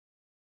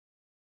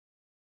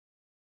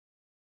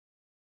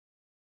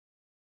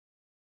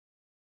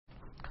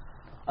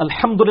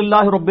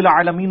الحمدللہ رب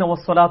العالمین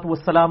والصلاة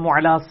والسلام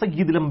علی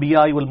سید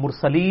الانبیاء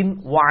والمرسلین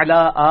وعلی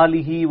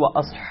آلہ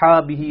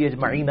واصحابہ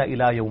اجمعین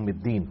الی یوم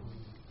الدین۔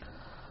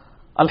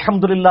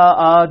 الحمدللہ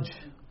آج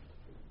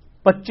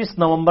 25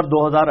 نومبر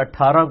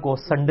 2018 کو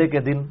سنڈے کے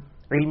دن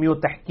علمی و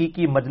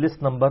تحقیقی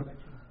مجلس نمبر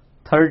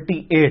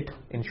 38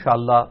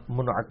 انشاءاللہ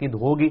منعقد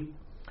ہوگی۔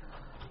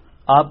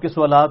 آپ کے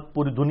سوالات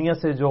پوری دنیا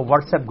سے جو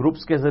واٹس ایپ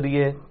گروپس کے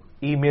ذریعے،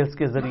 ای میلز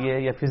کے ذریعے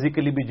یا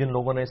فزیکلی بھی جن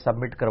لوگوں نے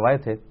سبمٹ کروائے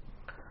تھے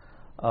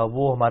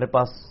وہ ہمارے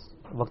پاس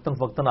وقتاً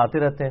فوقتاً آتے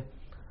رہتے ہیں،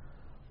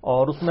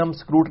 اور اس میں ہم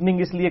اسکروٹننگ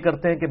اس لیے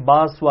کرتے ہیں کہ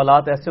بعض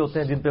سوالات ایسے ہوتے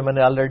ہیں جن پہ میں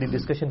نے آلریڈی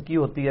ڈسکشن کی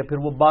ہوتی ہے، پھر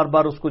وہ بار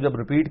بار اس کو جب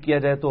ریپیٹ کیا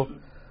جائے تو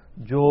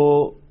جو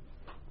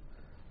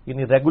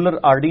یعنی ریگولر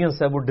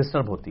آڈینس ہے وہ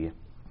ڈسٹرب ہوتی ہے،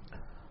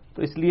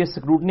 تو اس لیے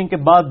اسکروٹننگ کے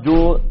بعد جو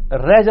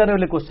رہ جانے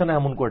والے کوشچن ہیں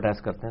ہم ان کو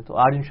ایڈریس کرتے ہیں۔ تو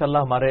آج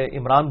انشاءاللہ ہمارے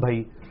عمران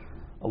بھائی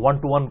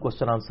 1-to-1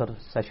 کوشچن آنسر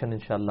سیشن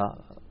انشاءاللہ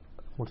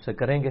مجھ سے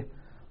کریں گے۔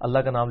 اللہ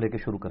کا نام لے کے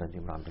شروع کریں جی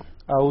عمران بھائی۔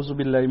 اعوذ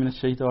باللہ من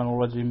الشیطان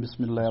الرجیم،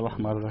 بسم اللہ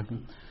الرحمن الرحیم۔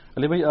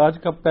 علی بھائی، آج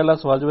کا پہلا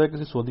سوال جو ہے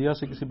کسی سعودیہ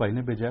سے کسی بھائی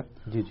نے بھیجا ہے،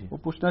 جی جی، وہ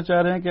پوچھنا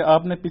چاہ رہے ہیں کہ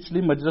آپ نے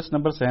پچھلی مجلس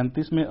نمبر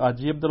 37 میں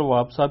حاجی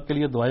عبدالوہاب صاحب کے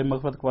لیے دعائے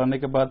مغفرت کروانے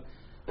کے بعد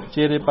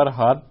چہرے پر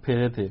ہاتھ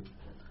پھیرے تھے۔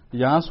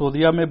 یہاں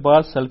سعودیہ میں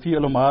بعض سلفی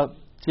علماء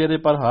چہرے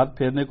پر ہاتھ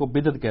پھیرنے کو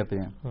بدعت کہتے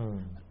ہیں،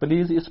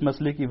 پلیز اس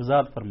مسئلے کی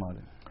وضاحت فرما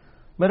دیں۔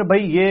 میرے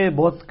بھائی یہ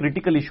بہت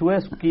کریٹیکل ایشو ہے،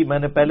 اس کی میں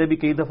نے پہلے بھی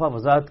کئی دفعہ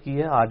وضاحت کی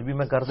ہے، آج بھی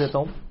میں کر دیتا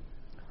ہوں۔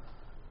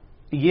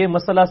 یہ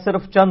مسئلہ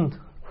صرف چند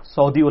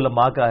سعودی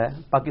علماء کا ہے،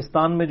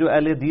 پاکستان میں جو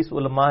اہل حدیث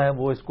علماء ہیں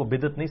وہ اس کو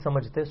بدعت نہیں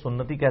سمجھتے،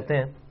 سنتی کہتے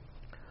ہیں۔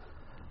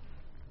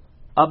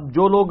 اب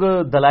جو لوگ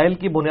دلائل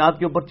کی بنیاد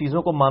کے اوپر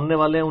چیزوں کو ماننے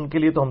والے ہیں ان کے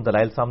لیے تو ہم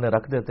دلائل سامنے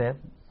رکھ دیتے ہیں۔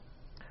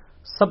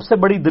 سب سے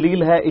بڑی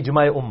دلیل ہے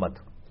اجماع امت۔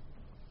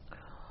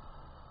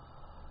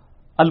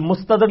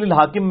 المستدرک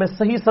للحاکم میں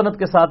صحیح سند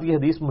کے ساتھ یہ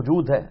حدیث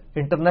موجود ہے،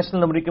 انٹرنیشنل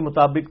نمبر کے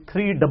مطابق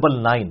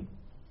 399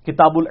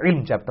 کتاب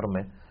العلم چیپٹر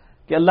میں،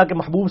 کہ اللہ کے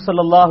محبوب صلی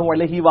اللہ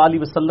علیہ وآلہ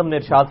وسلم نے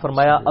ارشاد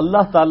فرمایا،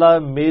 اللہ تعالیٰ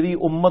میری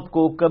امت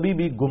کو کبھی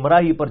بھی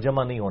گمراہی پر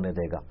جمع نہیں ہونے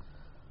دے گا۔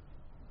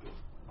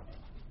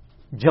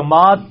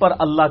 جماعت پر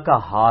اللہ کا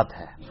ہاتھ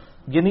ہے،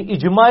 یعنی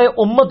اجماع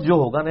امت جو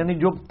ہوگا، یعنی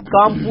جو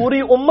کام پوری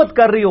امت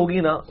کر رہی ہوگی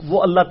نا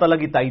وہ اللہ تعالیٰ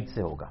کی تائید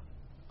سے ہوگا۔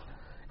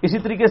 اسی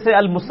طریقے سے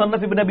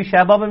المصنف ابن ابی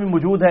شیبہ میں بھی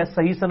موجود ہے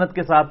صحیح سند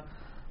کے ساتھ،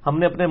 ہم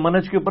نے اپنے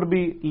منہج کے اوپر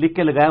بھی لکھ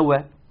کے لگایا ہوا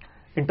ہے،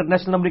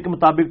 انٹرنیشنل نمبر کے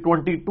مطابق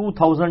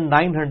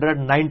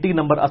 22,990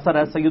 نمبر اثر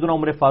ہے۔ سیدنا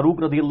عمر فاروق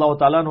رضی اللہ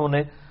تعالیٰ عنہ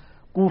نے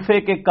کوفے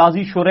کے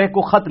قاضی شریح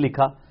کو خط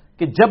لکھا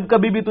کہ جب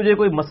کبھی بھی تجھے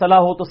کوئی مسئلہ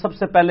ہو تو سب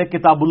سے پہلے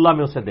کتاب اللہ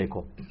میں اسے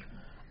دیکھو،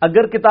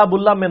 اگر کتاب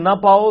اللہ میں نہ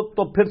پاؤ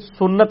تو پھر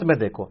سنت میں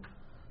دیکھو،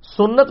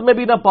 سنت میں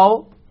بھی نہ پاؤ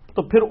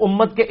تو پھر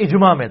امت کے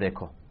اجماع میں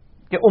دیکھو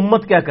کہ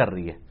امت کیا کر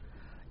رہی ہے،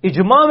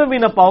 اجماع میں بھی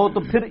نہ پاؤ تو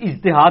پھر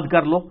اجتہاد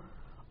کر لو،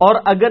 اور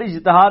اگر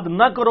اجتہاد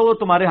نہ کرو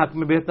تمہارے حق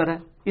میں بہتر ہے،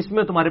 اس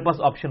میں تمہارے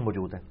پاس آپشن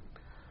موجود ہے۔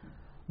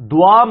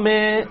 دعا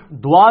میں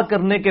دعا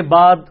کرنے کے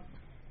بعد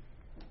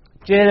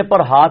چہرے پر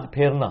ہاتھ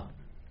پھیرنا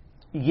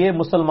یہ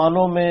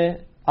مسلمانوں میں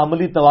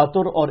عملی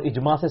تواتر اور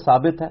اجماع سے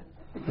ثابت ہے۔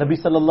 نبی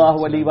صلی اللہ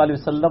علیہ وآلہ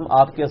وسلم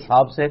آپ کے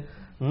اصحاب سے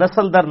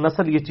نسل در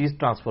نسل یہ چیز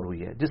ٹرانسفر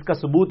ہوئی ہے، جس کا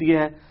ثبوت یہ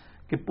ہے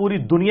کہ پوری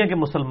دنیا کے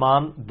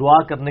مسلمان دعا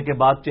کرنے کے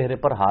بعد چہرے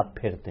پر ہاتھ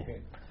پھیرتے ہیں۔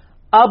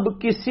 اب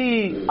کسی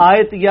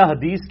آیت یا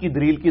حدیث کی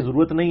دلیل کی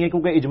ضرورت نہیں ہے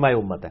کیونکہ اجماع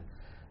امت ہے۔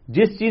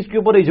 جس چیز کے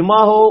اوپر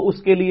اجماع ہو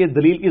اس کے لیے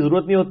دلیل کی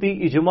ضرورت نہیں ہوتی،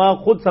 اجماع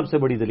خود سب سے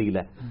بڑی دلیل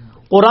ہے۔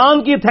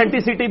 قرآن کی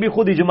اتھینٹسٹی بھی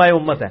خود اجماع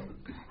امت ہے،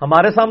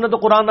 ہمارے سامنے تو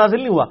قرآن نازل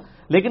نہیں ہوا،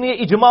 لیکن یہ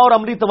اجماع اور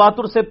عملی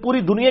تواتر سے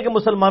پوری دنیا کے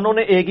مسلمانوں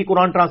نے ایک ہی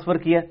قرآن ٹرانسفر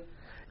کیا ہے۔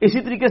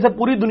 اسی طریقے سے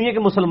پوری دنیا کے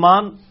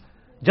مسلمان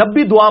جب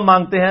بھی دعا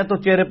مانگتے ہیں تو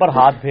چہرے پر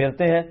ہاتھ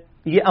پھیرتے ہیں،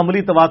 یہ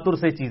عملی تواتر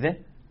سے چیزیں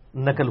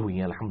نقل ہوئی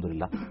ہیں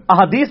الحمدللہ،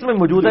 احادیث میں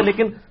موجود ہے،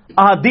 لیکن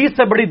احادیث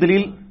سے بڑی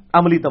دلیل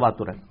عملی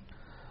تواتر ہے۔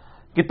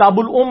 کتاب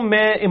الام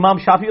میں امام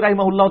شافعی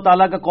رحمہ اللہ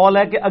تعالیٰ کا قول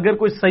ہے کہ اگر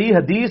کوئی صحیح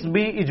حدیث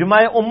بھی اجماع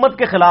امت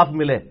کے خلاف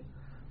ملے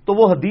تو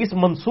وہ حدیث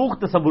منسوخ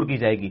تصور کی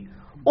جائے گی۔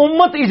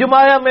 امت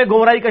اجماع میں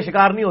گمراہی کا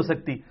شکار نہیں ہو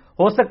سکتی،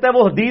 ہو سکتا ہے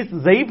وہ حدیث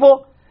ضعیف ہو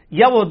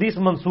یا وہ حدیث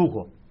منسوخ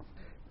ہو۔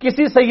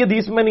 کسی صحیح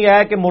حدیث میں نہیں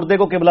آیا کہ مردے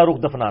کو قبلہ رخ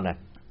دفنانا ہے،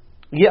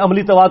 یہ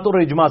عملی تواتر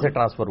اور اجماع سے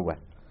ٹرانسفر ہوا ہے۔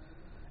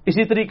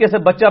 اسی طریقے سے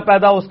بچہ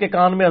پیدا اس کے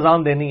کان میں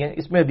اذان دینی ہے،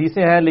 اس میں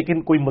حدیثیں ہیں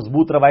لیکن کوئی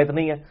مضبوط روایت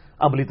نہیں ہے،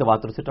 عملی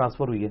تواتر سے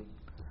ٹرانسفر ہوئی ہے۔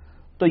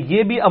 تو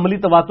یہ بھی عملی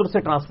تواتر سے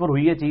ٹرانسفر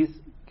ہوئی ہے چیز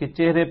کہ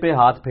چہرے پہ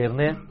ہاتھ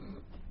پھیرنے ہیں،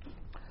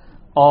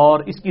 اور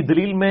اس کی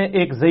دلیل میں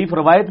ایک ضعیف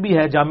روایت بھی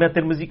ہے جامعہ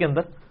ترمذی کے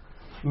اندر،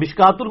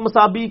 مشکات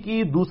المصابیح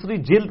کی دوسری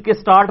جلد کے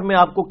سٹارٹ میں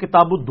آپ کو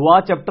کتاب الدعا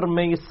چیپٹر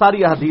میں یہ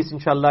ساری احادیث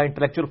انشاءاللہ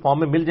انٹلیکچوئل فارم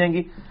میں مل جائیں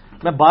گی۔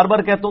 میں بار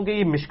بار کہتا ہوں کہ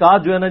یہ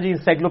مشکات جو ہے نا جی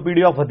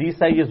انسائکلوپیڈیا آف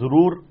حدیث ہے، یہ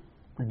ضرور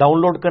ڈاؤن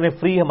لوڈ کریں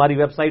فری، ہماری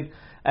ویب سائٹ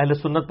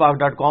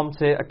ahlsunnatpak.com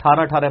سے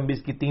 18 MB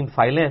کی 3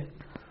 فائلیں،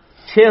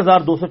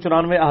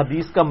 6294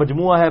 احادیث کا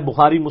مجموعہ ہے،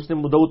 بخاری، مسلم،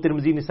 ابو داؤد،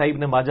 ترمذی، نسائی،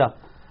 ابن ماجہ،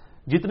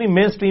 جتنی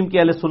مین سٹریم کی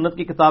اہل سنت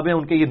کی کتابیں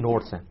ان کے یہ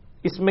نوٹس ہیں۔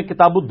 اس میں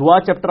کتاب الدعا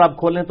چیپٹر آپ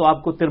کھولیں تو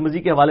آپ کو ترمذی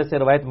کے حوالے سے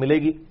روایت ملے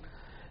گی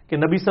کہ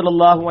نبی صلی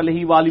اللہ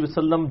علیہ وآلہ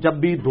وسلم جب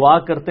بھی دعا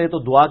کرتے تو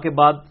دعا کے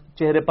بعد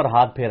چہرے پر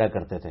ہاتھ پھیرا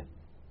کرتے تھے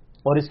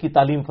اور اس کی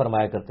تعلیم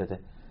فرمایا کرتے تھے۔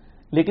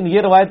 لیکن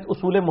یہ روایت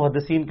اصول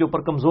محدثین کے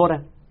اوپر کمزور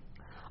ہے۔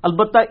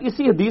 البتہ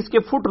اسی حدیث کے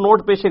فٹ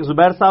نوٹ پہ شیخ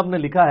زبیر صاحب نے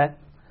لکھا ہے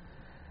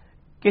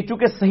کہ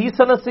چونکہ صحیح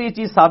سند سے یہ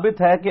چیز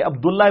ثابت ہے کہ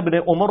عبداللہ ابن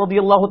عمر رضی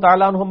اللہ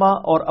تعالی عنہما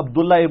اور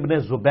عبداللہ ابن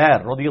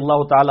زبیر رضی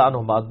اللہ تعالی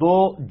عنہما دو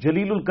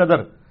جلیل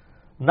القدر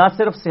نہ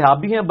صرف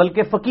صحابی ہیں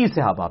بلکہ فقیہ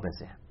صحابہ میں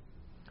سے ہیں۔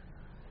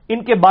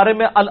 ان کے بارے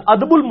میں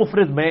الادب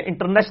المفرد میں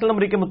انٹرنیشنل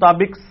نمبر کے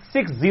مطابق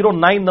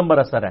 609 نمبر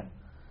اثر ہے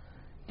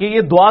کہ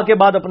یہ دعا کے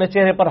بعد اپنے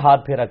چہرے پر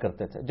ہاتھ پھیرا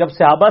کرتے تھے۔ جب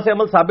صحابہ سے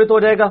عمل ثابت ہو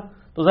جائے گا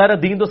تو ظاہر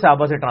دین تو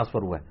صحابہ سے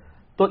ٹرانسفر ہوا ہے،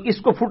 تو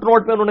اس کو فٹ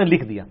نوٹ پہ انہوں نے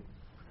لکھ دیا۔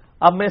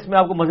 اب میں اس میں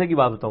آپ کو مزے کی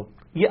بات بتاؤں،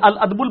 یہ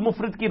الادب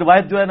المفرد کی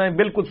روایت جو ہے نا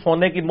بالکل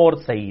سونے کی مہر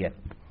صحیح ہے۔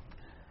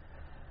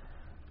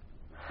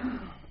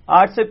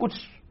 آج سے کچھ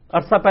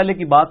عرصہ پہلے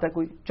کی بات ہے،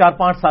 کوئی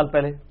 4-5 سال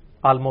پہلے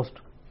آلموسٹ،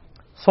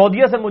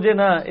 سعودیہ سے مجھے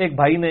نا ایک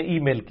بھائی نے ای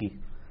میل کی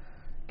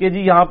کہ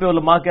جی یہاں پہ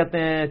علماء کہتے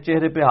ہیں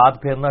چہرے پہ ہاتھ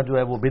پھیرنا جو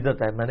ہے وہ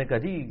بدعت ہے۔ میں نے کہا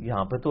جی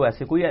یہاں پہ تو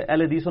ایسے کوئی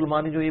اہل حدیث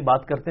علماء نہیں جو یہ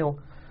بات کرتے ہوں،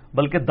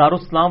 بلکہ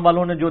دارالاسلام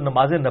والوں نے جو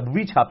نماز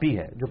نبوی چھاپی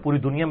ہے، جو پوری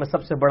دنیا میں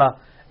سب سے بڑا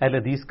اہل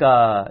حدیث کا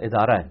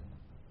ادارہ ہے،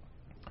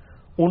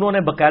 انہوں نے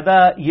باقاعدہ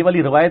یہ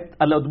والی روایت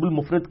الادب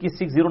المفرد کی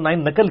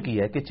 609 نقل کی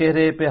ہے کہ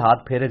چہرے پہ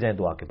ہاتھ پھیرے جائیں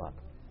دعا کے بعد۔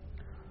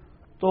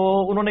 تو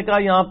انہوں نے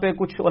کہا یہاں پہ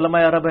کچھ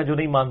علماء عرب ہیں جو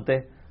نہیں مانتے،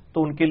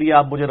 تو ان کے لیے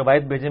آپ مجھے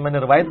روایت بھیجیں۔ میں نے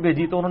روایت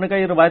بھیجی تو انہوں نے کہا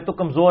یہ روایت تو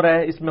کمزور ہے،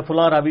 اس میں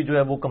فلاں راوی جو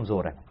ہے وہ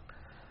کمزور ہے۔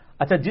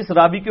 اچھا، جس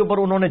راوی کے اوپر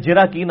انہوں نے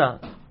جرح کی نا،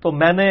 تو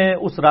میں نے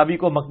اس راوی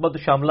کو مکتبۃ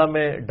شاملہ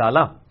میں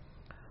ڈالا،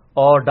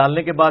 اور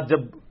ڈالنے کے بعد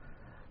جب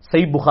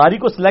صحیح بخاری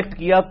کو سلیکٹ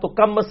کیا تو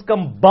کم از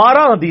کم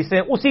 12 حدیثیں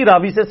اسی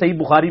راوی سے صحیح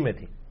بخاری میں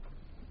تھی۔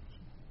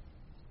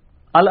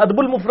 الادب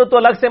المفرد تو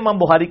الگ سے امام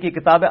بخاری کی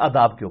کتاب ہے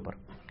آداب کے اوپر۔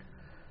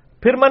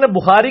 پھر میں نے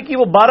بخاری کی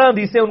وہ 12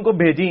 حدیثیں ان کو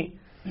بھیجی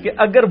کہ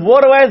اگر وہ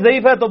روایت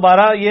ضعیف ہے تو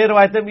 12 یہ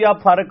روایتیں بھی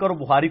آپ فارغ کرو،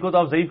 بخاری کو تو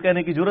آپ ضعیف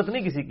کہنے کی ضرورت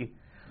نہیں کسی کی۔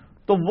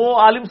 تو وہ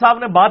عالم صاحب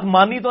نے بات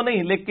مانی تو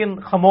نہیں، لیکن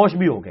خاموش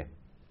بھی ہو گئے۔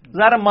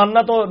 ظاہر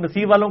ماننا تو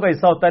نصیب والوں کا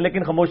حصہ ہوتا ہے،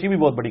 لیکن خاموشی بھی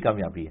بہت بڑی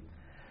کامیابی ہے۔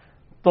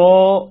 تو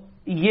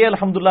یہ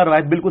الحمدللہ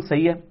روایت بالکل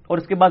صحیح ہے۔ اور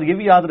اس کے بعد یہ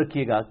بھی یاد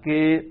رکھیے گا کہ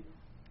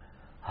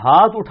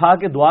ہاتھ اٹھا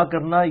کے دعا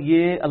کرنا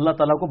یہ اللہ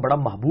تعالیٰ کو بڑا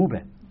محبوب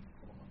ہے۔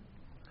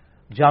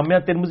 جامعہ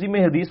ترمذی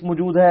میں حدیث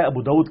موجود ہے،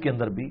 ابو داؤد کے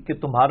اندر بھی، کہ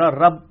تمہارا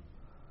رب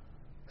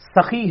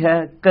سخی ہے،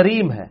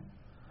 کریم ہے،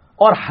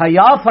 اور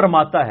حیا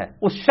فرماتا ہے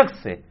اس شخص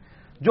سے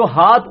جو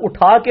ہاتھ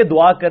اٹھا کے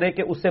دعا کرے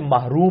کہ اسے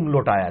محروم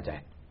لوٹایا جائے۔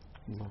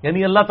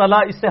 یعنی اللہ تعالیٰ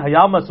اس سے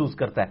حیا محسوس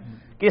کرتا ہے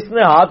کہ اس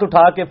نے ہاتھ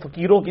اٹھا کے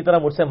فقیروں کی طرح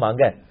مجھ سے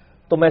مانگا ہے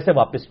تو میں اسے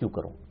واپس کیوں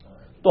کروں۔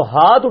 تو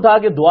ہاتھ اٹھا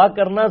کے دعا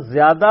کرنا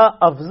زیادہ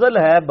افضل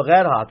ہے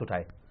بغیر ہاتھ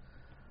اٹھائے۔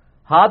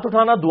 ہاتھ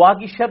اٹھانا دعا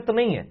کی شرط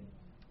نہیں ہے،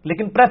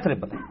 لیکن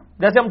پریفریبل ہے۔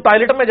 جیسے ہم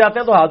ٹوائلٹ میں جاتے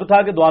ہیں تو ہاتھ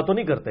اٹھا کے دعا تو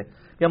نہیں کرتے،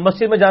 یا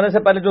مسجد میں جانے سے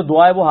پہلے جو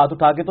دعا ہے وہ ہاتھ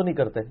اٹھا کے تو نہیں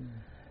کرتے،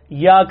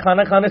 یا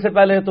کھانا کھانے سے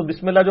پہلے تو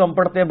بسم اللہ جو ہم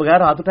پڑھتے ہیں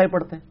بغیر ہاتھ اٹھائے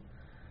پڑھتے ہیں۔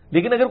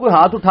 لیکن اگر کوئی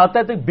ہاتھ اٹھاتا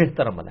ہے تو ایک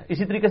بہتر عمل ہے۔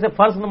 اسی طریقے سے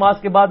فرض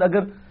نماز کے بعد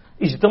اگر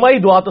اجتماعی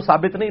دعا تو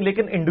ثابت نہیں،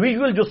 لیکن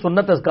انڈیویجول جو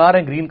سنت اذکار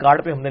ہیں گرین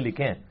کارڈ پہ ہم نے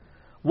لکھے ہیں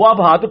وہ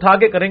آپ ہاتھ اٹھا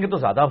کے کریں گے تو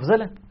زیادہ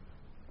افضل ہے،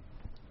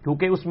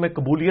 کیونکہ اس میں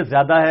قبولیت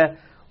زیادہ ہے،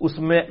 اس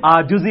میں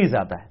عاجزی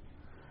زیادہ ہے۔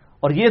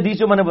 اور یہ حدیث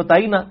جو میں نے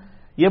بتائی نا،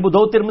 یہ ابو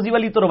داؤد ترمذی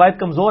والی تو روایت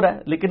کمزور ہے،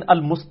 لیکن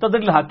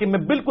المستدرک الحاکم میں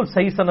بالکل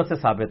صحیح سند سے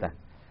ثابت ہے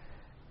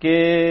کہ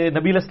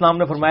نبی علیہ السلام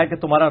نے فرمایا کہ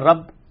تمہارا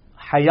رب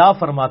حیا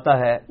فرماتا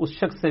ہے اس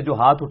شخص سے جو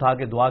ہاتھ اٹھا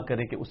کے دعا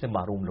کرے کہ اسے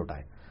محروم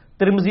لوٹائے۔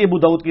 ترمذی ابو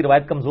داؤد کی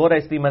روایت کمزور ہے،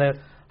 اس لیے میں نے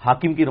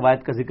حاکم کی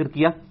روایت کا ذکر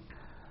کیا۔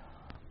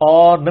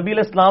 اور نبی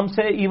علیہ السلام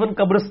سے ایون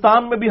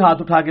قبرستان میں بھی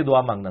ہاتھ اٹھا کے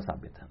دعا مانگنا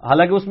ثابت ہے،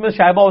 حالانکہ اس میں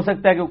شائبہ ہو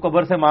سکتا ہے کہ وہ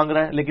قبر سے مانگ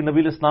رہا ہے، لیکن نبی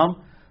علیہ السلام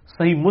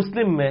صحیح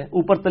مسلم میں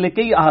اوپر تلے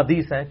کئی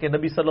احادیث ہیں کہ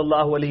نبی صلی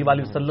اللہ علیہ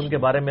وآلہ وسلم کے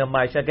بارے میں اما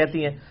عائشہ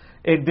کہتی ہیں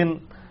ایک دن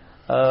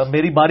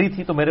میری باری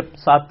تھی تو میرے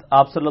ساتھ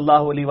آپ صلی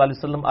اللہ علیہ وآلہ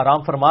وسلم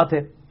آرام فرما تھے،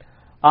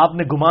 آپ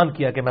نے گمان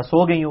کیا کہ میں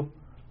سو گئی ہوں،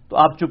 تو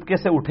آپ چپکے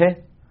سے اٹھے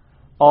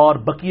اور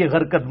بقیہ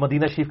غرقد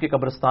مدینہ شریف کے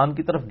قبرستان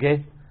کی طرف گئے۔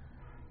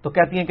 تو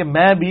کہتی ہیں کہ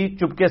میں بھی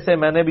چپکے سے،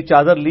 میں نے بھی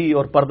چادر لی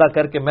اور پردہ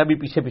کر کے میں بھی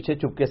پیچھے پیچھے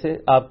چپکے سے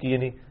آپ کی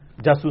یعنی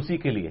جاسوسی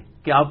کے لیے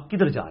کہ آپ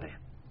کدھر جا رہے ہیں۔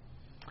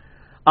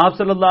 آپ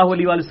صلی اللہ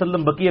علیہ وآلہ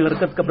وسلم بقیہ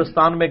غرقد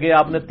قبرستان میں گئے،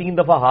 آپ نے 3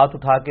 دفعہ ہاتھ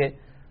اٹھا کے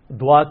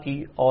دعا کی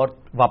اور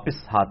واپس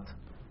ہاتھ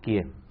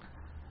کیے،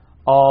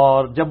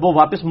 اور جب وہ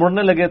واپس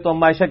مڑنے لگے تو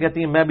اما عائشہ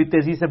کہتی ہیں میں بھی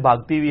تیزی سے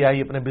بھاگتی ہوئی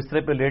آئی، اپنے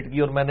بسترے پہ لیٹ گئی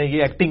اور میں نے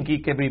یہ ایکٹنگ کی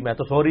کہ بھی میں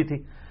تو سو رہی تھی،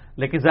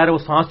 لیکن ظاہر وہ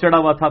سانس چڑھا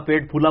ہوا تھا،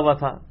 پیٹ پھولا ہوا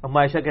تھا۔ اما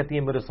عائشہ کہتی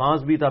ہیں میرے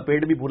سانس بھی تھا،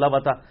 پیٹ بھی پھولا ہوا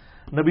تھا۔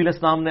 نبی علیہ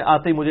السلام نے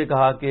آتے ہی مجھے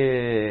کہا کہ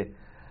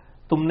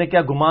تم نے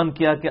کیا گمان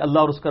کیا کہ اللہ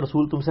اور اس کا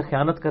رسول تم سے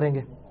خیانت کریں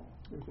گے؟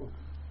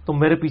 تم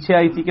میرے پیچھے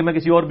آئی تھی کہ میں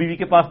کسی اور بیوی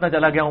کے پاس نہ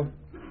چلا گیا ہوں،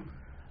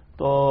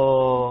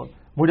 تو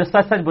مجھے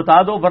سچ سچ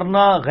بتا دو،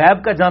 ورنہ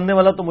غیب کا جاننے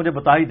والا تو مجھے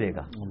بتا ہی دے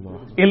گا۔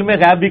 علم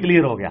غیب بھی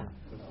کلیئر ہو گیا،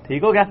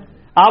 ٹھیک ہو گیا۔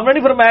 آپ نے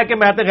نہیں فرمایا کہ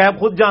میں تو غیب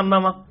خود جاننا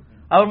وا،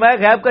 اور میں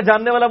غیب کا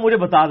جاننے والا مجھے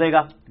بتا دے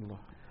گا۔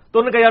 تو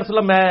انہوں نے کہا یا رسول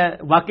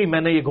اللہ واقعی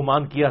میں نے یہ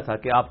گمان کیا تھا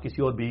کہ آپ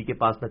کسی اور بیوی کے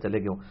پاس نہ چلے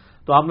گئے ہوں۔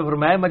 تو آپ نے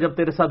فرمایا میں جب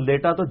تیرے ساتھ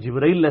لیٹا تو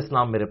جبرائیل علیہ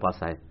السلام میرے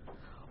پاس آئے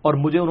اور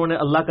مجھے انہوں نے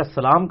اللہ کا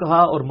سلام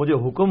کہا اور مجھے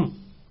حکم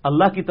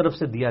اللہ کی طرف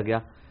سے دیا گیا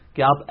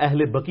کہ آپ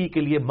اہل بقی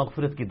کے لیے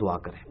مغفرت کی دعا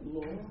کریں۔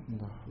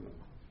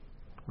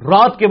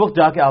 رات کے وقت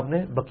جا کے آپ نے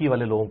بقی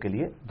والے لوگوں کے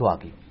لیے دعا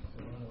کی.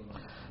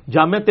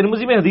 جامعہ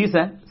ترمذی میں حدیث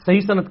ہے صحیح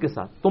سند کے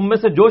ساتھ, تم میں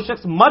سے جو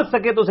شخص مر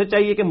سکے تو اسے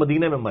چاہیے کہ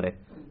مدینے میں مرے,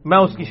 میں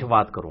اس کی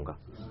شفاعت کروں گا,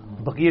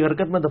 بقی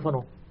غرقد میں دفن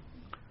ہو.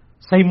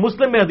 صحیح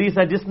مسلم میں حدیث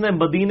ہے جس نے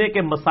مدینے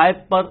کے مصائب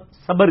پر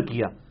صبر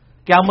کیا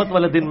قیامت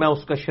والے دن میں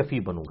اس کا شفیع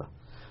بنوں گا.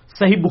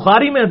 صحیح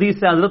بخاری میں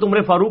حدیث ہے حضرت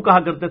عمر فاروق کہا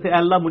کرتے تھے, اے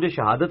اللہ مجھے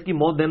شہادت کی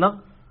موت دینا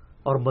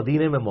اور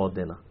مدینے میں موت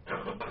دینا,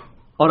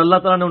 اور اللہ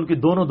تعالیٰ نے ان کی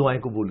دونوں دعائیں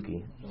قبول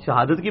کی.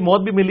 شہادت کی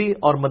موت بھی ملی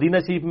اور مدینہ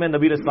شریف میں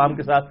نبی علیہ السلام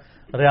کے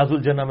ساتھ ریاض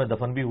الجنہ میں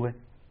دفن بھی ہوئے,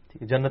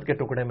 جنت کے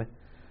ٹکڑے میں.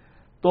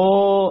 تو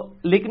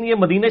لیکن یہ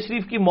مدینہ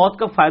شریف کی موت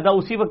کا فائدہ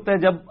اسی وقت ہے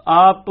جب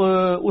آپ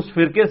اس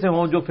فرقے سے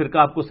ہوں جو فرقہ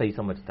آپ کو صحیح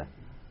سمجھتا ہے.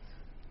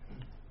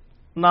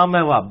 نہ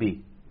میں وابی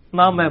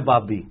نہ میں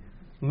بابی,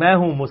 میں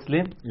ہوں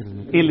مسلم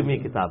علمی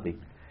کتابی.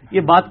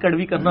 یہ بات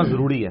کڑوی کرنا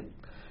ضروری ہے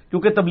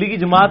کیونکہ تبلیغی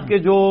جماعت کے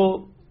جو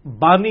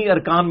بانی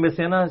ارکان میں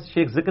سے نا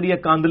شیخ زکریا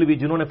کاندلوی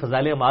جنہوں نے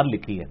فضائل اعمال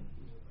لکھی ہے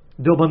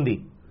دیوبندی,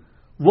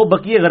 وہ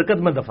بقیع غرقد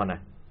میں دفن ہے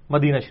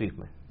مدینہ شریف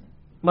میں.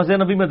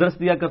 مسجد نبی میں درس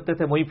دیا کرتے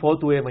تھے, وہیں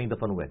فوت ہوئے وہیں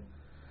دفن ہوئے.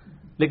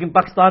 لیکن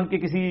پاکستان کے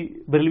کسی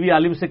بریلوی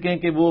عالم سے کہیں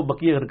کہ وہ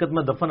بقیع غرقد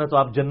میں دفن ہے تو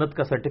آپ جنت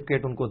کا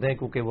سرٹیفکیٹ ان کو دیں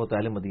کیونکہ وہ تو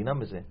اہل مدینہ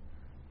میں سے.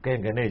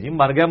 کہیں گے نہیں جی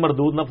مر گیا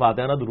مردود, نہ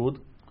فاتحہ نہ درود,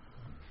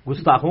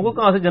 گستاخوں کو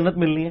کہاں سے جنت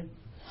ملنی ہے.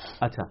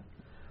 اچھا,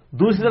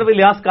 دوسری طرف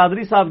الیاس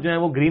قادری صاحب جو ہیں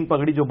وہ گرین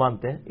پگڑی جو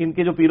باندھتے ہیں, ان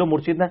کے جو پیر و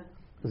مرشد ہیں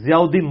ضیاء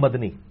الدین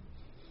مدنی,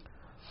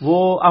 وہ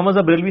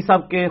احمد بریلوی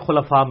صاحب کے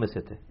خلفاء میں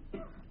سے تھے.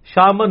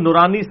 شاہ احمد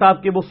نورانی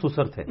صاحب کے وہ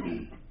سسر تھے,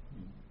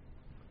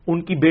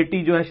 ان کی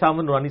بیٹی جو ہے شاہ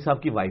احمد نورانی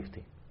صاحب کی وائف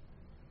تھی.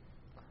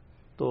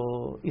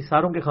 تو اس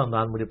ساروں کے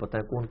خاندان مجھے پتا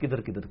ہے کون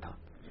کدھر کدھر تھا.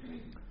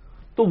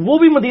 تو وہ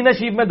بھی مدینہ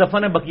شریف میں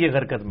دفن ہے بقیع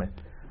غرقد میں.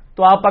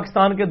 تو آپ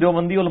پاکستان کے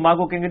دیوبندی علماء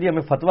کو کہیں گے جی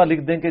ہمیں فتویٰ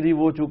لکھ دیں کہ جی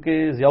وہ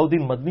چونکہ ضیاء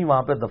الدین مدنی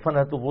وہاں پہ دفن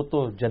ہے تو وہ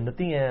تو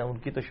جنتی ہیں, ان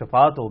کی تو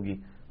شفاعت ہوگی.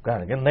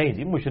 کہیں گے نہیں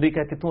جی مشرک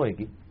ہے, کتوں ہوئے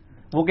گی,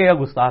 وہ کہے گا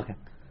گستاخ ہے.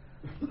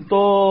 تو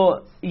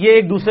یہ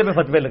ایک دوسرے پہ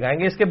فتوے لگائیں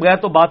گے, اس کے بغیر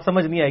تو بات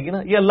سمجھ نہیں آئے گی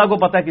نا. یہ اللہ کو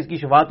پتا ہے کس کی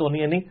شفاعت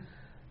ہونی ہے نہیں.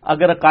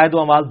 اگر عقائد و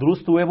اعمال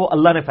درست ہوئے وہ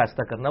اللہ نے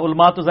فیصلہ کرنا ہے.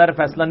 علماء تو ظاہر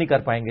فیصلہ نہیں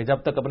کر پائیں گے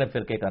جب تک اپنے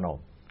فرقے کا نہ ہو.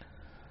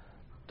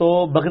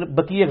 تو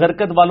بقیع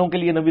غرقد والوں کے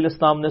لیے نبی علیہ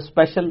السلام نے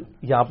اسپیشل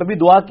یہاں پہ بھی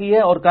دعا کی ہے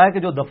اور کہا ہے کہ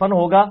جو دفن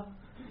ہوگا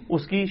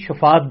اس کی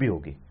شفاعت بھی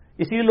ہوگی.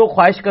 اسی لیے لوگ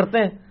خواہش کرتے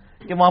ہیں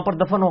کہ وہاں پر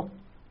دفن ہو,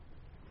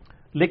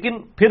 لیکن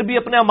پھر بھی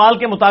اپنے امال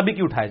کے مطابق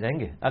ہی اٹھائے جائیں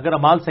گے. اگر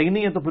امال صحیح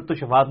نہیں ہے تو پھر تو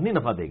شفاعت نہیں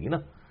نفع دے گی نا,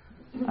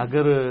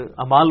 اگر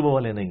امال وہ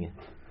والے نہیں ہیں.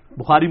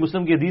 بخاری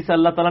مسلم کی حدیث ہے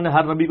اللہ تعالیٰ نے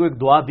ہر نبی کو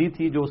ایک دعا دی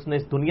تھی جو اس نے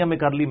اس دنیا میں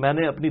کر لی. میں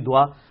نے اپنی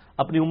دعا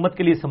اپنی امت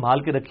کے لیے سنبھال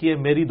کے رکھی ہے,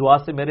 میری دعا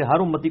سے میرے ہر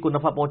امتی کو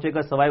نفع پہنچے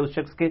گا سوائے اس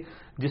شخص کے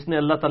جس نے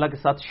اللہ تعالیٰ کے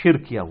ساتھ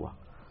شرک کیا ہوا,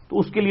 تو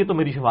اس کے لیے تو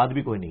میری شفاعت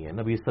بھی کوئی نہیں ہے.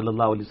 نبی صلی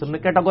اللہ علیہ وسلم نے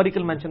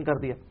کیٹاگوریکل مینشن کر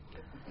دیا.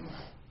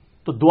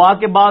 تو دعا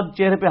کے بعد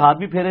چہرے پہ ہاتھ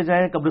بھی پھیرے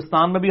جائیں.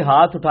 قبرستان میں بھی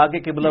ہاتھ اٹھا کے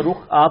قبلہ رخ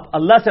آپ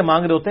اللہ سے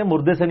مانگ رہے ہوتے ہیں,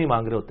 مردے سے نہیں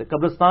مانگ رہے ہوتے.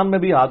 قبرستان میں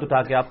بھی ہاتھ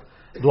اٹھا کے آپ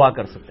دعا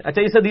کر سکتے ہیں.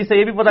 اچھا, اس حدیث سے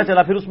یہ بھی پتا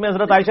چلا, پھر اس میں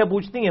حضرت عائشہ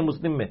پوچھتی ہیں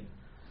مسلم میں,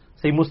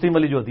 صحیح مسلم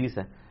والی جو حدیث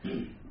ہے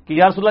کہ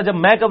یا رسول اللہ جب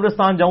میں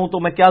قبرستان جاؤں تو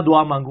میں کیا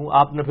دعا مانگوں,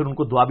 آپ نے پھر ان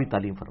کو دعا بھی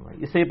تعلیم فرمائی.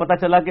 اس سے یہ پتا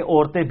چلا کہ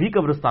عورتیں بھی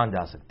قبرستان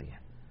جا سکتی ہیں.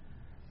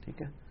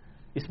 ٹھیک ہے,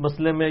 اس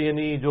مسئلے میں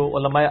یعنی جو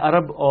علماء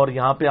عرب اور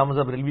یہاں پہ احمد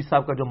بریلوی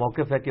صاحب کا جو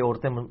موقف ہے کہ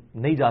عورتیں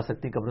نہیں جا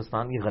سکتی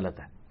قبرستان, یہ غلط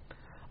ہے.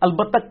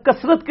 البتہ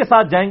کثرت کے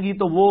ساتھ جائیں گی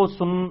تو وہ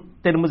سنن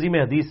ترمذی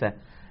میں حدیث ہے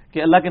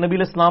کہ اللہ کے نبی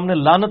علیہ السلام نے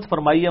لعنت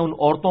فرمائی ہے ان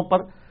عورتوں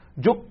پر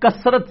جو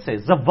کثرت سے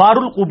زوار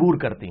القبور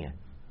کرتی ہیں.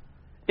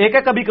 ایک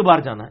ہے کبھی کبھار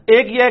جانا,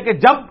 ایک یہ ہے کہ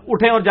جب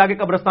اٹھیں اور جا کے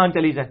قبرستان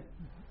چلی جائیں,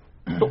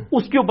 تو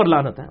اس کے اوپر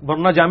لعنت ہے.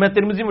 ورنہ جامعہ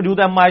ترمذی موجود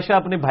ہے, اما عائشہ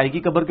اپنے بھائی کی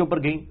قبر کے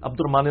اوپر گئیں, عبد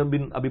الرحمن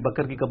بن ابی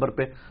بکر کی قبر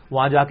پہ,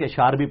 وہاں جا کے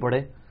اشعار بھی پڑھے.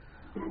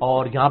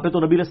 اور یہاں پہ تو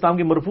نبی علیہ السلام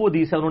کی مرفوع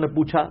حدیث ہے, انہوں نے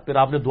پوچھا, پھر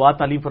آپ نے دعا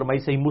تعلیم فرمائی.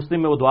 صحیح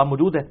مسلم میں وہ دعا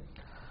موجود ہے,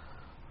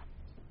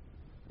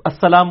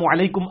 السلام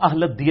علیکم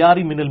اہل الدیار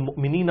من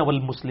المؤمنین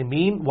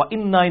والمسلمین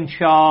وانا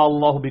انشاء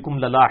اللہ بکم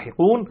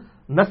للاحقون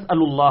نسأل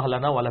اللہ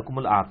لنا ولکم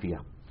العافیہ.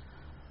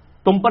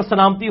 تم پر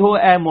سلامتی ہو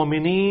اے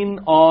مومنین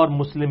اور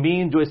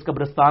مسلمین جو اس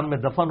قبرستان میں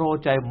دفن ہو,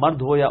 چاہے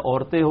مرد ہو یا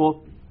عورتیں ہو.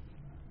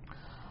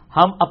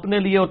 ہم اپنے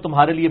لیے اور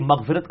تمہارے لیے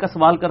مغفرت کا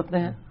سوال کرتے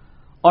ہیں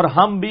اور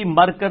ہم بھی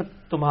مر کر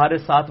تمہارے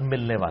ساتھ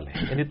ملنے والے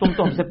ہیں. یعنی تم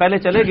تو ہم سے پہلے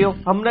چلے گئے ہو,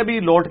 ہم نے بھی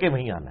لوٹ کے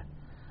وہیں آنا ہے.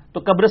 تو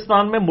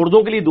قبرستان میں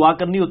مردوں کے لیے دعا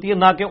کرنی ہوتی ہے,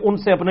 نہ کہ ان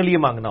سے اپنے لیے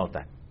مانگنا ہوتا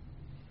ہے.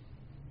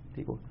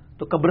 ٹھیک ہو,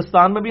 تو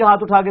قبرستان میں بھی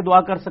ہاتھ اٹھا کے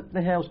دعا کر سکتے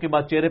ہیں. اس کے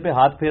بعد چہرے پہ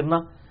ہاتھ پھیرنا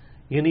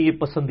یعنی یہ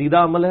پسندیدہ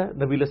عمل ہے,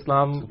 نبی علیہ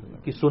السلام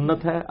کی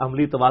سنت ہے,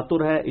 عملی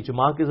تواتر ہے,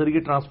 اجماع کے ذریعے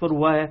ٹرانسفر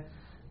ہوا ہے.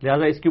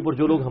 لہذا اس کے اوپر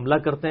جو لوگ حملہ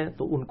کرتے ہیں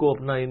تو ان کو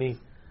اپنا یعنی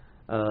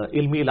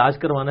علمی علاج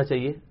کروانا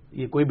چاہیے.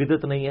 یہ کوئی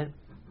بدعت نہیں ہے,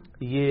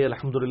 یہ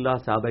الحمدللہ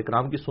صحابہ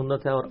اکرام کی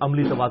سنت ہے اور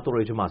عملی تواتر اور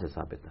اجماع سے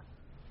ثابت ہے.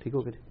 ٹھیک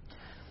ہو گیا جی.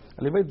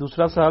 علی بھائی,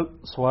 دوسرا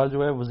سوال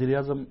جو ہے وزیر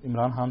اعظم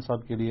عمران خان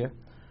صاحب کے لیے.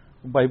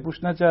 بھائی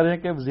پوچھنا چاہ رہے ہیں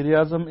کہ وزیر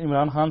اعظم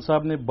عمران خان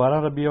صاحب نے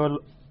 12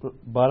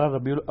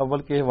 ربیع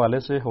الاول کے حوالے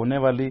سے ہونے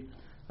والی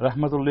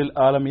رحمت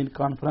للعالمین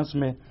کانفرنس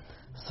میں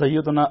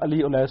سیدنا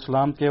علی علیہ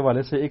السلام کے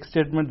حوالے سے ایک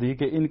سٹیٹمنٹ دی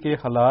کہ ان کے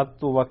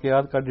حالات و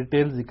واقعات کا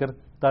ڈیٹیل ذکر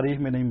تاریخ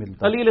میں نہیں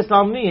ملتا. علی علیہ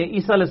السلام نہیں ہے،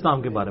 عیسیٰ علیہ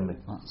السلام کے بارے میں.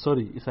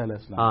 سوری، عیسیٰ علیہ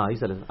السلام. ہاں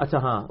عیسیٰ علیہ السلام. اچھا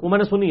ہاں وہ میں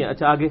نے سنی ہے.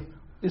 اچھا آگے.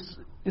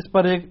 اس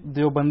پر ایک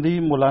دیوبندی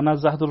مولانا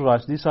زاہد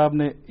الراشدی صاحب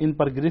نے ان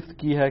پر گرفت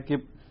کی ہے کہ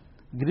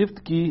گرفت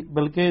کی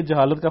بلکہ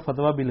جہالت کا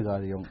فتویٰ بھی لگا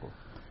دیا ان کو.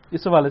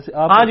 اس حوالے سے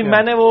آپ. ہاں جی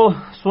میں نے وہ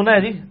سنا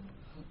ہے جی،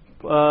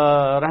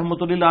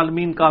 رحمۃ اللہ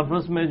عالمین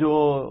کانفرنس میں جو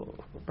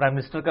پرائم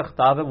منسٹر کا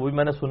خطاب ہے وہ بھی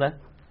میں نے سنا ہے.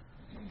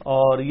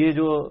 اور یہ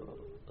جو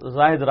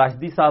زاہد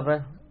راشدی صاحب ہیں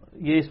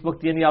یہ اس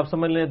وقت یعنی آپ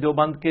سمجھ لیں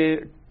دیوبند کے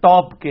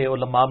ٹاپ کے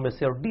علماء میں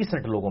سے اور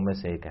ڈیسنٹ لوگوں میں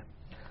سے ایک ہے،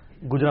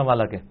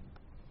 گجرانوالہ کے.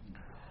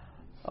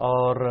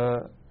 اور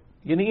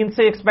یعنی ان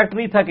سے ایکسپیکٹ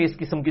نہیں تھا کہ اس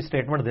قسم کی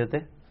سٹیٹمنٹ دیتے،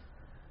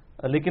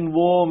 لیکن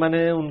وہ میں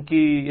نے ان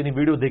کی یعنی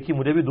ویڈیو دیکھی،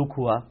 مجھے بھی دکھ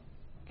ہوا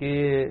کہ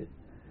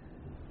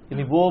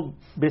یعنی وہ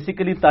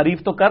بیسیکلی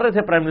تعریف تو کر رہے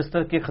تھے پرائم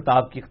منسٹر کے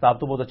خطاب کی، خطاب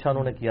تو بہت اچھا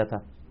انہوں نے کیا تھا،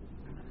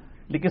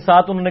 لیکن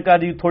ساتھ انہوں نے کہا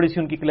جی تھوڑی سی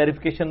ان کی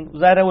کلیریفیکیشن.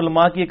 ظاہر ہے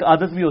علماء کی ایک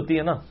عادت بھی ہوتی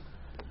ہے نا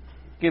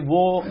کہ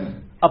وہ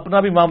اپنا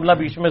بھی معاملہ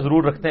بیچ میں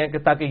ضرور رکھتے ہیں کہ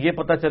تاکہ یہ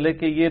پتہ چلے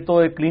کہ یہ تو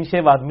ایک کلین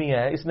شیو آدمی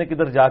ہے، اس نے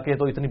کدھر جا کے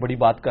تو اتنی بڑی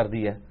بات کر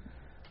دی ہے،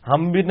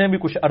 ہم بھی نے بھی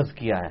کچھ عرض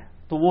کیا ہے،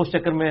 تو وہ اس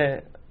چکر میں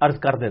عرض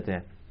کر دیتے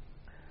ہیں.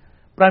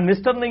 پرائم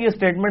منسٹر نے یہ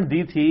سٹیٹمنٹ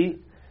دی تھی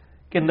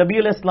کہ نبی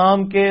علیہ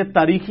السلام کے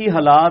تاریخی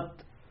حالات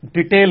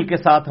ڈیٹیل کے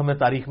ساتھ ہمیں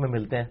تاریخ میں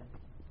ملتے ہیں،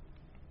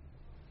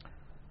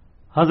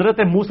 حضرت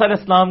موسیٰ علیہ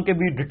السلام کے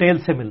بھی ڈیٹیل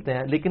سے ملتے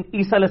ہیں، لیکن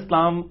عیسیٰ علیہ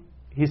السلام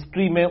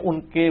ہسٹری میں ان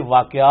کے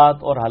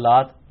واقعات اور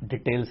حالات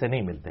ڈیٹیل سے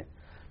نہیں ملتے.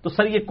 تو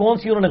سر یہ کون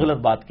سی انہوں نے غلط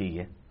بات کی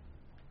ہے؟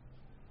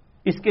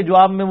 اس کے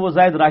جواب میں وہ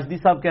زاہد راشدی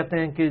صاحب کہتے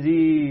ہیں کہ جی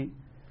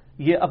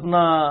یہ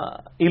اپنا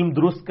علم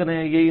درست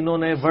کریں، یہ انہوں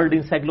نے ورلڈ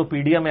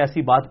انسائکلوپیڈیا میں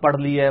ایسی بات پڑھ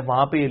لی ہے،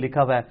 وہاں پہ یہ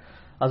لکھا ہوا ہے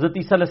حضرت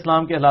عیسیٰ علیہ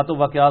السلام کے حالات و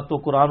واقعات تو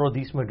قرآن اور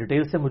حدیث میں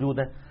ڈیٹیل سے موجود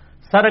ہیں.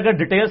 سر اگر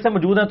ڈیٹیل سے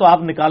موجود ہیں تو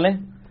آپ نکالیں.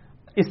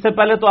 اس سے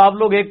پہلے تو آپ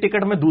لوگ ایک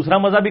ٹکٹ میں دوسرا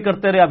مزہ بھی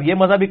کرتے رہے، اب یہ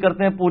مزہ بھی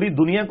کرتے ہیں، پوری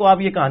دنیا کو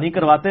آپ یہ کہانی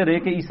کرواتے رہے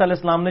کہ عیسیٰ علیہ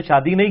السلام نے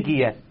شادی نہیں کی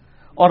ہے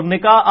اور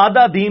نکاح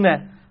آدھا دین ہے.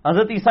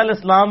 حضرت عیسیٰ علیہ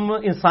السلام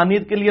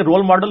انسانیت کے لیے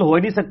رول ماڈل ہو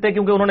ہی نہیں سکتے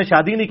کیونکہ انہوں نے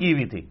شادی نہیں کی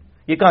ہوئی تھی.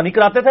 یہ کہانی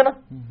کراتے تھے نا،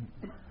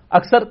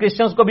 اکثر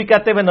کرسچنس کو بھی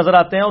کہتے ہوئے نظر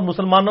آتے ہیں، اور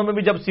مسلمانوں میں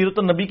بھی جب سیرت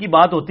النبی کی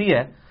بات ہوتی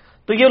ہے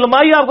تو یہ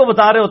علماء ہی آپ کو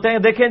بتا رہے ہوتے ہیں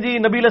دیکھیں جی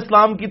نبی علیہ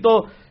السلام کی تو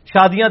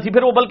شادیاں تھیں،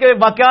 پھر وہ بلکہ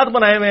واقعات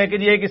بنائے ہوئے ہیں کہ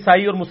جی ایک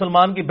عیسائی اور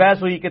مسلمان کی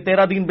بحث ہوئی کہ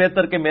تیرا دین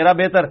بہتر کہ میرا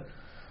بہتر،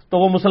 تو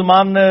وہ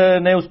مسلمان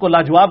نے اس کو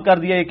لاجواب کر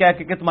دیا یہ کہہ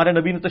کہ تمہارے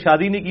نبی نے تو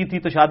شادی نہیں کی تھی،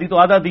 تو شادی تو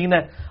آدھا دین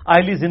ہے،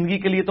 آئلی زندگی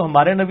کے لیے تو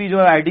ہمارے نبی جو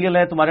ہے آئیڈیل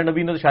ہے، تمہارے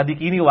نبی نے تو شادی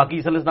کی نہیں، واقعی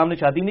عیسیٰ علیہ السلام نے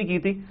شادی نہیں کی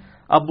تھی.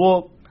 اب وہ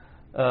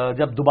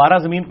جب دوبارہ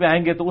زمین پہ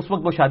آئیں گے تو اس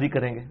وقت وہ شادی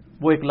کریں گے،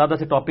 وہ ایک علیحدہ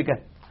سے ٹاپک ہے.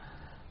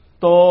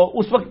 تو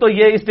اس وقت تو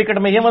یہ اس ٹکٹ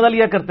میں یہ مزہ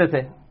لیا کرتے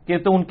تھے کہ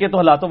تو ان کے تو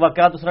حالات و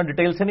واقعات اس طرح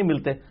ڈیٹیل سے نہیں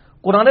ملتے.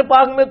 قرآن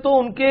پاک میں تو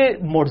ان کے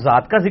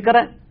معجزات کا ذکر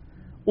ہے،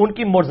 ان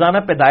کی معجزانہ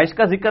پیدائش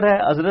کا ذکر ہے،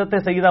 حضرت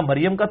سیدہ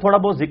مریم کا تھوڑا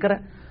بہت ذکر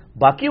ہے،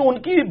 باقی ان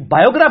کی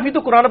بایوگرافی تو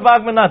قرآن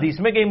پاک میں نہ حدیث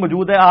میں کہیں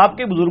موجود ہے. آپ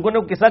کے بزرگوں نے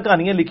قصہ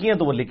کہانیاں لکھی ہیں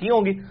تو وہ لکھی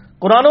ہوں گی،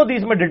 قرآن و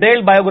حدیث میں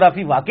ڈیٹیل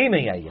بایوگرافی واقعی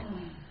نہیں آئی ہے.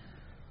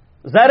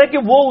 ظاہر ہے کہ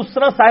وہ اس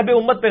طرح صاحب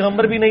امت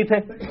پیغمبر بھی نہیں تھے،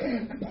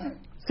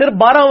 صرف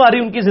 12 واری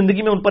ان کی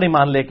زندگی میں ان پر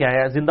ایمان لے کے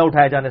آیا زندہ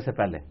اٹھائے جانے سے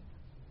پہلے.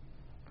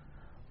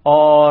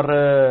 اور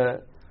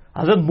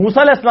حضرت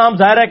موسیٰ علیہ السلام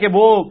ظاہر ہے کہ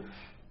وہ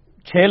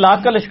 6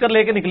 لاکھ کا لشکر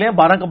لے کے نکلے ہیں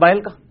 12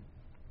 قبائل کا،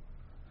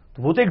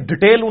 تو وہ تو ایک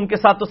ڈیٹیل ان کے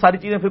ساتھ تو ساری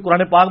چیزیں. پھر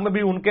قرآن پاک میں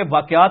بھی ان کے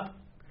واقعات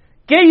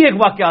کے ہی ایک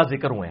واقعات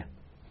ذکر ہوئے ہیں.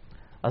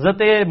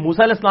 حضرت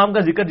موسیٰ علیہ السلام کا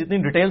ذکر جتنی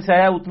ڈیٹیل سے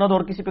آیا اتنا تو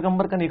اور کسی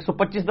پیغمبر کا نہیں،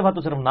 125 دفعہ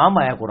تو صرف نام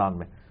آیا قرآن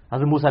میں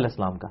حضرت موسیٰ علیہ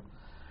السلام کا.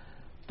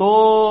 تو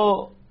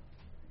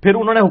پھر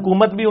انہوں نے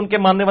حکومت بھی ان کے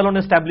ماننے والوں نے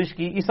اسٹیبلش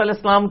کی. عیسیٰ علیہ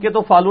السلام کے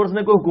تو فالوورز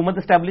نے کوئی حکومت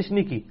اسٹیبلش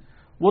نہیں کی،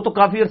 وہ تو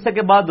کافی عرصے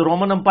کے بعد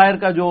رومن امپائر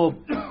کا جو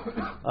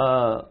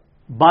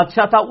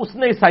بادشاہ تھا اس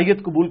نے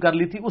عیسائیت قبول کر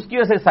لی تھی، اس کی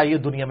وجہ سے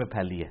عیسائیت دنیا میں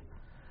پھیلی ہے.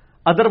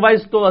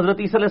 ادروائز تو حضرت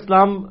عیسیٰ علیہ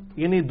السلام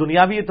یعنی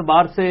دنیاوی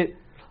اعتبار سے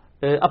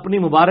اپنی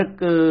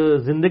مبارک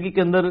زندگی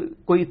کے اندر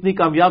کوئی اتنی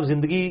کامیاب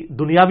زندگی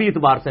دنیاوی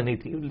اعتبار سے نہیں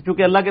تھی،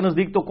 کیونکہ اللہ کے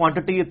نزدیک تو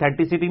کوانٹٹی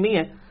اتھینٹسٹی نہیں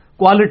ہے،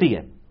 کوالٹی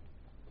ہے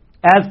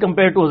ایز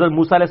کمپیئر ٹو حضرت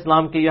موسیٰ علیہ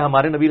السلام کے یا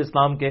ہمارے نبی علیہ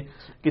السلام کے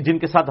کہ جن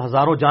کے ساتھ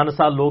ہزاروں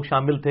جانسار لوگ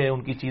شامل تھے،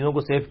 ان کی چیزوں کو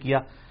سیو کیا.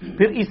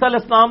 پھر عیسیٰ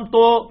علیہ السلام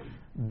تو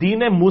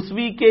دین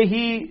موسوی کے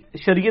ہی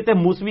شریعت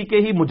موسوی کے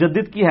ہی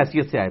مجدد کی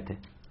حیثیت سے آئے تھے،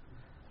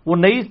 وہ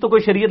نئی تو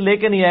کوئی شریعت لے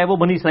کے نہیں آئے، وہ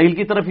بنی اسرائیل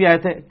کی طرف ہی آئے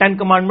تھے. 10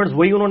 کمانڈمنٹس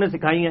وہی انہوں نے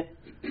سکھائی ہیں.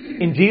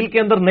 انجیل کے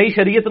اندر نئی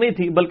شریعت نہیں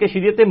تھی بلکہ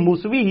شریعت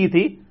موسوی ہی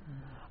تھی،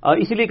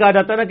 اسی لیے کہا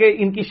جاتا ہے نا کہ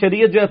ان کی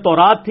شریعت جو ہے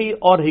تورات تھی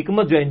اور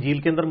حکمت جو ہے انجیل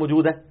کے اندر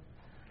موجود ہے.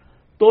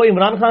 تو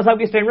عمران خان صاحب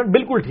کی اسٹیٹمنٹ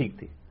بالکل ٹھیک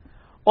تھی.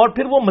 اور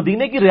پھر وہ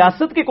مدینے کی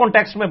ریاست کے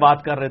کانٹیکسٹ میں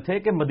بات کر رہے تھے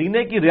کہ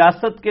مدینے کی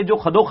ریاست کے جو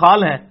خد و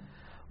خال ہیں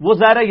وہ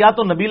ظاہر ہے یا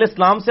تو نبی علیہ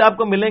السلام سے آپ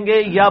کو ملیں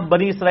گے یا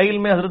بنی اسرائیل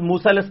میں حضرت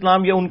موسیٰ علیہ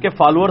السلام یا ان کے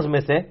فالوورز میں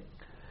سے،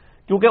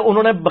 کیونکہ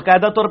انہوں نے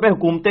باقاعدہ طور پہ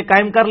حکومتیں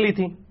قائم کر لی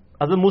تھیں.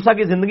 حضرت موسیٰ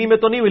کی زندگی میں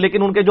تو نہیں ہوئی،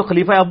 لیکن ان کے جو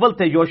خلیفہ اول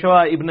تھے یوشع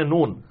ابن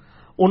نون،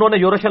 انہوں نے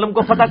یروشلم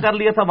کو فتح کر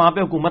لیا تھا، وہاں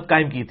پہ حکومت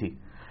قائم کی تھی.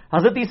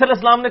 حضرت عیسیٰ علیہ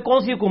السلام نے کون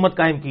سی حکومت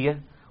قائم کی ہے؟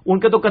 ان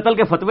کے تو قتل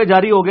کے فتوے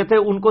جاری ہو گئے تھے،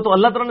 ان کو تو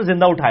اللہ تعالیٰ نے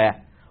زندہ اٹھایا ہے،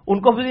 ان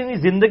کو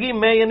زندگی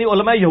میں یعنی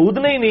علماء یہود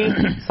نے ہی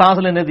نہیں سانس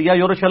لینے دیا،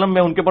 یروشلم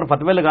میں ان کے اوپر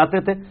فتوے لگاتے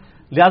تھے.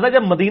 لہذا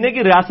جب مدینے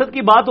کی ریاست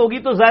کی بات ہوگی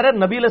تو ظاہر ہے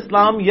نبی علیہ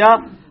السلام یا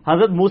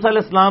حضرت موسیٰ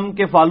علیہ السلام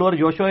کے فالوور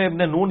یوشع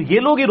ابن نون یہ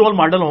لوگ ہی رول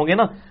ماڈل ہوں گے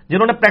نا،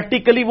 جنہوں نے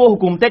پریکٹیکلی وہ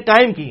حکومتیں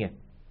قائم کی ہیں.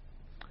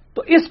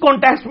 تو اس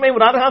کانٹیکسٹ میں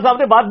عمران خان صاحب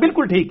نے بات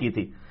بالکل ٹھیک کی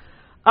تھی.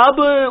 اب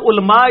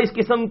علماء اس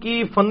قسم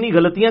کی فنی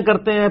غلطیاں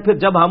کرتے ہیں، پھر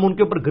جب ہم ان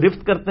کے اوپر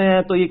گرفت کرتے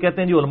ہیں تو یہ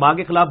کہتے ہیں جی علماء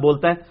کے خلاف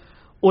بولتا ہے.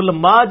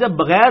 علماء جب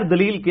بغیر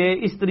دلیل کے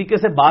اس طریقے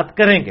سے بات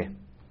کریں گے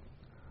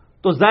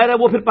تو ظاہر ہے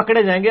وہ پھر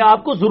پکڑے جائیں گے.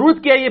 آپ کو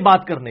ضرورت کیا ہے یہ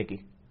بات کرنے کی؟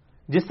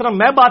 جس طرح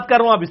میں بات کر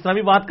رہا ہوں آپ اس طرح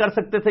بھی بات کر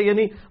سکتے تھے.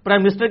 یعنی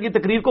پرائم منسٹر کی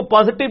تقریر کو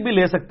پازیٹو بھی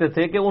لے سکتے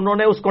تھے کہ انہوں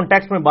نے اس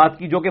کانٹیکسٹ میں بات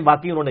کی جو کہ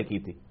واقعی انہوں نے کی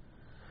تھی.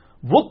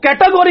 وہ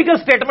کیٹاگوریکل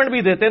سٹیٹمنٹ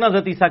بھی دیتے ہیں نا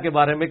حضرت عیسیٰ کے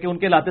بارے میں کہ ان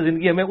کے لاتے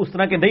زندگی ہمیں اس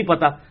طرح کے نہیں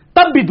پتا،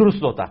 تب بھی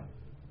درست ہوتا.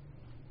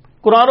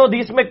 قرآن و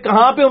حدیث میں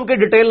کہاں پہ ان کے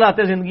ڈیٹیل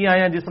لاتے زندگی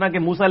آئے ہیں جس طرح کہ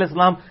موسیٰ علیہ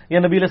السلام یا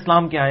نبی علیہ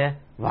السلام کے آئے ہیں؟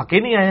 واقعی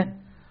نہیں آئے ہیں.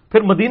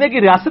 پھر مدینے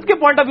کی ریاست کے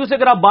پوائنٹ آف ویو سے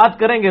اگر آپ بات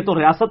کریں گے تو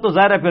ریاست تو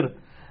ظاہر ہے پھر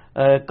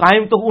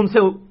قائم تو ان سے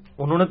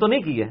انہوں نے تو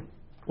نہیں کی ہے،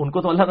 ان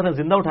کو تو اللہ تعالیٰ نے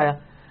زندہ اٹھایا.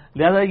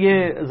 لہذا یہ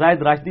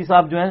زاہد راشدی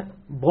صاحب جو ہیں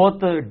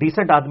بہت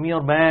ڈیسنٹ آدمی ہیں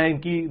اور میں ان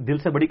کی دل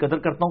سے بڑی قدر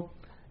کرتا ہوں.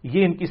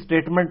 یہ ان کی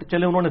سٹیٹمنٹ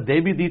چلے انہوں نے دے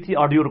بھی دی تھی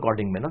آڈیو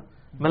ریکارڈنگ میں نا،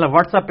 مطلب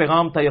واٹس ایپ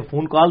پیغام تھا یا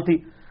فون کال تھی.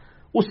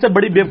 اس سے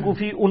بڑی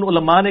بیوقوفی ان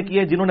علماء نے کی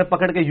ہے جنہوں نے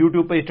پکڑ کے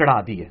یوٹیوب پہ چڑھا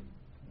دی ہے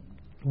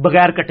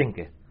بغیر کٹنگ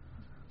کے.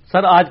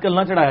 سر آج کل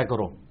نہ چڑھایا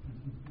کرو.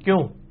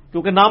 کیوں؟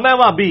 کیونکہ نہ میں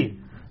وہابی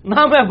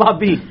نہ میں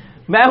بابی،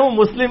 میں ہوں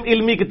مسلم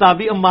علمی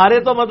کتابی. ہمارے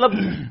تو مطلب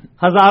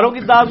ہزاروں کی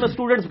تعداد میں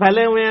اسٹوڈنٹس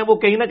پھیلے ہوئے ہیں، وہ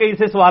کہیں نہ کہیں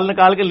سے سوال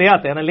نکال کے لے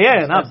آتے ہیں نا، لے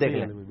آئے نا آپ دیکھ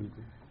لیں.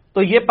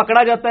 تو یہ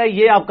پکڑا جاتا ہے.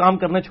 یہ آپ کام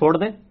کرنے چھوڑ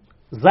دیں.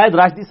 زاہد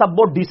راشدی صاحب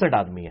بہت ڈیسنٹ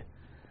آدمی ہے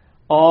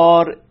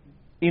اور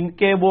ان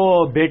کے وہ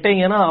بیٹے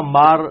ہی ہیں نا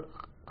عمار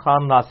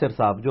خان ناصر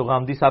صاحب جو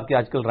غامدی صاحب کے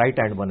آج کل رائٹ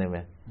ہینڈ بنے ہوئے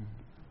ہیں.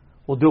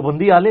 وہ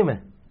دیوبندی عالم ہے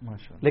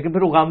لیکن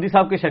پھر وہ غامدی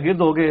صاحب کے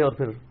شاگرد ہو گئے اور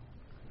پھر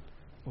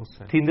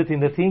تھیندے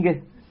تھیندے تھینگے.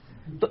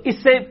 تو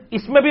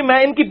اس میں بھی میں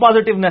ان کی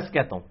پازیٹیونیس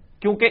کہتا ہوں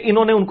کیونکہ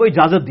انہوں نے ان کو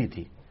اجازت دی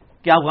تھی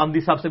کہ آپ غامدی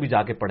صاحب سے بھی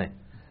جا کے پڑھیں.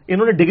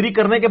 انہوں نے ڈگری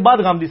کرنے کے بعد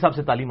غامدی صاحب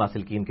سے تعلیم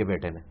حاصل کی ان کے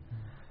بیٹے نے.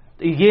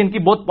 تو یہ ان کی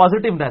بہت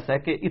پازیٹیونیس ہے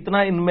کہ اتنا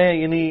ان میں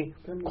یعنی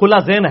کھلا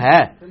ذہن ہے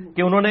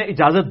کہ انہوں نے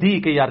اجازت دی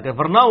کہ یار کہ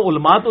ورنہ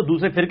علماء تو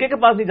دوسرے فرقے کے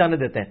پاس نہیں جانے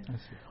دیتے ہیں.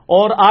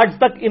 اور آج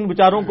تک ان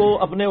بیچاروں کو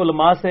اپنے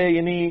علماء سے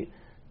یعنی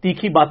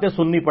تیکھی باتیں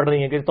سننی پڑ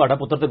رہی ہیں کہ تہاڈا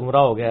پتر تو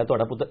گمراہ ہو گیا ہے،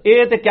 تہاڈا پتر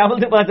اے تے کیا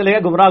بولتے پتا چلے گا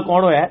گمراہ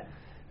کون ہوا ہے.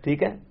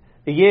 ٹھیک ہے،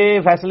 یہ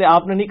فیصلے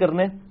آپ نے نہیں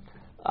کرنے.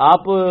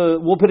 آپ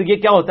وہ پھر یہ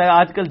کیا ہوتا ہے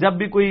آج کل جب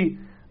بھی کوئی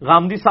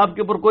غامدی صاحب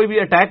کے اوپر کوئی بھی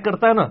اٹیک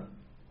کرتا ہے نا،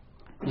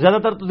 زیادہ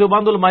تر تو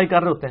دیوبند علماء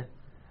کر رہے ہوتے ہیں.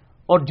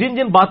 اور جن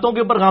جن باتوں کے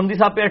اوپر غامدی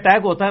صاحب پہ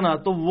اٹیک ہوتا ہے نا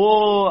تو وہ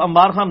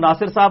عمار خان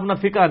ناصر صاحب نہ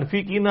فقہ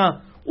حنفی کی نہ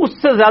اس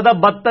سے زیادہ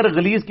بدتر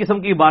غلیظ قسم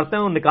کی عبارتیں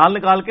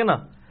نکال کے نا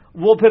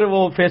وہ پھر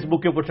وہ فیس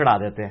بک کے اوپر چڑھا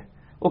دیتے ہیں.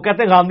 وہ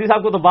کہتے ہیں غامدی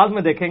صاحب کو تو بعد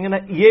میں دیکھیں گے نا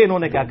یہ انہوں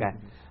نے کیا کہا ہے.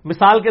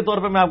 مثال کے طور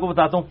پہ میں آپ کو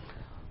بتاتا ہوں،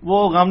 وہ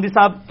غامدی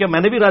صاحب کے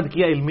میں نے بھی رد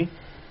کیا علمی.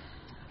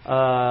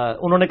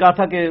 انہوں نے کہا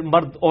تھا کہ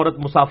مرد عورت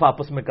مسافہ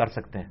آپس میں کر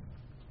سکتے ہیں،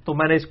 تو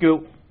میں نے اس کے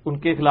ان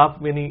کے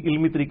خلاف یعنی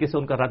علمی طریقے سے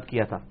ان کا رد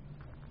کیا تھا.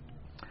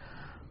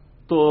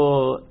 تو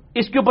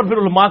اس کے اوپر پھر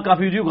علماء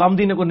کافی جی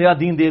غامدی نے کوئی نیا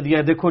دین دے دیا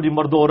ہے، دیکھو جی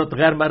مرد و عورت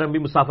غیر محرم بھی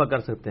مسافہ کر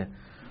سکتے ہیں.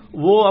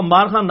 وہ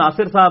عمار خان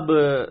ناصر صاحب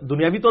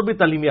دنیاوی طور بھی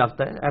تعلیمی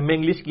یافتہ ہے، ایم اے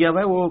انگلش کیا ہوا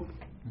ہے، وہ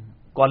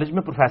کالج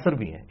میں پروفیسر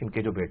بھی ہیں. ان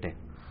کے جو بیٹے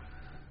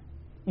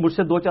مجھ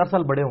سے 2-4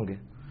 سال بڑے ہوں گے.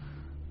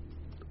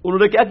 انہوں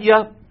نے کیا کیا،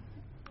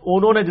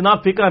 انہوں نے جناب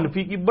فقہ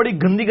حنفی کی بڑی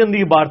گندی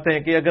گندی عبارتیں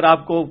کہ اگر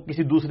آپ کو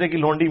کسی دوسرے کی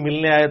لونڈی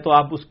ملنے آئے تو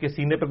آپ اس کے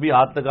سینے پہ بھی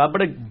ہاتھ لگا،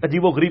 بڑے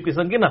عجیب و غریب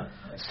قسم کی نا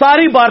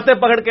ساری باتیں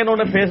پکڑ کے انہوں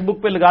نے فیس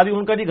بک پہ لگا دی.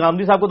 ان کا جی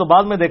غامدی صاحب کو تو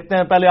بعد میں دیکھتے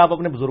ہیں، پہلے آپ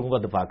اپنے بزرگوں کا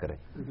دفاع کریں.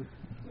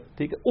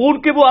 ٹھیک ہے،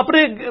 ان کے وہ اپنے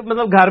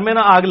مطلب گھر میں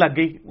نا آگ لگ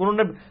گئی. انہوں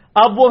نے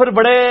اب وہ پھر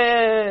بڑے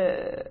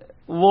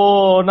وہ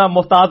نا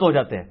محتاط ہو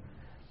جاتے ہیں.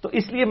 تو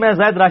اس لیے میں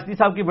زاہد راشدی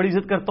صاحب کی بڑی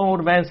عزت کرتا ہوں اور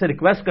میں ان سے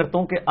ریکویسٹ کرتا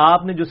ہوں کہ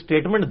آپ نے جو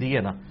اسٹیٹمنٹ دی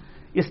ہے نا،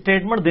 یہ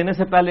اسٹیٹمنٹ دینے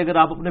سے پہلے اگر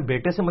آپ اپنے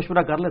بیٹے سے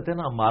مشورہ کر لیتے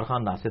نا عمار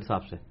خان ناصر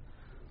صاحب سے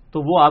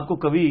تو وہ آپ کو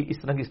کبھی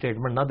اس طرح کی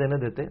اسٹیٹمنٹ نہ دینے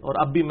دیتے. اور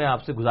اب بھی میں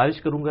آپ سے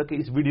گزارش کروں گا کہ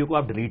اس ویڈیو کو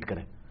آپ ڈیلیٹ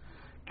کریں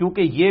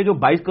کیونکہ یہ جو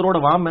 22 کروڑ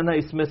عوام ہے نا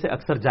اس میں سے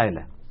اکثر جاہل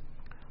ہے.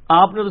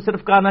 آپ نے تو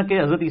صرف کہا نا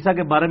کہ حضرت عیسیٰ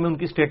کے بارے میں ان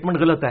کی اسٹیٹمنٹ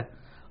غلط ہے،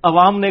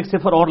 عوام نے ایک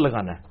صفر اور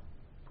لگانا ہے،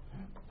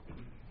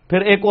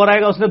 پھر ایک اور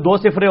آئے گا اس نے 2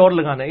 صفریں اور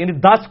لگانا ہے، یعنی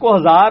 10 کو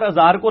 1000،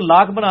 1000 کو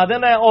لاکھ بنا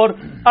دینا ہے اور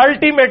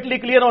الٹیمیٹلی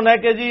کلیئر ہونا ہے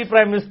کہ جی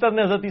پرائم منسٹر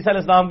نے حضرت عیسیٰ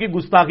علیہ السلام کی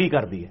گستاخی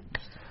کر دی ہے.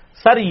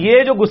 سر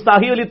یہ جو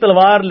گستاخی والی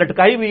تلوار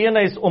لٹکائی ہوئی ہے نا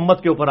اس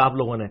امت کے اوپر آپ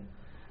لوگوں نے،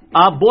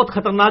 آپ بہت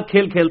خطرناک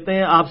کھیل کھیلتے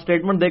ہیں. آپ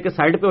اسٹیٹمنٹ دے کے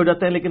سائڈ پہ ہو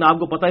جاتے ہیں لیکن آپ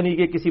کو پتہ ہی نہیں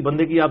کہ کسی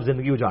بندے کی آپ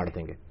زندگی اجاڑ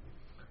دیں گے.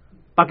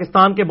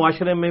 پاکستان کے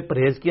معاشرے میں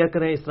پرہیز کیا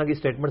کریں اس طرح کی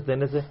اسٹیٹمنٹ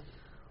دینے سے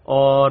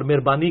اور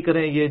مہربانی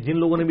کریں یہ جن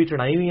لوگوں نے بھی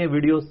چڑھائی ہوئی ہیں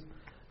ویڈیوز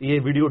یہ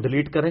ویڈیو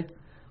ڈیلیٹ کریں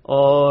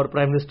اور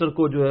پرائم منسٹر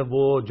کو جو ہے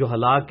وہ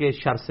جہلا کے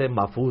شر سے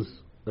محفوظ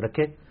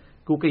رکھے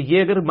کیونکہ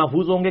یہ اگر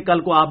محفوظ ہوں گے کل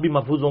کو آپ بھی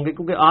محفوظ ہوں گے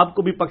کیونکہ آپ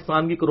کو بھی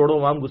پاکستان کی کروڑوں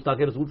عوام گستاخ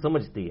رسول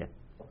سمجھتی ہے،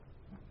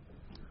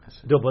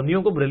 جو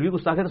بندیوں کو بریلوی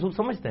گستاخ رسول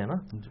سمجھتے ہیں نا.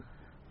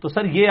 تو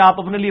سر یہ آپ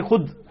اپنے لیے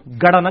خود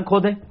گڑھا نہ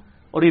کھودیں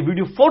اور یہ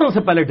ویڈیو فوراً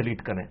سے پہلے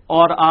ڈیلیٹ کریں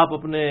اور آپ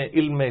اپنے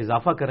علم میں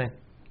اضافہ کریں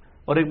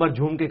اور ایک بار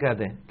جھوم کے کہہ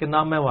دیں کہ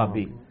نہ میں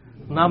وابی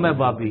نہ میں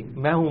بابی،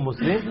 میں ہوں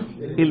مسلم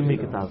علمی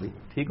کتابی.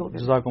 ٹھیک ہو گیا؟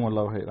 جزاکم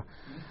اللہ خیر.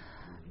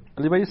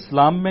 علی بھائی،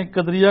 اسلام میں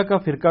قدریہ کا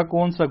فرقہ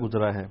کون سا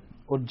گزرا ہے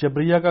اور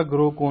جبریہ کا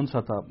گروہ کون سا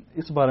تھا؟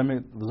 اس بارے میں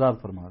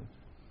وضاحت فرما دیں.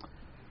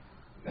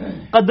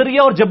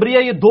 قدریہ اور جبریہ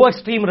یہ دو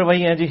ایکسٹریم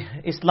رویے ہیں جی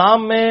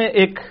اسلام میں.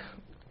 ایک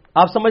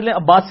آپ سمجھ لیں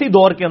عباسی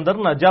دور کے اندر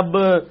نا، جب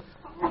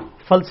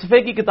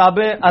فلسفے کی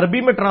کتابیں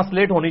عربی میں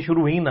ٹرانسلیٹ ہونی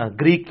شروع ہوئی نا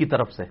گریک کی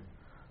طرف سے،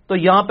 تو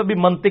یہاں پہ بھی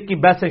منطق کی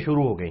بحثیں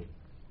شروع ہو گئیں.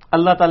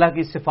 اللہ تعالیٰ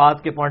کی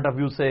صفات کے پوائنٹ آف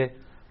ویو سے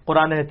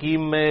قرآن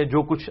حکیم میں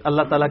جو کچھ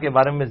اللہ تعالیٰ کے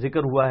بارے میں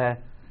ذکر ہوا ہے،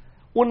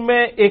 ان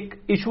میں ایک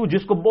ایشو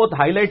جس کو بہت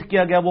ہائی لائٹ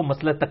کیا گیا وہ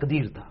مسئلہ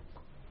تقدیر تھا.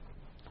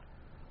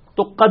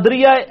 تو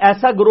قدریہ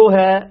ایسا گروہ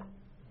ہے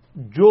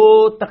جو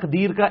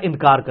تقدیر کا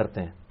انکار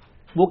کرتے ہیں.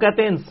 وہ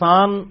کہتے ہیں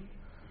انسان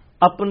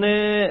اپنے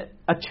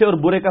اچھے اور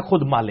برے کا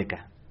خود مالک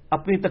ہے،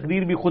 اپنی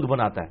تقدیر بھی خود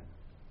بناتا ہے.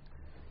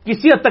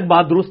 کسی حد تک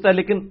بات درست ہے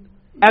لیکن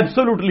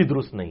ایبسولوٹلی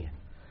درست نہیں ہے.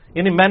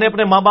 یعنی میں نے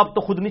اپنے ماں باپ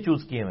تو خود نہیں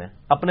چوز کیے ہیں،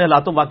 اپنے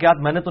حالات و واقعات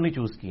میں نے تو نہیں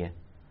چوز کیے ہیں،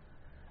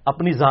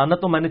 اپنی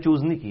ذہانت تو میں نے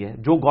چوز نہیں کی ہے،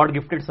 جو گاڈ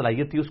گفٹڈ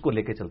صلاحیت تھی اس کو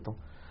لے کے چلتا ہوں.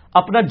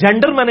 اپنا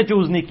جینڈر میں نے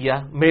چوز نہیں کیا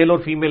میل اور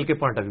فیمیل کے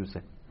پوائنٹ آف ویو سے.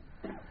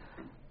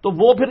 تو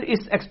وہ پھر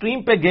اس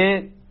ایکسٹریم پہ گئے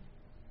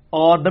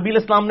اور نبی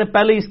علیہ السلام نے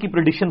پہلے اس کی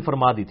پریڈکشن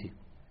فرما دی تھی.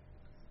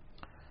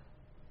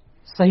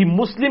 صحیح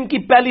مسلم کی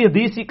پہلی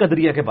حدیث ہی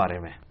قدریہ کے بارے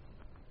میں.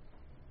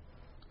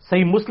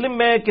 صحیح مسلم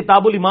میں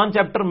کتاب الایمان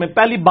چیپٹر میں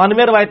پہلی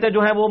 92 روایتیں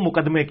جو ہیں وہ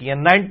مقدمے کی ہیں.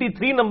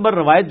 93 نمبر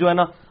روایت جو ہے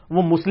نا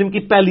وہ مسلم کی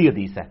پہلی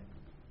حدیث ہے،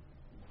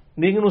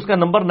 لیکن اس کا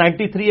نمبر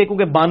 93 ہے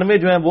کیونکہ 92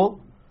 جو ہیں وہ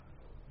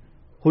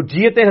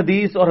حجیت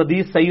حدیث اور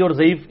حدیث صحیح اور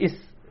ضعیف، اس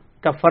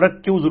کا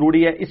فرق کیوں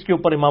ضروری ہے اس کے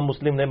اوپر امام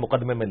مسلم نے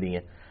مقدمے میں لی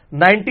ہیں.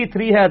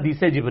 93 ہے حدیث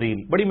جبریل،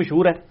 بڑی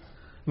مشہور ہے.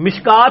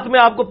 مشکات میں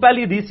آپ کو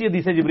پہلی حدیث ہی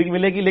حدیث جبریل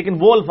ملے گی، لیکن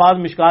وہ الفاظ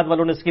مشکات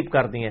والوں نے سکپ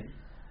کر دیے ہیں.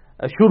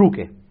 شروع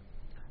کے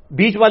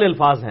بیچ والے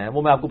الفاظ ہیں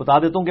وہ میں آپ کو بتا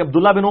دیتا ہوں کہ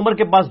عبداللہ بن عمر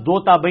کے پاس 2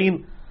 تابعین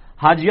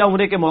حاجیہ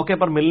عمرے کے موقع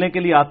پر ملنے کے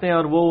لیے آتے ہیں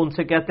اور وہ ان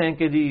سے کہتے ہیں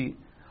کہ جی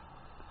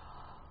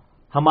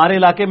ہمارے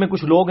علاقے میں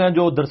کچھ لوگ ہیں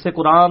جو درس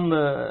قرآن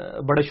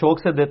بڑے شوق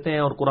سے دیتے ہیں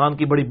اور قرآن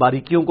کی بڑی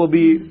باریکیوں کو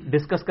بھی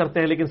ڈسکس کرتے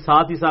ہیں، لیکن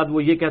ساتھ ہی ساتھ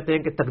وہ یہ کہتے ہیں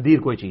کہ تقدیر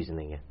کوئی چیز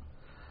نہیں ہے.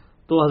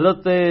 تو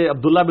حضرت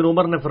عبداللہ بن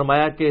عمر نے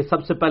فرمایا کہ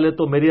سب سے پہلے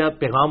تو میرا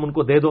پیغام ان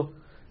کو دے دو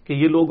کہ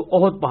یہ لوگ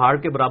احد پہاڑ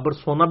کے برابر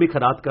سونا بھی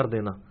خیرات کر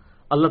دینا،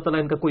 اللہ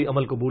تعالیٰ ان کا کوئی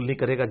عمل قبول نہیں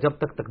کرے گا جب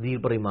تک تقدیر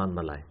پر ایمان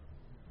نہ لائیں.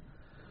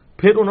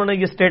 پھر انہوں نے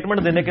یہ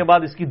سٹیٹمنٹ دینے کے بعد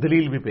اس کی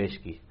دلیل بھی پیش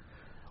کی.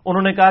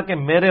 انہوں نے کہا کہ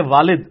میرے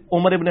والد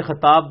عمر ابن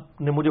خطاب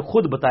نے مجھے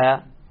خود بتایا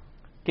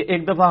کہ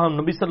ایک دفعہ ہم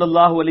نبی صلی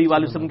اللہ علیہ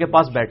وآلہ وسلم کے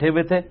پاس بیٹھے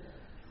ہوئے تھے،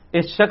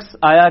 ایک شخص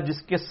آیا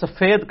جس کے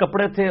سفید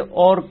کپڑے تھے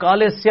اور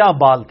کالے سیاہ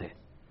بال تھے،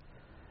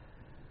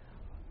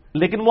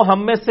 لیکن وہ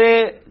ہم میں سے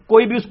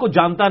کوئی بھی اس کو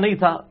جانتا نہیں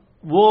تھا.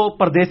 وہ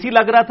پردیسی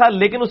لگ رہا تھا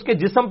لیکن اس کے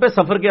جسم پہ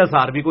سفر کے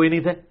آثار بھی کوئی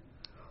نہیں تھے.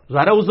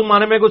 ظاہر اس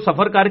زمانے میں کوئی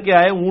سفر کر کے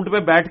آئے، اونٹ پہ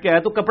بیٹھ کے آئے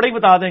تو کپڑے ہی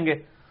بتا دیں گے.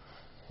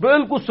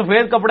 بالکل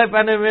سفید کپڑے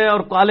پہنے ہوئے اور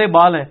کالے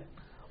بال ہیں،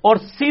 اور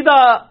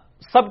سیدھا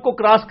سب کو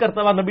کراس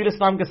کرتا ہوا نبی علیہ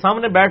السلام کے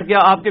سامنے بیٹھ گیا.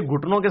 آپ کے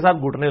گھٹنوں کے ساتھ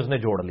گھٹنے اس نے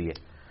جوڑ لیے.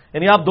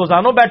 یعنی آپ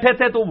دوزانوں بیٹھے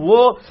تھے تو وہ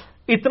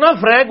اتنا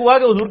فریک ہوا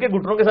کہ حضور کے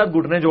گھٹنوں کے ساتھ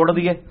گھٹنے جوڑ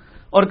دیے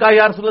اور کہا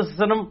یا رسول اللہ صلی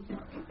اللہ علیہ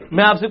وسلم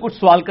میں آپ سے کچھ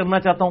سوال کرنا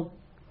چاہتا ہوں.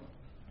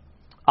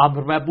 آپ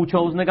فرمایا پوچھو.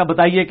 اس نے کہا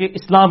بتائیے کہ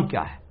اسلام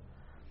کیا ہے.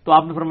 تو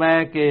آپ نے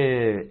فرمایا کہ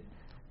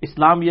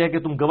اسلام یہ ہے کہ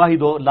تم گواہی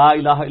دو لا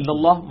الہ الا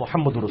اللہ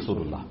محمد رسول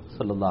اللہ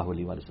صلی اللہ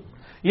علیہ وآلہ وسلم.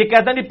 یہ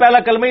کہتا نہیں پہلا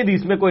کلمہ ہی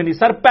حدیث میں کوئی نہیں.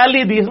 سر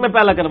پہلی حدیث میں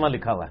پہلا کلمہ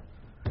لکھا ہوا ہے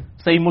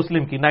صحیح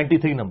مسلم کی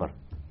 93 نمبر.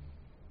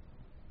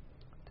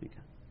 ٹھیک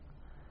ہے.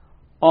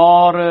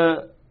 اور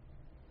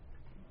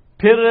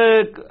پھر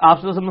آپ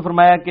صلی اللہ علیہ وسلم نے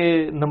فرمایا کہ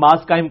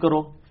نماز قائم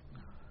کرو،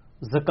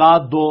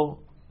 زکوٰۃ دو،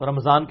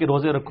 رمضان کے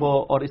روزے رکھو،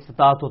 اور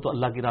استطاعت ہو تو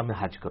اللہ کی راہ میں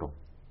حج کرو.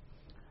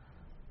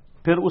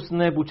 پھر اس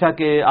نے پوچھا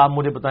کہ آپ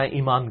مجھے بتائیں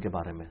ایمان کے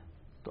بارے میں.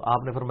 تو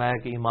آپ نے فرمایا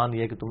کہ ایمان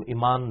یہ ہے کہ تم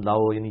ایمان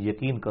لاؤ، یعنی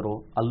یقین کرو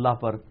اللہ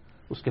پر،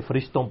 اس کے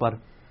فرشتوں پر،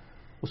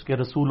 اس کے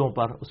رسولوں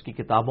پر، اس کی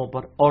کتابوں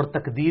پر، اور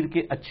تقدیر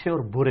کے اچھے اور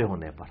برے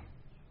ہونے پر.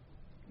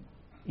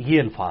 یہ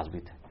الفاظ بھی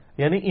تھے.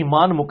 یعنی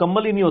ایمان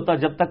مکمل ہی نہیں ہوتا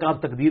جب تک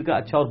آپ تقدیر کا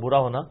اچھا اور برا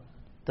ہونا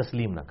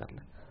تسلیم نہ کر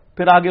لیں.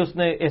 پھر آگے اس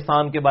نے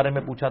احسان کے بارے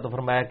میں پوچھا تو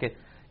فرمایا کہ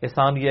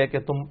احسان یہ ہے کہ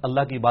تم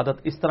اللہ کی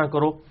عبادت اس طرح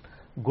کرو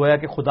گویا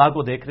کہ خدا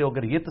کو دیکھ رہے ہو.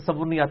 اگر یہ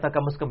تصور نہیں آتا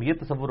کم از کم یہ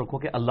تصور رکھو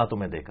کہ اللہ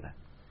تمہیں دیکھ رہا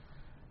ہے.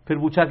 پھر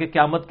پوچھا کہ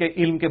قیامت کے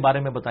علم کے بارے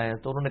میں بتائیں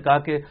تو انہوں نے کہا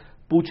کہ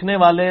پوچھنے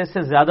والے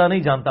سے زیادہ نہیں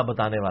جانتا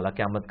بتانے والا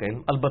قیامت کا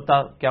علم.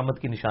 البتہ قیامت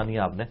کی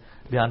نشانیاں آپ نے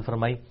بیان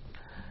فرمائی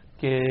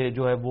کہ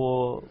جو ہے وہ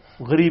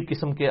غریب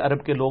قسم کے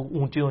عرب کے لوگ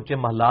اونچے اونچے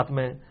محلات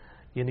میں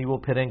یعنی وہ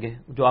پھریں گے،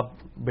 جو آپ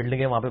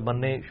بلڈنگیں وہاں پہ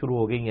بننے شروع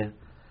ہو گئی ہیں،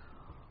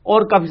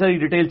 اور کافی ساری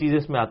ڈیٹیل چیزیں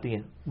اس میں آتی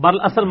ہیں. بہرحال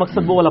اصل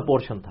مقصد وہ والا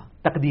پورشن تھا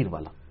تقدیر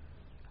والا.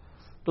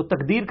 تو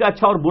تقدیر کا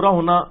اچھا اور برا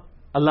ہونا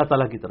اللہ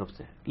تعالیٰ کی طرف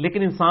سے،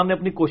 لیکن انسان نے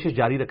اپنی کوشش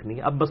جاری رکھنی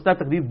ہے. اب مسئلہ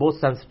تقدیر بہت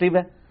سینسٹیو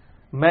ہے،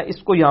 میں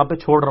اس کو یہاں پہ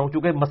چھوڑ رہا ہوں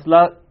چونکہ مسئلہ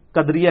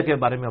قدریہ کے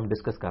بارے میں ہم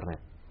ڈسکس کر رہے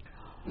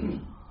ہیں.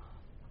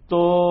 تو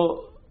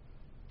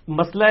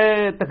مسئلہ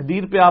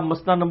تقدیر پہ آپ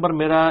مسئلہ نمبر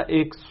میرا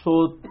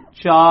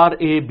 104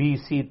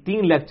 ABC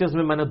 3 لیکچرز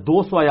میں نے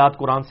 200 آیات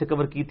قرآن سے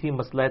کور کی تھی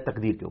مسئلہ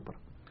تقدیر کے اوپر.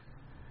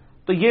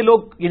 تو یہ لوگ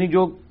یعنی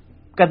جو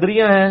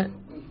قدریاں ہیں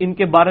ان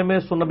کے بارے میں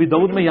سنن نبی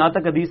داؤد میں یہاں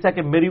تک حدیث ہے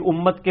کہ میری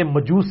امت کے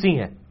مجوسی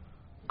ہیں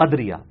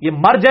قدریہ، یہ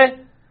مر جائے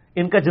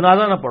ان کا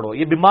جنازہ نہ پڑھو،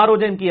 یہ بیمار ہو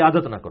جائے ان کی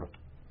عادت نہ کرو.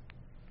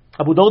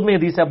 ابو داؤد میں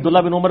حدیث ہے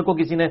عبداللہ بن عمر کو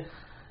کسی نے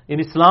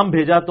یعنی سلام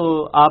بھیجا تو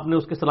آپ نے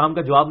اس کے سلام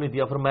کا جواب نہیں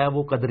دیا، فرمایا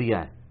وہ قدریہ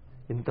ہے،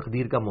 یعنی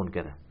تقدیر کا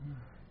منکر ہے.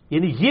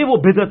 یعنی یہ وہ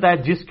بدعت ہے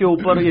جس کے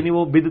اوپر یعنی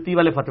وہ بدعتی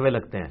والے فتوے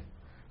لگتے ہیں.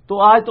 تو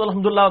آج تو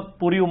الحمدللہ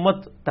پوری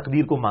امت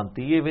تقدیر کو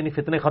مانتی ہے، یعنی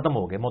فتنے ختم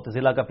ہو گئے.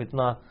 معتزلہ کا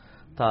فتنہ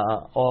تھا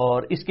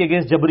اور اس کے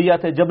اگینسٹ جبریہ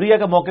تھے. جبریہ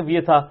کا موقف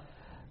یہ تھا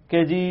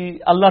کہ جی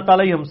اللہ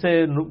تعالیٰ ہی ہم سے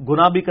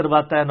گناہ بھی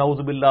کرواتا ہے نعوذ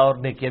باللہ اور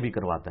نیکیاں بھی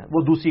کرواتا ہے.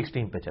 وہ دوسری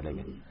ایکسٹریم پہ چلے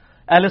گئے.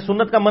 اہل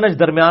سنت کا منہج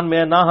درمیان میں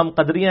ہے، نہ ہم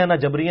قدریہ ہیں نہ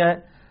جبریہ ہیں،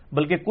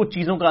 بلکہ کچھ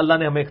چیزوں کا اللہ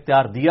نے ہمیں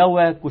اختیار دیا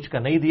ہوا ہے، کچھ کا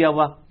نہیں دیا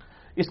ہوا.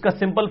 اس کا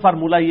سمپل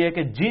فارمولہ یہ ہے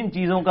کہ جن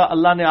چیزوں کا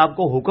اللہ نے آپ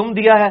کو حکم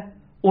دیا ہے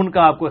ان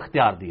کا آپ کو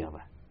اختیار دیا ہوا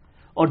ہے،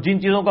 اور جن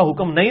چیزوں کا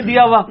حکم نہیں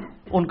دیا ہوا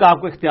ان کا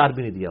آپ کو اختیار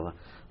بھی نہیں دیا ہوا.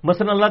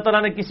 مثلا اللہ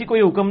تعالیٰ نے کسی کو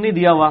یہ حکم نہیں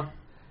دیا ہوا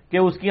کہ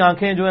اس کی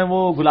آنکھیں جو ہیں وہ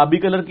گلابی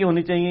کلر کی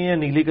ہونی چاہیے یا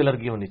نیلی کلر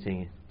کی ہونی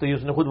چاہیے، تو یہ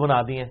اس نے خود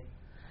بنا دی ہیں.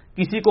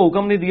 کسی کو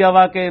حکم نہیں دیا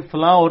ہوا کہ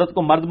فلاں عورت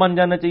کو مرد بن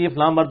جانا چاہیے،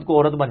 فلاں مرد کو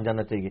عورت بن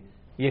جانا چاہیے،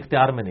 یہ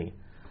اختیار میں نہیں.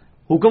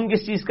 حکم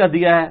کس چیز کا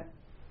دیا ہے؟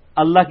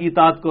 اللہ کی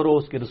اطاعت کرو،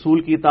 اس کے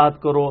رسول کی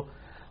اطاعت کرو،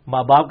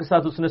 ماں باپ کے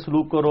ساتھ اس نے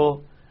سلوک کرو،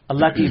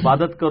 اللہ کی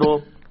عبادت کرو،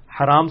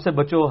 حرام سے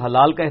بچو،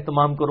 حلال کا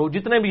اہتمام کرو.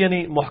 جتنے بھی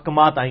یعنی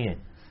محکمات آئی ہیں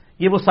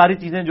یہ وہ ساری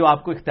چیزیں جو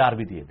آپ کو اختیار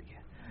بھی دیے دی ہے.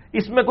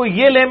 اس میں کوئی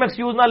یہ لیم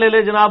ایکسکیوز نہ لے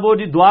لے جناب وہ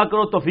جی دعا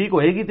کرو توفیق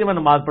ہوئے گی تو میں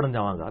نماز پڑھنے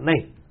جاؤں گا.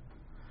 نہیں،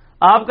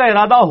 آپ کا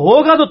ارادہ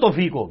ہوگا تو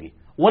توفیق ہوگی.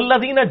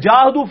 والذین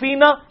جاہدوا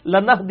فینا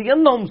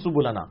لنہدینہم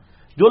سبلنا،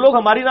 جو لوگ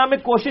ہماری راہ میں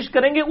کوشش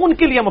کریں گے ان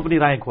کے لیے ہم اپنی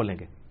راہیں کھولیں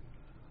گے.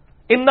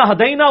 انا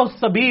ہدیناہ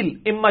السبیل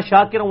اما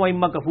شاکرا و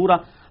اما کفورا،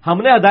 ہم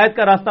نے ہدایت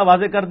کا راستہ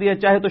واضح کر دیا،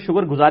 چاہے تو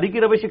شکر گزاری کی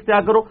روش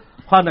اختیار کرو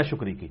خواہ نہ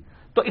شکری کی.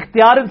 تو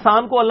اختیار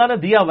انسان کو اللہ نے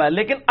دیا ہوا ہے،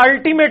 لیکن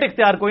الٹیمیٹ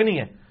اختیار کوئی نہیں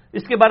ہے.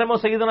 اس کے بارے میں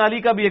سیدنا علی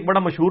کا بھی ایک بڑا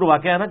مشہور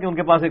واقعہ ہے نا کہ ان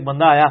کے پاس ایک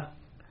بندہ آیا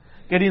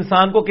کہ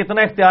انسان کو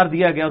کتنا اختیار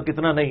دیا گیا اور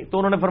کتنا نہیں. تو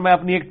انہوں نے فرمایا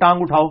اپنی ایک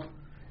ٹانگ اٹھاؤ.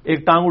 ایک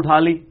ٹانگ اٹھا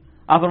لی.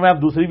 آپ فرمایا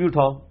آپ دوسری بھی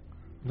اٹھاؤ.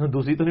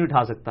 دوسری تو نہیں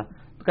اٹھا سکتا.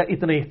 تو کہا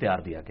اتنا ہی اختیار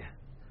دیا گیا.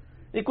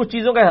 یہ کچھ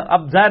چیزوں کا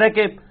اب ظاہر ہے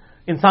کہ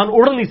انسان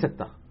اڑ نہیں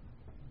سکتا.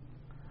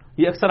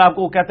 یہ اکثر آپ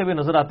کو کہتے ہوئے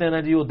نظر آتے ہیں نا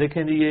جی وہ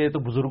دیکھیں جی یہ تو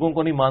بزرگوں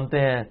کو نہیں مانتے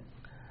ہیں.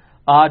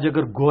 آج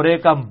اگر گورے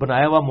کا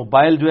بنایا ہوا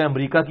موبائل جو ہے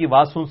امریکہ کی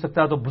آواز سن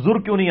سکتا ہے تو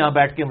بزرگ کیوں نہیں یہاں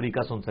بیٹھ کے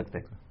امریکہ سن سکتے؟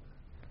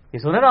 یہ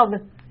سنا نا آپ نے،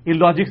 یہ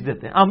لاجکس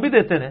دیتے ہیں، ہم بھی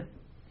دیتے ہیں.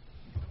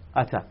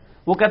 اچھا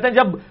وہ کہتے ہیں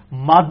جب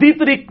مادی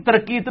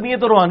ترقی اتنی ہے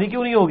تو روحانی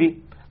کیوں نہیں ہوگی؟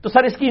 تو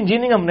سر اس کی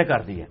انجینئرنگ ہم نے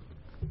کر دی ہے.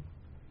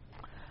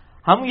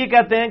 ہم یہ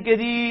کہتے ہیں کہ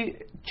جی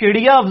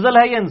چڑیا افضل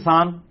ہے یا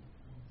انسان؟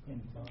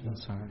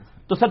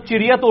 تو سر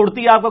چڑیا تو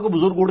اڑتی ہے، آپ کا کوئی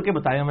بزرگ اڑ کے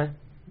بتائے ہمیں.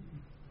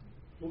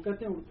 وہ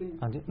کہتے ہیں اڑتے ہیں.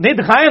 ہاں جی نہیں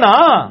دکھائے نا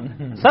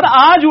سر،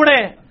 آج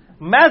اڑے.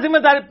 میں ذمہ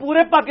داری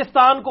پورے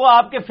پاکستان کو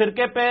آپ کے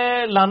فرقے پہ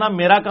لانا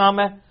میرا کام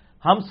ہے.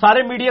 ہم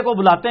سارے میڈیا کو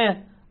بلاتے ہیں،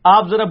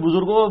 آپ ذرا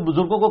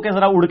بزرگوں کو کہ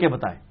ذرا اڑ کے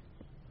بتائیں.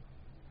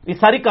 یہ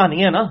ساری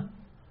کہانی ہے نا،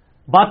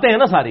 باتیں ہیں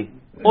نا ساری.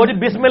 اور جی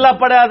بسم اللہ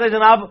پڑھا تو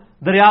جناب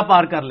دریا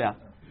پار کر لیا.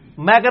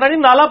 میں کہہ رہا جی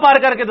نالا پار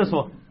کر کے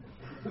دسو.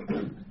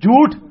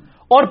 جھوٹ.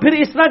 اور پھر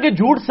اس طرح کے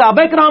جھوٹ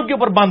صحابہ کرام کے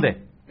اوپر بند ہے.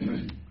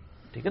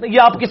 ٹھیک ہے نا. یہ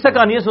آپ کس سے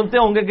کہانیاں سنتے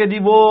ہوں گے کہ جی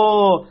وہ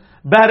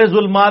بحر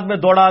ظلمات میں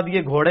دوڑا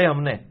دیے گھوڑے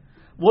ہم نے.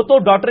 وہ تو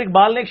ڈاکٹر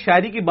اقبال نے ایک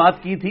شاعری کی بات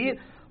کی تھی،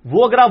 وہ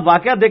اگر آپ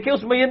واقعہ دیکھیں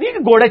اس میں یہ نہیں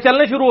کہ گھوڑے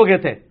چلنے شروع ہو گئے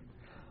تھے.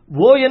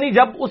 وہ یعنی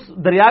جب اس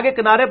دریا کے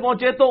کنارے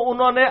پہنچے تو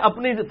انہوں نے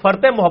اپنی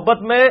فرط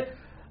محبت میں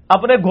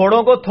اپنے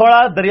گھوڑوں کو تھوڑا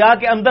دریا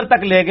کے اندر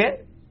تک لے گئے،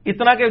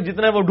 اتنا کہ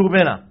جتنے وہ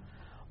ڈوبے نہ.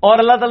 اور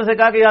اللہ تعالیٰ سے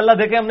کہا کہ یا اللہ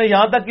دیکھیں ہم نے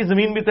یہاں تک کی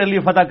زمین بھی تیرے لیے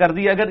فتح کر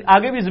دی، اگر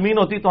آگے بھی زمین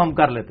ہوتی تو ہم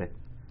کر لیتے.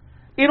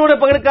 انہوں نے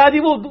پکڑ کہا جی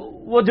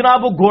وہ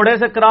جناب وہ گھوڑے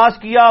سے کراس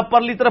کیا،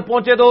 پرلی طرف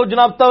پہنچے تو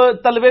جناب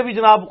تلوے بھی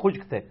جناب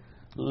خشک تھے.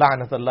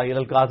 لعنت اللہ علی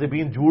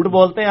الکاذبین. جھوٹ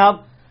بولتے ہیں آپ.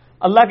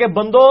 اللہ کے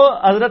بندو،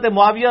 حضرت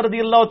معاویہ رضی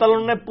اللہ تعالیٰ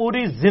عنہ نے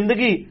پوری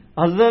زندگی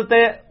حضرت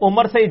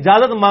عمر سے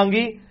اجازت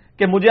مانگی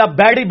کہ مجھے آپ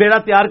بیڑی بیڑا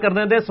تیار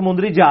کرنے دیں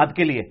سمندری جہاد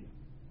کے لیے.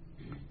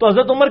 تو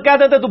حضرت عمر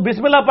کہتے تھے تو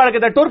بسم اللہ پڑھ کے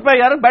دے ٹر پہ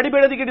یار، بیڑی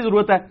بیڑے کی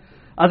ضرورت ہے.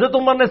 حضرت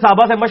عمر نے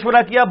صحابہ سے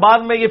مشورہ کیا، بعد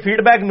میں یہ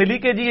فیڈ بیک ملی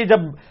کہ جی یہ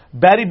جب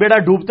بیڑی بیڑا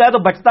ڈوبتا ہے تو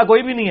بچتا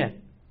کوئی بھی نہیں ہے،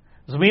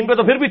 زمین پہ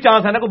تو پھر بھی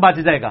چانس ہے نا کوئی بچ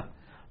جائے گا.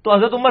 تو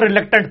حضرت عمر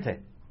ریلیکٹنٹ تھے،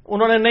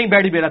 انہوں نے نہیں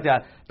بیڑی بیڑا تیار.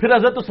 پھر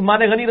حضرت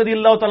عثمان غنی رضی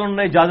اللہ تعالیٰ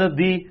نے اجازت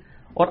دی،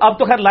 اور اب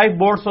تو خیر لائف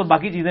بورڈز اور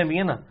باقی چیزیں بھی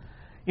ہیں نا.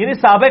 یعنی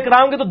صحابہ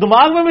کرام کے تو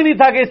دماغ میں بھی نہیں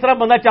تھا کہ اس طرح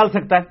بندہ چل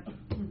سکتا ہے.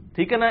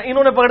 ٹھیک ہے نا.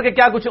 انہوں نے پکڑ کے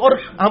کیا کچھ، اور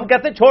ہم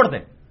کہتے ہیں چھوڑ دیں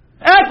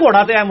اے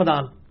گھوڑا تے اے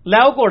میدان لے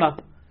آؤ گھوڑا.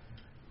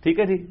 ٹھیک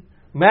ہے جی.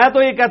 میں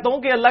تو یہ کہتا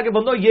ہوں کہ اللہ کے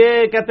بندو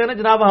یہ کہتے ہیں نا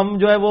جناب ہم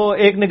جو ہے وہ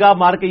ایک نگاہ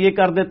مار کے یہ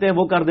کر دیتے ہیں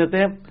وہ کر دیتے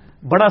ہیں،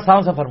 بڑا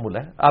آسان سا فارمولہ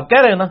ہے. آپ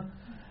کہہ رہے ہیں نا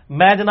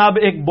میں جناب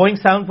ایک بوئنگ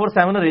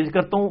 747 ارینج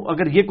کرتا ہوں،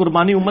 اگر یہ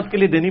قربانی امت کے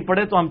لیے دینی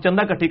پڑے تو ہم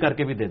چندہ کٹھی کر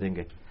کے بھی دے دیں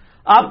گے.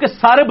 آپ کے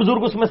سارے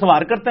بزرگ اس میں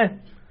سوار کرتے ہیں،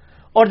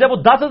 اور جب وہ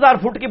 10,000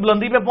 فٹ کی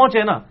بلندی پہ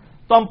پہنچے نا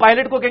تو ہم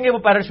پائلٹ کو کہیں گے وہ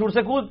پیراشوٹ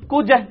سے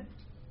کود جائے.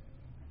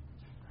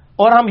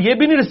 اور ہم یہ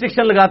بھی نہیں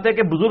ریسٹرکشن لگاتے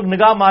کہ بزرگ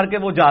نگاہ مار کے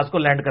وہ جہاز کو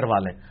لینڈ کروا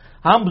لیں.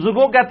 ہم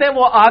بزرگوں کہتے ہیں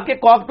وہ آ کے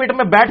کاکپٹ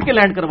میں بیٹھ کے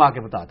لینڈ کروا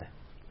کے بتا دیں.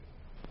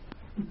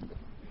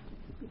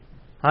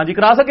 ہاں جی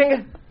کرا سکیں گے.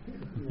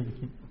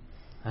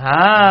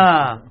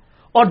 ہاں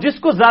اور جس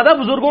کو زیادہ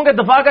بزرگوں کے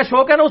دفاع کا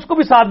شوق ہے نا اس کو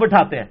بھی ساتھ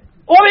بٹھاتے ہیں.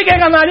 وہ بھی کہے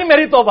گا نا جی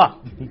میری توبہ,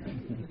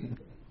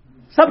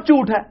 سب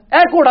جھوٹ ہے.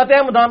 ایک اڑاتے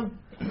ہیں میدان.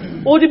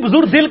 وہ جی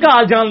بزرگ دل کا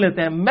حال جان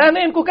لیتے ہیں. میں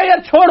نے ان کو کہا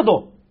یار چھوڑ دو,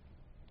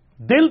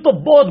 دل تو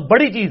بہت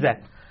بڑی چیز ہے.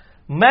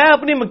 میں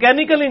اپنی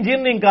میکینیکل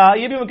انجینئرنگ کا,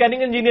 یہ بھی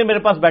میکینیکل انجینئر میرے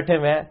پاس بیٹھے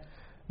ہوئے ہیں,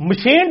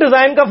 مشین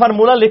ڈیزائن کا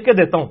فارمولا لکھ کے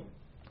دیتا ہوں,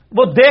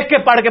 وہ دیکھ کے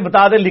پڑھ کے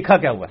بتا دے لکھا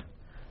کیا ہوا ہے.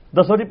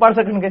 دسو جی پڑھ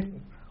سکیں گے؟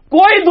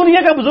 کوئی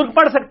دنیا کا بزرگ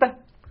پڑھ سکتا ہے.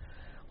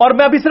 اور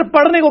میں ابھی صرف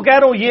پڑھنے کو کہہ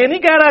رہا ہوں, یہ نہیں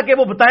کہہ رہا کہ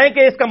وہ بتائیں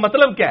کہ اس کا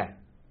مطلب کیا ہے.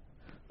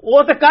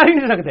 وہ تو کر ہی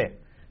نہیں سکتے.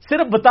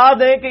 صرف بتا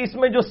دیں کہ اس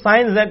میں جو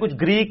سائنس ہیں, کچھ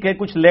گریک ہے,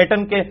 کچھ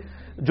لیٹن کے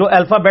جو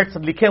الفابیٹس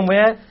لکھے ہوئے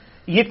ہیں,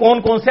 یہ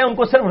کون کون سے ہیں, ان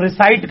کو صرف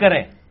ریسائٹ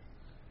کریں.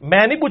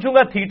 میں نہیں پوچھوں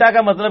گا تھیٹا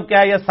کا مطلب کیا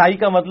ہے, یا سائی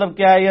کا مطلب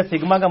کیا ہے, یا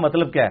سگما کا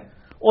مطلب کیا ہے.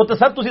 وہ تو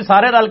سر تسی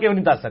سارے رل کے بھی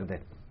نہیں دس سکتے.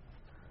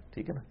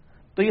 ٹھیک ہے نا.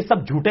 تو یہ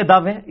سب جھوٹے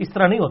دعوے ہیں. اس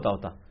طرح نہیں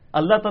ہوتا.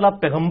 اللہ تعالیٰ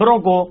پیغمبروں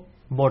کو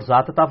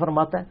معجزات عطا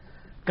فرماتا ہے.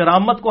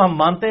 کرامت کو ہم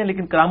مانتے ہیں,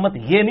 لیکن کرامت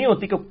یہ نہیں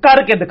ہوتی کہ وہ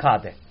کر کے دکھا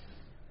دے.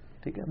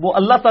 ٹھیک ہے. وہ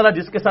اللہ تعالیٰ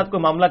جس کے ساتھ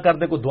کوئی معاملہ کر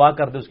دے, کوئی دعا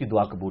کر دے, اس کی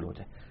دعا قبول ہو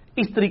جائے.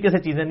 اس طریقے سے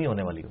چیزیں نہیں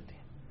ہونے والی ہوتی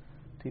ہیں.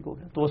 ٹھیک ہو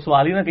گیا. تو وہ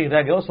سوال ہی نہ کہیں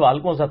رہ گیا. وہ سوال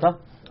کون سا تھا؟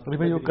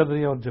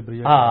 قدریہ اور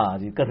جبریہ. ہاں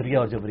جی, قدریہ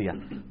اور جبریہ.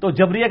 تو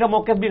جبریہ کا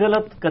موقف بھی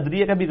غلط,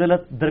 قدریہ کا بھی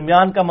غلط.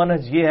 درمیان کا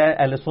منہج یہ ہے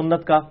اہل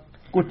سنت کا,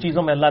 کچھ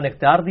چیزوں میں اللہ نے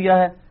اختیار دیا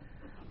ہے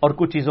اور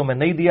کچھ چیزوں میں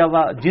نہیں دیا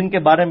ہوا. جن کے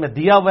بارے میں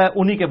دیا ہوا ہے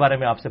انہی کے بارے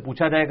میں آپ سے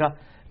پوچھا جائے گا,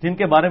 جن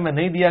کے بارے میں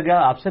نہیں دیا گیا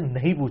آپ سے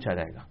نہیں پوچھا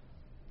جائے گا.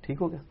 ٹھیک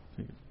ہو گیا.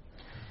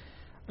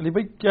 علی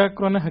بھائی, کیا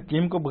قرآن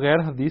حکیم کو بغیر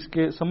حدیث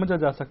کے سمجھا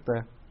جا سکتا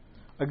ہے؟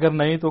 اگر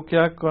نہیں تو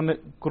کیا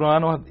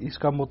قرآن و حدیث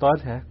کا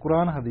محتاج ہے؟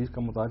 قرآن حدیث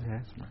کا محتاج ہے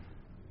اس میں؟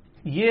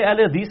 یہ اہل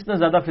حدیث نے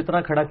زیادہ فتنہ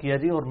کھڑا کیا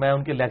جی. اور میں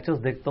ان کے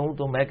لیکچرز دیکھتا ہوں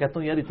تو میں کہتا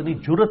ہوں یار اتنی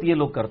جرت یہ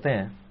لوگ کرتے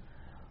ہیں,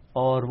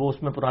 اور وہ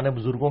اس میں پرانے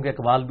بزرگوں کے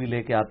اقوال بھی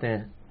لے کے آتے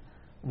ہیں.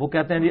 وہ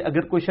کہتے ہیں جی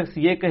اگر کوئی شخص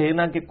یہ کہے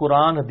نا کہ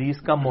قرآن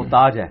حدیث کا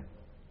محتاج ہے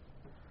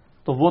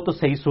تو وہ تو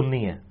صحیح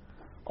سننی ہے,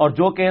 اور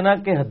جو کہنا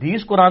کہ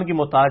حدیث قرآن کی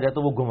محتاج ہے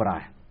تو وہ گمراہ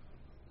ہے.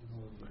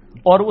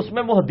 اور اس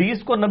میں وہ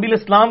حدیث کو نبی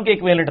الاسلام کے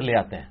ایکویلنٹ لے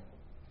آتے ہیں,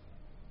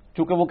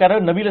 چونکہ وہ کہہ رہے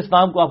ہیں نبی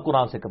الاسلام کو آپ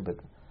قرآن سے کمپیئر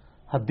کریں.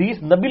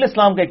 حدیث نبی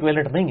الاسلام کا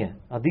ایکویلنٹ نہیں ہے.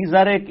 حدیث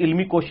ظاہر ایک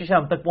علمی کوشش ہے,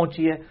 ہم تک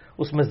پہنچی ہے,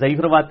 اس میں ضعیف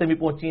روایتیں بھی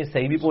پہنچی ہیں,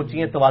 صحیح بھی پہنچی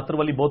ہیں, تواتر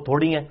والی بہت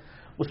تھوڑی ہیں,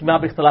 اس میں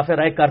آپ اختلاف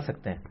رائے کر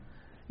سکتے ہیں.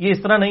 یہ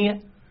اس طرح نہیں ہے.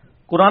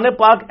 قرآن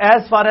پاک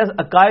ایز فار ایز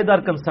عقائد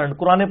آر کنسرنڈ,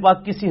 قرآن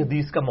پاک کسی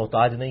حدیث کا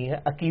محتاج نہیں ہے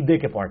عقیدے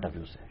کے پوائنٹ آف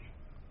ویو سے,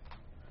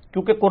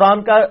 کیونکہ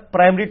قرآن کا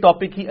پرائمری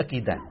ٹاپک ہی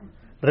عقیدہ ہے.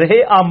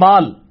 رہے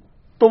اعمال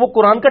تو وہ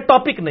قرآن کا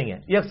ٹاپک نہیں ہے.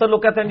 یہ اکثر لوگ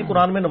کہتے ہیں کہ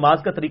قرآن میں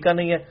نماز کا طریقہ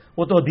نہیں ہے,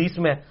 وہ تو حدیث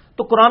میں ہے.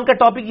 تو قرآن کا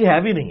ٹاپک یہ ہے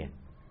بھی نہیں ہے.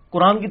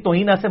 قرآن کی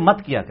توہین ایسے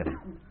مت کیا کریں.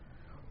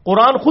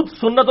 قرآن خود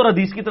سنت اور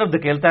حدیث کی طرف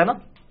دھکیلتا ہے نا.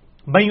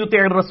 من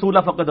یطع الرسول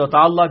فقد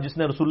اطاع اللہ, جس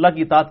نے رسول اللہ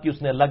کی اطاعت کی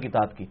اس نے اللہ کی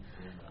اطاعت کی.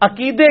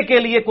 عقیدے کے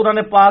لیے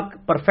قرآن پاک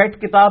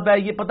پرفیکٹ کتاب ہے.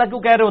 یہ پتہ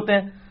کیوں کہہ رہے ہوتے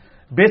ہیں؟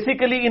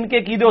 بیسیکلی ان کے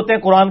عقیدے ہوتے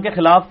ہیں قرآن کے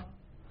خلاف.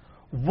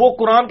 وہ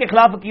قرآن کے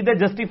خلاف عقیدے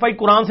جسٹیفائی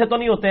قرآن سے تو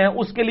نہیں ہوتے ہیں,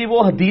 اس کے لیے وہ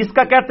حدیث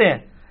کا کہتے ہیں,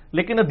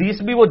 لیکن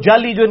حدیث بھی وہ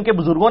جعلی جو ان کے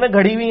بزرگوں نے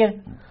گھڑی ہوئی ہیں,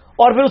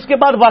 اور پھر اس کے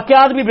بعد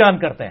واقعات بھی بیان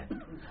کرتے ہیں.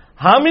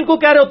 ہم ان کو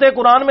کہہ رہے ہوتے ہیں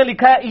قرآن میں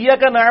لکھا ہے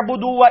ایاک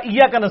نعبد و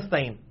ایاک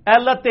نستعین, اے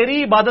اللہ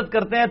تیری عبادت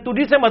کرتے ہیں,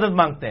 تجھی سے مدد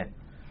مانگتے ہیں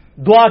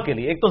دعا کے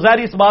لیے. ایک تو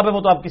ظاہری اسباب ہے,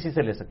 وہ تو آپ کسی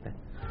سے لے سکتے ہیں.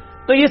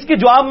 تو اس کے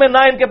جواب میں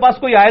نہ ان کے پاس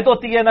کوئی آیت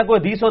ہوتی ہے نہ کوئی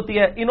حدیث ہوتی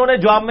ہے. انہوں نے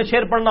جواب میں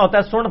شعر پڑھنا ہوتا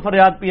ہے, سن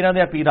فریاد پیرا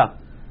دیا پیرا,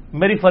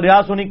 میری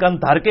فریاد سنی کن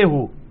دھر کے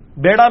ہوں,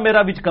 بیڑا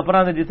میرا بچ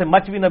کپڑا دے جسے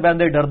مچ بھی نہ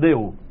بہندے ڈردے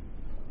ہو.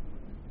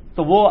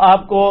 تو وہ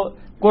آپ کو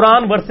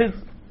قرآن ورسز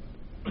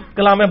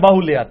کلام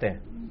باہو لے آتے ہیں.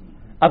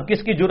 اب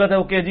کس کی جرت ہے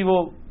وہ کہ جی وہ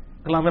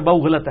کلام باہو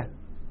غلط ہے؟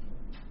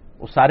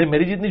 وہ سارے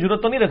میری جتنی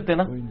جرت تو نہیں رکھتے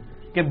نا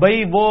کہ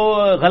بھائی وہ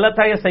غلط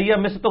ہے یا صحیح ہے.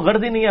 ہمیں سے تو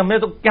غرض ہی نہیں ہے. ہمیں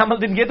تو کیا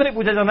دن یہ تو نہیں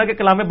پوچھا جانا کہ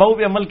کلام باہو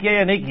پہ عمل کیا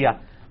یا نہیں کیا.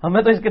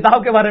 ہمیں تو اس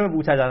کتاب کے بارے میں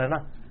پوچھا جانا ہے نا.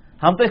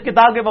 ہم تو اس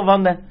کتاب کے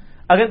پابند ہیں.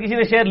 اگر کسی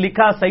نے شعر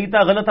لکھا صحیح تھا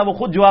غلط تھا وہ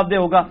خود جواب دے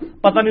ہوگا.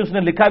 پتہ نہیں اس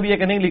نے لکھا بھی ہے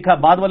کہ نہیں لکھا,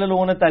 بعد والے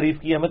لوگوں نے تعریف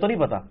کی, ہمیں تو نہیں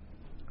پتا.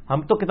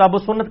 ہم تو کتاب و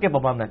سنت کے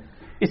پابند ہیں.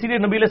 اسی لیے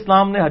نبی علیہ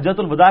السلام نے حجۃ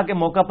الوداع کے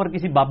موقع پر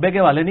کسی بابے کے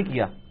حوالے نہیں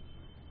کیا,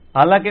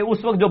 حالانکہ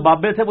اس وقت جو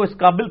بابے تھے وہ اس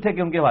قابل تھے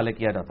کہ ان کے حوالے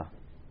کیا جاتا.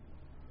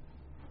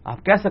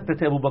 آپ کہہ سکتے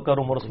تھے ابو بکر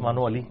عمر عثمان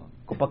و علی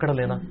کو پکڑ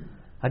لینا.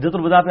 حجۃ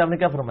الوداع پہ آپ نے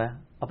کیا فرمایا؟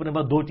 اپنے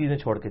بعد دو چیزیں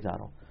چھوڑ کے جا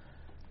رہا ہوں.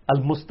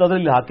 المستدرک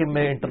الحاکم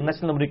میں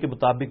انٹرنیشنل نمبر کے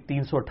مطابق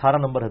 318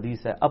 نمبر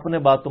حدیث ہے, اپنے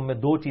بعد تم میں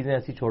دو چیزیں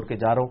ایسی چھوڑ کے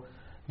جا رہا ہوں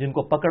جن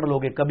کو پکڑ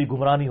لوگے کبھی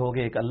گمراہ نہیں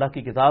ہوگے. ایک اللہ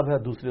کی کتاب ہے,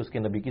 دوسری اس کے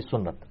نبی کی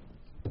سنت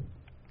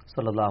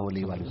صلی اللہ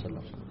علیہ وآلہ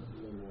وسلم.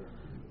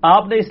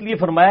 آپ نے اس لیے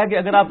فرمایا کہ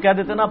اگر آپ کہہ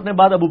دیتے نا اپنے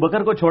بعد ابو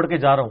بکر کو چھوڑ کے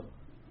جا رہا ہوں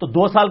تو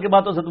 2 سال کے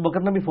بعد تو حضرت ابو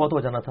بکر نے بھی فوت ہو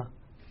جانا تھا.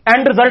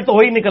 اینڈ رزلٹ تو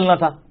وہی نکلنا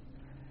تھا.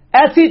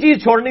 ایسی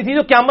چیز چھوڑنی تھی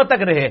جو قیامت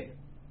تک رہے.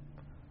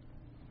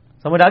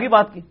 سمجھ آ گئی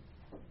بات کی؟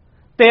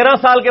 13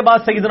 سال کے بعد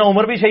سیدنا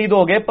عمر بھی شہید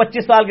ہو گئے,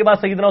 25 سال کے بعد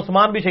سیدنا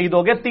عثمان بھی شہید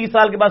ہو گئے, 30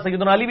 سال کے بعد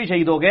سیدنا علی بھی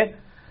شہید ہو گئے,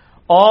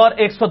 اور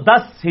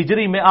 110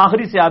 ہجری میں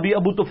آخری صحابی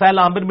ابو طفیل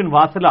عامر بن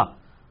واصلہ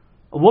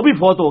وہ بھی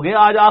فوت ہو گئے.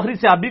 آج آخری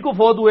صحابی کو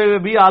فوت ہوئے ہوئے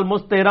بھی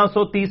آلموسٹ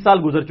 1330 سال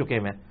گزر چکے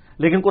ہیں,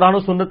 لیکن قرآن و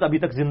سنت ابھی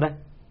تک زندہ ہے.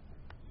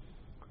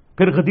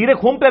 پھر غدیر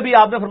خم پہ بھی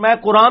آپ نے فرمایا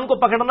قرآن کو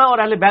پکڑنا اور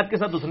اہل بیت کے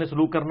ساتھ اس نے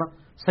سلوک کرنا.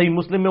 صحیح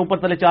مسلم میں اوپر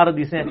تلے 4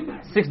 حدیثیں ہیں,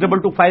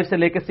 6225 سے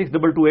لے کے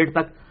 6228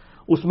 تک.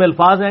 اس میں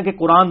الفاظ ہیں کہ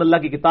قرآن اللہ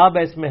کی کتاب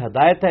ہے, اس میں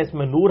ہدایت ہے, اس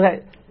میں نور ہے,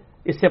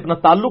 اس سے اپنا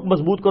تعلق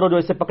مضبوط کرو, جو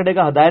اسے پکڑے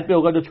گا ہدایت پہ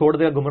ہوگا, جو چھوڑ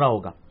دے گا گمراہ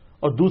ہوگا.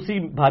 اور دوسری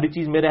بھاری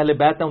چیز میرے اہل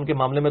بیت ہے, ان کے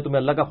معاملے میں تمہیں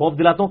اللہ کا خوف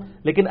دلاتا ہوں,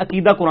 لیکن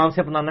عقیدہ قرآن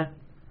سے اپنانا ہے.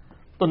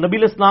 تو نبی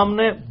علیہ السلام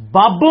نے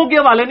بابوں کے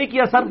حوالے نہیں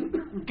کیا سر,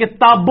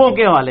 کتابوں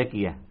کے حوالے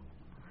کیا.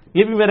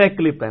 یہ بھی میرا ایک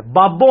کلپ ہے,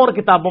 بابوں اور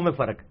کتابوں میں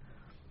فرق.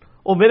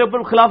 اور میرے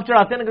اوپر خلاف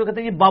چڑھاتے ہیں کہ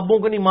کہتے ہیں یہ بابوں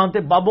کو نہیں مانتے,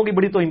 بابوں کی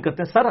بڑی توہین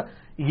کرتے ہیں. سر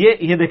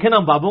یہ دیکھیں نا,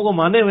 بابوں کو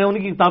مانے ہوئے, ان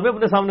کی کتابیں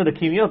اپنے سامنے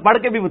رکھی ہوئی ہیں اور پڑھ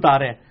کے بھی بتا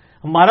رہے ہیں.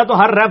 ہمارا تو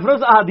ہر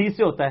ریفرنس احادیث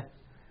سے ہوتا ہے,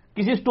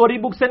 کسی سٹوری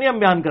بک سے نہیں ہم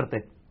بیان کرتے.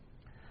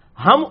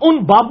 ہم ان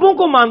بابوں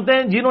کو مانتے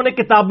ہیں جنہوں نے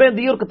کتابیں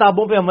دی اور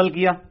کتابوں پہ عمل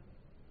کیا.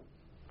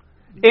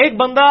 ایک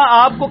بندہ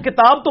آپ کو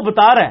کتاب تو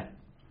بتا رہا ہے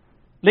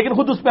لیکن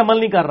خود اس پہ عمل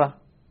نہیں کر رہا.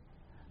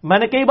 میں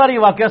نے کئی بار یہ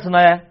واقعہ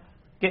سنایا ہے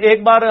کہ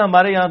ایک بار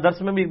ہمارے یہاں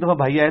درس میں بھی ایک دفعہ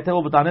بھائی آئے تھے,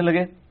 وہ بتانے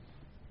لگے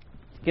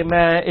کہ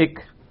میں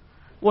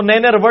وہ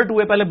نئے ریورٹ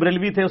ہوئے, پہلے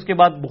بریلوی تھے, اس کے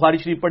بعد بخاری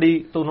شریف پڑھی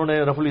تو انہوں نے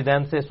رفع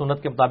الیدین سے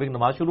سنت کے مطابق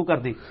نماز شروع کر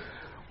دی.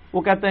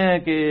 وہ کہتے ہیں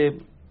کہ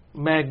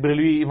میں ایک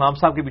بریلوی امام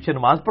صاحب کے پیچھے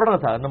نماز پڑھ رہا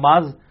تھا,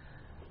 نماز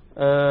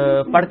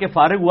پڑھ کے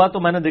فارغ ہوا تو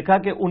میں نے دیکھا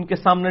کہ ان کے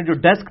سامنے جو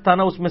ڈیسک تھا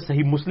نا, اس میں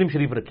صحیح مسلم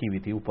شریف رکھی ہوئی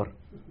تھی اوپر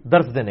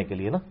درس دینے کے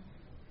لیے نا.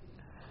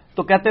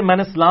 تو کہتے ہیں میں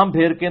نے سلام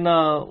پھیر کے نا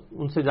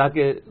ان سے جا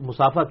کے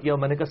مصافحہ کیا, اور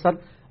میں نے کہا سر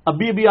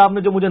ابھی آپ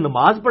نے جو مجھے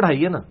نماز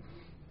پڑھائی ہے نا,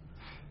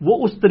 وہ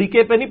اس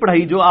طریقے پہ نہیں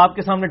پڑھائی جو آپ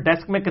کے سامنے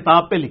ڈیسک میں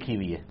کتاب پہ لکھی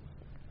ہوئی ہے,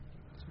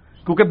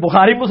 کیونکہ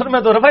بخاری مسلم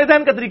میں تو رفع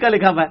الیدین کا طریقہ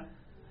لکھا ہوا ہے.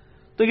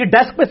 تو یہ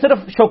ڈیسک پہ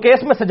صرف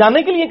شوکیس میں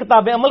سجانے کے لیے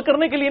کتابیں, عمل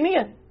کرنے کے لیے نہیں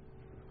ہے.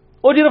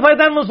 اور جی رفع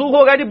الیدین منسوخ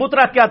ہو گیا, جی بت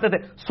رکھ کے آتے تھے.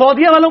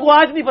 سعودیہ والوں کو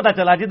آج نہیں پتا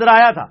چلا, جدھر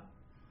آیا تھا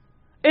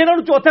انہوں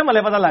نے چوتھے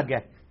ملے پتا لگ گیا.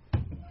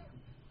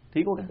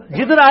 ٹھیک ہو گیا,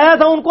 جدھر آیا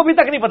تھا ان کو بھی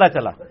تک نہیں پتا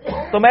چلا.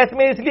 تو میں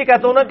اس لیے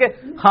کہتا ہوں نا کہ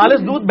خالص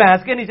دودھ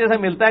بھینس کے نیچے سے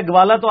ملتا ہے,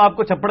 گوالا تو آپ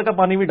کو چھپڑ کا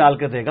پانی بھی ڈال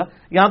کے دے گا.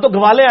 یہاں تو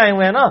گوالے آئے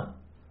ہوئے ہیں نا,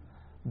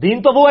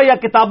 دین تو وہ ہے یا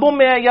کتابوں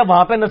میں ہے یا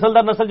وہاں پہ نسل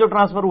در نسل جو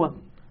ٹرانسفر ہوا.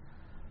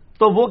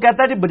 تو وہ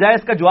کہتا ہے جی بجائے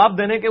اس کا جواب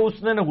دینے کے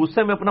اس نے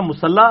غصے میں اپنا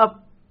مسلح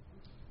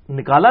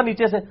نکالا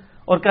نیچے سے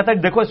اور کہتا ہے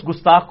دیکھو اس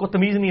گستاخ کو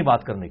تمیز نہیں ہے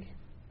بات کرنے کی.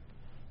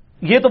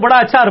 یہ تو بڑا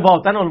اچھا اربا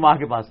ہوتا ہے نا علماء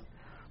کے پاس.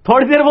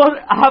 تھوڑی دیر وہ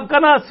آپ کا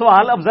نا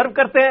سوال آبزرو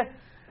کرتے ہیں,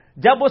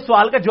 جب وہ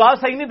سوال کا جواب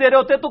صحیح نہیں دے رہے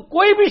ہوتے تو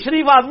کوئی بھی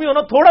شریف آدمی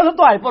ہونا تھوڑا سا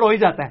تو ہائپر ہو ہی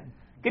جاتا ہے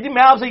کہ جی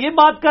میں آپ سے یہ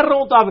بات کر رہا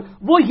ہوں. تو آپ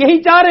وہ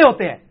یہی چاہ رہے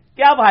ہوتے ہیں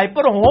کہ آپ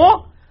ہائپر ہوں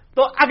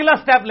تو اگلا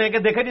سٹیپ لے کے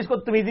دیکھیں جس کو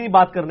تمیز نہیں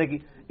بات کرنے کی.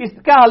 اس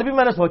کا حل بھی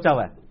میں نے سوچا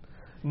ہوا ہے.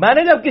 میں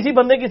نے جب کسی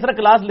بندے کی اس طرح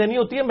کلاس لینی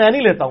ہوتی ہے میں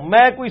نہیں لیتا ہوں,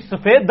 میں کوئی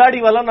سفید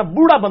داڑھی والا نہ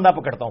بوڑھا بندہ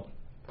پکڑتا ہوں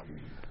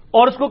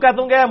اور اس کو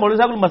کہتا ہوں کہ مولوی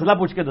صاحب مسئلہ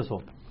پوچھ کے دسو.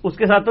 اس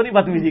کے ساتھ تو نہیں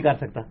بدتمیزی کر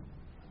سکتا,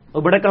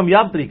 وہ بڑا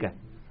کامیاب طریقہ ہے.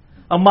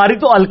 ہماری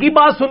تو ہلکی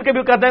بات سن کے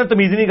بھی کہتے ہیں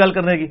تمیز نہیں گل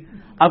کرنے کی.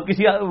 اب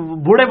کسی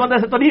بوڑھے بندے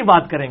سے تو نہیں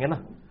بات کریں گے نا,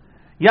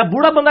 یا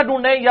بوڑھا بندہ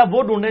ڈھونڈیں یا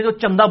وہ ڈھونڈیں جو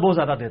چندہ بہت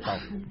زیادہ دیتا ہو.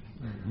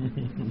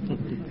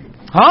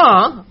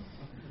 ہاں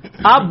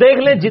آپ دیکھ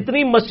لیں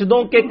جتنی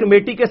مسجدوں کے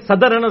کمیٹی کے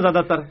صدر ہیں نا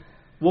زیادہ تر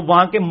وہ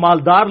وہاں کے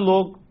مالدار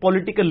لوگ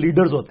پولیٹیکل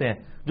لیڈرز ہوتے ہیں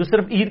جو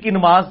صرف عید کی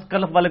نماز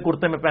کلف والے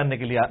کرتے میں پہننے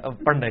کے لیے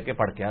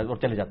پڑھ کے اور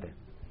چلے جاتے ہیں.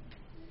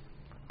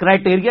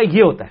 کرائٹیریا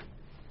یہ ہوتا ہے.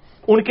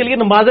 ان کے لیے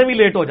نمازیں بھی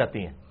لیٹ ہو جاتی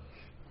ہیں.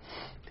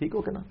 ٹھیک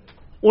ہو کہ نا,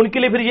 ان کے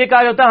لیے پھر یہ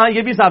کہا جاتا ہے ہاں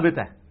یہ بھی ثابت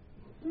ہے,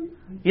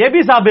 یہ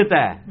بھی ثابت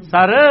ہے.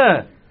 سر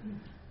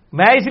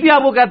میں اس لیے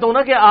آپ کو کہتا ہوں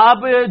نا کہ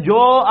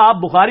آپ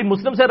بخاری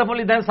مسلم سے رفع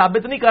الیدین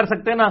ثابت نہیں کر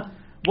سکتے نا,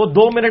 وہ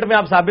 2 منٹ میں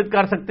آپ ثابت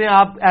کر سکتے ہیں.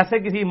 آپ ایسے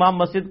کسی امام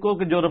مسجد کو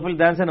کہ جو رفع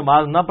الیدین سے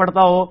نماز نہ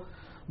پڑھتا ہو,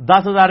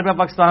 10,000 روپیہ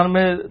پاکستان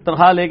میں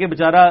تنخواہ لے کے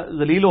بیچارہ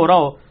ذلیل ہو رہا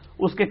ہو,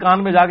 اس کے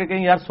کان میں جا کے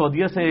کہیں یار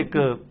سعودیہ سے ایک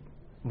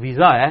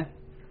ویزا ہے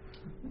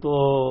تو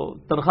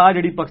تنخواہ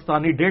جڑی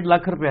پاکستانی 1.5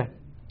 لاکھ روپے ہے,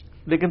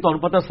 لیکن تو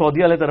پتہ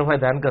سعودیہ والے طرف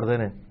اذان کر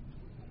دینے,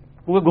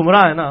 وہ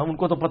گمراہ ہے نا, ان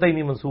کو تو پتہ ہی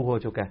نہیں منسوخ ہو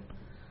چکا ہے.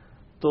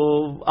 تو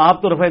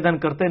آپ تو رفع الیدین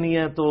کرتے نہیں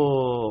ہیں تو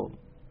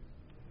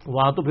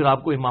وہاں تو پھر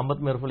آپ کو امامت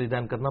میں رفع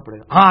الیدین کرنا پڑے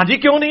گا. ہاں جی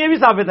کیوں نہیں, یہ بھی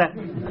ثابت ہے.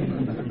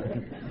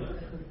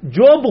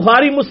 جو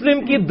بخاری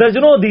مسلم کی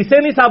درجنوں حدیثیں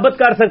نہیں ثابت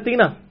کر سکتی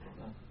نا,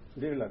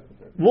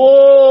 وہ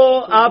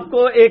آپ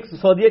کو ایک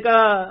سعودیہ کا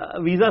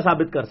ویزا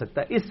ثابت کر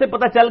سکتا ہے. اس سے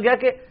پتہ چل گیا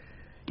کہ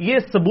یہ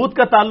ثبوت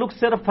کا تعلق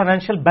صرف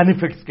فائنینشیل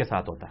بینیفٹس کے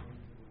ساتھ ہوتا ہے.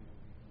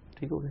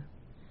 ٹھیک ہو گیا.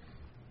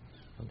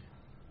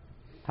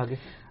 آگے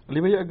علی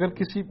بھائی, اگر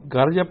کسی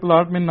گھر یا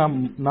پلاٹ میں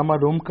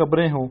نامعلوم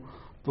قبریں ہوں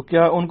تو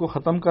کیا ان کو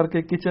ختم کر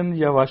کے کچن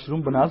یا واش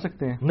روم بنا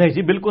سکتے ہیں؟ نہیں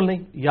جی بالکل نہیں.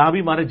 یہاں بھی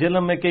ہمارے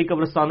جہلم میں کئی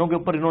قبرستانوں کے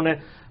اوپر انہوں نے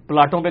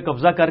پلاٹوں پہ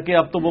قبضہ کر کے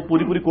اب تو وہ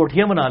پوری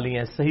کوٹھیاں بنا لی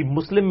ہیں. صحیح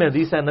مسلم میں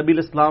حدیث ہے, نبی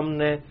علیہ السلام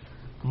نے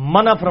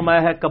منع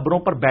فرمایا ہے قبروں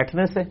پر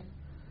بیٹھنے سے,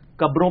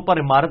 قبروں پر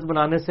عمارت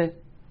بنانے سے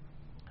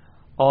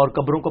اور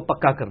قبروں کو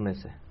پکا کرنے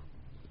سے.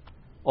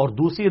 اور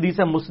دوسری حدیث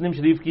ہے مسلم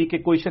شریف کی کہ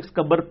کوئی شخص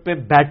قبر پہ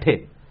بیٹھے,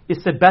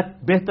 اس سے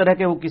بہتر ہے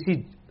کہ وہ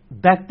کسی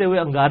دہتے ہوئے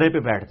انگارے پہ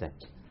بیٹھ جائے,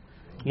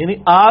 یعنی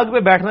آگ پہ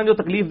بیٹھنا جو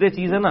تکلیف دہ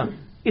چیز ہے نا،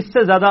 اس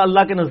سے زیادہ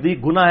اللہ کے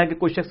نزدیک گناہ ہے کہ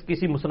کوئی شخص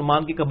کسی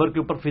مسلمان کی قبر کے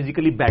اوپر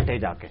فزیکلی بیٹھے،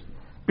 جا کے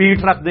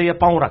پیٹھ رکھ دے یا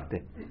پاؤں رکھ دے.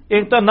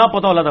 ایک تو نہ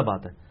پتہ علیحدہ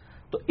بات ہے.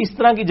 تو اس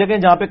طرح کی جگہ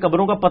جہاں پہ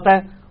قبروں کا پتہ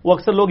ہے، وہ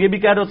اکثر لوگ یہ بھی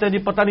کہہ رہے ہوتے ہیں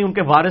جی پتہ نہیں ان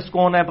کے وارث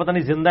کون ہے، پتہ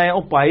نہیں زندہ ہے.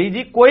 او بھائی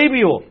جی کوئی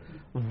بھی ہو،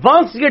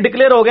 ونس یہ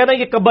ڈکلیئر ہو گیا نا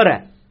یہ قبر ہے،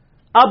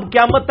 اب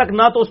قیامت تک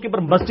نہ تو اس کے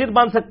اوپر مسجد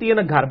بن سکتی ہے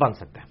نہ گھر بن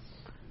سکتا ہے.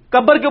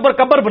 قبر کے اوپر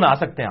قبر بنا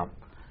سکتے ہیں آپ،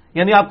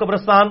 یعنی آپ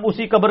قبرستان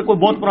اسی قبر کو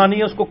بہت پرانی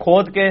ہے اس کو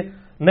کھود کے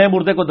نئے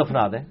مردے کو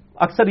دفنا دیں.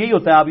 اکثر یہی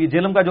ہوتا ہے. آپ یہ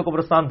جیلم کا جو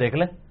قبرستان دیکھ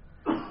لیں،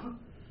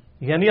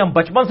 یعنی ہم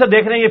بچپن سے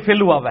دیکھ رہے ہیں یہ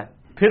فل ہوا ہوا ہے،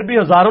 پھر بھی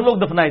ہزاروں لوگ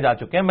دفنائے جا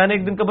چکے ہیں. میں نے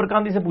ایک دن قبر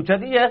کاندھی سے پوچھا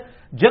کہ یہ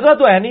جگہ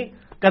تو ہے نہیں،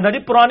 کہتا جی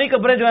پرانی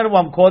قبریں جو ہیں وہ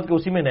ہم کھود کے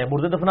اسی میں نئے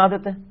مردے دفنا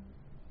دیتے ہیں.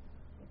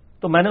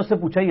 تو میں نے اس سے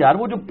پوچھا یار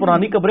وہ جو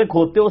پرانی قبریں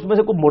کھودتے ہو اس میں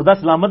سے کوئی مردہ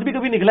سلامت بھی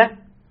کبھی نکلا ہے؟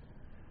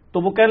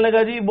 تو وہ کہنے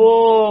لگا جی وہ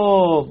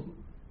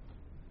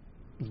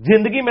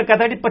زندگی میں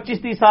کہتا ہے جی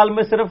 25-30 سال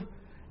میں صرف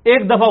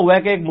ایک دفعہ ہوا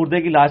ہے کہ ایک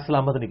مردے کی لاش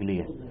سلامت نکلی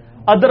ہے،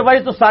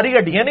 ادروائز تو ساری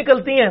ہڈیاں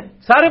نکلتی ہیں،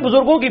 سارے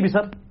بزرگوں کی بھی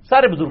سر،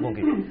 سارے بزرگوں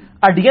کی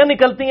ہڈیاں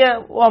نکلتی ہیں،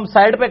 وہ ہم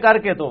سائڈ پہ کر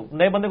کے تو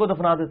نئے بندے کو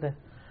دفنا دیتے ہیں.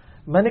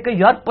 میں نے کہا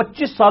یار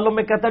 25 سالوں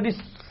میں کہتا جی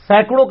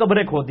سینکڑوں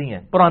قبریں کھودی ہیں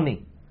پرانی،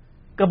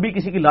 کبھی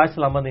کسی کی لاش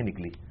سلامت نہیں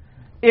نکلی،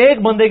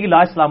 ایک بندے کی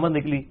لاش سلامت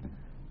نکلی.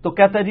 تو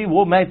کہتا ہے جی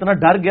وہ میں اتنا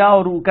ڈر گیا،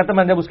 اور کہتا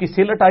میں جب اس کی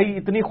سلٹ آئی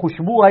اتنی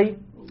خوشبو آئی،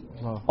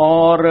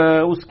 اور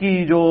اس کی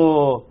جو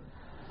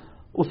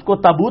اس کو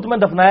تابوت میں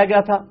دفنایا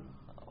گیا تھا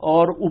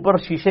اور اوپر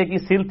شیشے کی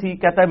سل تھی.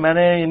 کہتا ہے میں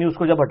نے یعنی اس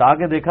کو جب ہٹا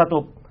کے دیکھا تو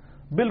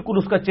بالکل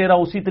اس کا چہرہ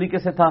اسی طریقے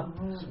سے تھا.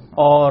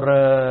 اور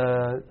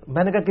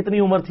میں نے کہا کتنی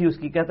عمر تھی اس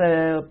کی؟ کہتا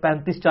ہے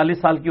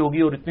 35-40 سال کی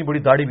ہوگی، اور اتنی بڑی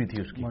داڑھی بھی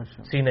تھی اس کی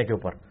سینے کے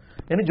اوپر،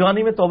 یعنی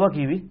جوانی میں توبہ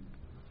کی ہوئی،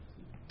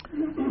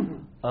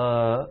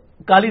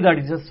 کالی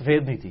داڑھی سے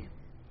سفید نہیں تھی.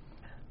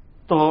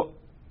 تو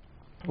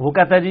وہ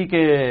کہتا ہے جی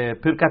کہ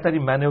پھر کہتا ہے جی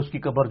میں نے اس کی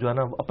قبر جو ہے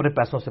نا اپنے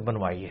پیسوں سے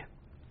بنوائی ہے،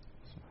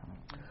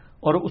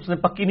 اور اس نے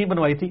پکی نہیں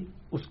بنوائی تھی،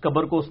 اس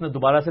قبر کو اس نے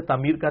دوبارہ سے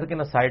تعمیر کر کے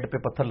نا سائڈ پہ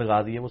پتھر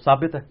لگا دیے، وہ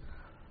ثابت ہے.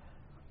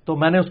 تو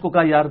میں نے اس کو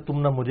کہا یار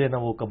تم نہ مجھے نہ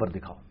وہ قبر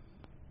دکھاؤ،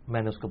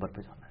 میں نے اس قبر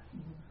پہ جانا ہے.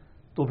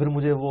 تو پھر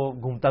مجھے وہ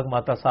گھومتا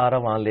گھماتا سارا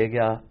وہاں لے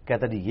گیا.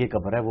 کہتا جی یہ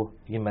قبر ہے، وہ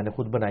یہ میں نے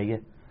خود بنائی ہے.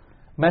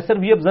 میں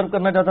صرف یہ آبزرو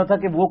کرنا چاہتا تھا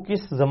کہ وہ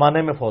کس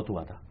زمانے میں فوت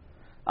ہوا تھا.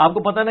 آپ کو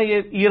پتا نا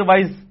یہ ایئر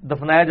وائز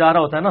دفنایا جا رہا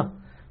ہوتا ہے نا،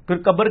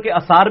 پھر قبر کے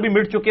آثار بھی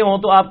مٹ چکے ہوں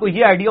تو آپ کو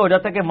یہ آئیڈیا ہو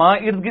جاتا ہے کہ وہاں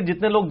ارد گرد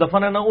جتنے لوگ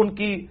دفن ہیں نا ان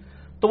کی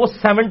تو وہ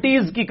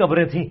 70s کی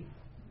قبریں تھیں،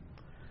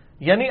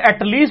 یعنی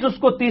ایٹ لیسٹ اس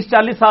کو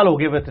 30-40 سال ہو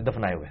گئے ہوئے تھے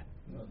دفنائے ہوئے،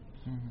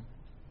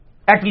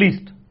 ایٹ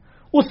لیسٹ.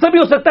 اس سے بھی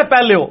ہو سکتا ہے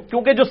پہلے ہو،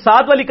 کیونکہ جو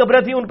ساتھ والی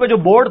قبریں تھیں ان پہ جو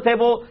بورڈ تھے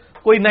وہ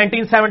کوئی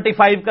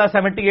 1975 کا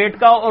 78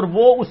 کا، اور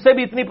وہ اس سے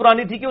بھی اتنی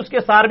پرانی تھی کہ اس کے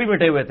آثار بھی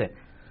مٹے ہوئے تھے.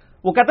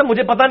 وہ کہتا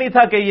مجھے پتا نہیں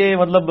تھا کہ یہ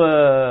مطلب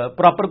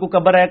پراپر کو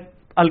قبر ہے،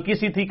 ہلکی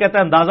سی تھی. کہتا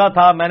اندازہ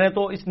تھا، میں نے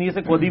تو اس نیت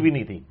سے کھودی بھی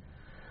نہیں تھی.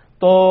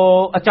 تو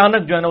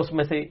اچانک جو ہے نا اس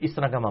میں سے اس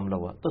طرح کا معاملہ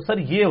ہوا. تو سر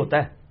یہ ہوتا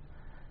ہے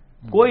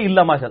کوئی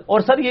اللہ ماشاء اللہ. اور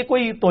سر یہ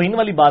کوئی توہین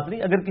والی بات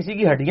نہیں، اگر کسی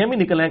کی ہڈیاں بھی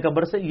نکلیں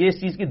قبر سے یہ اس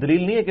چیز کی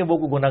دلیل نہیں ہے کہ وہ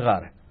کوئی گناہ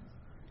گار ہے.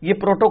 یہ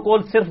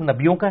پروٹوکول صرف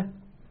نبیوں کا ہے،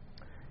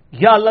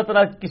 یا اللہ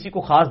تعالیٰ کسی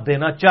کو خاص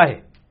دینا چاہے،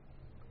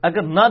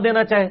 اگر نہ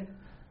دینا چاہے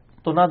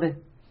تو نہ دے.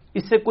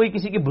 اس سے کوئی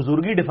کسی کی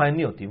بزرگی ڈیفائن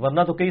نہیں ہوتی.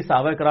 ورنہ تو کئی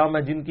صحابہ کرام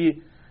ہیں جن کی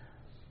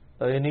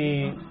یعنی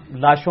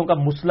لاشوں کا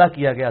مسئلہ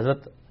کیا گیا.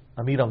 حضرت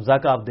امیر حمزہ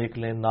کا آپ دیکھ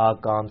لیں،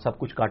 ناک کان سب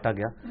کچھ کاٹا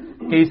گیا.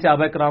 کئی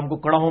صحابہ کرام کو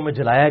کڑاہوں میں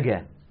جلایا گیا،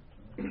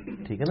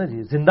 ٹھیک ہے نا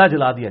جی، زندہ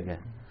جلا دیا گیا.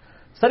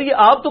 سر یہ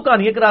آپ تو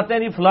کہانیاں کراتے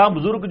ہیں جی فلاں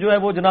بزرگ جو ہے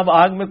وہ جناب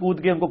آگ میں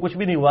کود کے ان کو کچھ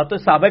بھی نہیں ہوا. تو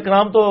صحابہ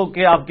کرام تو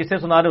کہ آپ کسے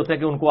سنا رہے ہوتے ہیں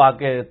کہ ان کو آگ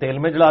کے تیل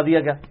میں جلا دیا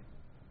گیا،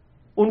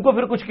 ان کو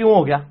پھر کچھ کیوں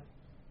ہو گیا؟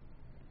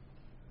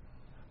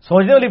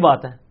 سوچنے والی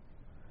بات ہے.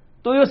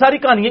 تو یہ ساری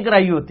کہانیاں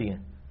کرائی ہوتی ہیں.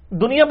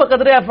 دنیا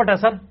بقدر ایفٹ ہے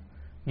سر.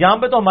 یہاں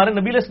پہ تو ہمارے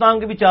نبی علیہ السلام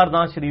کے بھی 4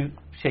 دانت شریف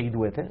شہید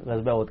ہوئے تھے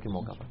غزوہ احد کے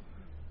موقع پر.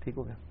 ٹھیک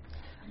ہو گیا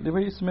جی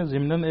بھائی. اس میں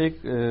ضمناً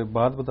ایک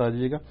بات بتا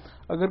دیجیے گا،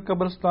 اگر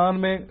قبرستان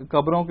میں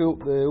قبروں کے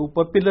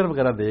اوپر پلر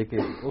وغیرہ دے کے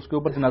اس کے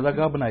اوپر جنازہ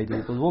گاہ بنائی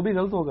جائے تو وہ بھی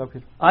غلط ہوگا پھر؟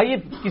 آئیے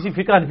کسی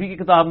فقہ حنفی کی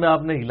کتاب میں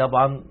آپ نے ہیلا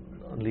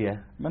باندھ لیا ہے،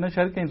 میں نے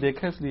شاید کہیں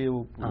دیکھا اس لیے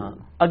وہ.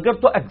 اگر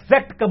تو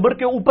ایگزیکٹ قبر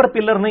کے اوپر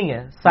پلر نہیں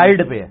ہے،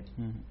 سائڈ پہ ہے،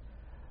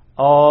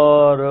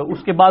 اور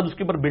اس کے بعد اس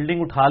کے اوپر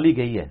بلڈنگ اٹھا لی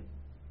گئی ہے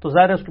تو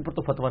ظاہر ہے اس کے اوپر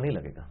تو فتویٰ نہیں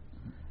لگے گا.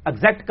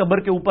 ایگزیکٹ قبر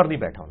کے اوپر نہیں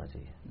بیٹھا ہونا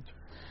چاہیے.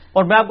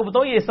 اور میں آپ کو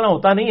بتاؤں یہ اس طرح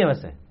ہوتا نہیں ہے،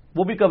 ویسے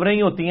وہ بھی قبریں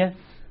ہی ہوتی ہیں.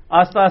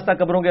 آہستہ آہستہ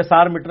قبروں کے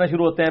آثار مٹنا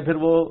شروع ہوتے ہیں. پھر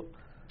وہ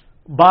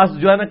بعض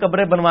جو ہے نا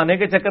قبریں بنوانے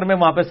کے چکر میں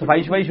وہاں پہ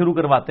صفائی شفائی شروع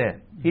کرواتے ہیں.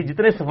 یہ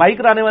جتنے صفائی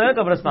کرانے والے ہیں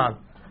قبرستان،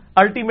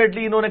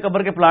 الٹیمیٹلی انہوں نے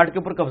قبر کے پلاٹ کے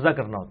اوپر قبضہ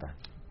کرنا ہوتا ہے.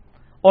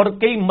 اور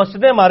کئی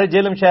مسجدیں ہمارے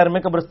جیلم شہر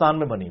میں قبرستان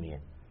میں بنی ہوئی ہیں،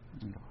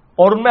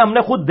 اور ان میں ہم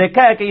نے خود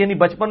دیکھا ہے کہ یعنی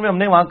بچپن میں ہم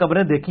نے وہاں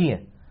قبریں دیکھی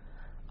ہیں.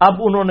 اب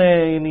انہوں نے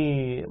یعنی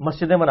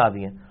مسجدیں بنا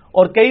دی ہیں.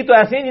 اور کئی تو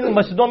ایسے ہیں جن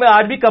مسجدوں میں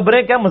آج بھی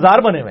قبریں کیا مزار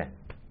بنے ہوئے ہیں،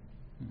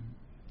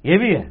 یہ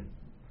بھی ہے.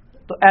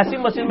 تو ایسی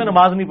مسجد میں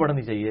نماز نہیں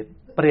پڑھنی چاہیے،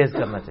 پرہیز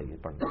کرنا چاہیے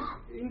پڑھنا.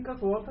 ان کا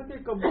سوال تھا کہ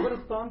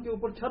قبرستان کے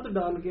اوپر چھت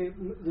ڈال کے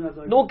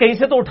وہ کہیں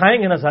سے تو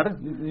اٹھائیں گے نا سر،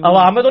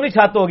 ہوا میں تو نہیں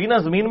چھت ہوگی نا،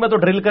 زمین میں تو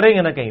ڈرل کریں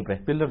گے نا کہیں پہ.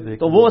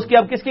 تو وہ اس کی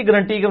اب کس کی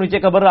گارنٹی کہ نیچے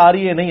قبر آ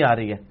رہی ہے نہیں آ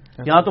رہی ہے؟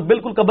 یہاں تو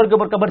بالکل قبر کے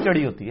اوپر قبر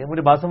چڑھی ہوتی ہے.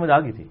 مجھے بات سمجھ آ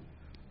گئی تھی.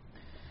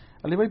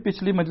 علی بھائی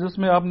پچھلی مجلس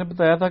میں آپ نے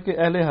بتایا تھا کہ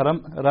اہل حرم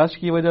رش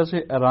کی وجہ سے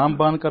احرام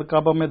باندھ کر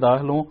کعبہ میں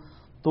داخل ہوں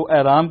تو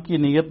احرام کی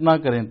نیت نہ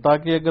کریں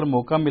تاکہ اگر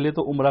موقع ملے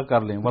تو عمرہ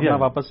کر لیں ورنہ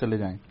واپس چلے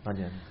جائیں.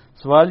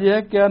 سوال یہ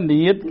ہے کیا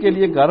نیت کے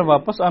لیے گھر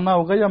واپس آنا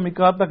ہوگا یا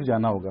میقات تک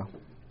جانا ہوگا؟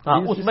 ہاں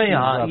اس میں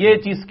یہاں یہ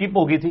چیز اسکپ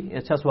ہو گئی تھی.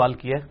 اچھا سوال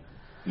کیا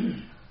ہے.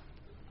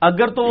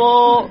 اگر تو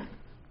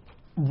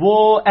وہ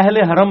اہل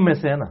حرم میں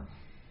سے ہے نا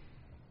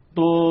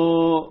تو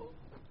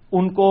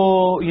ان کو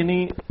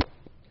یعنی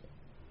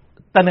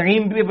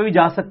تنعیم پہ بھی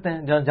جا سکتے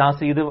ہیں جہاں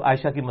سید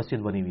عائشہ کی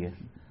مسجد بنی ہوئی ہے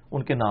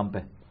ان کے نام پہ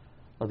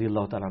رضی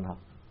اللہ تعالیٰ عنہ,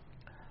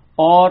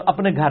 اور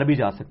اپنے گھر بھی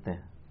جا سکتے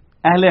ہیں.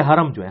 اہل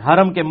حرم جو ہے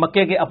حرم کے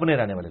مکے کے اپنے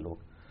رہنے والے لوگ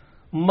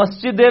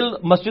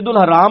مسجد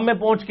الحرام میں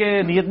پہنچ کے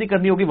نیت نہیں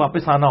کرنی ہوگی,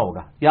 واپس آنا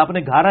ہوگا, یا اپنے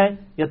گھر آئیں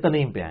یا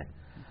تنعیم پہ آئیں.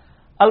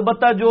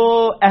 البتہ جو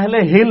اہل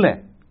ہل ہے,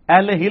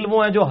 اہل ہل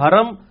وہ ہیں جو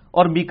حرم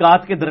اور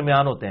میقات کے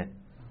درمیان ہوتے ہیں,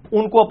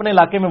 ان کو اپنے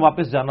علاقے میں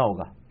واپس جانا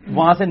ہوگا,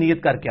 وہاں سے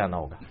نیت کر کے آنا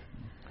ہوگا.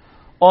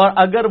 اور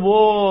اگر وہ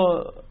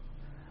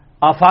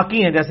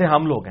آفاقی ہیں جیسے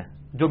ہم لوگ ہیں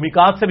جو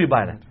میقات سے بھی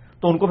باہر ہیں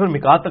تو ان کو پھر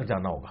میقات تک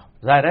جانا ہوگا.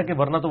 ظاہر ہے کہ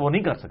ورنہ تو وہ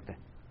نہیں کر سکتے.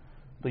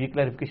 تو یہ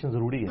کلیریفیکیشن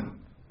ضروری ہے.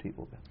 ٹھیک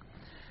ہو گیا.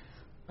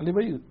 علی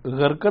بھائی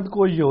غرقد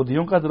کو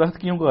یہودیوں کا درخت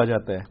کیوں کہا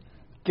جاتا ہے؟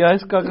 کیا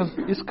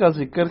اس کا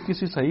ذکر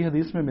کسی صحیح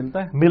حدیث میں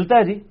ملتا ہے؟ ملتا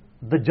ہے جی.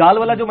 دجال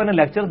والا جو میں نے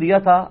لیکچر دیا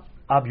تھا,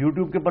 آپ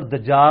یوٹیوب کے اوپر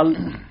دجال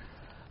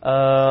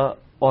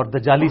اور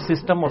دجالی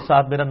سسٹم اور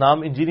ساتھ میرا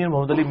نام انجینئر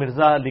محمد علی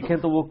مرزا لکھیں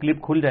تو وہ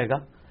کلپ کھل جائے گا.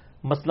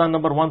 مسئلہ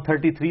نمبر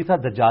 133 تھا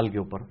دجال کے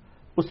اوپر.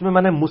 اس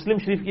میں نے مسلم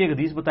شریف کی ایک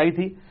حدیث بتائی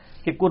تھی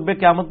کہ قرب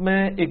قیامت میں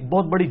ایک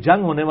بہت بڑی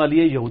جنگ ہونے والی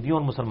ہے یہودیوں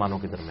اور مسلمانوں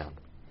کے درمیان.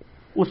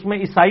 اس میں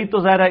عیسائی تو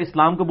ظاہر ہے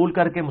اسلام قبول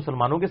کر کے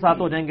مسلمانوں کے ساتھ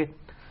ہو جائیں گے,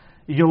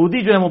 یہودی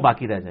جو ہے وہ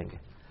باقی رہ جائیں گے.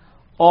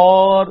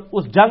 اور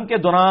اس جنگ کے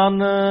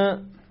دوران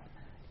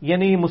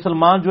یعنی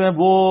مسلمان جو ہیں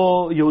وہ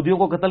یہودیوں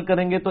کو قتل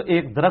کریں گے. تو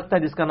ایک درخت ہے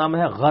جس کا نام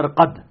ہے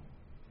غرقد.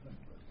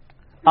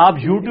 آپ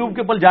یوٹیوب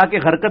کے اوپر جا کے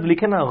غرقد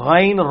لکھیں نا,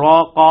 غین را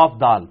قاف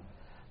دال,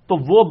 تو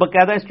وہ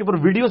باقاعدہ اس کے اوپر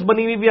ویڈیوز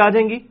بنی ہوئی بھی آ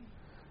جائیں گی.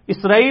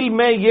 اسرائیل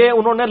میں یہ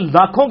انہوں نے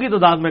لاکھوں کی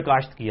تعداد میں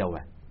کاشت کیا ہوا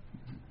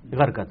ہے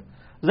غرقد.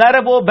 ظاہر ہے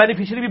وہ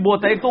بینیفیشری بھی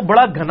بہت ہے. ایک تو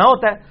بڑا گھنا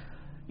ہوتا ہے,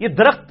 یہ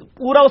درخت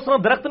پورا اس طرح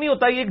درخت نہیں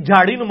ہوتا, یہ ایک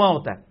جھاڑی نما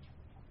ہوتا ہے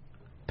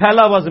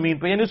پھیلا ہوا زمین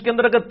پہ, یعنی اس کے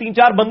اندر اگر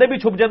 3-4 بندے بھی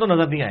چھپ جائیں تو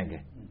نظر نہیں آئیں گے.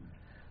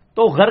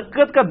 تو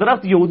غرقد کا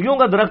درخت یہودیوں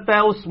کا درخت ہے.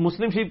 اس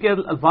مسلم شریف کے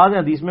الفاظ ہیں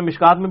حدیث میں,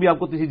 مشکات میں بھی آپ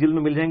کو کسی جلد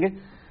میں مل جائیں گے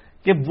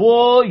کہ وہ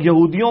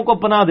یہودیوں کو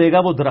پناہ دے گا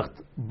وہ درخت.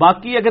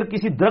 باقی اگر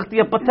کسی درخت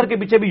یا پتھر کے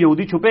پیچھے بھی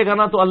یہودی چھپے گا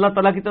نا تو اللہ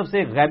تعالیٰ کی طرف سے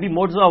ایک غیبی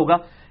معجزہ ہوگا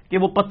کہ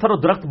وہ پتھر اور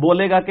درخت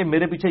بولے گا کہ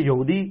میرے پیچھے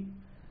یہودی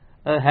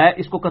ہے,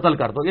 اس کو قتل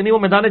کر دو. یعنی وہ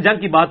میدان جنگ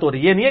کی بات ہو رہی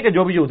ہے, یہ نہیں ہے کہ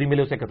جو بھی یہودی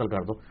ملے اسے قتل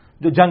کر دو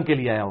جو جنگ کے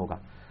لیے آیا ہوگا.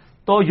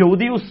 تو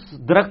یہودی اس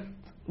درخت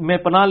میں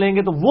پناہ لیں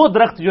گے تو وہ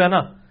درخت جو ہے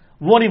نا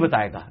وہ نہیں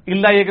بتائے گا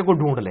الا یہ کہ کوئی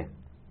ڈھونڈ لے.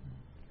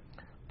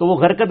 تو وہ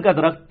غرقد کا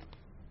درخت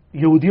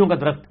یہودیوں کا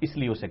درخت اس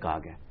لیے اسے کہا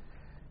گیا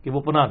کہ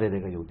وہ پناہ دے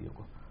دے گا یہودیوں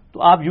کو.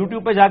 تو آپ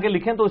یوٹیوب پہ جا کے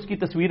لکھیں تو اس کی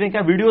تصویریں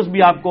کیا ویڈیوز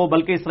بھی آپ کو,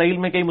 بلکہ اسرائیل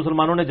میں کئی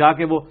مسلمانوں نے جا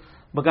کے وہ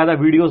باقاعدہ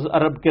ویڈیوز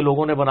عرب کے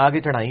لوگوں نے بنا کے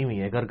چڑھائی ہوئی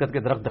ہیں, غرقد کے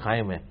درخت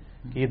دکھائے ہوئے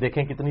ہیں کہ یہ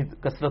دیکھیں کتنی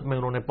کثرت میں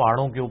انہوں نے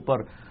پہاڑوں کے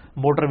اوپر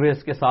موٹر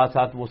ویز کے ساتھ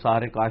ساتھ وہ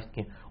سارے کاشت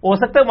کیے. ہو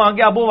سکتا ہے وہاں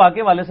کے آب و ہوا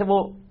کے والے سے وہ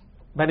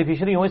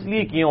بینیفیشری ہوں اس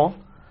لیے کیے ہوں,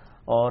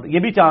 اور یہ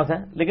بھی چانس ہے,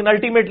 لیکن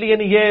الٹیمیٹلی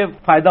یعنی یہ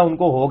فائدہ ان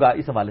کو ہوگا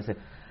اس حوالے سے.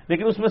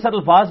 لیکن اس میں سر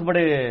الفاظ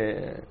بڑے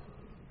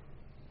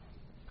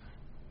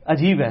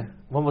عجیب ہیں,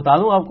 وہ بتا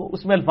دوں آپ کو.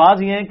 اس میں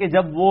الفاظ یہ ہیں کہ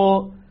جب وہ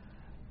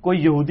کوئی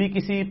یہودی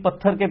کسی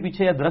پتھر کے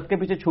پیچھے یا درخت کے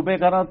پیچھے چھپے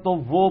گا نا تو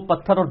وہ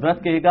پتھر اور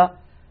درخت کہے گا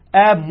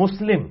اے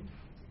مسلم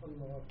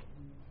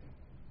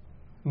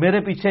میرے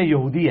پیچھے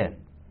یہودی ہے,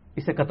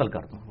 اسے قتل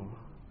کر دو.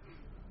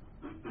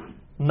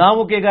 نہ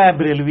وہ کہے گا اے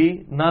بریلوی,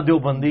 نہ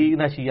دیوبندی,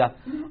 نہ شیعہ.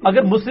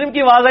 اگر مسلم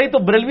کی آواز آئی تو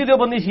بریلوی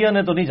دیوبندی شیعہ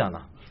نے تو نہیں جانا,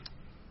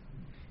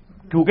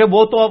 کیونکہ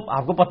وہ تو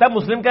آپ کو پتا ہے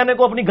مسلم کہنے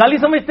کو اپنی گالی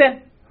سمجھتے ہیں.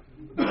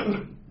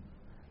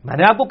 میں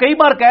نے آپ کو کئی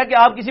بار کہا کہ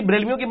آپ کسی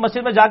بریلویوں کی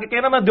مسجد میں جا کے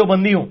کہنا میں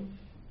دیوبندی ہوں,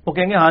 وہ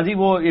کہیں گے ہاں جی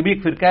وہ یہ بھی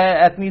ایک فرقہ ہے,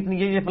 اتنی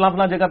یہ فلاں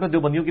فلاں جگہ پہ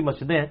دیوبندیوں کی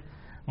مسجدیں ہیں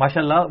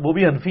ماشاءاللہ, وہ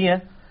بھی حنفی ہیں,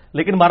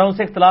 لیکن ہمارا ان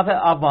سے اختلاف ہے,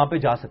 آپ وہاں پہ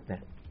جا سکتے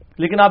ہیں.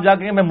 لیکن آپ جا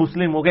کے میں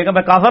مسلم ہوں, کہے گا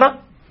میں کافر ہوں,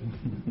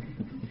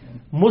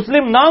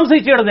 مسلم نام سے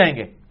ہی چڑھ جائیں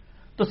گے.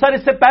 تو سر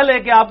اس سے پہلے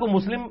کہ آپ کو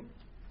مسلم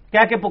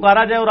کہہ کے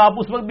پکارا جائے اور آپ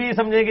اس وقت بھی یہ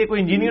سمجھیں کہ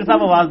کوئی انجینئر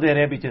صاحب آواز دے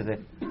رہے ہیں پیچھے سے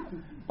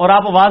اور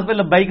آپ آواز پہ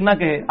لبیک نہ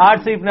کہے, آج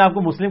سے اپنے آپ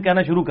کو مسلم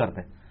کہنا شروع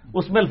کرتے ہیں.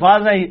 اس میں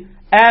الفاظ ہے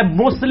اے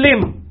مسلم,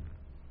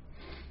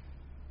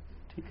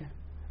 ٹھیک ہے,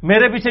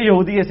 میرے پیچھے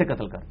یہودی ہے اسے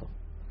قتل کر دو.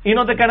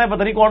 انہوں نے کہنا ہے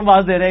پتہ نہیں کون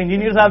آواز دے رہے ہیں,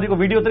 انجینئر صاحب جی کو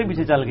ویڈیو تو نہیں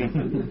پیچھے چل گئی.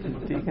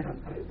 ٹھیک ہے,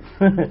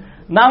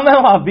 نہ میں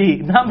بابی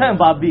نہ میں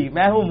بابی,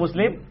 میں ہوں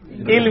مسلم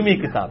علمی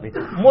کتابی.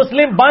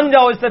 مسلم بن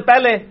جاؤ اس سے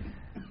پہلے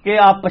کہ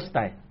آپ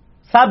پچھتائیں,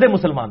 سادے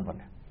مسلمان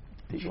بنے.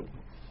 ٹھیک ہے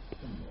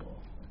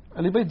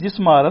علی بھائی, جس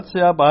مہارت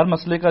سے آپ ہر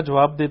مسئلے کا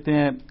جواب دیتے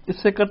ہیں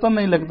اس سے قطعا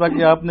نہیں لگتا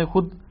کہ آپ نے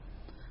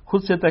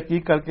خود سے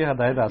تحقیق کر کے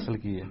ہدایت حاصل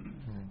کی ہے.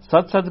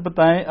 سچ سچ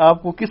بتائیں,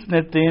 آپ کو کس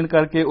نے ٹرین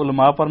کر کے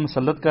علماء پر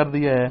مسلط کر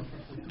دیا ہے؟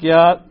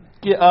 کیا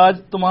کہ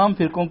آج تمام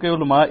فرقوں کے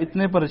علماء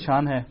اتنے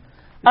پریشان ہیں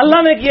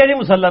اللہ نے کیا جی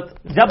مسلط.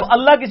 جب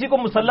اللہ کسی کو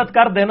مسلط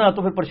کر دینا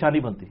تو پھر پریشانی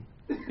بنتی.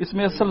 اس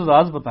میں اصل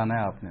راز بتانا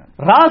ہے آپ نے.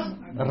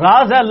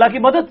 راز ہے اللہ کی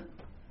مدد,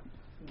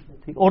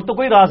 اور تو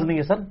کوئی راز نہیں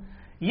ہے سر.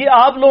 یہ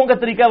آپ لوگوں کا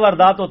طریقہ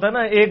واردات ہوتا ہے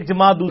نا, ایک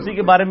جماعت دوسری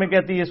کے بارے میں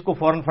کہتی ہے اس کو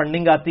فورن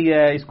فنڈنگ آتی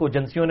ہے, اس کو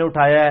ایجنسیوں نے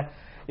اٹھایا ہے,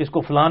 اس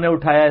کو فلاں نے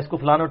اٹھایا ہے, اس کو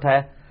فلاں نے اٹھایا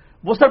ہے.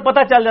 وہ سر پتہ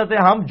چل جاتے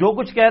ہیں. ہم جو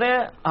کچھ کہہ رہے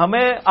ہیں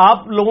ہمیں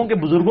آپ لوگوں کے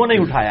بزرگوں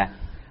نے اٹھایا ہے.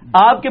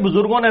 آپ کے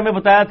بزرگوں نے ہمیں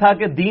بتایا تھا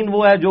کہ دین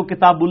وہ ہے جو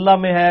کتاب اللہ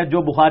میں ہے,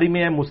 جو بخاری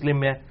میں ہے, مسلم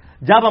میں ہے.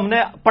 جب ہم نے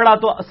پڑھا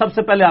تو سب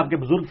سے پہلے آپ کے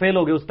بزرگ فیل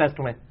ہو گئے اس ٹیسٹ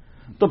میں.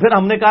 تو پھر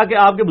ہم نے کہا کہ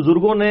آپ کے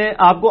بزرگوں نے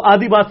آپ کو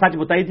آدھی بات سچ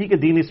بتائی تھی کہ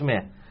دین اس میں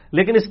ہے,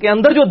 لیکن اس کے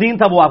اندر جو دین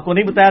تھا وہ آپ کو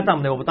نہیں بتایا تھا,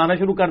 ہم نے وہ بتانا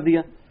شروع کر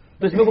دیا.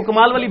 تو اس میں کوئی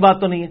کمال والی بات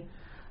تو نہیں ہے.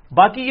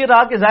 باقی یہ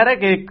رہا کہ ظاہر ہے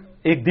کہ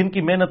ایک دن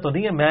کی محنت تو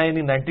نہیں ہے. میں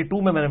یعنی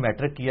 92 میں نے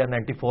میٹرک کیا,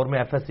 94 میں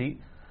ایف ایس سی.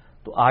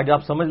 تو آج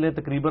آپ سمجھ لیں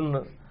تقریباً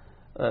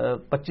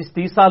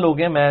 25-30 سال ہو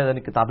گئے میں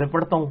یعنی کتابیں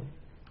پڑھتا ہوں,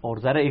 اور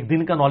ظاہر ایک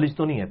دن کا نالج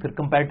تو نہیں ہے. پھر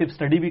کمپیریٹو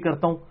اسٹڈی بھی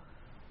کرتا ہوں,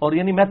 اور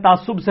یعنی میں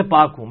تعصب سے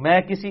پاک ہوں. میں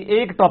کسی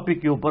ایک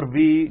ٹاپک کے اوپر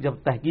بھی جب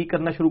تحقیق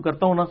کرنا شروع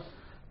کرتا ہوں نا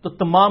تو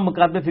تمام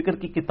مکاتب فکر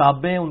کی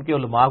کتابیں, ان کے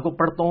علماء کو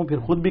پڑھتا ہوں, پھر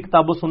خود بھی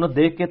کتاب و سنت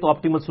دیکھ کے تو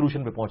آپٹیمل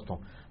سولوشن پہ پہنچتا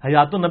ہوں.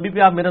 حیات النبی پہ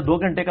آپ میرا 2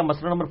 گھنٹے کا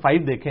مسئلہ نمبر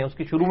 5 دیکھیں. اس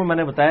کی شروع میں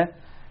نے بتایا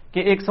کہ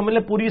ایک سمجھ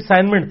لیں پوری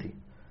اسائنمنٹ تھی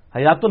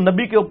حیات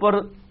النبی کے اوپر.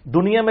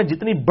 دنیا میں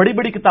جتنی بڑی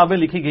بڑی کتابیں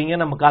لکھی گئی ہیں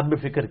نا مکاتب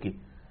فکر کی,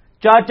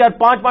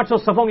 400-500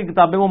 صفحوں کی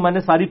کتابیں, وہ میں نے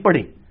ساری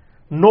پڑھی,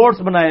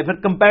 نوٹس بنائے, پھر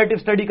کمپیریٹو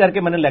اسٹڈی کر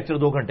کے میں نے لیکچر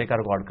 2 گھنٹے کا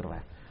ریکارڈ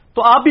کروایا.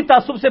 تو آپ بھی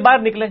تعصب سے باہر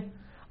نکلیں,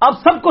 آپ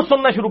سب کو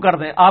سننا شروع کر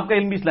دیں, آپ کا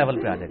علم بھی اس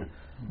لیول پہ آ جائے گا.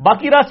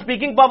 باقی رہا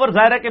اسپیکنگ پاور,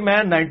 ظاہر ہے کہ میں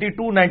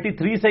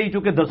 92-93 سے ہی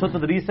چونکہ درس و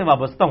تدریس سے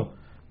وابستہ ہوں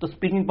تو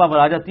اسپیکنگ پاور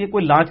آ جاتی ہے.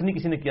 کوئی لانچ نہیں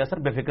کسی نے کیا سر,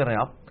 بے فکر ہیں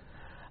آپ.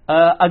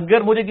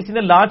 اگر مجھے کسی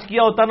نے لانچ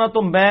کیا ہوتا نا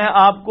تو میں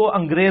آپ کو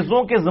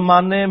انگریزوں کے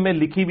زمانے میں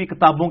لکھی ہوئی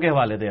کتابوں کے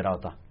حوالے دے رہا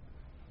ہوتا,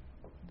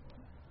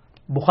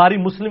 بخاری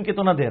مسلم کے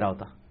تو نہ دے رہا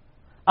ہوتا.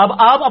 اب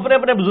آپ اپنے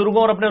اپنے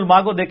بزرگوں اور اپنے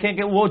علماء کو دیکھیں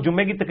کہ وہ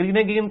جمعے کی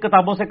تقریریں کن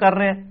کتابوں سے کر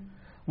رہے ہیں,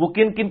 وہ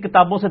کن کن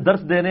کتابوں سے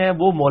درس دے رہے ہیں.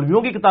 وہ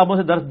مولویوں کی کتابوں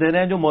سے درس دے رہے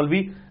ہیں جو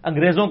مولوی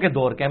انگریزوں کے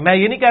دور کے ہیں. میں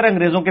یہ نہیں کہہ رہا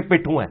انگریزوں کے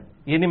پٹھوں ہیں,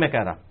 یہ نہیں میں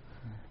کہہ رہا,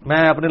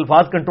 میں اپنے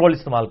الفاظ کنٹرول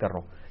استعمال کر رہا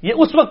ہوں. یہ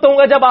اس وقت ہوں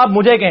گا جب آپ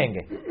مجھے کہیں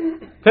گے,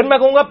 پھر میں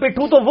کہوں گا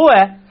پٹھو تو وہ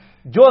ہے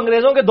جو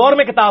انگریزوں کے دور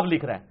میں کتاب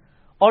لکھ رہا ہے,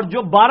 اور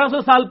جو 1200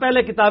 سال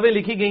پہلے کتابیں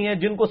لکھی گئی ہیں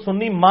جن کو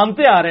سنی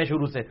مانتے آ رہے ہیں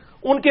شروع سے,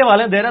 ان کے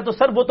حوالے دے رہا ہے. تو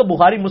سر وہ تو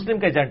بخاری مسلم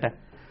کا ایجنٹ ہے,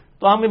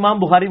 تو ہم امام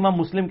بخاری امام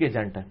مسلم کے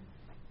ایجنٹ ہیں.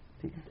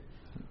 ٹھیک ہے,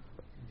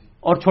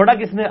 اور چھوڑا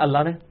کس نے؟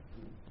 اللہ نے.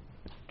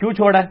 کیوں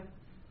چھوڑا ہے؟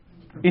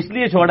 اس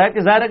لیے چھوڑا ہے کہ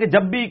ظاہر ہے کہ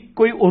جب بھی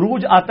کوئی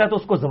عروج آتا ہے تو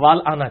اس کو زوال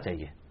آنا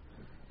چاہیے.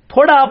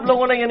 تھوڑا آپ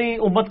لوگوں نے یعنی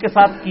امت کے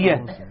ساتھ کیا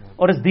ہے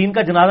اور اس دین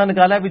کا جنازہ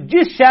نکالا ہے.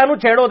 جس شے نو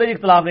چھیڑو دے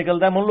اختلاف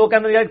نکلتا ہے. من لوگ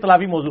کہتے ہیں یار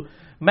اختلافی موضوع,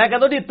 میں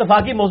کہتا ہوں جی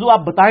اتفاقی موضوع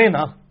آپ بتائیں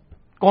نا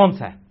کون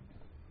سا ہے.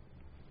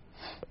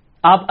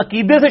 آپ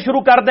عقیدے سے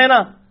شروع کر دیں نا.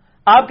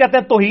 آپ کہتے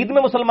ہیں توحید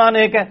میں مسلمان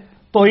ایک ہے,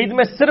 توحید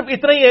میں صرف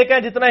اتنا ہی ایک ہے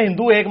جتنا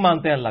ہندو ایک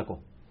مانتے ہیں اللہ کو.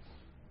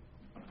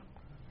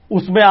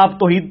 اس میں آپ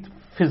توحید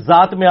فی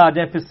ذات میں آ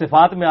جائیں, فی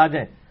صفات میں آ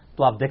جائیں,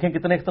 تو آپ دیکھیں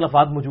کتنے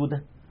اختلافات موجود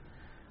ہیں.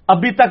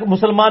 ابھی تک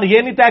مسلمان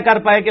یہ نہیں طے کر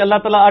پائے کہ اللہ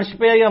تعالیٰ عرش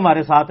پہ ہے یا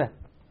ہمارے ساتھ ہے.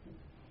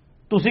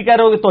 تسی کہہ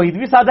رہے ہو کہ توحید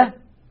بھی سادہ ہے.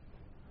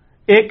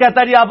 ایک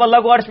کہتا ہے جی آپ اللہ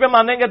کو عرش پہ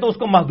مانیں گے تو اس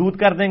کو محدود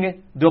کر دیں گے.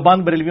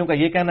 دیوبند بریلویوں کا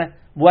یہ کہنا ہے.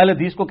 وہ اہل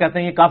حدیث کو کہتے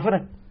ہیں یہ کافر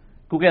ہے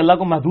کیونکہ اللہ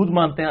کو محدود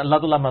مانتے ہیں, اللہ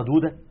تعالیٰ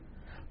محدود ہے.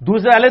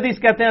 دوسرے اہل حدیث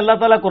کہتے ہیں اللہ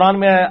تعالیٰ قرآن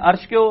میں ہے,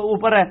 عرش کے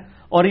اوپر ہے,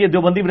 اور یہ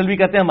دیوبندی بریلوی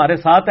کہتے ہیں ہمارے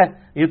ساتھ ہے,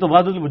 یہ تو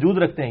وحدت الوجود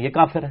رکھتے ہیں, یہ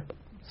کافر ہے.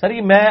 سر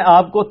یہ میں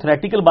آپ کو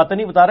تھریٹیکل باتیں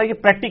نہیں بتا رہا, یہ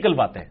پریکٹیکل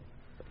باتیں.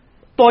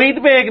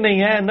 توحید پہ ایک نہیں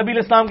ہے, نبی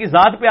علیہ السلام کی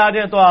ذات پہ آ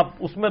جائیں تو آپ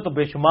اس میں تو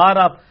بے شمار,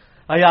 آپ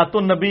حیات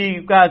النبی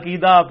کا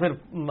عقیدہ, پھر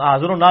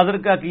حاضر و ناظر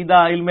کا عقیدہ,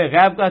 علم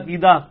غیب کا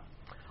عقیدہ,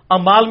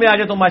 اعمال میں آ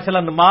جائے تو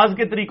ماشاءاللہ نماز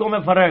کے طریقوں میں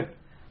فرق,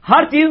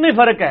 ہر چیز میں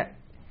فرق ہے.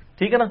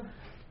 ٹھیک ہے نا.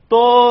 تو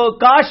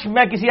کاش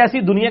میں کسی ایسی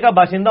دنیا کا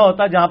باشندہ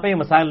ہوتا جہاں پہ یہ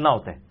مسائل نہ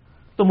ہوتے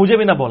تو مجھے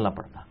بھی نہ بولنا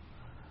پڑتا.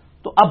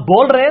 تو اب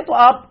بول رہے ہیں تو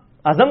آپ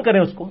ہضم کریں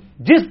اس کو.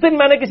 جس دن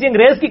میں نے کسی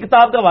انگریز کی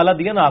کتاب کا حوالہ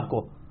دیا نا آپ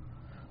کو,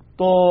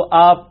 تو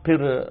آپ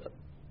پھر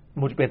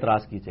مجھ پہ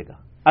اعتراض کیجیے گا.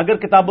 اگر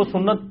کتاب و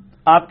سنت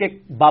آپ کے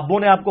بابوں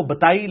نے آپ کو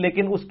بتائی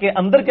لیکن اس کے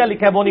اندر کیا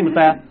لکھا ہے وہ نہیں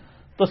بتایا,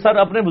 تو سر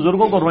اپنے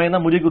بزرگوں کو روئیں نا,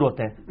 مجھے کیوں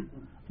روتے ہیں؟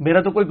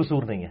 میرا تو کوئی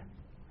قصور نہیں ہے.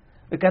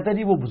 کہتا ہے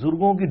جی وہ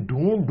بزرگوں کی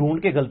ڈھونڈ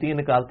ڈھونڈ کے غلطیاں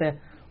نکالتے ہیں.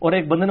 اور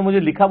ایک بندے نے مجھے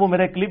لکھا, وہ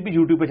میرا کلپ بھی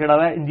یوٹیوب پہ چڑھا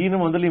ہوا ہے, انجینئر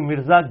محمد علی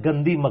مرزا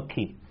گندی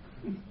مکھی.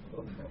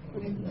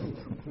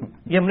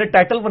 یہ ہم نے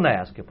ٹائٹل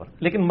بنایا اس کے اوپر,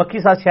 لیکن مکھی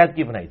ساتھ شاید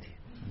کی بنائی تھی.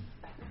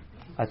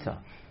 اچھا,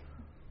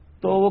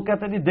 تو وہ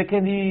کہتا ہے جی دیکھیں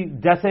جی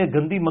جیسے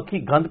گندی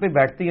مکھی گند پہ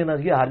بیٹھتی ہے نا,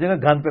 یہ ہر جگہ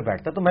گند پہ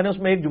بیٹھتا ہے. تو میں نے اس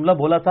میں ایک جملہ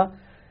بولا تھا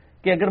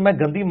کہ اگر میں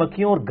گندی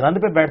مکھی ہوں اور گند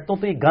پہ بیٹھتا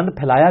ہوں تو یہ گند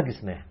پھیلایا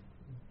کس نے؟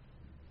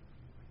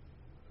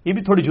 یہ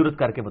بھی تھوڑی جرت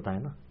کر کے بتائیں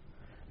نا.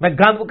 میں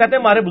گند کو کہتے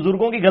ہیں ہمارے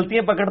بزرگوں کی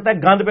غلطیاں پکڑتا ہے,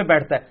 گند پہ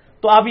بیٹھتا ہے.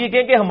 تو آپ یہ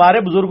کہیں کہ ہمارے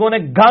بزرگوں نے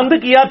گند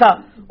کیا تھا,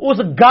 اس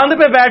گند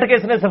پہ بیٹھ کے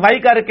اس نے صفائی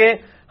کر کے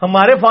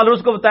ہمارے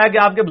فالوورز کو بتایا کہ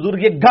آپ کے بزرگ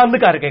یہ گند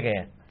کر کے گئے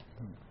ہیں.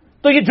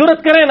 تو یہ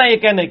جرت کریں نا یہ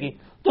کہنے کی,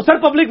 تو سر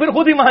پبلک پھر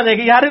خود ہی مانے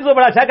گی یار اس کو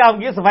بڑا اچھا کام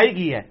کیا, صفائی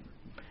کی ہے.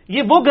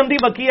 یہ وہ گندی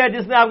مکھی ہے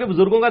جس نے آپ کے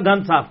بزرگوں کا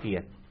گند صاف کیا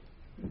ہے.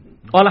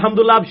 اور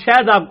الحمدللہ اب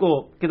شاید آپ کو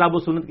کتاب و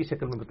سنت کی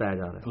شکل میں بتایا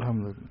جا رہا ہے.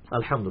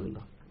 الحمدللہ.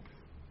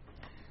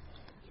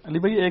 علی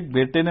بھائی، ایک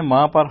بیٹے نے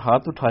ماں پر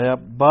ہاتھ اٹھایا،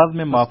 بعد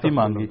میں معافی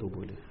مانگی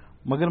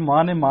مگر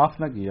ماں نے معاف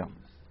نہ کیا.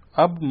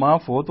 اب ماں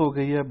فوت ہو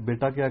گئی ہے،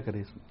 بیٹا کیا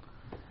کرے اس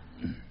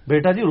میں؟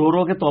 بیٹا جی رو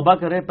رو کے توبہ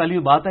کرے. پہلی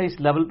بات ہے اس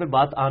لیول پہ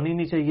بات آنی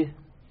نہیں چاہیے،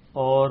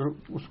 اور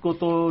اس کو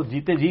تو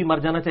جیتے جی مر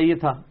جانا چاہیے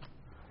تھا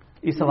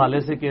اس حوالے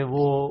سے کہ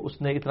وہ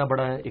اس نے اتنا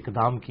بڑا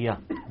اقدام کیا.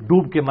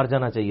 ڈوب کے مر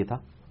جانا چاہیے تھا،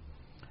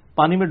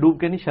 پانی میں ڈوب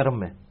کے نہیں، شرم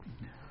میں.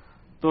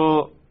 تو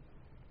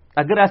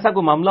اگر ایسا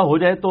کوئی معاملہ ہو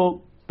جائے تو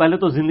پہلے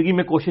تو زندگی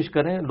میں کوشش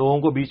کریں، لوگوں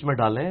کو بیچ میں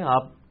ڈالیں،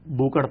 آپ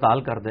بھوک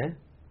ہڑتال کر دیں،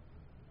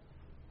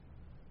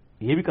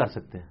 یہ بھی کر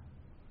سکتے ہیں،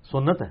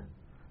 سنت ہے.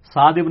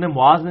 سعد ابن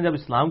معاذ نے جب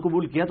اسلام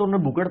قبول کیا تو انہوں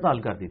نے بھوک ہڑتال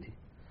کر دی تھی.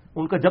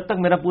 ان کا جب تک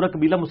میرا پورا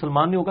قبیلہ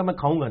مسلمان نہیں ہوگا میں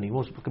کھاؤں گا نہیں. وہ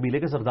اس قبیلے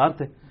کے سردار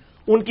تھے،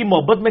 ان کی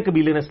محبت میں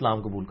قبیلے نے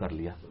اسلام قبول کر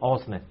لیا،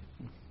 اوس نے.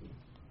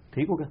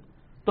 ٹھیک ہو گیا؟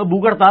 تو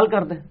بھوک ہڑتال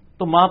کر دیں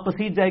تو ماں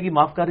پسیج جائے گی،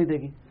 معاف کر ہی دے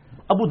گی.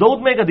 ابو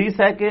داؤد میں ایک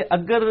حدیث ہے کہ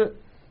اگر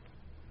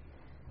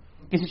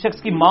کسی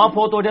شخص کی ماں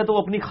فوت ہو جائے تو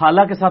وہ اپنی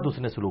خالہ کے ساتھ اس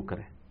نے سلوک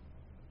کرے.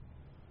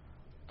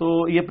 تو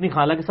یہ اپنی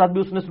خالہ کے ساتھ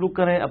بھی اس نے سلوک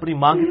کریں، اپنی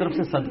ماں کی طرف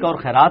سے صدقہ اور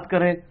خیرات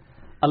کریں،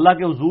 اللہ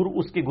کے حضور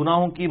اس کے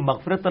گناہوں کی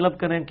مغفرت طلب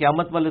کریں.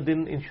 قیامت والے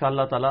دن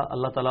انشاءاللہ تعالی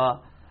اللہ تعالی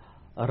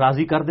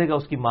راضی کر دے گا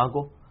اس کی ماں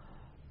کو.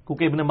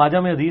 کیونکہ ابن ماجہ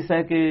میں حدیث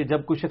ہے کہ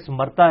جب کوئی شخص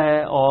مرتا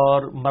ہے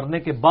اور مرنے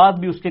کے بعد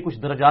بھی اس کے کچھ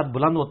درجات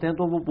بلند ہوتے ہیں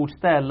تو وہ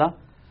پوچھتا ہے اللہ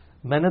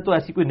میں نے تو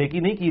ایسی کوئی نیکی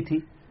نہیں کی تھی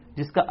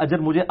جس کا اجر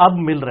مجھے اب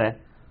مل رہا ہے.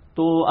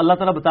 تو اللہ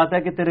تعالیٰ بتاتا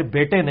ہے کہ تیرے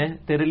بیٹے نے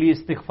تیرے لیے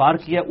استغفار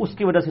کیا، اس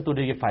کی وجہ سے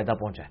تجھے یہ فائدہ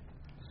پہنچا ہے.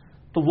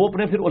 تو وہ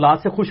اپنے پھر اولاد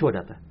سے خوش ہو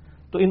جاتا ہے.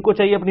 تو ان کو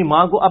چاہیے اپنی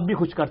ماں کو اب بھی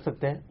خوش کر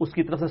سکتے ہیں، اس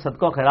کی طرف سے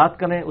صدقہ و خیرات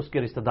کریں، اس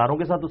کے رشتہ داروں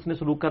کے ساتھ اس نے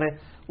سلوک کریں،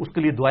 اس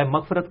کے لیے دعائیں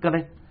مغفرت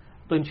کریں.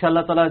 تو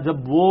انشاءاللہ تعالی جب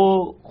وہ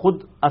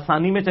خود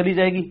آسانی میں چلی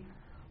جائے گی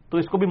تو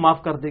اس کو بھی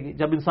معاف کر دے گی.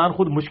 جب انسان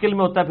خود مشکل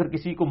میں ہوتا ہے پھر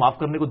کسی کو معاف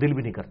کرنے کو دل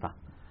بھی نہیں کرتا،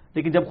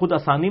 لیکن جب خود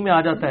آسانی میں آ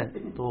جاتا ہے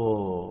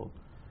تو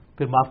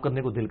پھر معاف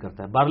کرنے کو دل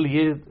کرتا ہے. بہرحال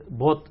یہ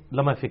بہت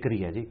لمحہ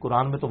فکری ہے جی.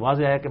 قرآن میں تو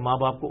واضح ہے کہ ماں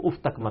باپ کو اف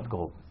تک مت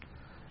کہو.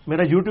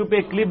 میرا یوٹیوب پہ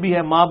ایک کلپ بھی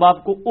ہے ماں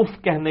باپ کو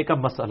اف کہنے کا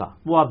مسئلہ،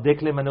 وہ آپ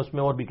دیکھ لیں، میں نے اس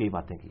میں اور بھی کئی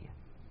باتیں کی ہیں.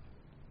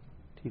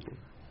 ٹھیک ہے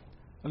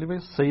علی بھائی،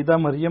 سیدہ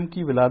مریم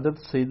کی ولادت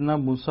سیدنا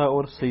موسیٰ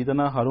اور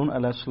سیدنا ہارون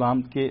علیہ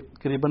السلام کے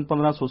قریباً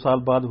 1500 سال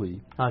بعد ہوئی.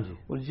 ہاں جی.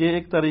 اور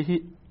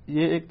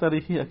یہ ایک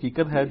تاریخی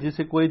حقیقت ہے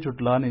جسے کوئی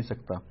جھٹلا نہیں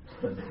سکتا.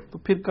 تو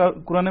پھر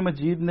قرآن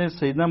مجید نے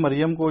سیدنا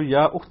مریم کو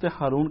یا اخت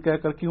ہارون کہہ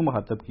کر کیوں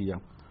مخاطب کیا؟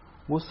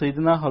 وہ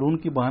سیدنا ہارون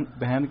کی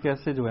بہن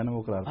کیسے جو ہے نا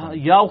وہ قرار پائی؟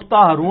 یا اخت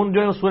ہارون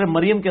جو ہے سورہ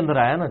مریم کے اندر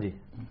آیا نا جی.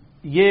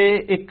 یہ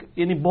ایک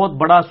یعنی بہت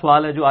بڑا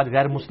سوال ہے جو آج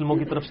غیر مسلموں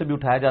کی طرف سے بھی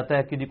اٹھایا جاتا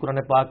ہے کہ جی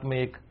قرآن پاک میں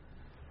ایک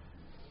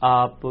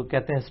آپ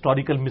کہتے ہیں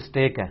ہسٹوریکل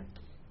مسٹیک ہے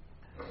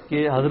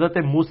کہ حضرت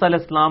موسیٰ علیہ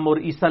السلام اور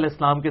عیسیٰ علیہ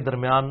السلام کے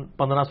درمیان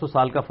 1500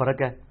 سال کا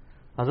فرق ہے.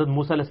 حضرت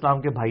موسیٰ علیہ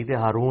السلام کے بھائی تھے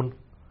ہارون،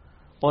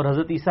 اور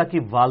حضرت عیسیٰ کی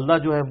والدہ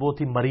جو ہے وہ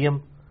تھی مریم.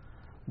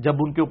 جب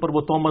ان کے اوپر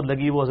وہ تہمت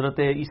لگی وہ حضرت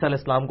عیسیٰ علیہ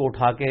السلام کو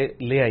اٹھا کے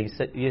لے آئی.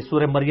 یہ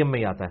سورہ مریم میں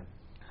ہی آتا ہے.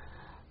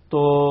 تو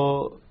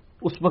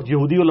اس وقت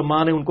یہودی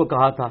علماء نے ان کو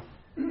کہا تھا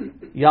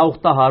یا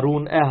اختہ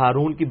ہارون، اے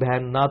ہارون کی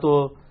بہن، نہ تو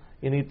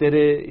یعنی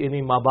تیرے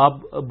یعنی ماں باپ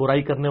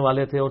برائی کرنے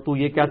والے تھے اور تو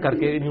یہ کیا کر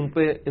کے یعنی ان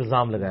پہ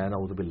الزام لگایا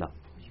نعوذ باللہ.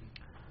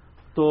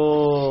 تو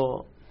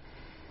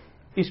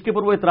اس کے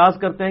اوپر وہ اعتراض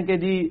کرتے ہیں کہ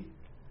جی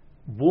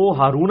وہ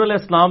ہارون علیہ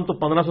السلام تو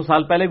 1500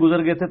 سال پہلے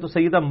گزر گئے تھے تو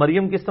سیدہ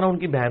مریم کس طرح ان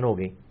کی بہن ہو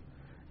گئی؟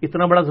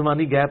 اتنا بڑا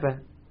زمانی گیپ ہے.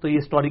 تو یہ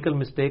ہسٹوریکل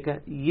مسٹیک ہے.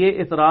 یہ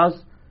اعتراض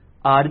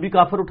آج بھی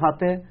کافر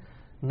اٹھاتے ہیں،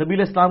 نبی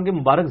علیہ السلام کی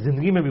مبارک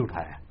زندگی میں بھی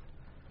اٹھایا ہے.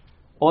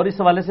 اور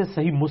اس حوالے سے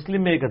صحیح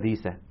مسلم میں ایک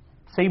حدیث ہے.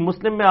 صحیح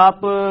مسلم میں آپ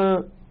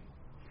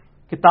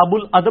کتاب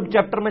الادب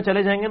چیپٹر میں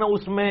چلے جائیں گے نا،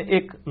 اس میں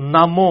ایک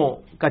ناموں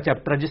کا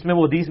چیپٹر ہے جس میں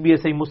وہ حدیث بھی ہے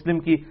صحیح مسلم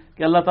کی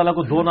کہ اللہ تعالیٰ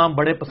کو 2 نام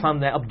بڑے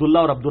پسند ہیں، عبداللہ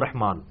اور عبد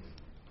الرحمن.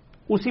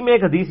 اسی میں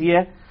ایک حدیث یہ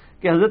ہے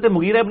کہ حضرت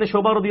مغیرہ ابن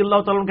شعبہ رضی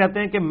اللہ تعالیٰ عنہ کہتے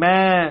ہیں کہ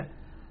میں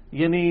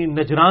یعنی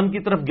نجران کی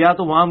طرف گیا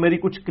تو وہاں میری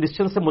کچھ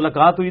کرسچن سے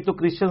ملاقات ہوئی تو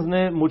کرسچنز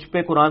نے مجھ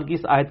پہ قرآن کی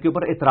اس آیت کے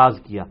اوپر اعتراض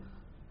کیا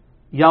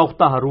یا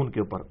اختہ ہارون کے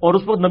اوپر، اور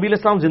اس وقت نبی علیہ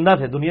السلام زندہ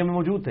تھے، دنیا میں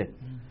موجود تھے.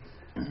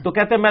 تو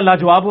کہتے ہیں میں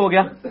لاجواب ہو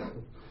گیا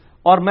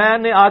اور میں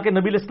نے آ کے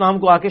نبی علیہ السلام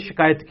کو آ کے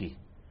شکایت کی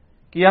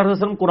کہ یا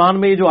رسول اللہ قرآن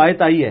میں یہ جو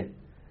آیت آئی ہے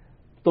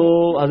تو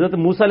حضرت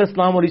موسیٰ علیہ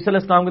السلام اور عیسیٰ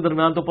علیہ السلام کے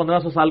درمیان تو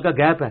 1500 سال کا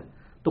گیپ ہے،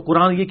 تو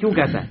قرآن یہ کیوں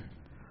کہتا ہے؟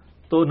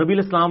 تو نبی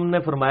علیہ السلام نے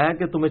فرمایا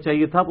کہ تمہیں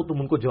چاہیے تھا وہ تم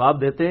ان کو جواب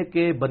دیتے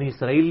کہ بنی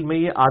اسرائیل میں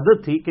یہ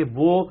عادت تھی کہ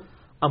وہ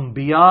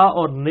انبیاء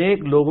اور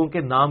نیک لوگوں کے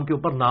نام کے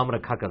اوپر نام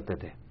رکھا کرتے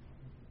تھے.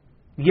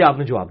 یہ آپ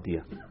نے جواب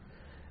دیا.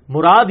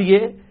 مراد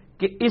یہ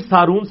کہ اس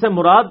ہارون سے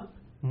مراد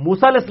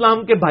موسیٰ علیہ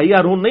السلام کے بھائی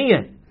ہارون نہیں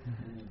ہے،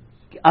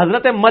 کہ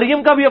حضرت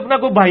مریم کا بھی اپنا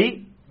کوئی بھائی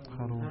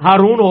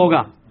ہارون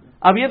ہوگا.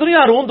 اب یہ تو نہیں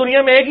ہارون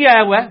دنیا میں ایک ہی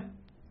آیا ہوا ہے.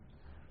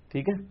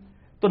 ٹھیک ہے.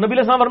 تو نبی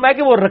علیہ السلام فرمایا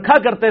کہ وہ رکھا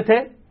کرتے تھے.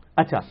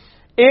 اچھا،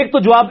 ایک تو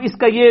جواب اس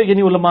کا یہ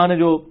یعنی علماء نے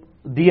جو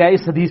دیا ہے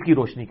اس حدیث کی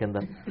روشنی کے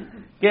اندر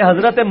کہ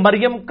حضرت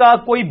مریم کا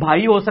کوئی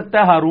بھائی ہو سکتا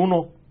ہے ہارون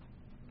ہو،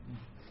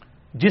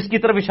 جس کی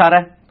طرف اشارہ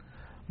ہے.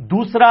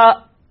 دوسرا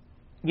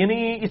یعنی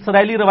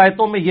اسرائیلی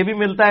روایتوں میں یہ بھی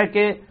ملتا ہے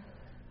کہ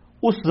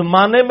اس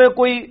زمانے میں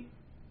کوئی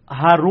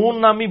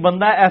ہارون نامی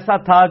بندہ ایسا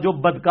تھا جو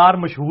بدکار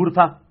مشہور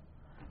تھا،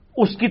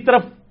 اس کی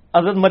طرف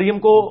حضرت مریم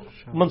کو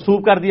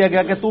منسوب کر دیا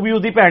گیا کہ تو بھی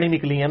اسی پیڑی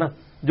نکلی ہے نا،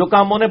 جو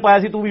کاموں نے پایا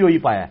سی تو بھی وہی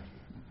پایا ہے،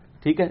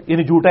 ٹھیک ہے،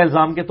 یعنی جھوٹا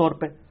الزام کے طور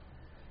پہ.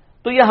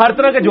 تو یہ ہر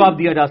طرح کا جواب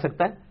دیا جا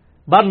سکتا ہے.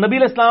 بار نبی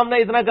علیہ السلام نے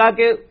اتنا کہا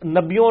کہ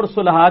نبیوں اور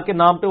صلحاء کے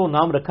نام پہ وہ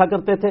نام رکھا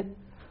کرتے تھے.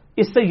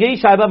 اس سے یہی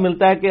شائبہ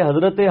ملتا ہے کہ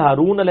حضرت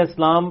ہارون علیہ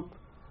السلام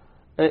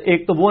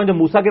ایک تو وہ ہیں جو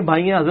موسیٰ کے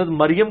بھائی ہیں، حضرت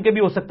مریم کے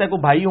بھی ہو سکتا ہے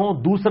کوئی بھائی ہوں.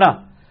 دوسرا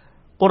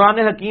قرآن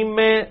حکیم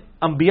میں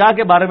انبیاء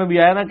کے بارے میں بھی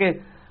آیا نا کہ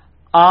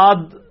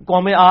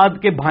قوم عاد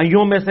کے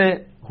بھائیوں میں سے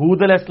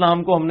ہود علیہ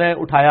السلام کو ہم نے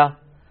اٹھایا،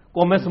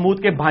 قوم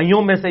سمود کے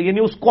بھائیوں میں سے، یعنی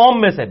اس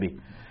قوم میں سے بھی.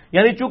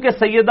 یعنی چونکہ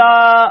سیدہ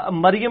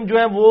مریم جو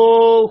ہے وہ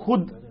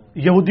خود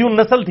یہودی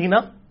النسل تھی نا،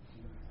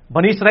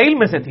 بنی اسرائیل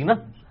میں سے تھی نا،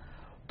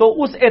 تو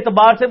اس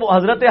اعتبار سے وہ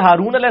حضرت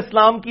ہارون علیہ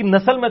السلام کی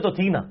نسل میں تو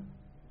تھی نا،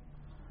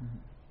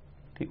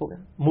 ٹھیک ہو گیا،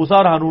 موسیٰ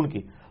اور ہارون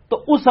کی. تو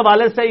اس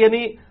حوالے سے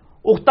یعنی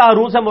اخت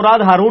ہارون سے مراد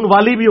ہارون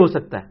والی بھی ہو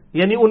سکتا ہے،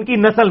 یعنی ان کی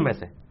نسل میں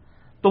سے،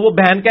 تو وہ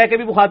بہن کہہ کے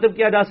بھی مخاطب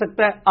کیا جا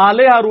سکتا ہے، آل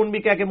ہارون بھی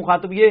کہہ کے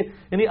مخاطب، یہ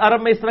یعنی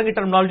عرب میں اس طرح کی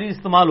ٹرمنالوجی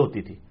استعمال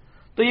ہوتی تھی.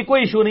 تو یہ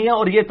کوئی ایشو نہیں ہے.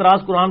 اور یہ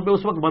اعتراض قرآن پہ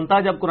اس وقت بنتا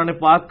ہے جب قرآن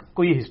پاک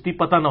کو یہ ہسٹری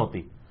پتہ نہ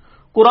ہوتی.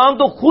 قرآن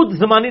تو خود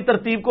زمانی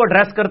ترتیب کو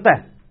ایڈریس کرتا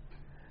ہے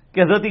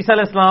کہ حضرت عیسیٰ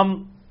علیہ السلام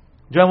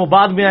جو ہے وہ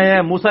بعد میں آئے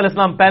ہیں، موسیٰ علیہ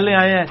السلام پہلے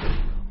آئے ہیں،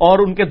 اور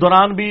ان کے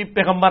دوران بھی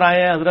پیغمبر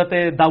آئے ہیں، حضرت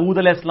داؤد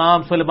علیہ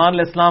السلام، سلیمان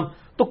علیہ السلام.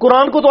 تو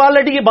قرآن کو تو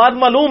آلریڈی یہ بات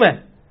معلوم ہے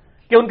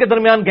کہ ان کے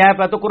درمیان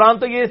گیپ ہے. تو قرآن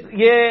تو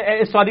یہ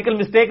ہسٹوریکل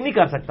مسٹیک نہیں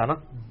کر سکتا نا،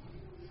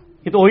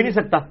 یہ تو ہو ہی نہیں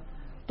سکتا.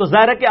 تو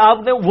ظاہر ہے کہ آپ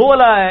نے وہ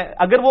والا ہے،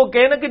 اگر وہ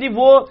کہے نا کہ جی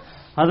وہ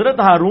حضرت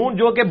ہارون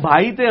جو کہ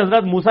بھائی تھے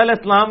حضرت موسیٰ علیہ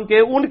السلام کے،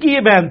 ان کی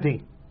یہ بہن تھی،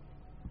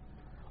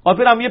 اور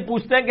پھر ہم یہ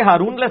پوچھتے ہیں کہ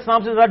ہارون علیہ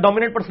السلام سے زیادہ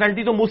ڈومیننٹ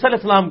پرسنالٹی تو موسیٰ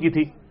علیہ السلام کی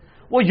تھی.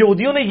 وہ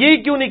یہودیوں نے یہی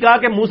کیوں نہیں کہا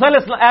کہ موسیٰ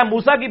علیہ السلام اے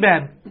موسیٰ کی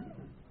بہن؟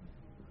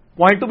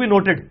 Point to be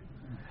noted.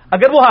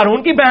 اگر وہ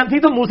ہارون کی بہن تھی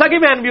تو موسیٰ کی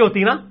بہن بھی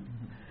ہوتی نا.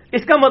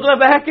 اس کا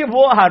مطلب ہے کہ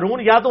وہ ہارون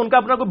یا تو ان کا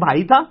اپنا کوئی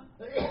بھائی تھا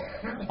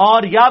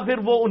اور یا پھر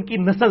وہ ان کی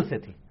نسل سے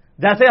تھی.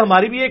 جیسے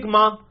ہماری بھی ایک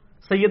ماں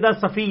سیدہ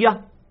صفیہ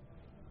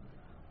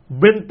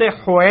بنت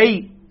حویی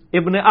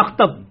ابن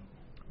اخطب،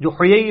 جو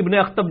حویی ابن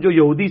اخطب جو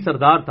یہودی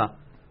سردار تھا،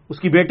 اس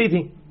کی بیٹی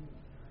تھی.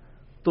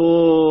 تو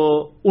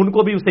ان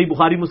کو بھی صحیح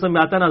بخاری مسلم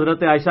میں آتا ہے نا،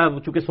 حضرت عائشہ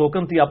چونکہ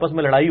سوکن تھی، آپس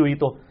میں لڑائی ہوئی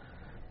تو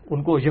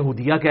ان کو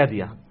یہودیہ کہہ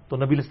دیا. تو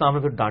نبی علیہ السلام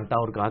نے پھر ڈانٹا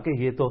اور کہا کہ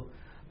یہ تو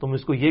تم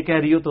اس کو یہ کہہ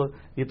رہی ہو، تو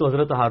یہ تو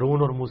حضرت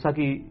ہارون اور موسیٰ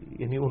کی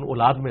یعنی ان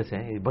اولاد میں سے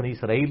ہیں، بنی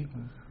اسرائیل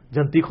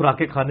جنتی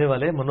خوراکیں کھانے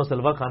والے، منو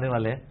سلوا کھانے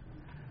والے ہیں.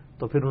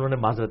 تو پھر انہوں نے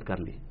معذرت کر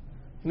لی.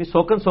 یعنی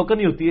سوکن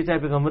ہی ہوتی ہے، چاہے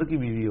پیغمبر کی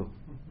بیوی ہو،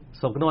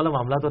 سوکنے والا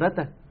معاملہ تو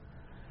رہتا ہے.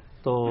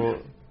 تو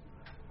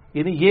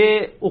یعنی یہ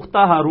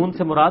اختہ ہارون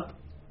سے مراد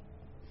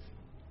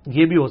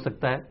یہ بھی ہو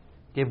سکتا ہے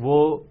کہ وہ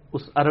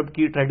اس عرب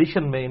کی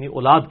ٹریڈیشن میں یعنی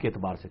اولاد کے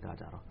اعتبار سے کہا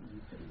جا رہا.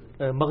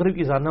 مغرب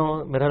کی اذانیں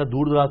میرا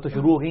دور دراز تو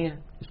شروع ہو گئی ہیں،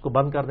 اس کو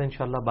بند کر دیں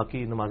انشاءاللہ،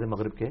 باقی نماز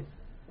مغرب کے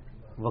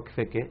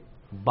وقفے کے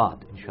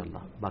بعد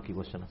انشاءاللہ باقی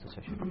کوشچن سے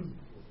سیشن.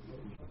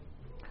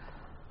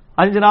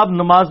 ہاں جناب،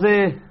 نماز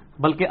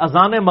بلکہ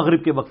اذان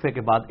مغرب کے وقفے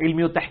کے بعد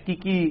علمی و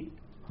تحقیقی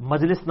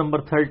مجلس نمبر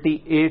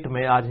 38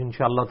 میں آج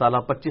انشاءاللہ تعالی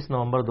 25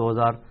 نومبر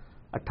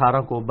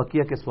 2018 کو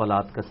بقیہ کے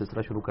سوالات کا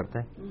سلسلہ شروع کرتے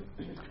ہیں.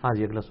 ہاں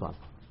جی، اگلا سوال.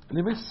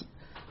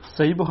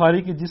 صحیح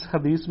بخاری کی جس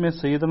حدیث میں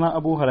سیدنا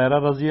ابو ہریرہ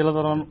رضی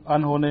اللہ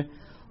عنہ نے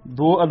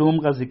 2 علوم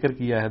کا ذکر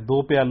کیا ہے،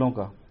 2 پیالوں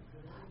کا،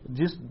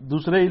 جس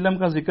دوسرے علم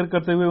کا ذکر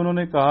کرتے ہوئے انہوں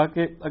نے کہا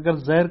کہ اگر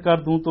زہر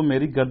کر دوں تو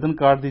میری گردن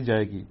کاٹ دی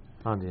جائے گی.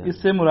 ہاں جی.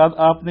 اس سے مراد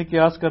آپ نے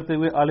قیاس کرتے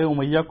ہوئے آل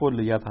امیہ کو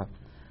لیا تھا،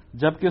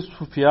 جبکہ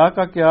سفیاء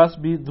کا قیاس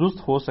بھی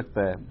درست ہو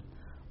سکتا ہے.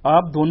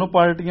 آپ دونوں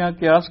پارٹیاں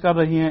قیاس کر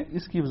رہی ہیں،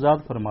 اس کی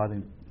وضاحت فرما دیں.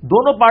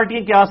 دونوں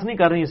پارٹیاں قیاس نہیں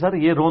کر رہی سر،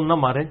 یہ رون نہ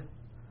مارے،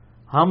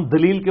 ہم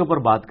دلیل کے اوپر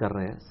بات کر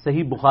رہے ہیں.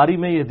 صحیح بخاری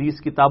میں یہ حدیث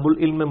کتاب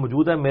العلم میں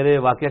موجود ہے، میرے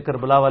واقعہ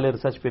کربلا والے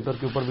ریسرچ پیپر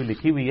کے اوپر بھی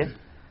لکھی ہوئی ہے،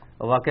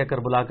 واقعہ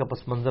کربلا کا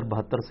پس منظر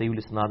 72 صحیح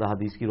الاسناد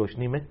حدیث کی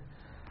روشنی میں.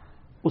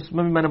 اس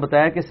میں بھی میں نے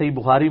بتایا کہ صحیح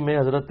بخاری میں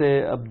حضرت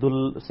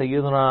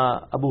سیدنا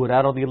ابو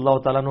ہریرہ رضی اللہ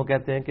تعالیٰ عنہ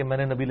کہتے ہیں کہ میں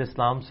نے نبی علیہ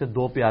السلام سے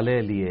 2 پیالے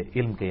لیے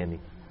علم کے، یعنی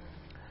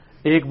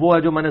ایک وہ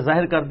ہے جو میں نے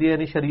ظاہر کر دیا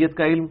یعنی شریعت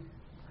کا علم،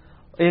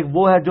 ایک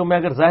وہ ہے جو میں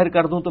اگر ظاہر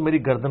کر دوں تو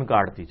میری گردن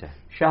کاٹ دی جائے،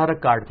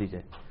 شہرک کاٹ دی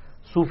جائے.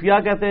 صوفیاء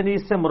کہتے ہیں نہیں،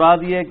 اس سے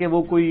مراد یہ ہے کہ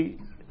وہ کوئی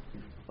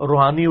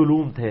روحانی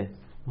علوم تھے،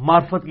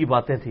 معرفت کی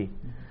باتیں تھیں.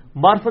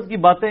 معرفت کی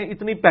باتیں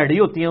اتنی پیڑی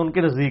ہوتی ہیں ان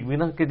کے نزدیک بھی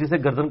نا کہ جسے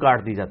گردن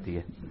کاٹ دی جاتی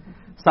ہے.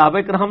 صحابہ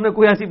کرام نے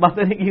کوئی ایسی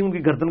باتیں نہیں کی ان کی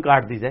گردن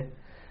کاٹ دی جائے.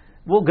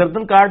 وہ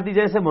گردن کاٹ دی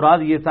جائے سے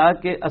مراد یہ تھا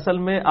کہ اصل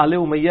میں آل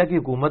امیہ کی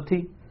حکومت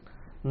تھی.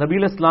 نبی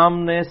علیہ السلام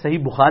نے صحیح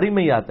بخاری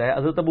میں ہی آتا ہے،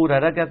 حضرت ابو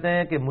ہریرہ کہتے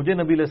ہیں کہ مجھے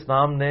نبی علیہ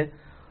السلام نے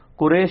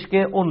قریش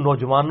کے ان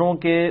نوجوانوں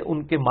کے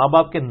ان کے ماں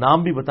باپ کے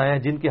نام بھی بتائے ہیں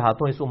جن کے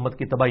ہاتھوں اس امت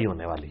کی تباہی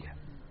ہونے والی ہے.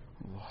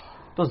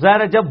 تو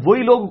ظاہر ہے جب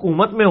وہی لوگ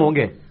حکومت میں ہوں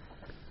گے،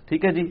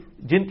 ٹھیک ہے جی،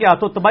 جن کے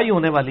ہاتھوں تباہی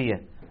ہونے والی ہے،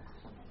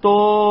 تو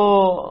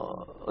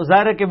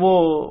ظاہر ہے کہ وہ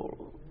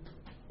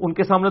ان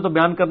کے سامنے تو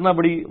بیان کرنا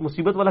بڑی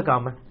مصیبت والا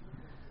کام ہے.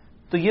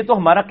 تو یہ تو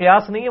ہمارا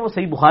قیاس نہیں ہے، وہ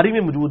صحیح بخاری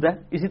میں موجود ہے.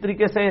 اسی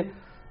طریقے سے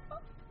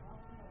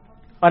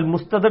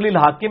المستدرک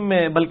للحاکم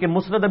میں بلکہ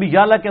مسند ابی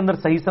یعلا کے اندر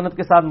صحیح سند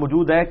کے ساتھ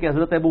موجود ہے کہ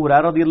حضرت ابو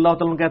ہریرہ رضی اللہ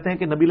تعالیٰ عنہ کہتے ہیں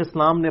کہ نبی علیہ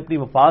السلام نے اپنی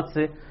وفات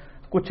سے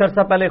کچھ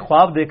عرصہ پہلے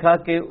خواب دیکھا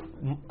کہ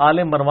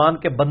آل مروان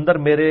کے بندر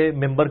میرے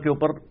ممبر کے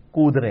اوپر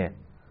کود رہے ہیں.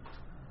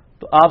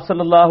 تو آپ صلی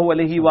اللہ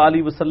علیہ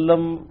وآلہ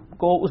وسلم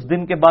کو اس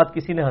دن کے بعد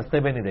کسی نے ہنستے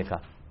ہوئے نہیں دیکھا.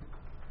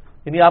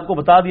 یعنی آپ کو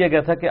بتا دیا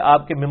گیا تھا کہ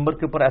آپ کے ممبر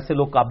کے اوپر ایسے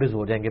لوگ قابض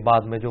ہو جائیں گے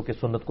بعد میں جو کہ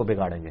سنت کو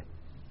بگاڑیں گے.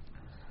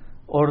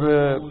 اور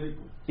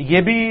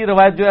یہ بھی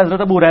روایت جو ہے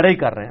حضرت ابو ہریرہ ہی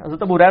کر رہے ہیں.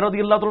 حضرت ابو ہریرہ رضی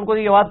اللہ تعالیٰ عنہ کو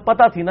یہ بات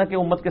پتا تھی نا کہ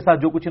امت کے ساتھ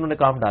جو کچھ انہوں نے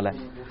کام ڈالا ہے.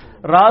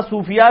 راز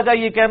صوفیہ کا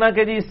یہ کہنا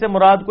کہ جی اس سے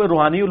مراد کوئی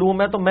روحانی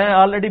علوم ہے، تو میں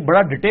آلریڈی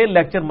بڑا ڈیٹیل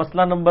لیکچر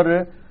مسئلہ نمبر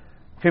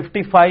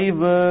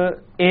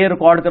 55A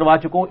ریکارڈ کروا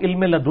چکا ہوں،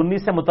 علم لدنی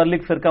سے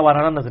متعلق فرقہ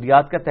وارانہ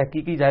نظریات کا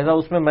تحقیقی جائزہ.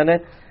 اس میں نے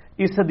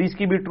اس حدیث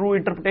کی بھی ٹرو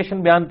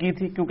انٹرپریٹیشن بیان کی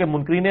تھی، کیونکہ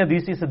منکرین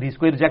حدیث اس حدیث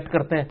کو ریجیکٹ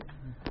کرتے ہیں،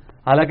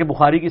 حالانکہ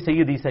بخاری کی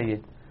صحیح حدیث ہے یہ.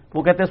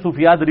 وہ کہتے ہیں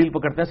صوفیاء دلیل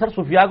پکڑتے ہیں. سر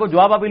صوفیاء کو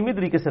جواب آپ علمی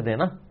طریقے سے دیں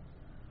نا،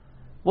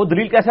 وہ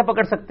دلیل کیسے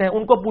پکڑ سکتے ہیں؟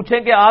 ان کو پوچھیں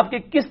کہ آپ کے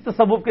کس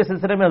تصوف کے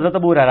سلسلے میں حضرت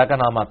ابو ہریرہ کا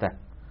نام آتا ہے.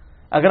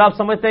 اگر آپ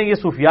سمجھتے ہیں یہ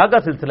صوفیاء کا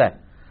سلسلہ ہے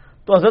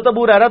تو حضرت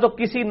ابو ہریرہ تو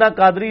کسی نہ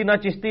قادری نہ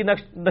چشتی نہ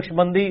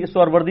نقشبندی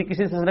سہروردی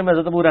کسی سلسلے میں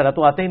حضرت ابو ہریرہ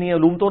تو آتے ہی نہیں ہے.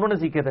 علوم تو انہوں نے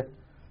سیکھے تھے،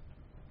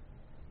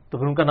 تو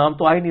پھر ان کا نام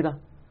تو آ ہی نہیں رہا.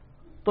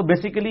 تو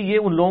بیسیکلی یہ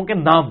ان لوگوں کے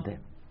نام تھے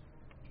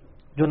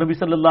جو نبی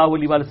صلی اللہ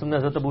علیہ وسلم نے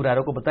حضرت ابو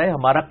ہریرہ کو بتائے.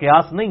 ہمارا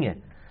قیاس نہیں ہے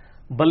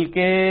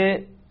بلکہ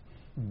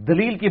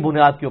دلیل کی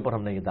بنیاد کے اوپر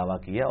ہم نے یہ دعویٰ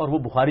کیا ہے، اور وہ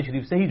بخاری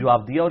شریف سے ہی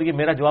جواب دیا. اور یہ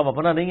میرا جواب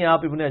اپنا نہیں ہے،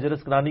 آپ ابن حجر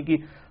اسقلانی کی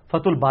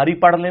فتح الباری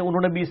پڑھ لیں،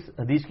 انہوں نے بھی اس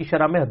حدیث کی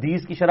شرح میں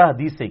حدیث کی شرح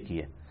حدیث سے ہی کی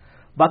ہے.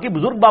 باقی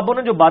بزرگ بابوں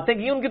نے جو باتیں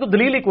کی ان کی تو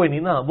دلیل ہی کوئی نہیں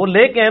نا، وہ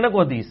لے کے ہیں نا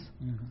کوئی حدیث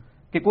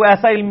کہ کوئی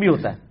ایسا علم بھی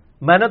ہوتا ہے.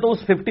 میں نے تو اس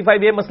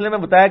 55A مسئلے میں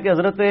بتایا کہ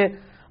حضرت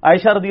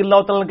عائشہ رضی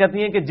اللہ تعالیٰ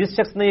کہتی ہیں کہ جس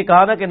شخص نے یہ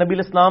کہا نا کہ نبی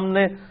علیہ السلام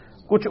نے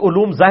کچھ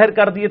علوم ظاہر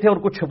کر دیے تھے اور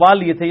کچھ چھپا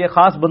لیے تھے، یہ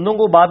خاص بندوں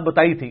کو بات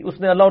بتائی تھی، اس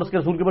نے اللہ اور اس کے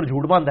رسول کے اوپر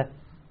جھوٹ باندھا ہے.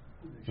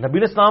 نبی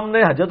علیہ السلام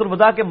نے حجۃ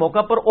الوداع کے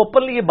موقع پر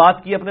اوپنلی یہ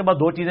بات کی، اپنے بعد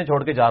 2 چیزیں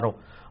چھوڑ کے جا رہا ہوں.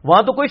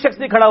 وہاں تو کوئی شخص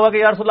نہیں کھڑا ہوا کہ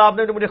یا رسول اللہ آپ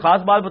نے جو مجھے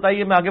خاص بات بتائی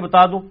ہے میں آگے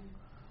بتا دوں.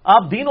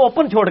 آپ دین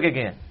اوپن چھوڑ کے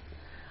گئے ہیں.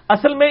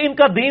 اصل میں ان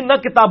کا دین نہ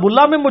کتاب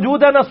اللہ میں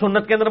موجود ہے نہ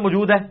سنت کے اندر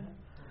موجود ہے.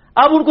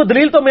 اب ان کو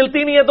دلیل تو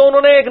ملتی نہیں ہے تو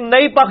انہوں نے ایک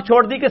نئی پک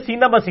چھوڑ دی کہ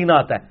سینہ بسینہ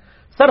آتا ہے.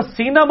 سر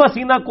سینہ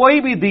بسینہ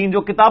کوئی بھی دین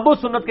جو کتاب و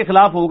سنت کے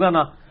خلاف ہوگا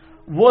نا،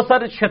 وہ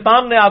سر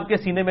شیطان نے آپ کے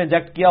سینے میں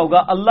انجیکٹ کیا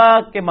ہوگا. اللہ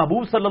کے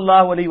محبوب صلی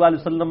اللہ علیہ وآلہ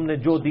وسلم نے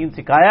جو دین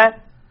سکھایا ہے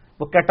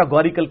وہ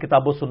کیٹاگوریکل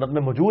کتاب و سنت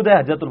میں موجود ہے.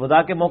 حجۃ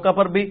الوداع کے موقع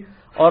پر بھی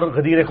اور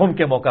غدیر خم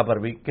کے موقع پر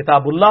بھی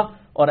کتاب اللہ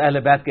اور اہل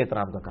بیت کے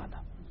احترام کا کہا تھا.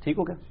 ٹھیک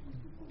ہو گیا؟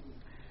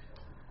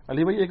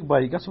 علی بھائی ایک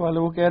بھائی کا سوال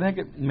ہے، وہ کہہ رہے ہیں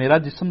کہ میرا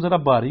جسم ذرا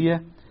بھاری ہے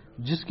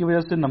جس کی وجہ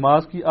سے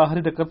نماز کی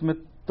آخری رکعت میں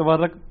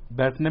تورک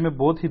بیٹھنے میں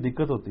بہت ہی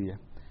دقت ہوتی ہے.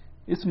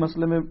 اس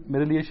مسئلے میں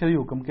میرے لیے شرعی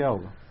حکم کیا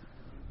ہوگا؟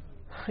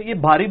 یہ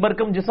بھاری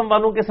برکم جسم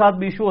والوں کے ساتھ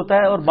بھی ایشو ہوتا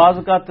ہے، اور بعض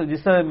اوقات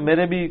جسے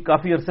میرے بھی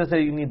کافی عرصے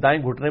سے دائیں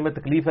گھٹنے میں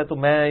تکلیف ہے، تو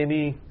میں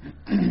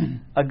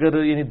اگر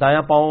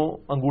دایاں پاؤں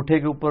انگوٹھے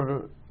کے اوپر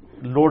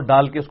لوڈ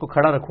ڈال کے اس کو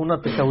کھڑا رکھوں نا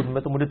تشہد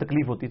میں تو مجھے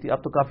تکلیف ہوتی تھی.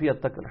 اب تو کافی حد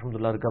تک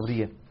الحمدللہ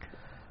ریکوری ہے.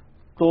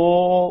 تو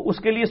اس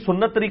کے لیے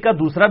سنت طریقہ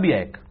دوسرا بھی ہے.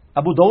 ایک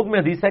ابو داؤد میں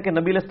حدیث ہے کہ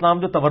نبی علیہ السلام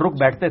جو تورک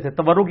بیٹھتے تھے،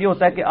 تورک یہ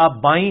ہوتا ہے کہ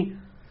آپ بائیں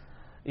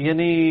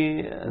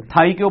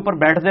تھائی کے اوپر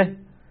بیٹھ جائیں،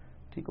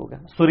 ٹھیک ہو گیا،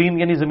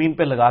 سرین زمین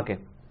پہ لگا کے،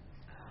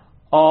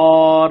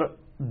 اور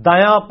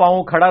دایاں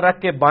پاؤں کھڑا رکھ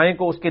کے بائیں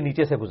کو اس کے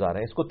نیچے سے گزارا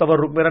ہے. اس کو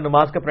تورک، میرا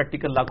نماز کا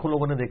پریکٹیکل لاکھوں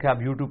لوگوں نے دیکھا.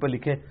 آپ یوٹیوب پہ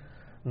لکھیں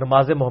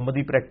نماز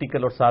محمدی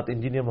پریکٹیکل اور ساتھ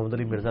انجینئر محمد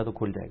علی مرزا تو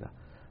کھل جائے گا.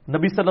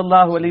 نبی صلی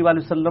اللہ علیہ وآلہ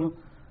وسلم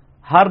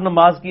ہر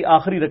نماز کی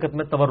آخری رکعت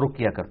میں تورک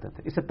کیا کرتے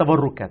تھے. اسے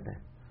تورک کہتے ہیں.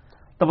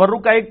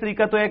 تورک کا ایک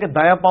طریقہ تو ہے کہ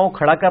دایاں پاؤں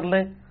کھڑا کر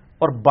لیں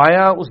اور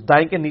بایاں اس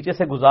دائیں کے نیچے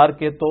سے گزار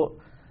کے تو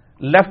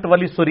لیفٹ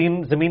والی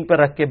سرین زمین پہ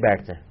رکھ کے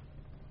بیٹھ جائیں.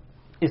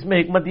 اس میں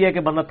حکمت یہ ہے کہ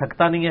بندہ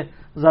تھکتا نہیں ہے،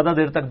 زیادہ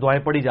دیر تک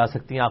دعائیں پڑھی جا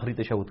سکتی ہیں آخری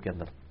تشہد کے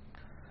اندر.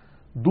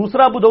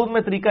 دوسرا ابو داؤد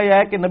میں طریقہ یہ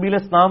ہے کہ نبی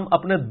علیہ السلام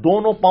اپنے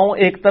دونوں پاؤں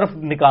ایک طرف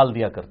نکال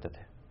دیا کرتے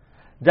تھے.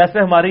 جیسے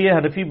ہماری یہ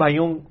حنفی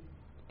بھائیوں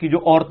کی جو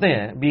عورتیں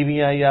ہیں،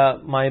 بیویاں یا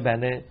مائیں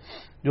بہنیں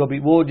جو ابھی،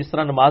 وہ جس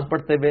طرح نماز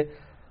پڑھتے ہوئے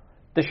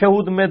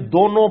تشہد میں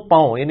دونوں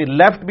پاؤں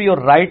لیفٹ بھی اور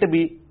رائٹ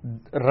بھی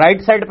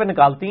رائٹ سائڈ پہ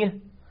نکالتی ہیں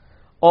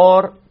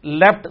اور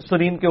لیفٹ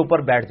سرین کے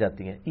اوپر بیٹھ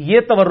جاتی ہیں. یہ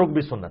تورک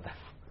بھی سنت ہے.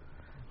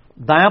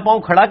 دایاں پاؤں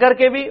کھڑا کر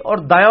کے بھی اور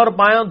دایاں اور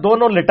بایاں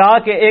دونوں لٹا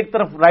کے ایک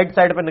طرف رائٹ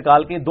سائڈ پہ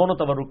نکال کے، دونوں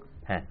تورک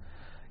ہیں.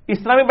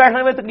 اس طرح بھی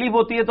بیٹھنے میں تکلیف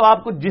ہوتی ہے تو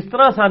آپ کو جس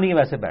طرح آسانی ہے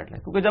ویسے بیٹھ لیں،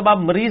 کیونکہ جب آپ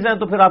مریض ہیں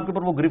تو پھر آپ کے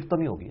اوپر وہ گرفت تو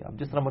نہیں ہوگی، آپ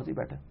جس طرح مرضی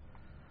بیٹھیں.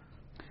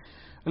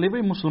 علی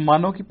بھائی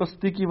مسلمانوں کی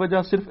پستی کی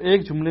وجہ صرف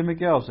ایک جملے میں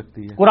کیا ہو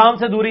سکتی ہے؟ قرآن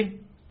سے دوری،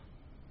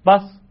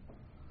 بس.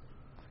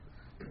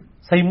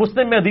 صحیح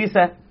مسلم میں حدیث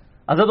ہے،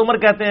 حضرت عمر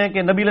کہتے ہیں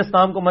کہ نبی علیہ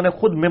السلام کو میں نے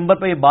خود ممبر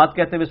پہ یہ بات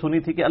کہتے ہوئے سنی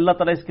تھی کہ اللہ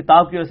تعالیٰ اس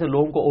کتاب کی وجہ سے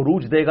لوگوں کو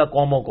عروج دے گا،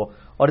 قوموں کو،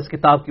 اور اس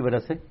کتاب کی وجہ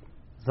سے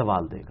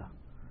زوال دے گا.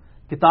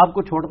 کتاب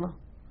کو چھوڑنا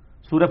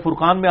سورہ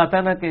فرقان میں آتا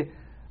ہے نا کہ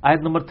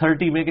آیت نمبر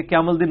 30 میں کہ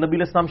قیامت الدین نبی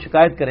علیہ السلام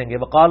شکایت کریں گے،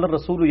 وقال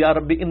الرسول یا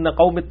ربی ان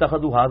قوم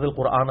اتخذوا هذا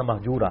القرآن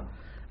مہجورا،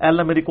 اے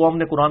اللہ میری قوم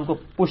نے قرآن کو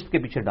پشت کے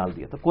پیچھے ڈال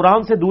دیا. تو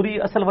قرآن سے دوری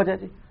اصل وجہ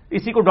جی.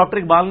 اسی کو ڈاکٹر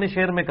اقبال نے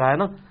شعر میں کہا ہے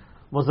نا،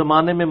 وہ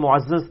زمانے میں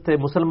معزز تھے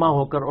مسلمان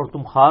ہو کر، اور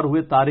تم خوار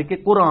ہوئے تارک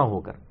قرآن ہو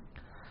کر۔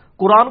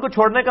 قرآن کو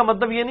چھوڑنے کا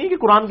مطلب یہ نہیں کہ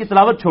قرآن کی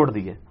تلاوت چھوڑ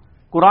دی ہے،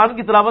 قرآن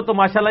کی تلاوت تو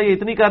ماشاءاللہ یہ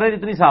اتنی کر رہے ہیں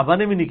جتنی صحابہ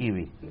نے بھی نہیں کی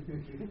ہوئی۔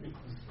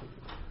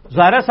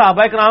 ظاہر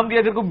صحابہ کرام کی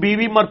اگر کوئی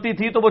بیوی مرتی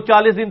تھی تو وہ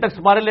 40 دن تک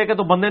سپارے لے کے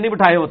تو بندے نہیں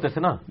بٹھائے ہوتے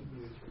تھے نا،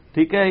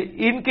 ٹھیک ہے۔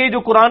 ان کے جو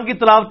قرآن کی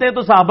تلاوتیں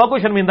تو صحابہ کو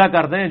شرمندہ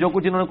کر دیں جو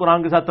کچھ انہوں نے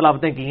قرآن کے ساتھ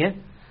تلاوتیں کی ہیں۔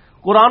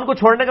 قرآن کو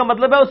چھوڑنے کا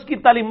مطلب ہے اس کی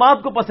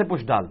تعلیمات کو پس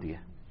پش ڈال دیا،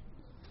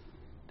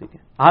 ٹھیک ہے۔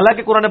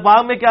 حالانکہ قرآن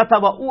پاک میں کیا تھا،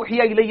 وَأُوحِيَ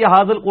إِلَيَّ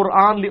هَذَا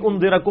الْقُرْآنُ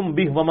لِأُنذِرَكُم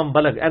بِهِ وَمَن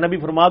بَلَغَ، اے نبی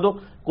فرما دو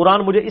قرآن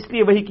مجھے اس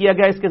لیے وحی کیا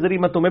گیا اس کے ذریعے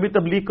میں تمہیں بھی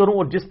تبلیغ کروں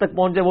اور جس تک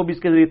پہنچ جائے وہ بھی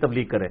اس کے ذریعے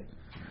تبلیغ کرے۔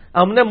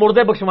 ہم نے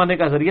مردے بخشوانے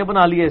کا ذریعہ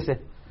بنا لیا اسے،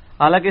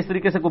 حالانکہ اس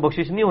طریقے سے کوئی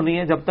بخشش نہیں ہونی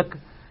ہے جب تک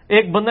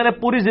ایک بندے نے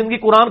پوری زندگی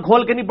قرآن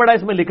کھول کے نہیں پڑھا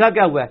اس میں لکھا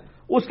کیا ہوا ہے،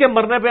 اس کے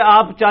مرنے پہ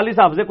آپ 40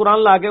 حافظ قرآن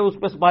لا کے اس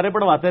پہ سپارے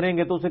پڑھواتے رہیں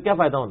گے تو اسے کیا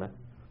فائدہ ہونا ہے۔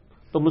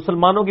 تو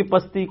مسلمانوں کی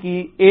پستی کی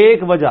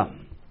ایک وجہ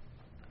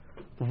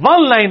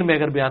ون لائن میں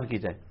اگر بیان کی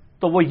جائے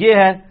تو وہ یہ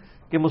ہے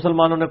کہ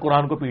مسلمانوں نے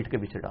قرآن کو پیٹھ کے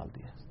پیچھے ڈال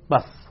دیا،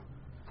 بس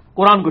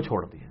قرآن کو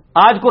چھوڑ دیا۔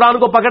 آج قرآن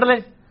کو پکڑ لیں،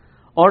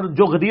 اور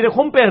جو غدیر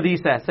خم پہ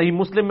حدیث ہے صحیح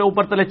مسلم میں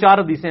اوپر تلے 4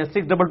 حدیثیں ہیں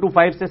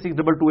 6225 سے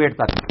 6228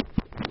 تک،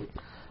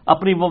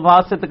 اپنی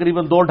وفات سے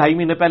تقریباً 2-2.5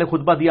 مہینے پہلے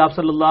خطبہ دیا آپ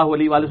صلی اللہ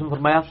علیہ وآلہ وسلم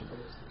فرمایا،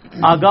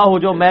 آگاہ ہو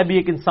جاؤ میں بھی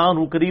ایک انسان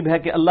ہوں، قریب ہے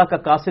کہ اللہ کا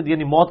قاصد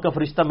یعنی موت کا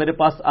فرشتہ میرے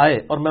پاس آئے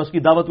اور میں اس کی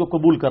دعوت کو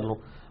قبول کر لوں۔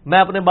 میں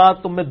اپنے بعد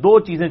تم میں 2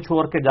 چیزیں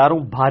چھوڑ کے جا رہا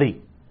ہوں بھاری،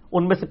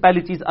 ان میں سے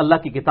پہلی چیز اللہ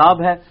کی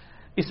کتاب ہے،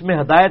 اس میں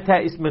ہدایت ہے،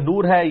 اس میں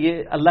نور ہے، یہ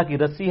اللہ کی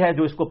رسی ہے،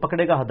 جو اس کو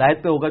پکڑے گا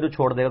ہدایت پہ ہوگا، جو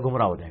چھوڑ دے گا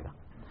گمراہ ہو جائے گا۔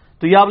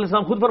 تو یہ آپ علیہ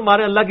السلام خود فرما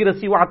رہے ہیں اللہ کی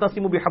رسی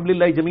وَاعْتَصِمُوا بِحَبْلِ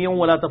اللَّهِ جَمِيعًا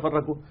وَلَا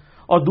تَفَرَّقُوا،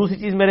 اور دوسری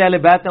چیز میرے اہل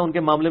بیت ہیں ان کے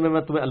معاملے میں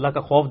میں تمہیں اللہ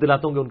کا خوف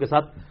دلاتا ہوں کہ ان کے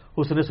ساتھ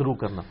حسن سلوک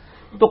کرنا۔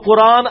 تو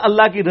قرآن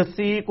اللہ کی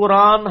رسی،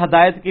 قرآن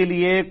ہدایت کے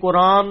لیے،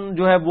 قرآن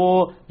جو ہے وہ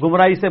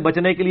گمراہی سے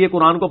بچنے کے لیے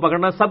قرآن کو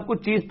پکڑنا، سب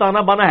کچھ چیز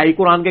تانا بانا ہے ہی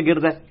قرآن کے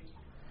گرد ہے۔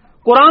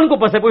 قرآن کو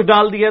پسے پوچھ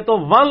ڈال دیا تو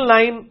ون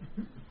لائن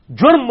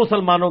جرم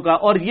مسلمانوں کا،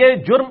 اور یہ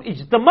جرم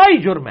اجتماعی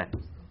جرم ہے،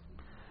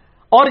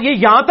 اور یہ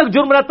یہاں تک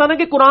جرم رہتا نا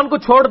کہ قرآن کو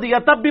چھوڑ دیا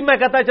تب بھی میں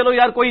کہتا ہے چلو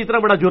یار کوئی اتنا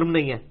بڑا جرم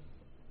نہیں ہے،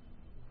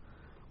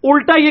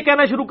 الٹا یہ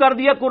کہنا شروع کر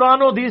دیا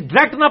قرآن و حدیث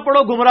ڈائریکٹ نہ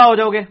پڑھو گمراہ ہو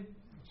جاؤ گے۔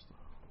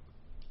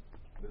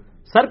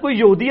 سر کوئی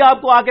یہودی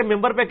آپ کو آ کے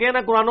ممبر پہ کہنا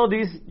قرآن و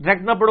حدیث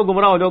ڈائریکٹ نہ پڑھو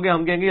گمراہ ہو جاؤ گے،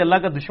 ہم کہیں گے اللہ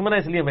کا دشمن ہے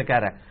اس لیے ہمیں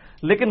کہہ رہا ہے،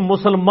 لیکن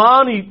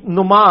مسلمان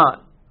نما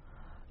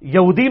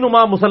یہودی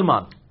نما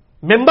مسلمان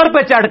ممبر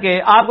پہ چڑھ کے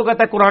آپ کو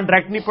کہتا ہے قرآن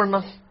ڈائریکٹ نہیں پڑھنا،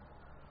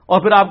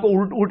 اور پھر آپ کو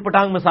اوٹ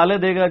پٹانگ مثالیں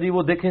دے گا، جی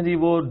وہ دیکھیں جی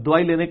وہ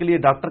دوائی لینے کے لیے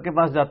ڈاکٹر کے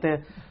پاس جاتے ہیں۔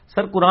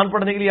 سر قرآن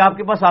پڑھنے کے لیے آپ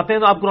کے پاس آتے ہیں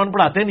تو آپ قرآن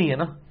پڑھاتے نہیں ہیں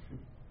نا،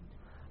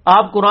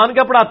 آپ قرآن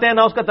کیا پڑھاتے ہیں،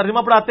 نہ اس کا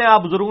ترجمہ پڑھاتے ہیں،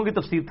 آپ بزرگوں کی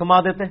تفسیر تھما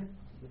دیتے ہیں۔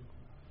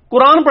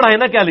 قرآن پڑھائیں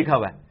نا کیا لکھا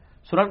ہوا ہے،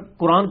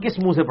 قرآن کس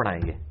منہ سے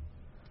پڑھائیں گے؟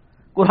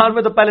 قرآن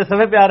میں تو پہلے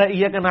صفحے پہ آ رہا ہے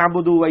ایاک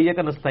نعبد و ایاک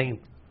نستعین،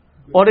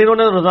 اور انہوں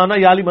نے روزانہ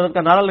یا علی مدد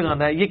کا نعرہ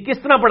لگانا ہے، یہ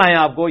کس طرح پڑھائیں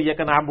آپ کو ایاک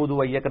نعبد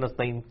و ایاک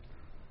نستعین؟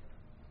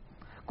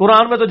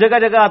 قرآن میں تو جگہ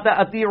جگہ آتا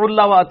ہے اطیعوا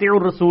اللہ و اطیعوا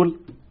الرسول،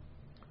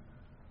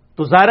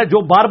 تو ظاہر ہے جو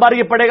بار بار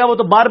یہ پڑھے گا وہ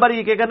تو بار بار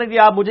یہ کہے گا نا کہ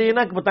آپ مجھے یہ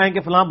نہ بتائیں کہ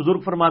فلاں بزرگ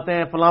فرماتے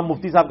ہیں، فلاں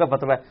مفتی صاحب کا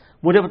فتویٰ ہے،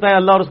 مجھے بتائیں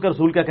اللہ اور اس کا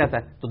رسول کیا کہتا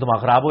ہے، تو دماغ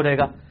خراب ہو جائے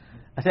گا۔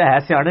 اچھا ہے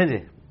سیانے جی،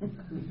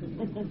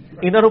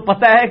 انہوں نے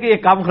پتہ ہے کہ یہ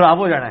کام خراب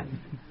ہو جانا ہے،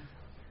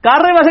 کر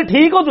رہے ویسے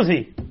ٹھیک ہو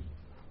تسی،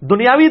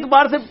 دنیاوی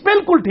اعتبار سے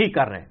بالکل ٹھیک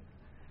کر رہے ہیں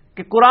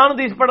کہ قرآن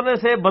حدیث پڑھنے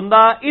سے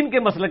بندہ ان کے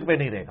مسلک پہ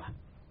نہیں رہے گا،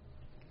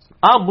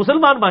 آپ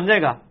مسلمان بن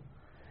جائے گا،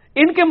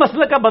 ان کے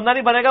مسلک کا بندہ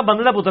نہیں بنے گا،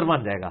 بندے کا پتر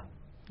بن جائے گا،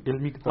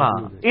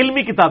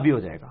 علمی کتابی ہو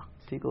جائے گا،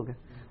 ٹھیک ہو گیا۔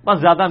 بس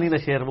زیادہ نہیں نا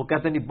شعر، وہ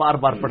کہتے نہیں بار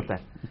بار پڑھتا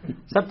ہے۔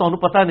 سر تو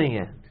پتہ نہیں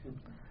ہے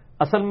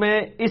اصل میں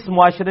اس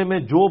معاشرے میں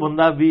جو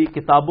بندہ بھی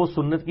کتاب و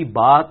سنت کی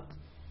بات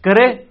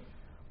کرے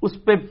اس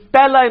پہ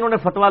پہلا انہوں نے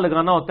فتویٰ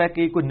لگانا ہوتا ہے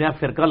کہ کوئی نیا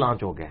فرقہ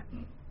لانچ ہو گیا،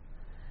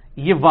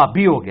 یہ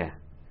وابی ہو گیا،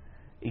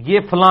 یہ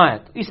فلاں ہے،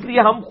 تو اس لیے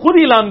ہم خود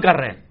ہی اعلان کر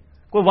رہے ہیں۔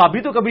 کوئی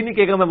وابی تو کبھی نہیں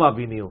کہے گا میں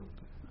وابی نہیں ہوں،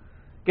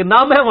 کہ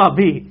نہ میں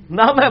وابی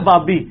نہ میں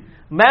وابی،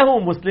 میں ہوں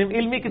مسلم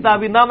علمی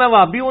کتابی، نہ میں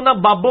وابی ہوں نہ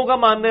بابوں کا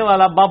ماننے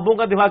والا، بابوں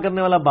کا دفاع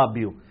کرنے والا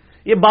بابی ہوں۔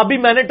 یہ بابی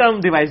میں نے ٹرم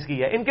ڈیوائز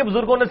کی ہے، ان کے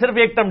بزرگوں نے صرف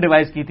ایک ٹرم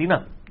ڈیوائز کی تھی نا،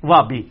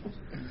 وابی،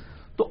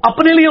 تو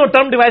اپنے لیے وہ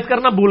ٹرم ڈیوائز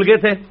کرنا بھول گئے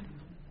تھے،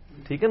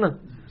 ٹھیک ہے نا۔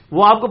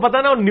 وہ آپ کو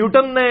پتا نا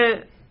نیوٹن نے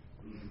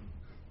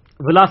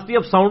ویلاسٹی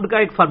آف ساؤنڈ کا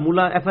ایک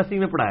فارمولا ایف ایس سی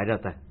میں پڑھایا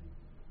جاتا ہے،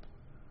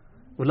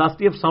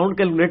 ویلاسٹی آف ساؤنڈ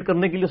کیلکولیٹ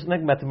کرنے کے لیے اس نے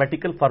ایک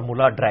میتھمیٹیکل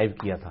فارمولا ڈرائیو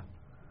کیا تھا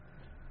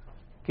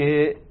کہ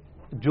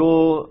جو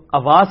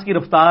آواز کی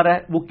رفتار ہے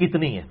وہ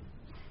کتنی ہے۔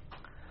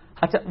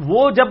 اچھا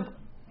وہ جب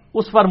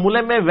اس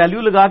فارمولے میں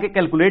ویلیو لگا کے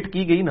کیلکولیٹ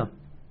کی گئی نا،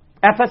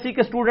 ایف ایس سی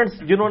کے اسٹوڈنٹس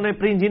جنہوں نے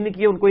پری انجینئرنگ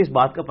کی ان کو اس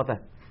بات کا پتہ ہے،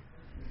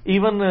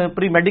 ایون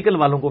پری میڈیکل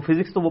والوں کو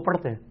فزکس تو وہ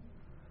پڑھتے ہیں،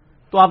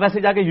 تو آپ ایسے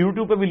جا کے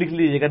یوٹیوب پہ بھی لکھ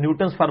لیجیے گا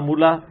Newton's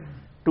formula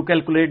to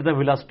calculate the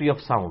velocity of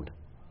sound,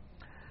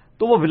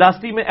 تو وہ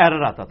ویلاسٹی میں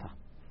ایرر آتا تھا،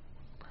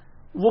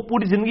 وہ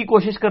پوری زندگی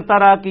کوشش کرتا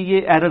رہا کہ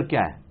یہ ایرر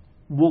کیا ہے،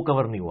 وہ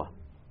کور نہیں ہوا۔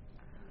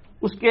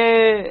 اس کے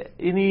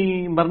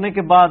یعنی مرنے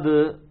کے بعد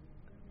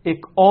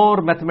ایک اور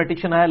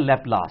میتھمیٹیشین آیا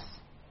لیپلاس،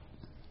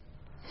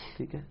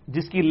 ٹھیک ہے،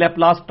 جس کی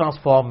لیپلاس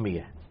ٹرانسفارم بھی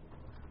ہے،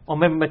 اور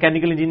میں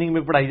میکینیکل انجینئرنگ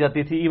میں پڑھائی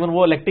جاتی تھی، ایون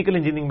وہ الیکٹریکل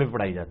انجینئرنگ میں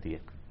پڑھائی جاتی ہے.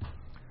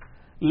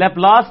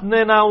 لیپلاس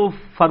نے نا وہ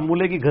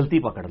فارمولے کی غلطی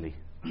پکڑ لی.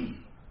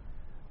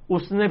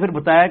 اس نے پھر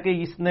بتایا کہ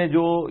اس نے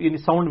جو یعنی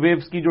ساؤنڈ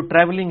ویوز کی جو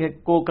ٹریولنگ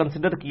کو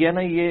کنسیڈر کیا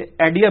نا یہ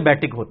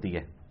ایڈیابیٹک ہوتی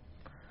ہے،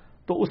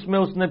 تو اس میں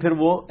اس نے پھر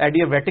وہ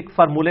ایڈیابیٹک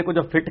فارمولے کو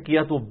جب فٹ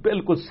کیا تو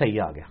بالکل صحیح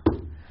آ گیا.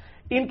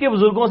 ان کے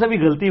بزرگوں سے بھی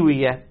غلطی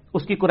ہوئی ہے،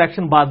 اس کی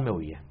کریکشن بعد میں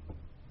ہوئی ہے.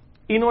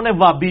 انہوں نے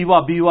وابی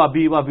وابی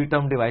وابی وابی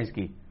ٹرم ڈیوائز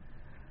کی،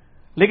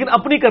 لیکن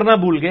اپنی کرنا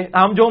بھول گئے.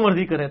 ہم جو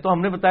مرضی کریں، تو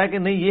ہم نے بتایا کہ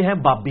نہیں یہ ہے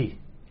بابی،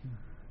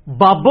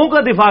 بابوں کا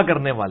دفاع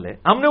کرنے والے.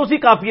 ہم نے اسی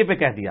قافیے پہ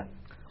کہہ دیا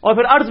اور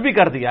پھر عرض بھی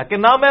کر دیا کہ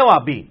نہ میں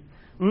وابی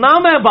نہ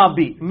میں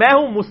بابی، میں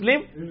ہوں مسلم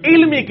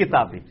علمی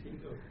کتابی.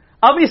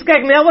 اب اس کا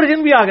ایک نیا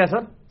ورژن بھی آ گیا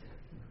سر،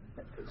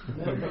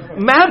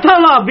 میں تھا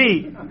وابی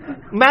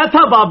میں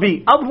تھا بابی،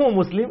 اب ہوں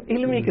مسلم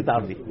علمی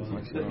کتابی.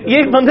 یہ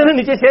ایک بندے نے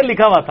نیچے شعر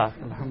لکھا ہوا تھا،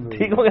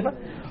 ٹھیک ہو گیا نا.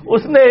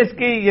 اس نے اس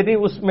کی یعنی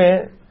اس میں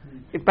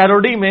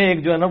پیروڈی میں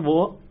ایک جو ہے نا وہ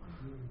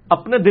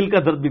اپنے دل کا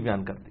درد بھی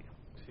بیان کر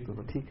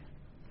دیا. ٹھیک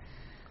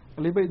ہے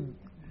علی بھائی،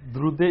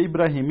 درود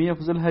ابراہیمی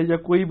افضل ہے یا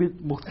کوئی بھی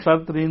مختصر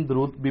ترین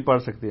درود بھی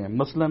پڑھ سکتے ہیں،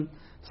 مثلا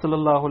صلی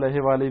اللہ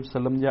علیہ وآلہ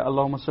وسلم یا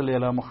اللہم صلی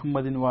علی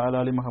محمد وعلی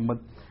آل محمد،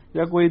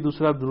 یا کوئی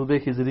دوسرا درود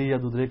خضری یا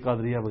درود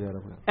قادریہ وغیرہ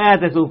وغیرہ؟ اے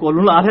تے تو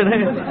کولوں لا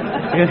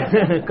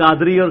رہے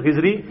قادری اور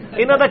خضری،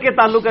 انہاں دا کیا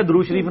تعلق ہے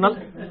درود شریف نال؟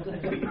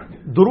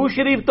 درود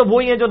شریف تو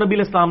وہی ہیں جو نبی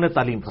علیہ السلام نے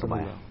تعلیم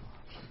فرمایا.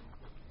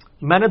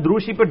 میں نے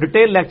درود شریف پہ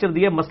ڈیٹیل لیکچر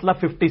دیا، مسئلہ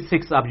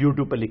 56 آپ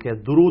یوٹیوب پہ لکھے،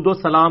 درود و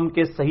سلام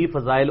کے صحیح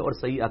فضائل اور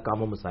صحیح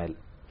احکام و مسائل.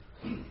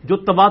 جو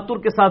تواتر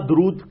کے ساتھ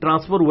درود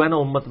ٹرانسفر ہوا ہے نا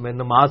امت میں،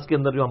 نماز کے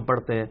اندر جو ہم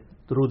پڑھتے ہیں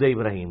درود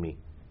ابراہیمی،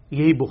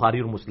 یہی بخاری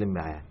اور مسلم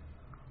میں آیا ہے.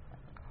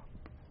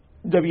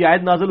 جب یہ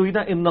آیت نازل ہوئی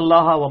نا ان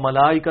اللہ و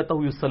ملائکتہ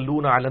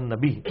یصلون علی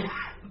النبی،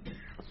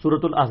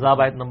 سورۃ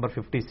الاحزاب آیت نمبر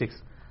 56،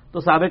 تو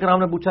صحابہ کرام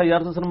نے پوچھا یا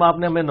رسول اللہ آپ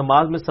نے ہمیں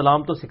نماز میں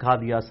سلام تو سکھا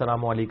دیا،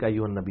 السلام علیکم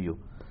ایھا النبی،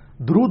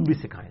 درود بھی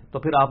سکھائیں. تو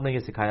پھر آپ نے یہ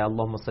سکھایا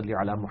اللہم صلی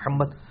علی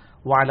محمد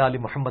وعلی آل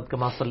محمد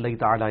کما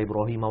صلیت علی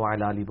ابراہیم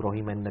وعلی آل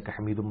ابراہیم انک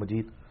حمید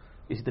مجید.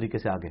 اسی طریقے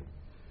سے آگے.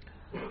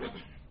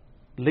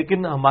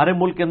 لیکن ہمارے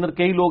ملک کے اندر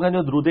کئی لوگ ہیں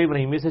جو درود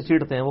ابراہیمی سے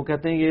چڑھتے ہیں، وہ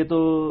کہتے ہیں یہ تو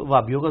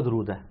وابیوں کا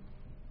درود ہے،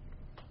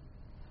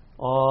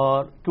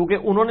 اور کیونکہ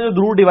انہوں نے جو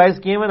درود ڈیوائز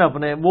کیے ہیں نا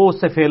اپنے، وہ اس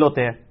سے فیل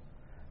ہوتے ہیں.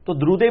 تو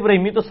درود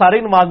ابراہیمی تو سارے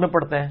نماز میں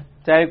پڑھتے ہیں،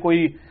 چاہے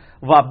کوئی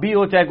وابی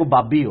ہو چاہے کوئی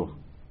بابی ہو،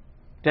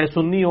 چاہے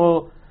سنی ہو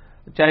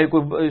چاہے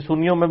کوئی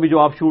سنیوں میں بھی جو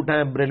آف شوٹ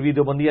ہیں بریلوی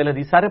دیوبندی اہل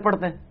حدیث سارے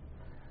پڑھتے ہیں.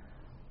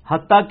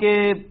 حتیٰ کہ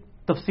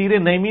تفسیر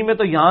نعیمی میں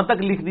تو یہاں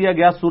تک لکھ دیا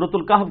گیا سورۃ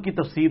الکہف کی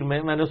تفسیر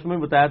میں نے اس میں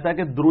بتایا تھا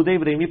کہ درود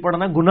ابراہیمی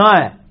پڑھنا گناہ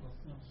ہے.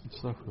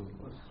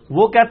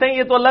 وہ کہتے ہیں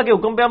یہ تو اللہ کے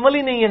حکم پہ عمل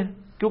ہی نہیں ہے،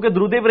 کیونکہ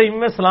درود ابراہیمی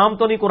میں سلام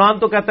تو نہیں، قرآن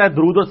تو کہتا ہے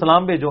درود اور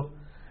سلام بھیجو.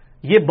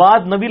 یہ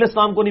بات نبی علیہ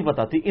السلام کو نہیں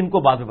پتا تھی، ان کو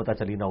بعد میں پتا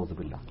چلی نعوذ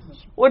باللہ.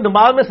 وہ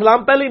نماز میں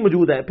سلام پہلے ہی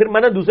موجود ہے. پھر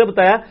میں نے دوسرے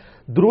بتایا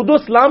درود و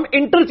سلام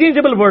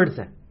انٹرچینجبل ورڈز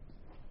ہیں.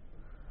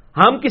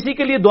 ہم کسی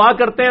کے لیے دعا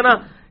کرتے ہیں نا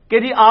کہ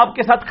جی آپ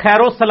کے ساتھ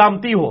خیر و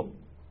سلامتی ہو،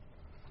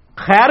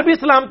 خیر بھی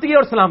سلامتی ہے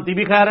اور سلامتی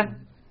بھی خیر ہے.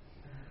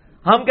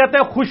 ہم کہتے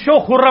ہیں خوش و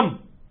خرم،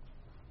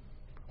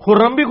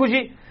 خرم بھی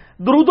خوشی.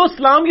 درود و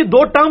سلام یہ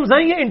دو ٹرمز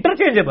ہیں، یہ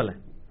انٹرچینجبل ہیں.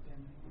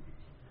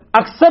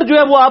 اکثر جو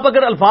ہے وہ آپ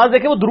اگر الفاظ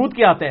دیکھیں وہ درود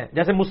کے آتے ہیں.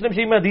 جیسے مسلم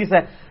شریف میں حدیث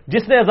ہے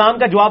جس نے اذان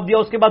کا جواب دیا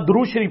اس کے بعد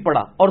درود شریف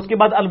پڑھا اور اس کے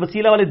بعد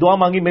الوسیلہ والی دعا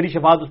مانگی میری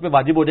شفاعت اس پہ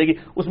واجب ہو جائے گی،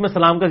 اس میں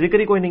سلام کا ذکر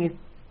ہی کوئی نہیں ہے.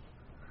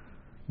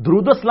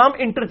 درود و سلام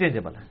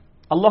انٹرچینجبل ہے.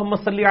 اللہم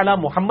صلی علی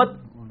محمد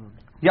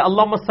یا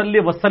اللہم صلی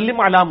وسلم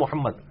علی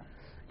محمد،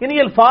 یعنی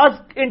یہ الفاظ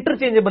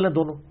انٹرچینجبل ہیں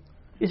دونوں،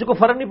 اس کو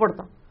فرق نہیں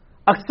پڑتا.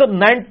 اکثر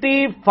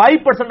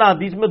 95%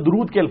 حدیث میں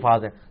درود کے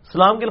الفاظ ہیں،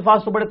 سلام کے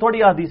الفاظ تو بڑے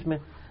تھوڑی حدیث میں،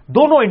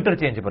 دونوں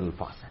انٹرچینجبل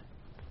الفاظ ہیں.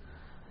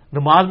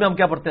 نماز میں ہم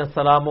کیا پڑھتے ہیں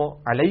السلام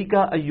علیکہ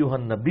ایھا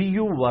النبی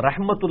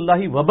ورحمۃ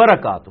اللہ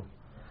وبرکاتہ.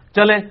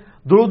 چلیں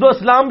درود و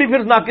اسلام بھی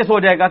پھر ناقص ہو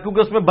جائے گا کیونکہ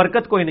اس میں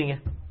برکت کوئی نہیں ہے.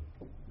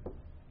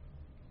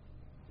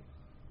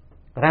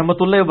 رحمۃ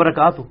اللہ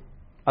وبرکاتہ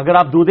اگر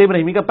آپ درود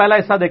ابراہیمی کا پہلا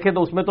حصہ دیکھیں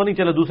تو اس میں تو نہیں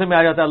چلے، دوسرے میں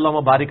آ جاتا ہے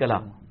اللہم بارک علی.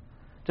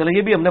 چلے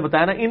یہ بھی ہم نے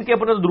بتایا نا، ان کے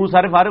اپنے درود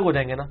سارے فارغ ہو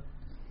جائیں گے نا.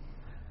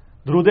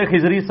 درود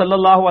خضری صلی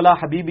اللہ علی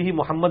حبیبہ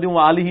محمد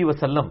وآلہ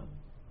وسلم،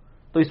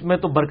 تو اس میں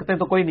تو برکتیں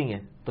تو کوئی نہیں ہے،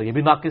 تو یہ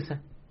بھی ناقص ہے.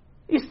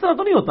 اس طرح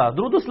تو نہیں ہوتا.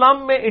 درود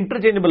اسلام میں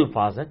انٹرچینجبل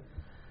الفاظ ہیں.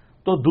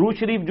 تو درود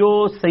شریف جو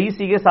صحیح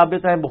سیغے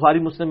ثابت ہیں بخاری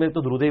مسلم میں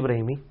تو درود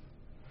ابراہیمی،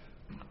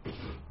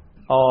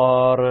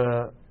 اور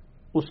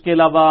اس کے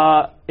علاوہ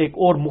ایک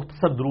اور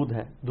مختصر درود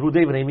ہے درود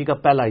ابراہیمی کا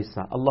پہلا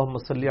حصہ اللہم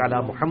صلی علی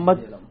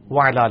محمد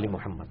وعلی آل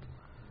محمد.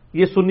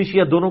 یہ سنی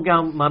شیعہ دونوں کے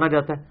یہاں مانا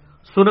جاتا ہے.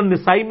 سنن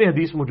نسائی میں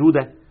حدیث موجود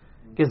ہے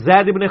کہ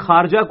زید ابن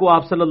خارجہ کو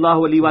آپ صلی اللہ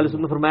علیہ وآلہ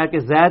وسلم نے فرمایا کہ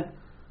زید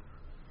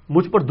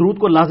مجھ پر درود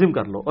کو لازم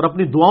کر لو اور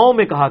اپنی دعاؤں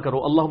میں کہا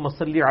کرو اللہم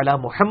صلی علی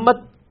محمد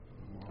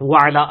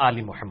وعلی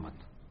آل محمد.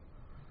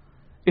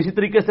 اسی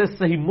طریقے سے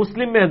صحیح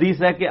مسلم میں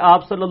حدیث ہے کہ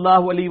آپ صلی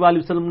اللہ علیہ وآلہ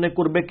وسلم نے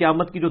قرب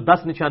قیامت کی جو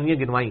 10 نشانیاں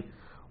گنوائیں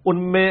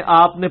ان میں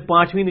آپ نے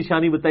 5ویں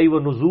نشانی بتائی وہ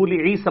نزول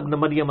عیسی ابن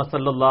مریم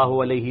صلی اللہ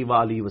علیہ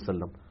وآلہ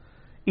وسلم.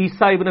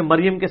 عیسیٰ ابن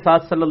مریم کے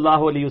ساتھ صلی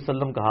اللہ علیہ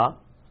وسلم کہا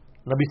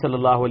نبی صلی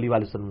اللہ علیہ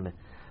وآلہ وسلم نے.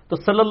 تو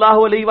صلی اللہ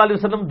علیہ وآلہ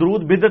وسلم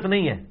درود بدعت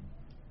نہیں ہے،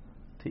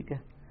 ٹھیک ہے،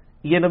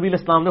 یہ نبی علیہ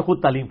السلام نے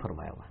خود تعلیم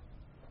فرمایا ہوا ہے۔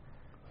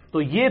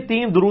 تو یہ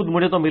 3 درود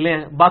مجھے تو ملے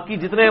ہیں، باقی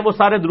جتنے ہیں وہ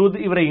سارے درود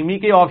ابراہیمی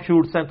کے آف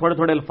شوٹس ہیں، تھوڑے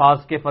تھوڑے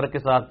الفاظ کے فرق کے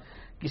ساتھ،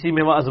 کسی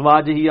میں وہ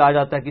ازواج ہی آ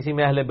جاتا ہے، کسی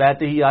میں اہل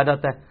بیت ہی آ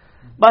جاتا ہے،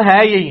 بس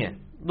ہے یہی ہے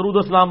درود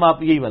السلام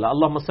آپ یہی والا،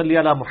 اللہم صلی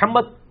علی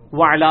محمد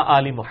وعلی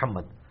آل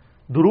محمد۔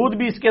 درود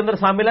بھی اس کے اندر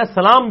شامل ہے،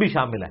 سلام بھی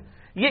شامل ہے،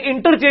 یہ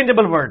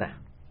انٹرچینجبل ورڈ ہے۔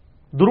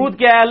 درود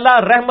کیا ہے؟ اللہ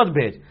رحمت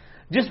بھیج،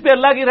 جس پہ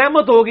اللہ کی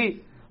رحمت ہوگی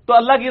تو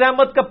اللہ کی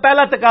رحمت کا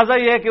پہلا تقاضا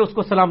یہ ہے کہ اس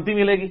کو سلامتی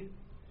ملے گی،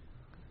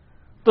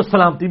 تو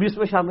سلامتی بھی اس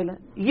میں شامل ہے۔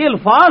 یہ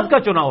الفاظ کا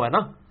چناؤ ہے نا،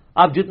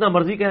 آپ جتنا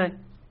مرضی کہیں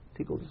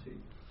ٹھیک ہوگا۔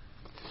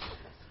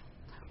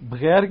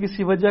 بغیر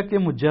کسی وجہ کے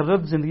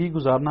مجرد زندگی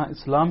گزارنا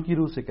اسلام کی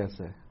روح سے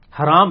کیسے ہے؟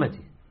 حرام ہے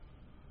جی،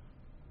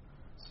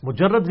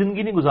 مجرد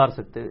زندگی نہیں گزار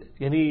سکتے،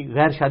 یعنی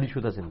غیر شادی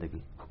شدہ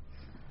زندگی۔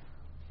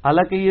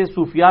 حالانکہ یہ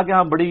صوفیاء کے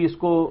ہاں بڑی اس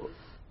کو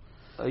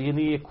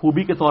یعنی ایک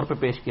خوبی کے طور پہ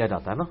پیش کیا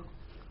جاتا ہے نا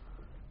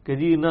کہ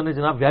جی انہوں نے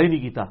جناب بیاہ ہی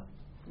نہیں کیتا۔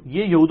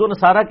 یہ یہود و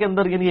نصارہ کے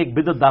اندر یعنی ایک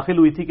بدعت داخل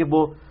ہوئی تھی کہ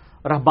وہ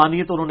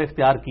رہبانیت انہوں نے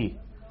اختیار کی،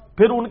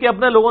 پھر ان کے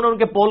اپنے لوگوں نے ان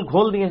کے پول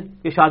کھول دیے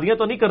کہ شادیاں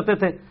تو نہیں کرتے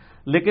تھے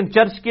لیکن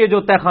چرچ کے جو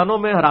تہ خانوں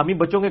میں حرامی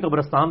بچوں کے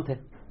قبرستان تھے،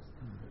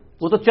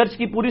 وہ تو چرچ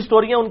کی پوری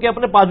سٹوریاں ان کے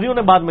اپنے پادریوں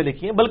نے بعد میں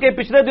لکھی ہیں، بلکہ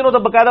پچھلے دنوں تو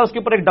باقاعدہ اس کے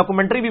اوپر ایک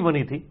ڈاکومنٹری بھی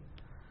بنی تھی۔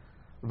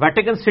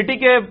 ویٹیکن سٹی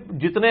کے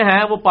جتنے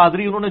ہیں وہ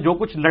پادری، انہوں نے جو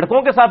کچھ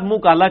لڑکوں کے ساتھ منہ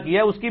کالا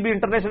کیا ہے اس کی بھی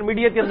انٹرنیشنل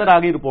میڈیا کے اندر آ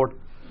گئی رپورٹ۔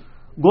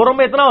 گوروں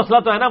میں اتنا حوصلہ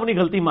تو ہے نا اپنی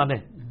غلطی مانے،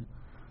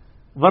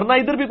 ورنہ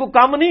ادھر بھی کوئی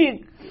کام نہیں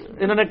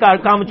انہوں نے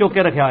کام چوک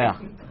کے رکھا ہوا،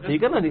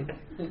 ٹھیک ہے نا جی۔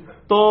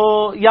 تو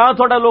یہاں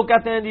تھوڑا لوگ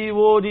کہتے ہیں جی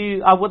وہ جی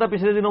آپ کو پتا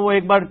پچھلے دنوں وہ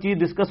ایک بار چیز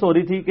ڈسکس ہو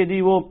رہی تھی کہ جی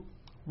وہ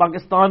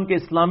پاکستان کے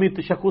اسلامی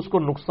تشخص کو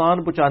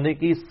نقصان پہنچانے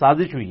کی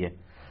سازش ہوئی ہے۔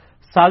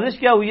 سازش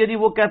کیا ہوئی ہے جی؟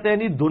 وہ کہتے ہیں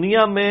جی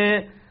دنیا میں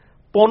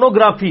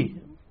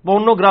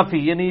پورنوگرافی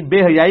یعنی بے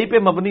حیائی پہ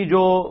مبنی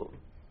جو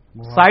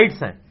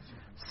سائٹس ہیں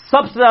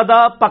سب سے زیادہ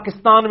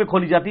پاکستان میں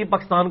کھولی جاتی ہے،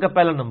 پاکستان کا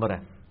پہلا نمبر ہے،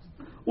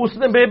 اس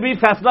میں بھی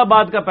فیصلہ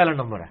آباد کا پہلا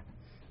نمبر ہے۔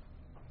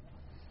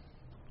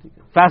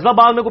 فیصلہ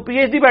آباد میں کوئی پی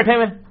ایچ ڈی بیٹھے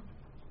ہوئے،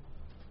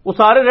 وہ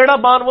سارے ریڑا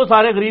بان، وہ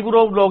سارے غریب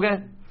لوگ ہیں۔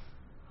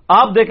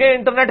 آپ دیکھیں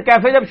انٹرنیٹ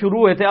کیفے جب شروع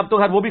ہوئے تھے، اب تو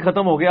خیر وہ بھی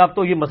ختم ہو گیا، اب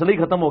تو یہ مسئلہ ہی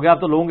ختم ہو گیا، اب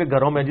تو لوگوں کے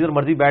گھروں میں جدھر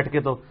مرضی بیٹھ کے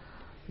تو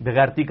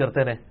بغیرتی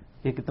کرتے رہے،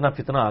 یہ کتنا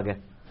فتنہ آ گیا۔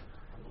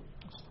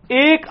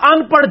 ایک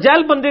ان پڑھ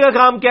جیل بندے کا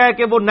کام کیا ہے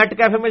کہ وہ نیٹ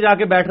کیفے میں جا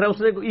کے بیٹھ رہا ہے،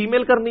 اس نے ای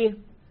میل کرنی ہے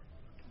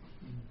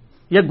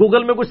یا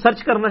گوگل میں کچھ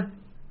سرچ کرنا ہے،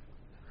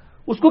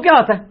 اس کو کیا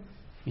آتا ہے؟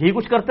 یہی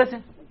کچھ کرتے تھے۔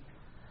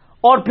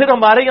 اور پھر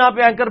ہمارے یہاں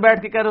پہ اینکر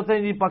بیٹھ کے کہہ رہے تھے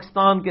جی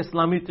پاکستان کے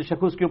اسلامی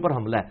تشخص کے اوپر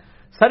حملہ ہے۔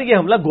 سر یہ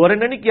حملہ گورے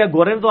نے نہیں کیا،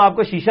 گورے نے تو آپ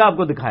کو شیشہ آپ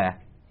کو دکھایا ہے،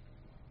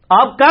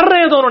 آپ کر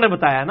رہے ہیں تو انہوں نے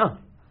بتایا نا۔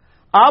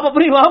 آپ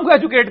اپنی عوام کو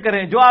ایجوکیٹ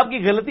کریں، جو آپ کی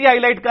غلطی ہائی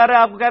لائٹ کر رہا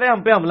ہے آپ کو کہہ رہے ہیں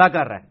ہم پہ حملہ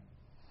کر رہا ہے،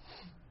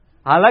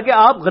 حالانکہ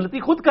آپ غلطی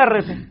خود کر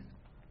رہے تھے،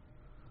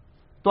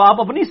 تو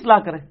آپ اپنی اصلاح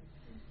کریں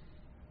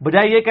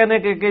بجائے یہ کہنے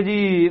کہ جی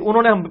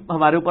انہوں نے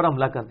ہمارے اوپر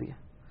حملہ کر دیا۔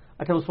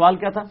 اچھا وہ سوال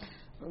کیا تھا؟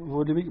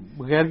 وہ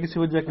بغیر کسی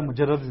وجہ کے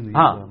مجرد زندگی۔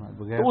 ہاں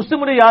تو اس سے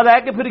مجھے یاد آیا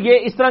کہ پھر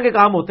یہ اس طرح کے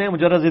کام ہوتے ہیں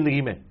مجرد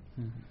زندگی میں۔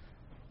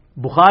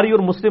 بخاری اور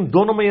مسلم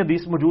دونوں میں یہ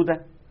حدیث موجود ہے،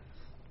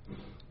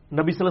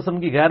 نبی صلی اللہ علیہ وسلم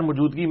کی غیر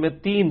موجودگی میں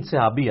 3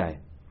 صحابی آئے،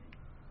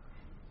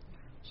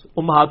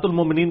 امہات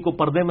المومنین کو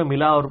پردے میں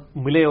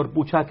ملے اور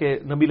پوچھا کہ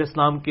نبی علیہ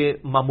السلام کے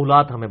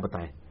معمولات ہمیں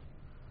بتائیں۔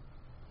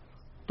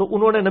 تو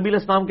انہوں نے نبی علیہ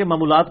السلام کے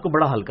معمولات کو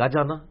بڑا ہلکا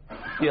جانا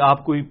کہ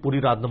آپ کوئی پوری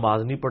رات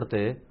نماز نہیں پڑھتے،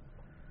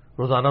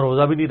 روزانہ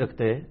روزہ بھی نہیں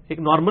رکھتے، ایک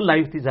نارمل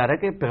لائف تھی۔ ظاہر ہے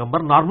کہ پیغمبر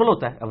نارمل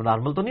ہوتا ہے، اب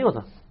نارمل تو نہیں ہوتا،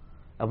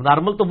 اب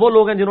نارمل تو وہ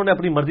لوگ ہیں جنہوں نے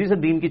اپنی مرضی سے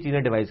دین کی چیزیں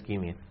ڈیوائز کی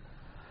ہوئی ہیں۔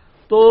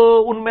 تو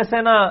ان میں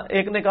سے نا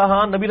ایک نے کہا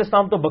ہاں نبی علیہ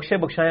السلام تو بخشے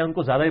بخشائے، ان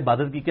کو زیادہ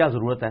عبادت کی کیا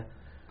ضرورت ہے،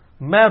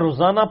 میں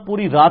روزانہ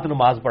پوری رات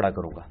نماز پڑھا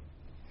کروں گا۔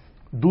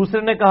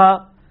 دوسرے نے کہا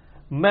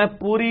میں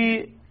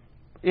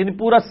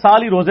پورا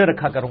سال ہی روزے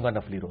رکھا کروں گا،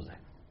 نفلی روزے۔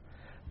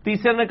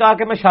 تیسرے نے کہا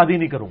کہ میں شادی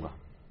نہیں کروں گا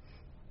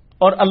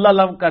اور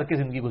اللہ کر کے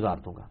زندگی گزار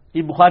دوں گا۔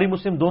 یہ بخاری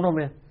مسلم دونوں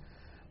میں ہے۔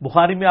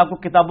 بخاری میں آپ کو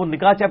کتاب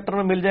النکاح چیپٹر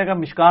میں مل جائے گا،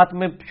 مشکات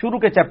میں شروع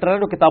کے چیپٹر ہے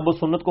جو کتاب و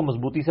سنت کو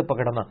مضبوطی سے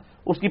پکڑنا،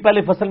 اس کی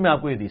پہلے فصل میں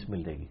آپ کو یہ حدیث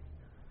مل جائے گی۔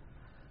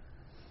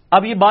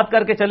 اب یہ بات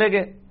کر کے چلے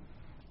گئے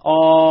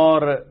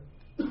اور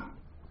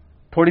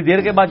تھوڑی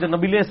دیر کے بعد جب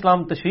نبی علیہ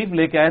السلام تشریف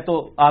لے کے آئے تو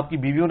آپ کی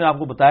بیویوں نے آپ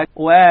کو بتایا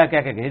وہ ہے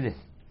کیا کہ بھیجے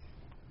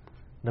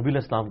نبی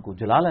علیہ السلام کو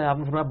جلال ہے، آپ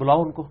نے فرمایا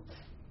بلاؤ ان کو،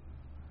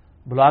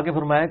 بلا کے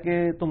فرمایا کہ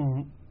تم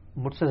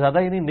مجھ سے زیادہ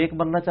یعنی نیک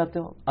بننا چاہتے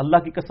ہو، اللہ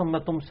کی قسم میں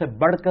تم سے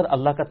بڑھ کر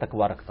اللہ کا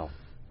تقوی رکھتا ہوں،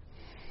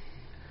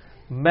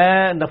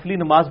 میں نفلی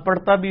نماز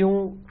پڑھتا بھی ہوں،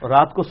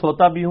 رات کو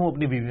سوتا بھی ہوں،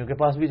 اپنی بیویوں کے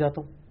پاس بھی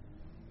جاتا ہوں،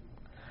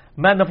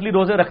 میں نفلی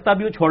روزے رکھتا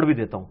بھی ہوں، چھوڑ بھی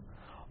دیتا ہوں،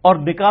 اور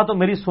نکاح تو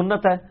میری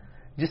سنت ہے،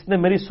 جس نے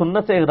میری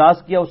سنت سے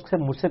اعراض کیا اس سے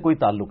مجھ سے کوئی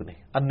تعلق نہیں،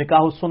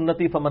 النکاح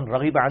سنتی فمن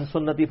رغب عن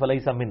سنتی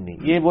فلیس منی،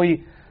 یہ وہی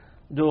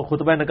جو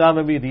خطبہ نکاح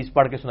میں بھی حدیث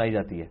پڑھ کے سنائی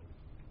جاتی ہے۔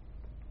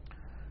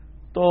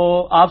 تو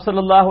آپ صلی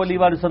اللہ علیہ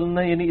وآلہ وسلم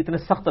نے یعنی اتنے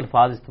سخت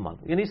الفاظ استعمال،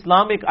 یعنی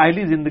اسلام ایک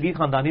آئلی زندگی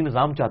خاندانی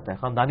نظام چاہتا ہے،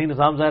 خاندانی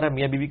نظام ظاہر ہے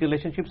میاں بیوی کے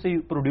ریلیشن شپ سے ہی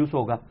پروڈیوس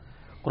ہوگا۔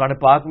 قرآن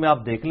پاک میں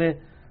آپ دیکھ لیں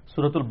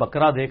سورۃ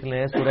البقرہ دیکھ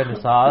لیں، سورہ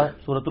نساء،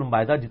 سورۃ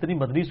المائدہ، جتنی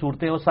مدنی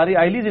صورتیں ہیں وہ ساری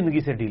آئلی زندگی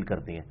سے ڈیل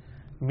کرتی ہیں.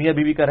 میاں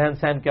بیوی کا رہن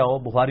سہن کیا ہو،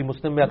 بخاری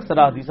مسلم میں اکثر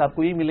حدیث آپ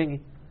کو یہی ملیں گی،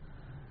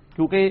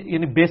 کیونکہ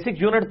یعنی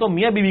بیسک یونٹ تو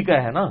میاں بیوی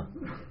کا ہے نا.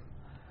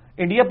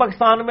 انڈیا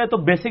پاکستان میں تو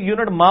بیسک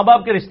یونٹ ماں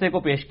باپ کے رشتے کو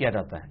پیش کیا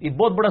جاتا ہے. یہ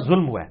بہت بڑا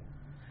ظلم ہوا ہے.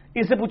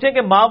 اس سے پوچھیں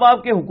کہ ماں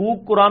باپ کے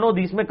حقوق قرآن و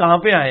حدیث میں کہاں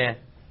پہ آئے ہیں،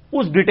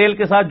 اس ڈیٹیل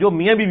کے ساتھ جو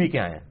میاں بیوی کے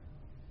آئے ہیں.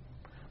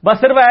 بس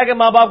صرف آیا کہ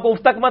ماں باپ کو اف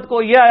تک مت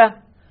کو یہ آیا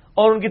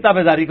اور ان کی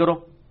تابع داری کرو.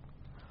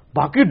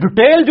 باقی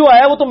ڈیٹیل جو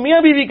آیا وہ تو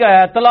میاں بیوی کا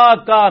ہے،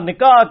 طلاق کا،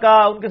 نکاح کا،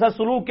 ان کے ساتھ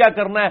سلوک کیا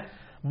کرنا ہے،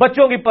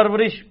 بچوں کی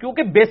پرورش،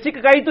 کیونکہ بیسک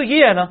اکائی تو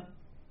یہ ہے نا.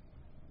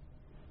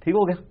 ٹھیک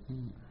ہو گیا.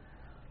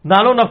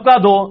 نانو نفقہ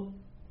دو،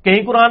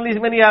 کہیں قرآن اس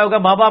میں نہیں آیا ہوگا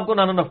ماں باپ کو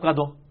نانو نفقہ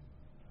دو.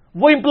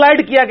 وہ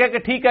امپلائڈ کیا گیا کہ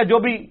ٹھیک ہے جو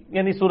بھی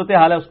یعنی صورت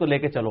حال ہے اس کو لے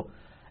کے چلو.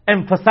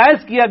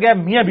 ایمفسائز کیا گیا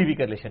میاں بیوی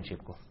کے ریلیشن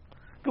شپ کو،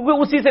 کیونکہ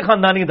اسی سے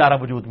خاندانی ادارہ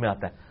وجود میں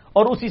آتا ہے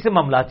اور اسی سے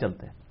معاملات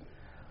چلتے ہیں.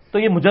 تو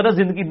یہ مجرد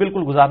زندگی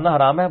بالکل گزارنا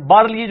حرام ہے.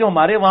 بہرحال یہ جو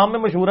ہمارے عوام میں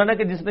مشہور ہے نا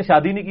کہ جس نے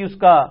شادی نہیں کی اس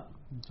کا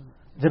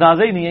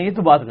جنازہ ہی نہیں ہے، یہ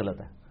تو بات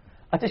غلط ہے.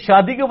 اچھا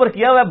شادی کے اوپر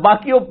کیا ہوا ہے،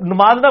 باقی وہ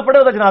نماز نہ پڑھے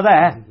ہوتا جنازہ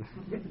ہے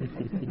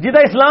جدہ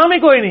اسلام ہی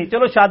کوئی نہیں.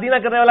 چلو شادی نہ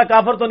کرنے والا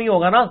کافر تو نہیں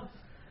ہوگا نا.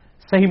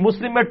 صحیح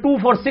مسلم میں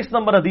 246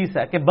 نمبر حدیث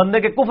ہے کہ بندے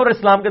کے کفر اور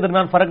اسلام کے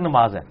درمیان فرق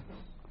نماز ہے.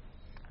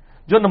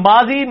 جو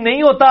نماز ہی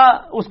نہیں ہوتا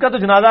اس کا تو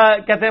جنازہ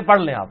کہتے ہیں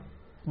پڑھ لیں آپ،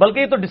 بلکہ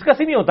یہ تو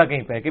ڈسکس ہی نہیں ہوتا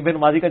کہیں پہ کہ بے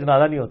نمازی کا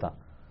جنازہ نہیں ہوتا.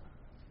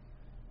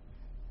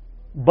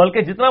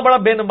 بلکہ جتنا بڑا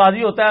بے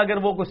نمازی ہوتا ہے، اگر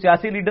وہ کوئی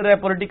سیاسی لیڈر ہے،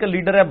 پولیٹیکل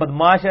لیڈر ہے،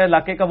 بدماش ہے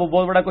علاقے کا، وہ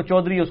بہت بڑا کوئی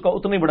چودھری ہے، اس کا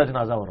اتنا ہی بڑا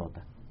جنازہ ہو رہا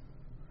ہوتا ہے.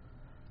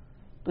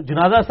 تو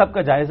جنازہ سب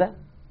کا جائز ہے،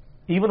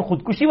 ایون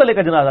خودکشی والے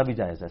کا جنازہ بھی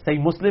جائز ہے. صحیح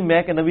مسلم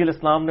میں کہ نبی علیہ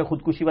السلام نے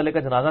خودکشی والے کا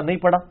جنازہ نہیں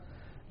پڑھا،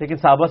 لیکن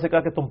صحابہ سے کہا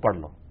کہ تم پڑھ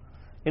لو.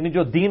 یعنی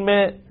جو دین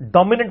میں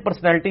ڈومیننٹ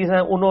پرسنالٹیز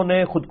ہیں انہوں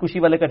نے خودکشی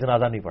والے کا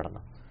جنازہ نہیں پڑھنا.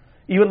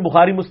 ایون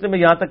بخاری مسلم میں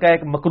یہاں تک ہے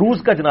کہ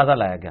مکروز کا جنازہ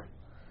لایا گیا،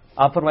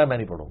 آپ فرمایا میں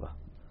نہیں پڑھوں گا.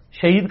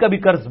 شہید کا بھی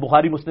قرض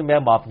بخاری مسلم میں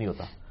معاف نہیں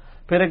ہوتا.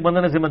 پھر ایک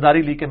بندے نے ذمہ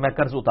داری لی کہ میں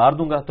قرض اتار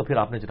دوں گا، تو پھر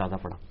آپ نے جنازہ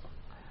پڑھا.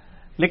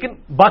 لیکن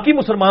باقی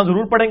مسلمان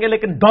ضرور پڑھیں گے،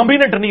 لیکن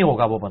ڈومیننٹ نہیں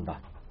ہوگا وہ بندہ.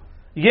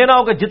 یہ نہ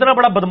ہو کہ جتنا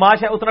بڑا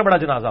بدماش ہے اتنا بڑا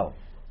جنازہ ہو.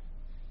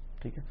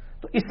 ٹھیک ہے.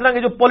 تو اس طرح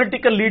کے جو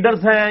پولیٹیکل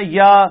لیڈرز ہیں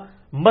یا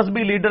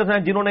مذہبی لیڈرز ہیں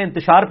جنہوں نے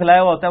انتشار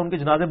پھیلایا ہوا ہوتا ہے، ان کے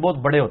جنازے بہت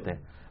بڑے ہوتے ہیں.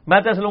 میں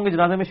تو ایسے لوگوں کے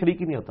جنازے میں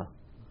شریک ہی نہیں ہوتا،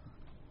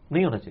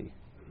 نہیں ہونا چاہیے.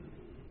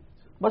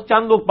 بس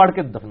چند لوگ پڑھ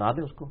کے دفنا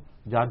دیں اس کو،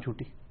 جان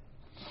چھوٹی.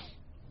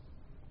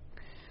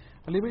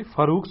 علی بھائی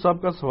فاروق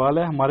صاحب کا سوال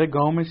ہے، ہمارے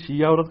گاؤں میں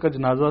شیعہ عورت کا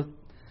جنازہ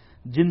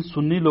جن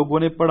سنی لوگوں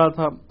نے پڑھا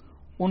تھا،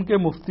 ان کے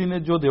مفتی نے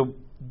جو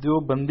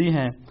دیوبندی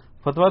ہیں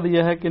فتویٰ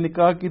دیا ہے کہ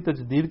نکاح کی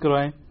تجدید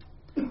کروائیں.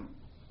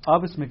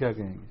 آپ اس میں کیا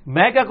کہیں گے؟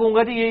 میں کیا کہوں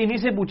گا جی، یہ انہی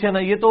سے پوچھے نا.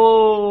 یہ تو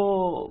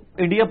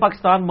انڈیا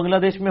پاکستان بنگلہ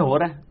دیش میں ہو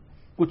رہا ہے.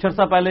 کچھ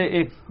عرصہ پہلے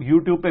ایک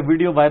یوٹیوب پہ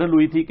ویڈیو وائرل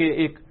ہوئی تھی کہ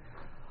ایک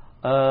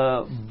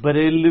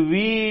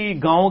بریلوی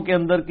گاؤں کے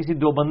اندر کسی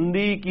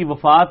دیوبندی کی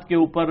وفات کے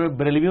اوپر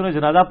بریلویوں نے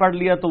جنازہ پڑھ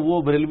لیا، تو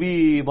وہ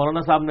بریلوی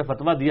مولانا صاحب نے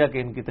فتویٰ دیا کہ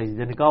ان کی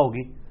تجدید نکاح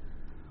ہوگی.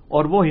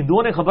 اور وہ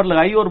ہندوؤں نے خبر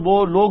لگائی اور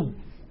وہ لوگ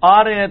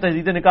آ رہے ہیں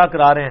تجدید نکاح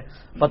کرا رہے ہیں.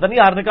 پتہ نہیں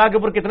ہر نکاح کے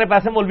اوپر کتنے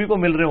پیسے مولوی کو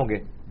مل رہے ہوں گے.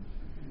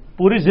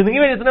 پوری زندگی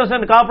میں جتنے اس نے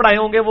نکاح پڑھائے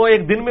ہوں گے وہ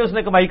ایک دن میں اس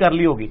نے کمائی کر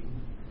لی ہوگی.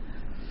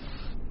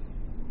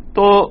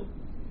 تو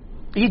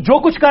یہ جو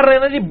کچھ کر رہے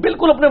ہیں نا جی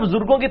بالکل اپنے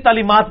بزرگوں کی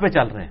تعلیمات پہ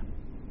چل رہے ہیں،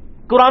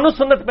 قرآن و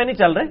سنت پہ نہیں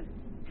چل رہے.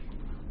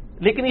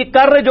 لیکن یہ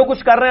کر رہے جو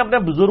کچھ کر رہے ہیں اپنے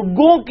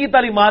بزرگوں کی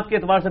تعلیمات کے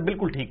اعتبار سے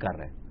بالکل ٹھیک کر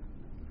رہے ہیں.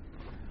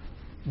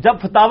 جب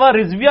فتاوی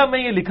رضویہ میں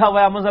یہ لکھا ہوا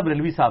ہے احمد صاحب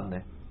رضوی صاحب نے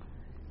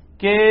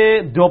کہ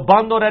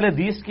دیوبند اور اہل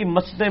حدیث کی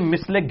مسجدیں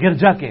مثل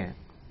گرجا کے ہیں،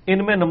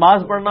 ان میں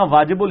نماز پڑھنا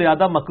واجب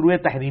الاعادہ مکروہ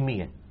تحریمی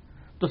ہے،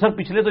 تو سر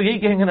پچھلے تو یہی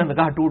کہیں گے نا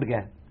نکاح ٹوٹ گیا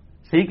ہے.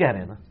 صحیح کہہ رہے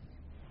ہیں نا،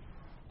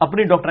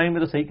 اپنی ڈاکٹرائن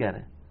میں تو صحیح کہہ رہے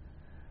ہیں.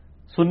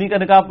 سنی کا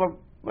نکاح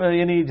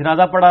یعنی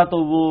جنازہ پڑھا تو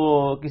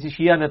وہ کسی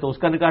شیعہ نے تو اس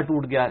کا نکاح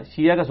ٹوٹ گیا،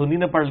 شیعہ کا سنی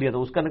نے پڑھ لیا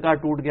تو اس کا نکاح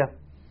ٹوٹ گیا.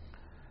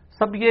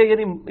 سب یہ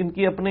یعنی ان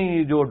کی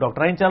اپنی جو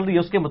ڈاکٹرائن چل رہی ہے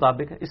اس کے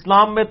مطابق ہے.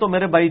 اسلام میں تو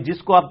میرے بھائی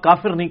جس کو آپ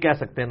کافر نہیں کہہ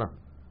سکتے نا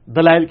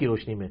دلائل کی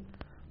روشنی میں،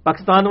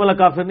 پاکستان والا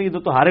کافر نہیں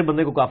تو ہر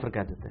بندے کو کافر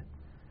کہہ دیتے ہیں.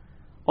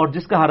 اور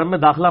جس کا حرم میں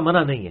داخلہ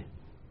منع نہیں ہے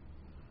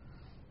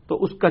تو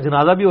اس کا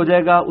جنازہ بھی ہو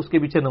جائے گا، اس کے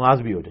پیچھے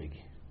نماز بھی ہو جائے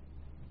گی.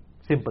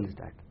 Simple is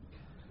that.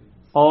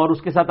 اور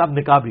اس کے ساتھ آپ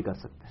نکاح بھی کر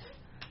سکتے ہیں.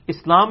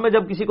 اسلام میں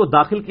جب کسی کو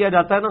داخل کیا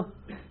جاتا ہے نا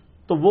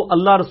تو وہ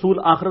اللہ رسول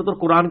آخرت اور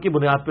قرآن کی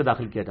بنیاد پہ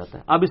داخل کیا جاتا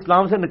ہے. اب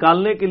اسلام سے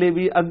نکالنے کے لیے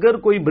بھی اگر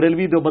کوئی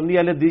بریلوی دیوبندی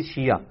اہل حدیث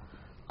شیعہ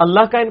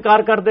اللہ کا انکار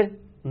کر دے،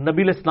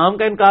 نبی الاسلام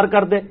کا انکار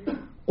کر دے،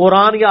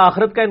 قرآن یا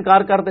آخرت کا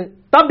انکار کر دے،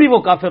 تب بھی وہ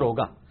کافر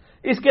ہوگا.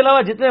 اس کے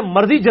علاوہ جتنے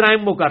مرضی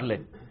جرائم وہ کر لے،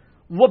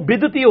 وہ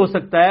بدعتی ہو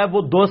سکتا ہے،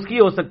 وہ دوسکی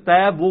ہو سکتا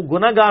ہے، وہ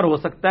گناہ گار ہو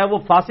سکتا ہے، وہ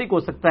فاسق ہو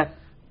سکتا ہے،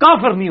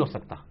 کافر نہیں ہو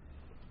سکتا.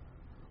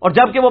 اور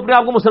جبکہ وہ اپنے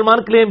آپ کو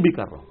مسلمان کلیم بھی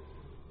کر رہا ہو.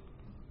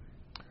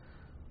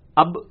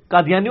 اب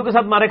قادیانیوں کے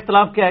ساتھ ہمارا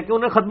اختلاف کیا ہے کہ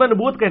انہوں نے ختم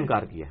نبوت کا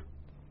انکار کیا.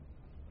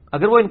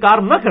 اگر وہ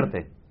انکار نہ کرتے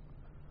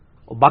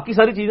اور باقی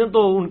ساری چیزیں تو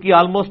ان کی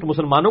آلموسٹ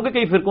مسلمانوں کے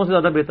کئی فرقوں سے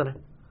زیادہ بہتر ہے،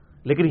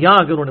 لیکن یہاں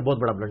آ کے انہوں نے بہت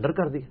بڑا بلنڈر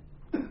کر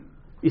دیا،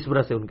 اس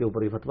وجہ سے ان کے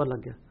اوپر یہ فتویٰ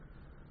لگ گیا.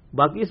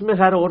 باقی اس میں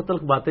خیر اور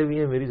تلخ باتیں بھی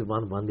ہیں، میری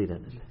زبان باندھ ہی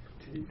رہنے سے.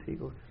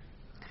 ٹھیک ہو گیا.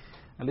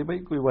 علی بھائی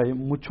کوئی بھائی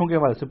مچھوں کے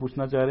حوالے سے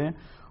پوچھنا چاہ رہے ہیں،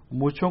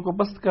 مچھوں کو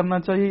بست کرنا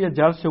چاہیے یا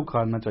جڑ سے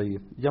اکھاڑنا چاہیے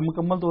یا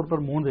مکمل طور پر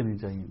مونڈ دینی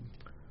چاہیے؟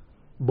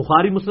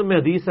 بخاری مسلم میں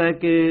حدیث ہے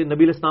کہ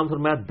نبی علیہ السلام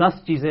فرمایا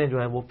 10 چیزیں جو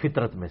ہیں وہ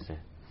فطرت میں سے،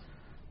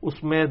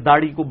 اس میں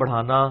داڑھی کو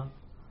بڑھانا،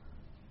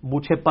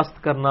 مونچھیں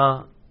پست کرنا،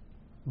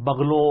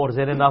 بغلوں اور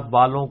زیر ناف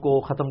بالوں کو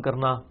ختم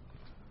کرنا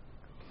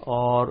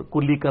اور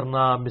کلی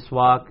کرنا،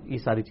 مسواک، یہ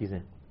ساری چیزیں.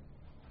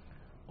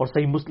 اور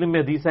صحیح مسلم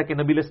میں حدیث ہے کہ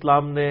نبی علیہ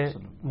السلام نے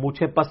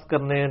مونچھیں پست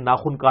کرنے،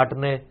 ناخن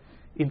کاٹنے،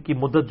 ان کی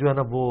مدت جو ہے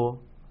نا وہ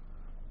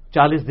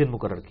 40 دن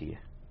مقرر کی ہے.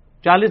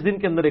 40 دن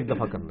کے اندر ایک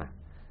دفعہ کرنا ہے.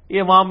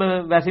 یہ وہاں میں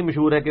ویسے ہی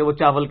مشہور ہے کہ وہ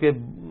چاول کے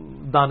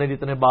دانے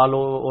جتنے بال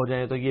ہو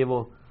جائیں تو یہ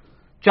وہ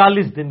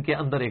 40 دن کے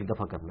اندر ایک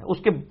دفعہ کرنا ہے.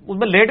 اس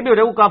میں لیٹ بھی ہو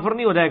جائے وہ کافر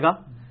نہیں ہو جائے گا،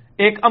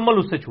 ایک عمل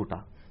اس سے چھوٹا.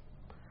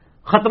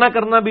 ختنہ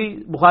کرنا بھی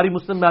بخاری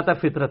مسلم میں آتا ہے،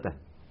 فطرت ہے.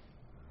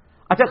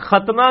 اچھا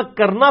ختنہ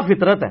کرنا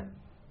فطرت ہے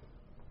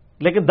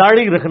لیکن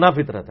داڑھی رکھنا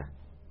فطرت ہے.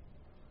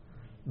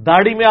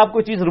 داڑھی میں آپ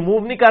کوئی چیز ریموو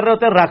نہیں کر رہے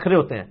ہوتے ہیں، رکھ رہے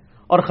ہوتے ہیں،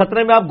 اور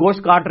خطرے میں آپ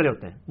گوشت کاٹ رہے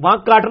ہوتے ہیں. وہاں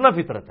کاٹنا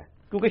فطرت ہے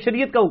کیونکہ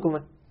شریعت کا حکم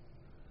ہے.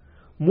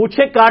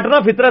 مونچھیں کاٹنا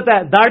فطرت ہے،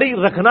 داڑھی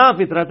رکھنا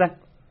فطرت ہے.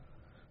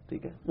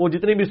 ٹھیک ہے، وہ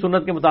جتنی بھی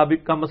سنت کے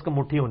مطابق کم از کم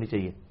مٹھی ہونی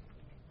چاہیے.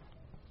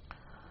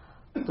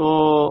 تو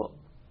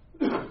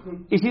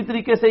اسی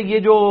طریقے سے یہ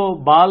جو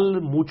بال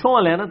مونچھوں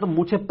والے ہیں نا، تو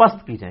مونچھیں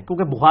پست کی جائیں،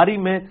 کیونکہ بخاری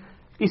میں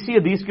اسی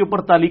حدیث کے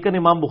اوپر تعلیقاً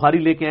امام بخاری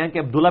لے کے آئے کہ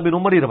عبداللہ بن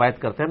عمر ہی روایت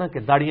کرتے ہیں نا کہ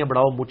داڑیاں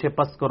بڑھاؤ، مونچھیں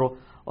پست کرو.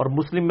 اور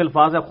مسلم میں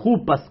الفاظ ہے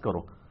خوب پست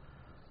کرو.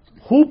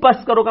 خوب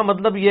پست کرو کا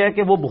مطلب یہ ہے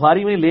کہ وہ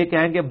بخاری میں لے کے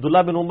آئیں کہ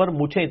عبداللہ بن عمر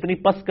مونچھیں اتنی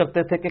پست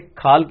کرتے تھے کہ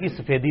کھال کی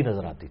سفیدی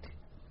نظر آتی تھی.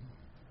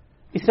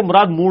 اس سے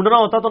مراد مونڈنا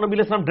ہوتا تو نبی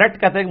علیہ السلام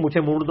ڈائریکٹ کہتے ہیں کہ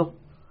مونچھیں مونڈ دو.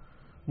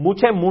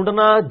 مونچھیں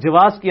مونڈنا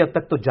جواز کی حد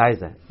تک تو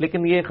جائز ہے،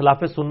 لیکن یہ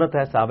خلاف سنت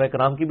ہے. صحابہ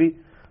کرام کی بھی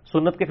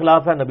سنت کے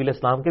خلاف ہے، نبی علیہ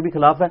السلام کے بھی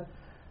خلاف ہے.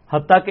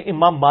 حتیٰ کہ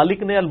امام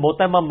مالک نے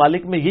الموطا امام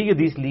مالک میں یہی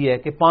حدیث لی ہے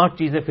کہ 5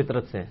 چیزیں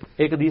فطرت سے ہیں.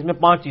 ایک حدیث میں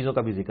 5 چیزوں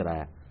کا بھی ذکر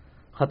آیا ہے: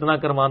 ختنہ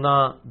کروانا،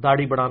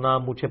 داڑھی بڑھانا،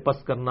 مونچھیں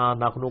پست کرنا،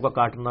 ناخنوں کا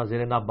کاٹنا،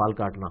 زیر ناف بال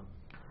کاٹنا.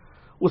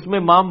 اس میں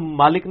امام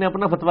مالک نے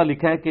اپنا فتویٰ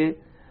لکھا ہے کہ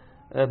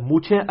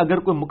مونچھیں اگر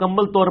کوئی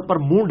مکمل طور پر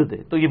مونڈ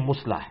دے تو یہ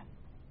مسلح ہے.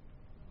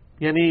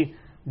 یعنی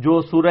جو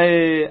سورہ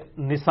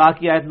نساء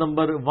کی آیت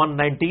نمبر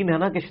 119 ہے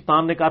نا کہ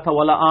شیطان نے کہا تھا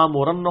وَلَا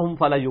آمُرَنَّهُمْ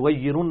فَلَا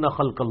يُغَيِّرُنَّ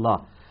خَلْقَ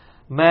اللَّهِ،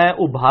 میں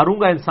ابھاروں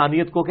گا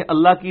انسانیت کو کہ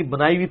اللہ کی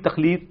بنائی ہوئی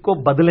تخلیق کو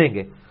بدلیں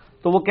گے.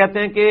 تو وہ کہتے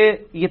ہیں کہ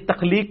یہ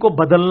تخلیق کو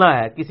بدلنا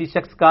ہے کسی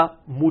شخص کا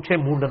مونچھیں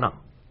مونڈنا.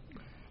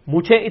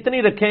 مونچھیں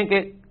اتنی رکھیں کہ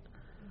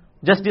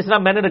جس طرح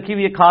میں نے رکھی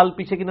ہوئی یہ کھال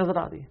پیچھے کی نظر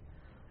آ رہی ہے.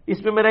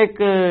 اس میں میرا ایک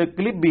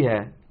کلپ بھی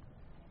ہے،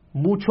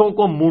 مونچھوں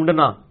کو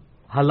مونڈنا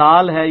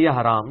حلال ہے یا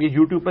حرام. یہ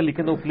یوٹیوب پہ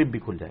لکھیں تو وہ کلپ بھی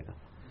کھل جائے گا.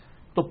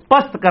 تو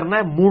پست کرنا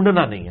ہے،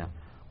 مونڈنا نہیں ہے.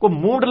 کوئی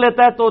مونڈ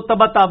لیتا ہے تو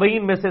تبع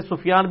تابعین میں سے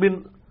سفیان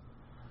بن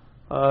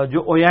جو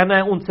اوینا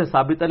ہے ان سے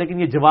ثابت ہے، لیکن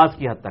یہ جواز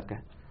کی حد تک ہے.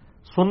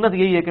 سنت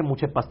یہی ہے کہ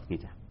مونچھیں پست کی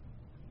جائے.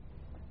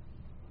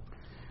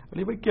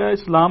 علی بھائی کیا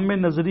اسلام میں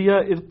نظریہ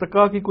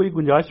ارتقاء کی کوئی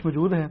گنجائش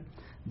موجود ہے؟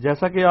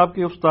 جیسا کہ آپ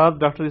کے استاد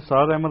ڈاکٹر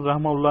اسرار احمد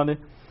رحمہ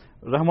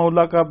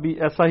اللہ کا بھی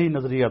ایسا ہی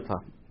نظریہ تھا،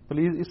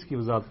 پلیز اس کی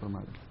وضاحت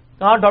فرمائیں.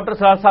 ہاں، ڈاکٹر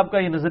اسرار صاحب کا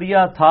یہ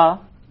نظریہ تھا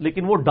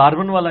لیکن وہ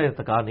ڈارون والا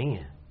ارتقاء نہیں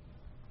ہے،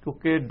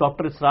 کیونکہ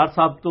ڈاکٹر اسرار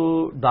صاحب تو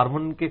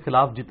ڈارون کے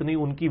خلاف جتنی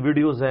ان کی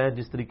ویڈیوز ہیں،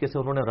 جس طریقے سے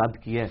انہوں نے رد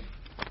کیا ہے،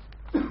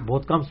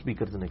 بہت کم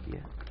سپیکرز نے کیا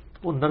ہے.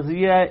 وہ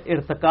نظریہ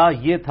ارتقاء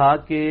یہ تھا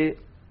کہ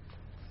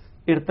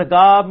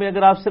ارتقاء میں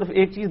اگر آپ صرف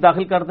ایک چیز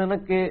داخل کر دیں نا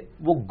کہ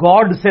وہ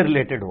گاڈ سے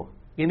ریلیٹڈ ہو،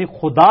 یعنی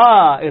خدا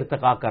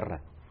ارتقاء کر رہا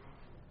ہے،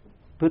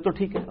 پھر تو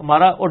ٹھیک ہے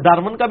ہمارا. اور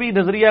ڈارون کا بھی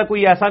نظریہ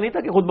کوئی ایسا نہیں تھا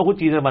کہ خود بخود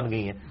چیزیں بن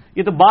گئی ہیں.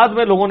 یہ تو بعد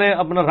میں لوگوں نے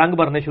اپنا رنگ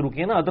بھرنے شروع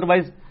کیے نا،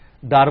 ادروائز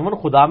ڈارون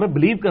خدا میں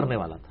بلیو کرنے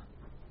والا تھا.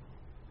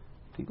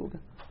 ٹھیک ہو گیا.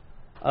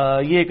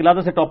 یہ ایک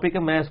علیحدہ سے ٹاپک ہے،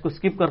 میں اس کو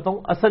اسکپ کرتا ہوں.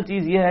 اصل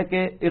چیز یہ ہے کہ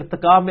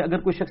ارتقاء میں اگر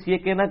کوئی شخص یہ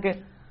کہنا کہ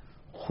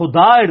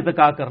خدا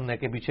ارتقاء کرنے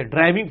کے پیچھے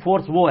ڈرائیونگ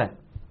فورس وہ ہے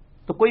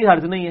تو کوئی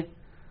حرج نہیں ہے.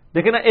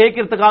 دیکھیں نا، ایک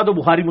ارتقاء تو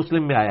بخاری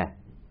مسلم میں آیا ہے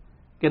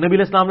کہ نبی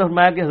علیہ السلام نے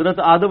فرمایا کہ حضرت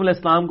آدم علیہ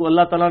السلام کو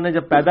اللہ تعالیٰ نے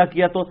جب پیدا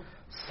کیا تو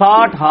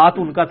 60 ہاتھ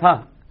ان کا تھا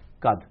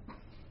قد،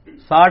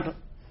 60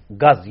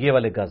 گز، یہ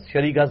والے گز،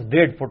 شرعی گز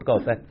 1.5 فٹ کا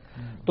ہوتا ہے،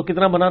 تو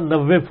کتنا بنا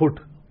 90 فٹ.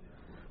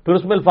 پھر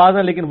اس میں الفاظ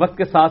ہیں لیکن وقت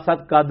کے ساتھ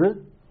ساتھ قد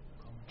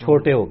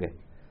چھوٹے ہو گئے.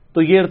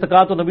 تو یہ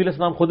ارتقاء تو نبی علیہ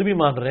السلام خود بھی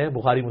مان رہے ہیں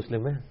بخاری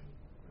مسلم میں،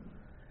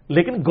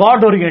 لیکن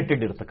گاڈ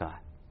اورینٹڈ ارتقاء ہے.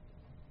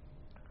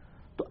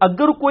 تو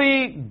اگر کوئی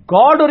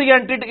گاڈ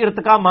اورینٹڈ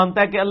ارتقاء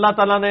مانتا ہے کہ اللہ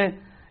تعالیٰ نے،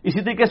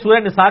 اسی طریقے سورہ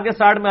نساء کے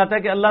ساتھ میں آتا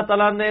ہے کہ اللہ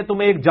تعالیٰ نے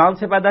تمہیں ایک جان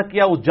سے پیدا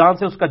کیا، اس جان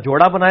سے اس کا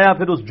جوڑا بنایا،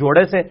 پھر اس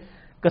جوڑے سے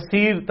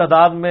کثیر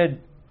تعداد میں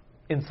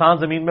انسان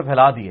زمین میں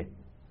پھیلا دیے.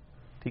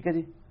 ٹھیک ہے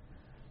جی.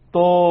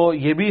 تو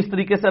یہ بھی اس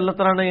طریقے سے اللہ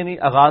تعالیٰ نے یعنی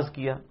آغاز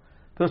کیا.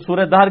 پھر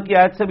سورہ دہر کی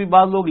آیت سے بھی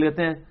بعض لوگ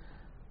لیتے ہیں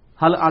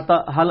حل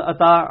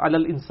اتا علی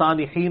الانسان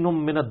حین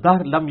من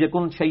الدہر لم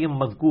یکن شیئا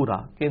مذکورا،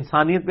 کہ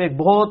انسانیت پہ ایک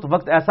بہت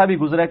وقت ایسا بھی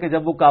گزرا ہے کہ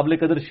جب وہ قابل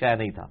قدر شے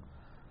نہیں تھا.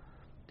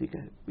 ٹھیک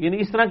ہے. یعنی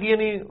اس طرح کی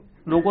یعنی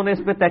لوگوں نے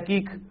اس پہ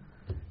تحقیق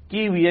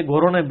کی ہوئی ہے،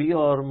 گوروں نے بھی،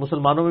 اور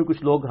مسلمانوں میں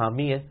کچھ لوگ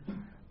حامی ہیں.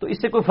 تو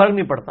اس سے کوئی فرق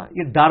نہیں پڑتا.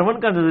 یہ ڈارون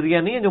کا نظریہ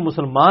نہیں ہے جو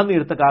مسلمان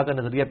ارتقاء کا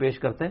نظریہ پیش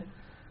کرتے ہیں.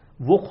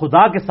 وہ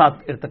خدا کے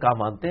ساتھ ارتقا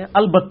مانتے ہیں.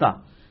 البتہ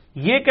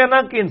یہ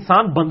کہنا کہ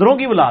انسان بندروں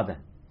کی اولاد ہے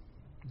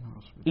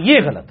یہ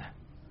غلط ہے.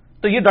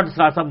 تو یہ ڈاکٹر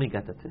سراج صاحب نہیں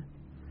کہتے تھے.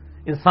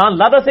 انسان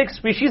لادہ سے ایک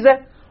اسپیشیز ہے,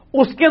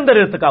 اس کے اندر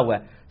ارتقا ہوا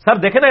ہے. سر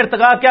دیکھیں نا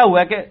ارتقا کیا ہوا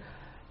ہے کہ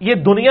یہ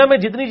دنیا میں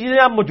جتنی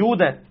چیزیں آپ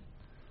موجود ہیں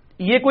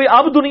یہ کوئی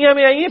اب دنیا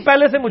میں آئی ہیں,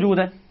 پہلے سے موجود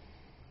ہیں,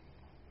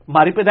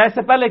 ہماری پیدائش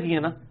سے پہلے کی ہے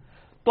نا.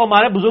 تو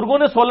ہمارے بزرگوں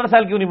نے سولر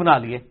سیل کیوں نہیں بنا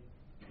لیے؟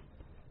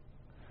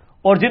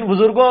 اور جن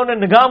بزرگوں نے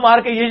نگاہ مار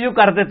کے یہ جو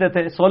کر دیتے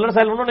تھے سولر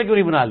سیل انہوں نے کیوں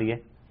نہیں بنا لیے؟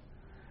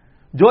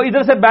 جو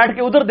ادھر سے بیٹھ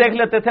کے ادھر دیکھ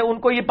لیتے تھے ان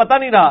کو یہ پتہ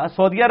نہیں رہا.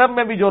 سعودی عرب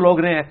میں بھی جو لوگ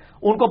رہے ہیں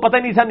ان کو پتہ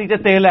نہیں تھا نیچے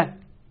تیل ہے.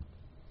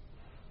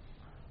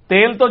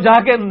 تیل تو جا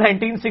کے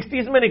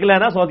 1960s میں نکلا ہے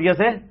نا سعودیہ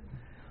سے,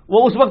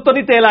 وہ اس وقت تو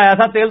نہیں تیل آیا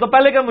تھا, تیل تو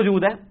پہلے کا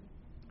موجود ہے.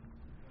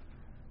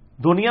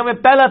 دنیا میں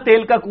پہلا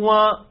تیل کا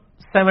کنواں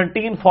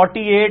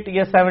 1748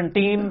 یا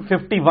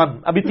 1751,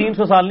 ابھی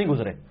 300 سال نہیں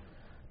گزرے,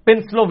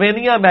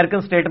 پنسلوینیا امریکن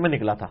اسٹیٹ میں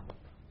نکلا تھا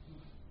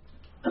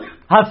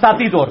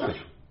حادثاتی طور پہ.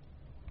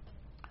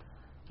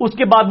 اس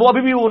کے بعد وہ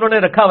ابھی بھی انہوں نے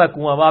رکھا ہوا ہے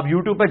کنواں. آپ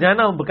یوٹیوب پہ جائیں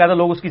نا, باقاعدہ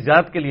لوگ اس کی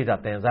زیارت کے لیے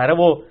جاتے ہیں. ظاہر ہے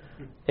وہ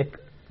ایک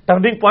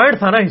ٹرننگ پوائنٹ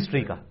تھا نا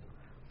ہسٹری کا,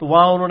 تو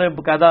وہاں انہوں نے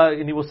باقاعدہ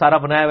یعنی وہ سارا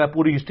بنایا ہوا ہے,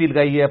 پوری ہسٹری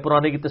لگائی ہے,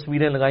 پرانے کی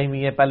تصویریں لگائی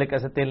ہوئی ہیں, پہلے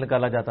کیسے تیل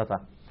نکالا جاتا تھا.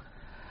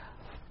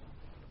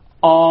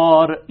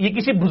 اور یہ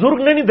کسی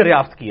بزرگ نے نہیں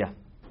دریافت کیا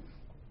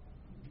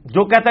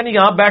جو کہتا نہیں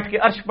یہاں بیٹھ کے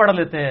عرش پڑھ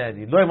لیتے ہیں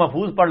جی, لوح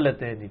محفوظ پڑھ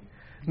لیتے ہیں جی,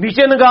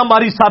 نیچے نگاہ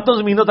ہماری ساتوں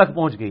زمینوں تک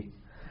پہنچ گئی,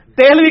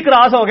 تیل بھی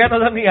کراس ہو گیا,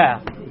 نظر نہیں آیا.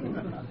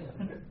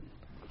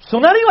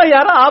 سنا نہیں ہوا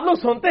یار, آپ لوگ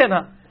سنتے ہیں نا,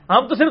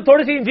 ہم تو صرف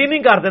تھوڑی سی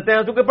انجینئرنگ کر دیتے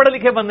ہیں کیونکہ پڑھے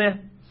لکھے بندے ہیں.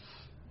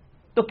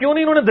 تو کیوں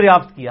نہیں انہوں نے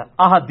دریافت کیا؟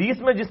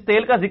 احادیث میں جس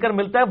تیل کا ذکر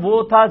ملتا ہے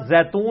وہ تھا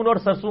زیتون اور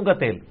سرسوں کا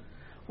تیل.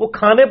 وہ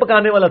کھانے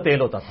پکانے والا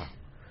تیل ہوتا تھا,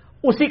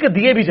 اسی کے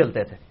دیے بھی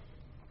جلتے تھے.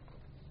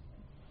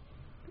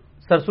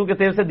 سرسوں کے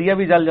تیل سے دیا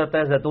بھی جل جاتا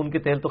ہے, زیتون کے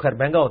تیل تو خیر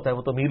مہنگا ہوتا ہے,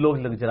 وہ تو امیر لوگ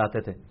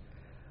جلاتے تھے.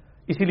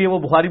 اسی لیے وہ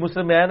بخاری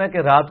مسلم میں آیا نا کہ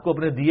رات کو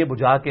اپنے دیے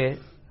بجھا کے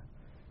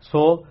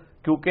سو,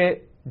 کیونکہ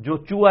جو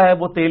چوہا ہے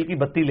وہ تیل کی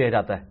بتی لے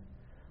جاتا ہے.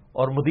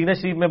 اور مدینہ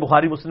شریف میں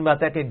بخاری مسلم میں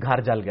آتا ہے کہ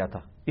گھر جل گیا تھا,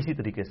 اسی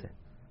طریقے سے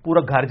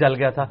پورا گھر جل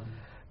گیا تھا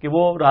کہ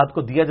وہ رات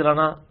کو دیا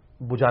جلانا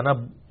بجھانا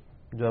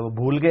جو ہے وہ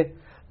بھول گئے.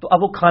 تو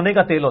اب وہ کھانے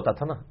کا تیل ہوتا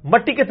تھا نا,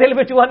 مٹی کے تیل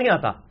میں چوہا نہیں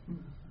آتا,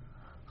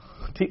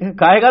 ٹھیک ہے,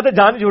 کھائے گا تو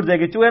جان چھوٹ جائے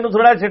گی, چوہے نو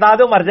تھوڑا چھٹا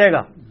دو مر جائے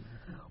گا.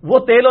 وہ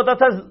تیل ہوتا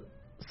تھا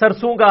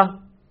سرسوں کا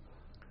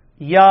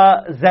یا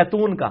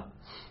زیتون کا,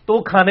 تو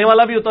وہ کھانے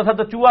والا بھی ہوتا تھا.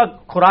 تو چوہا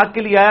خوراک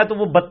کے لیے آیا تو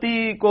وہ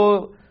بتی کو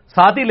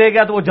ساتھ ہی لے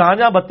گیا, تو وہ جہاں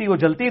جہاں بتی وہ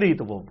جلتی رہی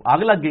تو وہ آگ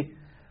لگ گئی.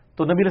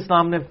 تو نبی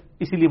اسلام نے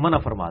اسی لیے منع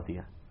فرما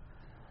دیا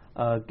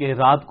کہ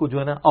رات کو جو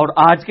ہے نا, اور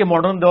آج کے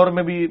ماڈرن دور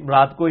میں بھی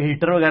رات کو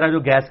ہیٹر وغیرہ جو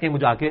گیس کے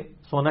بجھا کے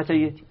سونا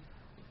چاہیے,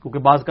 کیونکہ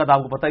بعض کا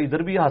آپ کو پتا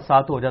ادھر بھی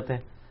حادثات ہو جاتے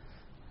ہیں.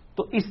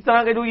 تو اس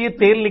طرح کا جو یہ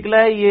تیل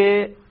نکلا ہے,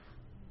 یہ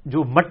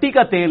جو مٹی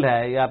کا تیل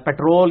ہے یا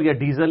پیٹرول یا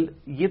ڈیزل,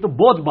 یہ تو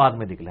بہت بعد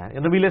میں نکلا ہے.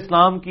 نبی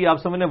اسلام کی آپ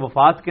سمجھیں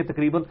وفات کے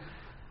تقریباً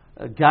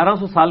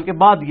 1100 سال کے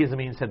بعد یہ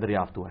زمین سے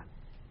دریافت ہوا ہے.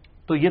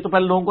 تو یہ تو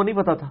پہلے لوگوں کو نہیں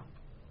پتا تھا,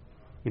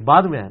 یہ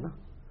بعد میں ہے نا.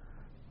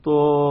 تو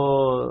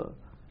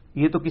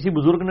یہ تو کسی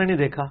بزرگ نے نہیں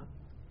دیکھا,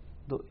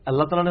 تو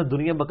اللہ تعالیٰ نے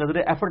دنیا بقدر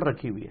ایفرٹ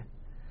رکھی ہوئی ہے.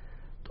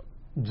 تو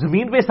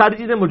زمین پہ ساری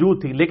چیزیں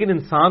موجود تھیں, لیکن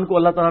انسان کو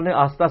اللہ تعالیٰ نے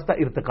آہستہ آہستہ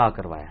ارتقا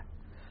کروایا.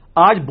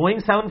 آج بوئنگ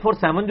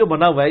 747 جو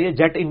بنا ہوا ہے, یہ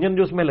جیٹ انجن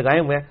جو اس میں لگائے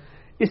ہوئے ہیں,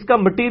 اس کا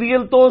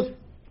مٹیریل تو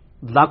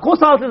لاکھوں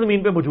سال سے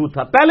زمین پہ موجود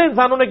تھا. پہلے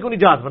انسانوں نے کیوں نہیں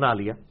جہاز بنا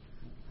لیا؟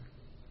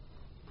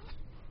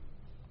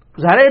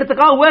 ظاہر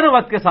ارتقا ہوا ہے نا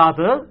وقت کے ساتھ.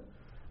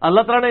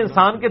 اللہ تعالیٰ نے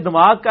انسان کے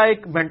دماغ کا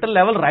ایک مینٹل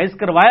لیول رائز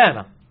کروایا ہے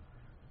نا,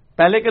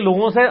 پہلے کے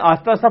لوگوں سے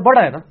آہستہ آہستہ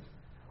بڑھا ہے نا.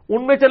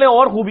 ان میں چلے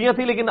اور خوبیاں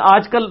تھیں, لیکن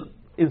آج کل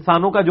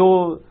انسانوں کا جو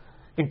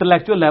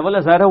انٹلیکچوئل لیول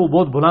ہے ظاہر ہے وہ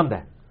بہت بلند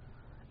ہے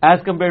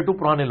ایز کمپیئر ٹو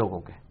پرانے لوگوں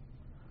کے.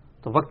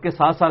 تو وقت کے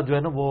ساتھ ساتھ جو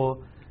ہے نا وہ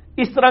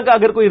اس طرح کا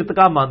اگر کوئی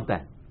ارتقا مانتا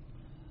ہے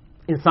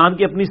انسان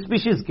کی اپنی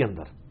اسپیشیز کے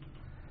اندر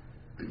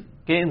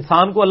کہ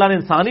انسان کو اللہ نے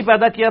انسان ہی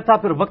پیدا کیا تھا,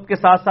 پھر وقت کے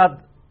ساتھ ساتھ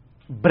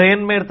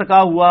برین میں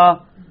ارتقا ہوا,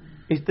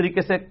 اس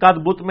طریقے سے قد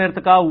بت میں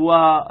ارتقا ہوا,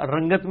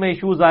 رنگت میں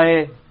ایشوز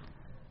آئے,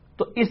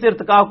 تو اس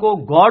ارتقا کو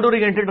گاڈ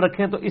اورینٹڈ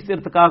رکھیں تو اس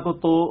ارتقا کو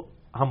تو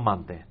ہم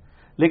مانتے ہیں.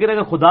 لیکن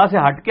اگر خدا سے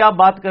ہٹ کے آپ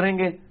بات کریں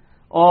گے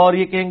اور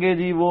یہ کہیں گے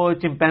جی وہ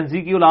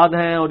چمپینزی کی اولاد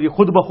ہیں اور یہ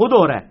خود بخود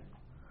ہو رہا ہے,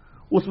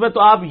 اس میں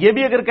تو آپ یہ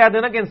بھی اگر کہہ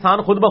دینا کہ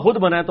انسان خود بخود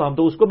بنا ہے تو ہم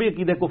تو اس کو بھی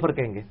عقیدہ کفر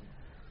کہیں گے,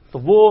 تو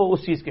وہ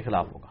اس چیز کے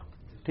خلاف ہوگا.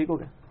 ٹھیک ہو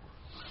گیا.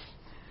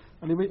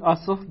 علی بھائی,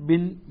 آصف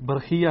بن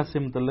برخیہ سے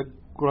متعلق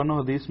قرآن و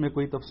حدیث میں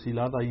کوئی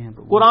تفصیلات آئی ہیں؟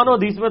 تو قرآن و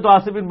حدیث میں تو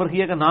آصف بن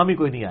برخیہ کا نام ہی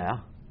کوئی نہیں آیا.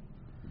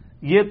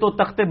 یہ تو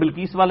تخت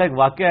بلقیس والا ایک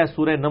واقعہ ہے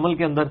سورہ نمل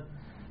کے اندر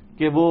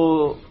کہ وہ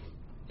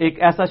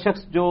ایک ایسا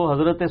شخص جو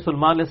حضرت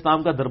سلیمان علیہ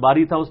السلام کا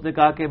درباری تھا, اس نے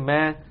کہا کہ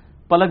میں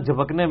پلک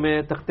جھپکنے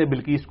میں تخت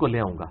بلقیس کو لے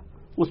آؤں گا.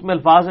 اس میں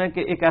الفاظ ہیں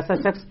کہ ایک ایسا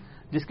شخص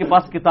جس کے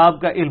پاس کتاب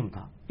کا علم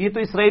تھا. یہ تو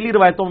اسرائیلی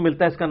روایتوں میں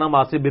ملتا ہے, اس کا نام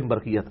آصف بن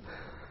برخیہ تھا.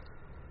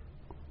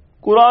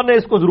 قرآن نے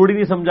اس کو ضروری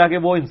نہیں سمجھا کہ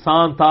وہ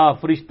انسان تھا,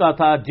 فرشتہ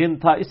تھا, جن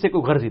تھا, اس سے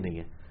کوئی غرض ہی نہیں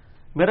ہے.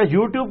 میرا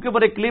یوٹیوب کے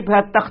اوپر ایک کلپ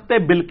ہے تخت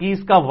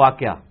بلقیس کا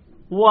واقعہ,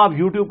 وہ آپ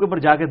یوٹیوب کے اوپر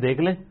جا کے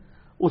دیکھ لیں.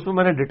 اس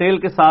میں نے ڈیٹیل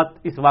کے ساتھ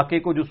اس واقعے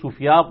کو جو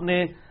صوفیاء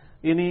اپنے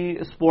یعنی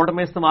سپورٹ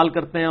میں استعمال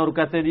کرتے ہیں اور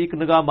کہتے ہیں جی ایک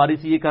نگاہ ماری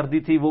سی، یہ کر دی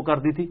تھی، وہ کر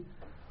دی تھی.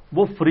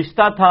 وہ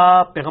فرشتہ تھا،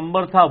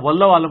 پیغمبر تھا،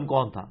 واللہ عالم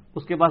کون تھا؟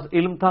 اس کے پاس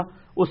علم تھا،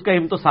 اس کا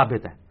علم تو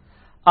ثابت ہے.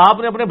 آپ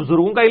نے اپنے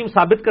بزرگوں کا علم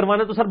ثابت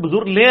کروانا تو سر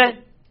بزرگ لے آئے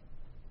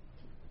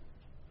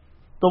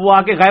تو وہ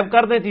آ کے غائب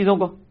کر دیں چیزوں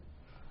کو.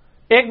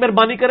 ایک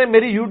مہربانی کریں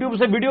میری یوٹیوب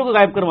سے ویڈیو کو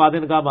غائب کروا دیں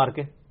نگاہ مار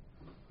کے،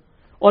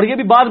 اور یہ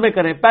بھی بعد میں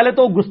کریں. پہلے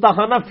تو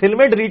گستاخانہ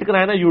فلمیں ڈیلیٹ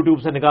کرائیں نا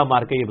یوٹیوب سے نگاہ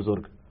مار کے. یہ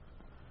بزرگ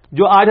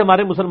جو آج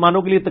ہمارے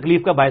مسلمانوں کے لیے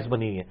تکلیف کا باعث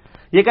بنی ہے،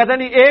 یہ کہتے ہیں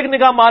نہیں ایک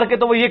نگاہ مار کے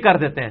تو وہ یہ کر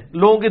دیتے ہیں،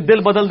 لوگوں کے دل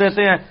بدل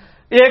دیتے ہیں.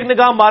 ایک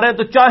نگاہ مارے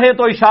تو چاہے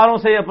تو اشاروں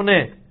سے اپنے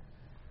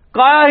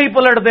کایا ہی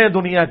پلٹ دیں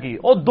دنیا کی.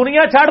 اور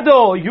دنیا چھڑ دو،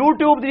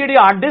 یوٹیوب کی جی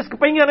ہارڈ ڈسک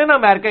پہ نے نا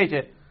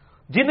امریکہ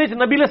جن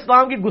نبی علیہ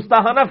السلام کی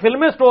گستاخانہ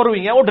فلمیں سٹور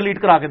ہوئی ہیں وہ ڈیلیٹ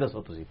کرا کے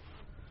دسو تھی.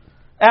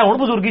 اے ہوں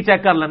بزرگی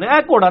چیک کر لینے. اے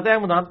گھوڑا تو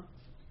مدان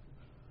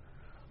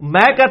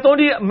میں کہتا ہوں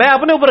جی، میں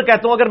اپنے اوپر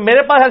کہتا ہوں اگر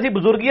میرے پاس ایسی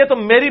بزرگی ہے تو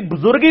میری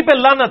بزرگی پہ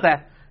لعنت ہے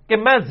کہ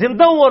میں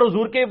زندہ ہوں اور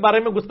حضور کے بارے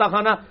میں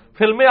گستاخانہ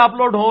فلمیں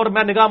اپلوڈ ہوں اور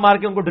میں نگاہ مار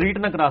کے ان کو ڈیلیٹ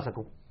نہ کرا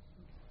سکوں.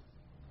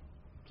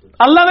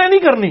 اللہ نے نہیں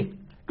کرنی،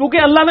 کیونکہ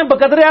اللہ نے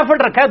بقدر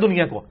ایفرٹ رکھا ہے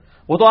دنیا کو.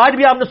 وہ تو آج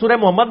بھی آپ نے سورہ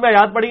محمد میں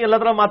آیات پڑھی، اللہ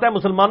تعالیٰ ماتا ہے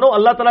مسلمانوں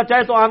اللہ تعالیٰ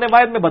چاہے تو آنے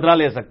واحد میں بدلہ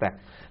لے سکتا ہے،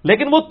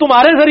 لیکن وہ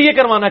تمہارے ذریعے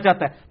کروانا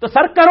چاہتا ہے. تو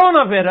سر کرو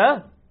نا، پھر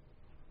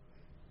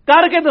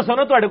کر کے دسو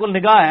نا تھوڑے کو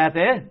نگاہ ہے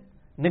تے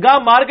نگاہ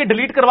مار کے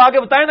ڈیلیٹ کروا کے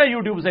بتائے نا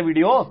یوٹیوب سے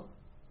ویڈیو.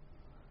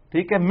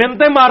 ٹھیک ہے،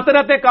 منتیں مارتے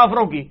رہتے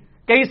کافروں کی،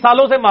 کئی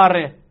سالوں سے مار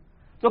رہے ہیں،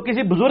 تو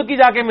کسی بزرگ کی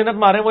جا کے منت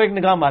مارے، وہ ایک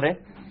نگاہ مارے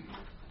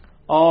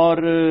اور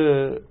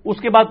اس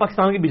کے بعد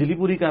پاکستان کی بجلی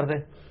پوری کر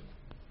دیں،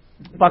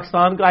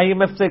 پاکستان کا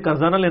IMF سے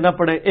قرضہ نہ لینا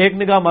پڑے. ایک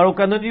نگاہ مارو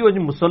کہنا جی وہ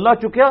مسلح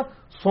چکیا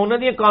سونے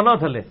دیا کانا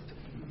تھلے.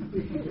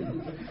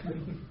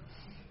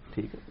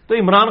 ٹھیک ہے، تو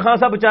عمران خان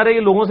صاحب بےچارے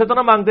یہ لوگوں سے تو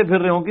نہ مانگتے پھر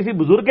رہے ہوں، کسی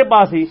بزرگ کے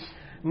پاس ہی.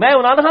 میں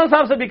عمران خان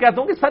صاحب سے بھی کہتا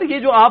ہوں کہ سر یہ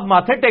جو آپ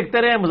ماتھے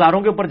ٹیکتے رہے ہیں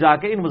مزاروں کے اوپر جا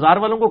کے، ان مزار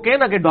والوں کو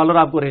کہنا کہ ڈالر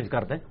آپ کو ارینج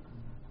کر دیں.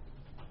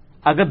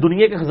 اگر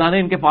دنیا کے خزانے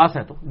ان کے پاس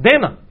ہیں تو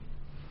دینا.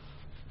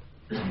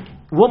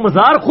 وہ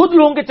مزار خود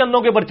لوگوں کے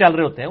چندوں کے اوپر چل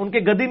رہے ہوتے ہیں، ان کے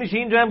گدی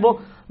نشین جو ہیں وہ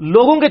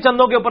لوگوں کے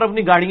چندوں کے اوپر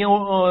اپنی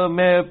گاڑیوں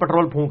میں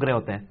پٹرول پھونک رہے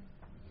ہوتے ہیں.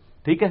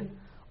 ٹھیک ہے،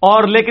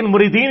 اور لیکن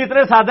مریدین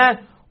اتنے سادہ ہیں،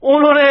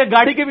 انہوں نے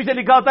گاڑی کے پیچھے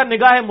لکھا ہوتا ہے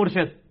نگاہ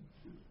مرشد.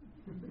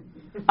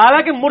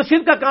 حالانکہ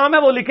مرشد کا کام ہے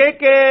وہ لکھے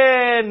کہ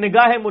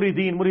نگاہ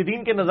مریدین،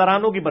 مریدین کے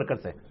نظرانوں کی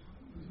برکت سے.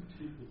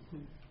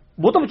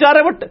 وہ تو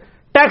بیچارے وہ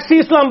ٹیکسی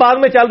اسلام آباد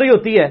میں چل رہی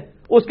ہوتی ہے،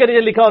 اس کے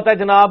نیچے لکھا ہوتا ہے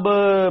جناب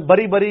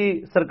بری بری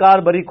سرکار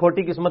بری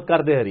کھوٹی قسمت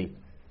کر دے ہری.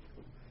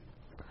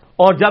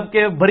 اور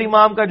جبکہ بری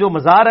امام کا جو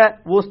مزار ہے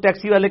وہ اس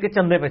ٹیکسی والے کے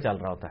چندے پہ چل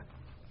رہا ہوتا ہے.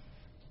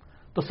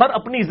 تو سر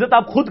اپنی عزت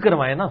آپ خود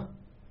کروائیں نا،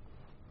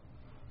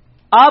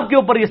 آپ کے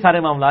اوپر یہ سارے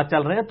معاملات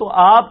چل رہے ہیں تو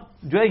آپ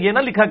جو ہے یہ نہ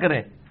لکھا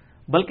کریں،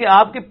 بلکہ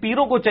آپ کے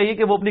پیروں کو چاہیے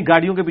کہ وہ اپنی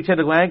گاڑیوں کے پیچھے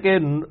لگوائیں کہ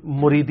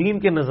مریدین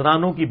کے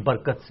نذرانوں کی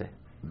برکت سے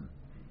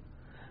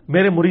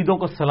میرے مریدوں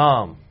کو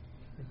سلام.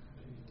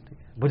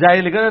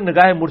 بجائے لکھا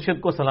نگاہ مرشد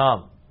کو سلام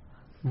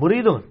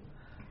مریدوں،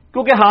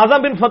 کیونکہ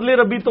حاضہ بن فضل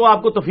ربی تو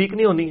آپ کو توفیق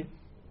نہیں ہونی ہے.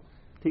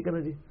 ٹھیک ہے نا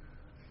جی،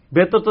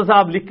 بہتر تو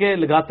صاحب لکھ کے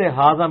لگاتے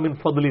حاضہ من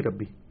فضل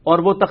ربی. اور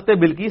وہ تخت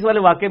بلقیس والے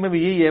واقعے میں بھی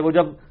یہی ہے، وہ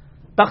جب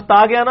تخت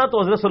آ گیا نا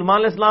تو حضرت سلمان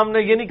علیہ السلام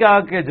نے یہ نہیں کہا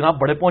کہ جناب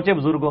بڑے پہنچے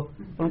بزرگ ہو،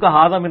 ان کا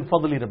حاضہ من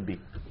فضل ربی.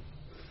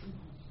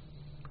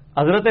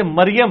 حضرت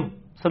مریم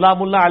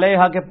سلام اللہ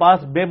علیہا کے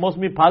پاس بے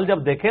موسمی پھل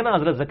جب دیکھے نا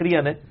حضرت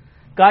زکریا نے،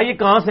 کہا یہ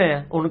کہاں سے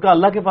ہیں؟ ان کا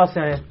اللہ کے پاس سے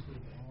آئے ہیں.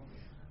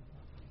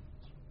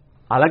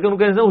 حالانکہ ان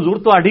کے حضور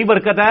تہاڈی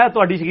برکت ہے،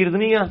 تہاڈی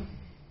شاگردنی ہے،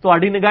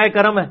 تہاڈی نگاہ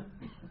کرم ہے،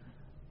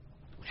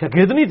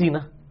 شاگردنی تھی نا.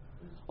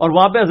 اور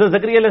وہاں پہ حضرت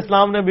زکریا علیہ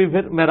السلام نے بھی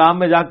پھر محراب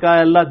میں جا کہا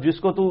اللہ جس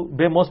کو تو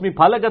بے موسمی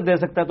پھل اگر دے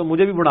سکتا ہے تو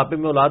مجھے بھی بڑھاپے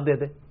میں اولاد دے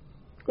دے.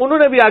 انہوں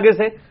نے بھی آگے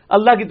سے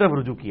اللہ کی طرف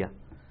رجوع کیا.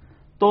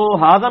 تو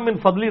حاضہ من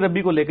فضلی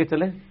ربی کو لے کے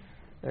چلیں،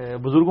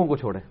 بزرگوں کو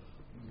چھوڑیں.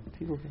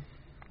 ٹھیک ہو گیا.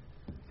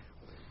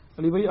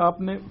 علی بھائی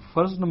آپ نے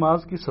فرض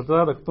نماز کی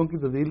 17 رکعتوں کی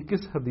دلیل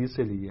کس حدیث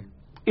سے لی ہے؟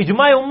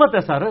 اجماع امت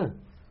ہے سر،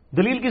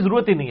 دلیل کی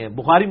ضرورت ہی نہیں ہے.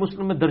 بخاری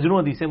مسلم میں درجنوں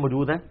حدیثیں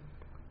موجود ہیں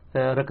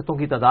رکعتوں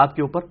کی تعداد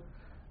کے اوپر.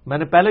 میں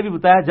نے پہلے بھی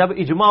بتایا جب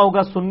اجماع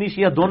ہوگا سنی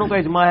شیعہ دونوں کا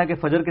اجماع ہے کہ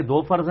فجر کے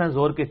 2 فرض ہیں،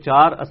 زہر کے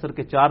 4، عصر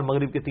کے 4،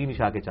 مغرب کے 3،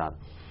 عشاء کے 4.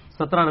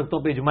 17 رکعتوں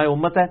پہ اجماع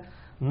امت ہے.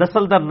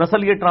 نسل در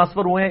نسل یہ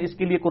ٹرانسفر ہوئے ہیں، اس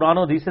کے لیے قرآن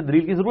و حدیث سے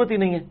دلیل کی ضرورت ہی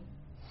نہیں ہے.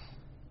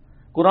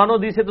 قرآن و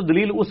حدیث سے تو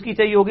دلیل اس کی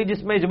چاہیے ہوگی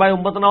جس میں اجماع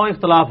امت نہ ہو،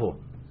 اختلاف ہو.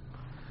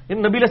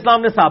 نبی علیہ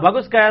السلام نے صحابہ کو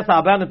سکھایا،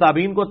 صحابہ نے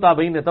تابعین کو،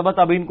 تابعین نے تبع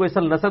تابعین کو، اس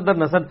نسل در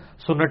نسل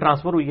سنت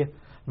ٹرانسفر ہوئی ہے.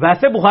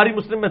 ویسے بخاری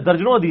مسلم میں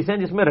درجنوں حدیث ہیں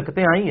جس میں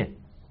رکعتیں آئی ہیں.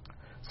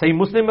 صحیح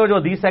مسلم میں جو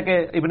حدیث ہے کہ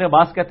ابن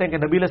عباس کہتے ہیں کہ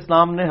نبی علیہ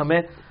السلام نے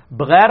ہمیں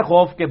بغیر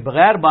خوف کے،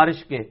 بغیر بارش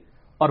کے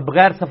اور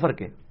بغیر سفر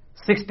کے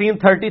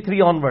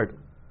 1633 آنورڈ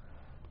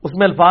اس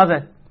میں الفاظ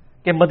ہیں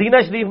کہ مدینہ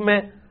شریف میں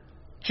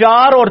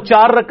 4 اور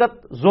 4 رکعت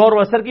ظہر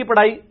و عصر کی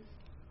پڑھائی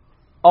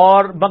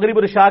اور مغرب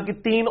اور عشاء کی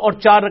 3 اور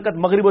 4 رکعت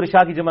مغرب اور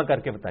عشاء کی جمع کر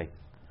کے بتائی.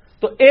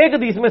 تو ایک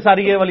حدیث میں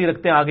ساری یہ والی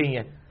رکعتیں آ گئی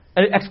ہیں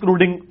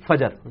ایکسکلوڈنگ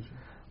فجر.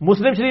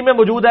 مسلم شریف میں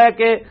موجود ہے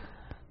کہ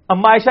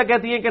اما عائشہ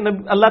کہتی ہیں کہ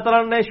اللہ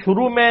تعالیٰ نے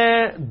شروع میں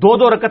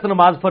 2 رکعت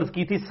نماز فرض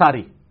کی تھی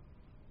ساری.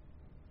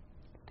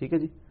 ٹھیک ہے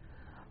جی.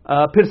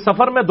 پھر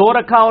سفر میں 2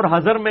 رکھا اور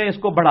حضر میں اس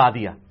کو بڑھا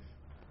دیا،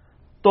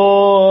 تو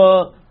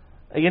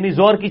یعنی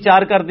زور کی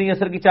 4 کر دی،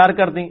 عصر کی 4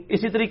 کر دی.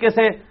 اسی طریقے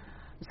سے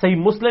صحیح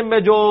مسلم میں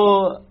جو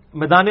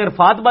میدان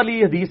عرفات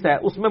والی حدیث ہے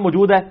اس میں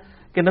موجود ہے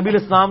کہ نبی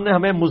علیہ السلام نے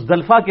ہمیں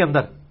مزدلفہ کے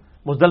اندر،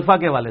 مزدلفہ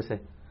کے حوالے سے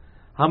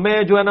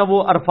ہمیں جو ہے نا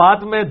وہ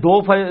عرفات میں 2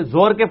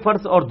 زور کے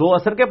فرض اور 2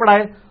 عصر کے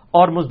پڑھائے،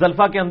 اور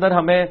مزدلفہ کے اندر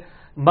ہمیں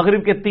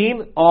مغرب کے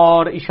 3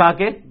 اور عشاء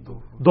کے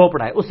 2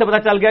 پڑھائے. اس سے پتہ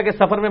چل گیا کہ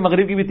سفر میں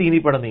مغرب کی بھی 3 ہی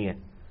پڑھنی ہے.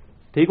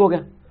 ٹھیک ہو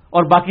گیا،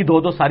 اور باقی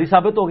 2 ساری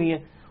ثابت ہو گئی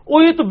ہیں.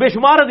 وہ یہ تو بے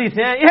شمار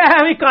حدیثیں ہیں،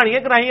 یہ کہانیاں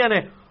کرائی نے.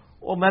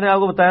 وہ میں نے آپ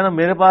کو بتایا نا،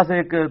 میرے پاس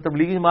ایک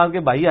تبلیغی جماعت کے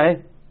بھائی آئے،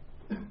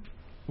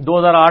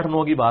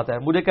 2008-9 کی بات ہے.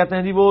 مجھے کہتے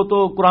ہیں جی وہ تو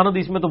قرآن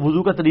حدیث میں تو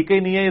وضو کا طریقہ ہی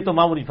نہیں ہے، یہ تو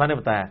امام حنیفہ نے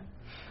بتایا ہے.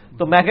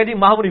 تو میں کہا جی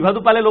امام حنیفہ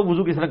تو پہلے لوگ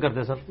وضو کس طرح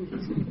کرتے سر؟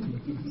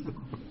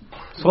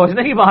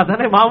 سوچنے کی بات ہے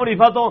نا. امام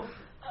حنیفہ تو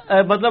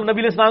مطلب نبی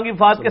علیہ السلام کی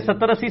وفات کے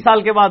 70-80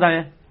 سال کے بعد آئے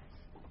ہیں.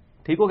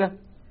 ٹھیک ہو گیا.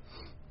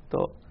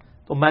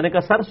 تو میں نے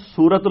کہا سر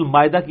سورۃ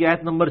المائدہ کی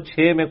آیت نمبر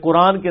 6 میں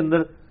قرآن کے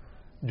اندر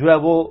جو ہے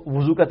وہ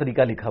وضو کا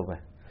طریقہ لکھا ہوا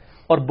ہے،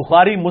 اور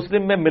بخاری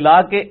مسلم میں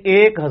ملا کے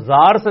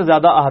 1000 سے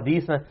زیادہ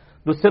احادیث ہیں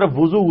جو صرف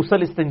وضو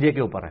غسل استنجے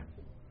کے اوپر ہیں.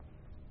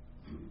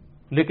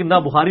 لیکن نہ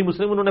بخاری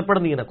مسلم انہوں نے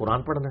پڑھنی ہے نہ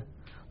قرآن پڑھنا ہے.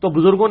 تو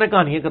بزرگوں نے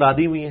کہانیاں کرا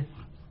دی ہوئی ہیں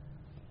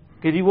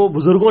کہ جی وہ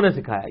بزرگوں نے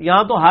سکھایا.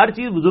 یہاں تو ہر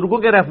چیز بزرگوں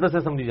کے ریفرنس سے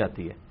سمجھی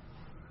جاتی ہے،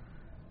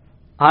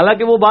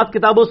 حالانکہ وہ بات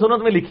کتاب و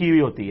سنت میں لکھی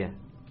ہوئی ہوتی ہے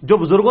جو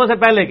بزرگوں سے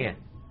پہلے کے ہیں.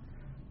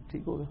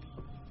 ٹھیک ہوگا.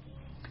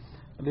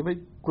 علی بھائی،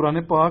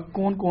 قرآن پاک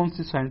کون کون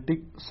سی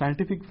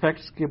سائنٹیفک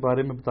فیکٹس کے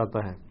بارے میں بتاتا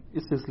ہے؟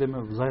 اس سلسلے میں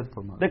وضاحت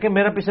فرمائیں. دیکھیں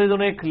میرا پچھلے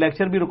دنوں ایک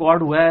لیکچر بھی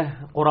ریکارڈ ہوا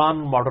ہے قرآن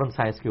ماڈرن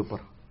سائنس کے اوپر،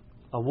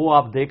 وہ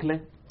آپ دیکھ لیں.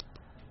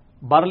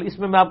 بہرحال اس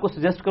میں آپ کو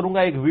سجیسٹ کروں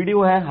گا، ایک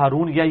ویڈیو ہے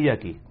ہارون یحییٰ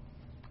کی،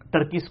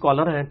 ٹرکی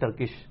اسکالر ہیں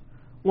ٹرکش.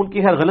 ان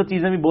کی خیر غلط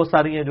چیزیں بھی بہت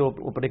ساری ہیں جو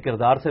اپنے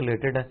کردار سے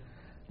ریلیٹڈ ہیں،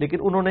 لیکن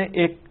انہوں نے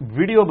ایک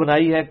ویڈیو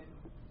بنائی ہے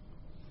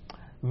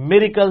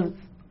میریکلز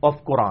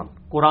آف قرآن،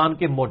 قرآن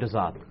کے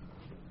معجزات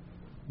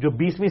جو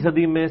 20ویں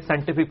صدی میں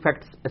سائنٹیفک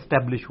فیکٹس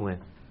اسٹیبلش ہوئے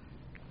ہیں.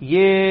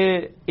 یہ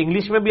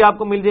انگلش میں بھی آپ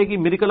کو مل جائے گی،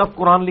 میریکل آف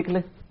قرآن لکھ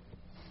لیں،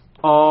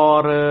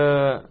 اور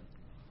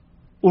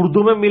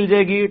اردو میں مل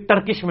جائے گی،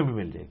 ٹرکش میں بھی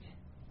مل جائے گی.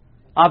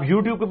 آپ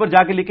یوٹیوب کے اوپر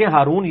جا کے لکھیں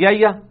ہارون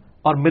یحییٰ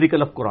اور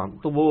میریکل آف قرآن،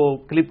 تو وہ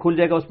کلپ کھل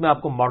جائے گا. اس میں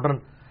آپ کو ماڈرن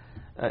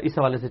اس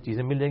حوالے سے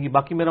چیزیں مل جائیں گی.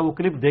 باقی میرا وہ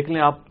کلپ دیکھ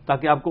لیں آپ،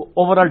 تاکہ آپ کو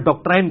اوور آل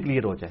ڈاکٹرائن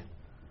کلیئر ہو جائے.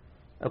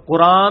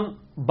 قرآن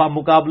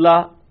بمقابلہ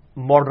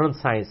modern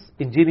science,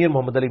 engineer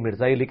Muhammad Ali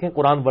Mirza, یہ لکھیں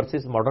Quran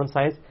versus modern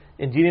science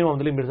engineer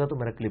Muhammad Ali Mirza, تو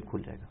میرا کلپ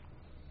کھل جائے گا.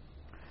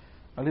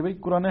 علی بھائی،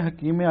 قرآن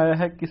حکیم میں آیا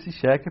ہے کسی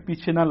شے کے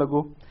پیچھے نہ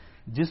لگو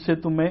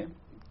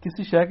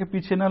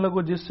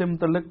جس سے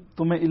متعلق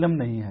تمہیں علم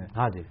نہیں ہے.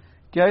 ہاں جی.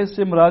 کیا اس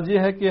سے مراد یہ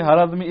ہے کہ ہر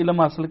آدمی علم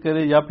حاصل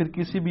کرے یا پھر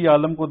کسی بھی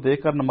عالم کو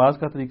دیکھ کر نماز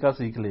کا طریقہ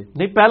سیکھ لے؟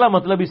 نہیں، پہلا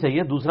مطلب ہی صحیح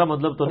ہے، دوسرا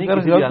مطلب تو نہیں.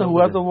 اگر غلط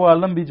ہوا تو وہ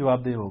عالم بھی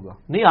جواب دہ ہوگا.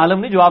 نہیں، عالم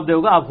نہیں جواب دے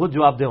ہوگا، آپ خود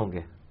جواب دے ہوں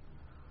گے.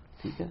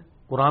 ٹھیک ہے.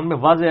 قرآن میں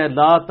واضح ہے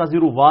لا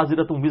تزر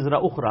وازرۃ وزر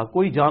اخرى،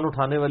 کوئی جان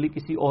اٹھانے والی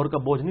کسی اور کا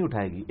بوجھ نہیں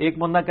اٹھائے گی. ایک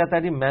بندہ کہتا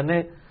ہے جی میں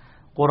نے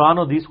قرآن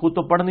و حدیث خود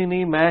تو پڑھنی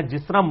نہیں، میں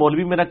جس طرح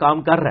مولوی میرا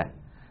کام کر رہا ہے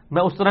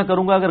میں اس طرح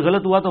کروں گا، اگر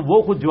غلط ہوا تو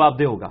وہ خود جواب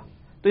دے ہوگا.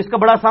 تو اس کا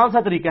بڑا آسان سا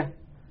طریقہ ہے.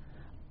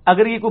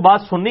 اگر یہ کوئی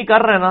بات سننی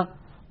کر رہے ہیں نا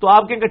تو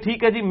آپ کہیں گے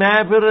ٹھیک ہے جی میں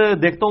پھر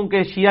دیکھتا ہوں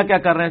کہ شیعہ کیا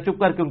کر رہے ہیں، چپ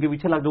کر کے ان کے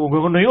پیچھے لگ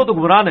جاؤ. نہیں ہو تو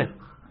گمراہ ہے،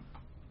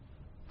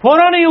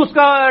 فوراً ہی اس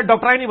کا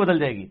ڈاکٹرائن ہی بدل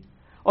جائے گی.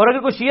 اور اگر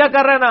کوئی شیعہ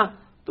کر رہے ہیں نا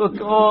تو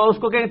اس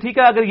کو کہیں ٹھیک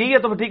ہے اگر یہی ہے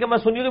تو ٹھیک ہے میں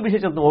سنیوں کے پیچھے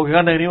چلتا ہوں.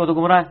 ہوگا نہیں ہو تو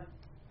گمراہ ہے.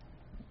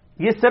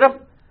 یہ صرف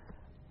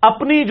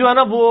اپنی جو ہے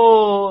نا وہ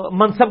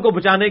منصب کو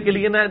بچانے کے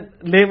لیے نا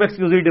لیم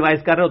ایکسکیوزی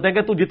ڈیوائس کر رہے ہوتے ہیں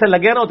کہ تو جتنے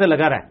لگے نا اتنے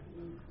لگا رہے،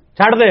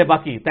 چھڑ دے،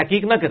 باقی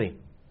تحقیق نہ کریں.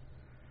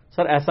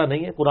 سر ایسا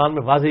نہیں ہے. قرآن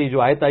میں واضح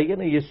جو آیت آئی ہے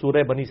نا، یہ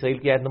سورہ بنی اسرائیل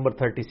کی آیت نمبر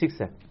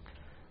 36 ہے.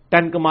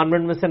 10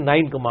 کمانڈمنٹ میں سے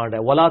 9 کمانڈ ہے.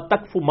 ولا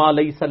تقف ما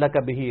لیس لک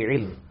بہ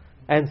علم،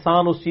 اے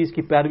انسان اس چیز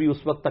کی پیروی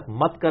اس وقت تک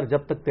مت کر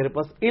جب تک تیرے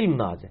پاس علم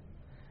نہ آ جائے.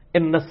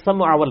 ان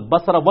السمع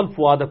والبصر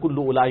والفؤاد کل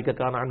اولئک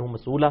کان عنہ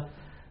مسئولا،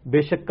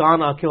 بے شک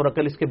کان، آنکھیں اور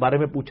عقل اس کے بارے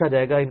میں پوچھا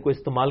جائے گا. ان کو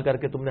استعمال کر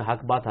کے تم نے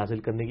حق بات حاصل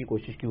کرنے کی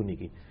کوشش کیوں نہیں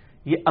کی؟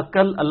 یہ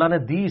عقل اللہ نے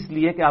دی اس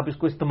لیے کہ آپ اس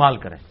کو استعمال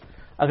کریں.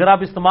 اگر آپ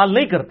استعمال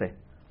نہیں کرتے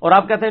اور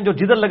آپ کہتے ہیں جو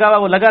جدھر لگا ہوا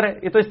وہ لگا رہے،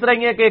 یہ تو اس طرح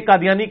ہی ہے کہ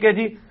قادیانی کے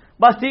جی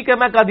بس ٹھیک ہے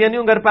میں قادیانی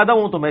ہوں، گھر پیدا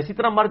ہوں تو میں اسی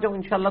طرح مر جاؤں،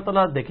 انشاءاللہ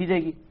تعالیٰ دیکھی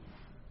جائے گی.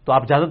 تو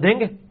آپ اجازت دیں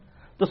گے؟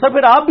 تو سر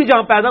پھر آپ بھی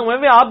جہاں پیدا ہوئے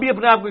ہیں آپ بھی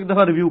اپنے آپ کو ایک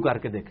دفعہ ریویو کر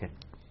کے دیکھیں،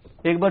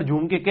 ایک بار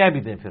جھوم کے کہہ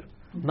بھی دیں پھر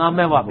نہ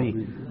میں وابی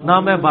نہ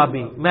میں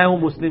بابی، میں ہوں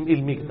مسلم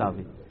علمی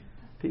کتابی.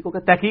 ٹھیک ہو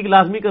گیا. تحقیق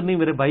لازمی کرنی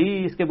میرے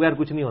بھائی، اس کے بغیر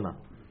کچھ نہیں ہونا.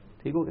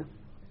 ٹھیک ہو گیا.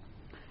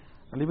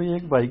 علی بھائی،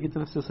 ایک بھائی کی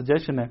طرف سے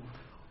سجیشن ہے،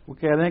 وہ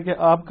کہہ رہے ہیں کہ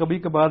آپ کبھی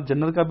کبھار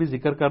جنت کا بھی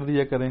ذکر کر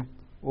دیا کریں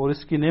اور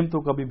اس کی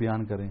نعمتوں کا بھی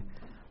بیان کریں،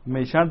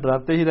 ہمیشہ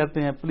ڈراتے ہی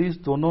رہتے ہیں، پلیز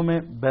دونوں میں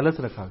بیلنس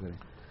رکھا کریں.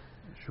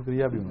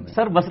 شکریہ بھی انہوں نے.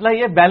 سر مسئلہ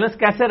یہ بیلنس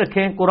کیسے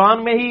رکھیں؟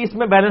 قرآن میں ہی اس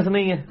میں بیلنس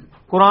نہیں ہے.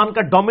 قرآن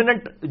کا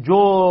ڈومیننٹ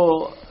جو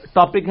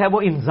ٹاپک ہے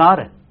وہ انذار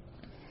ہے.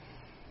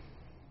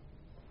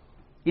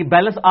 یہ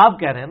بیلنس آپ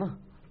کہہ رہے ہیں نا،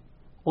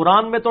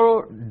 قرآن میں تو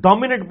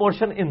ڈومیننٹ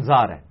پورشن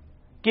انذار ہے.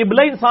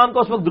 قبلہ انسان کو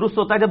اس وقت درست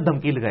ہوتا ہے جب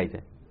دھمکی لگائی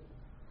جائے.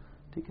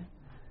 ٹھیک ہے.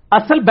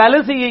 اصل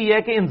بیلنس ہی یہی ہے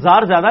کہ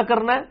انذار زیادہ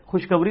کرنا ہے،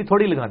 خوشخبری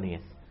تھوڑی لگانی ہے.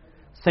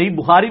 صحیح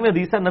بخاری میں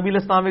حدیث ہے، نبی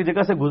علیہ السلام ایک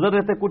جگہ سے گزر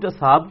رہے تھے، کچھ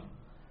اصحاب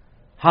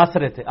ہنس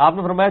رہے تھے. آپ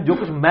نے فرمایا جو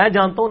کچھ میں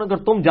جانتا ہوں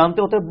اگر تم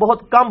جانتے ہوتے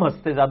بہت کم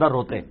ہنستے زیادہ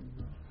روتے.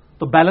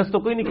 تو بیلنس تو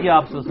کوئی نہیں کیا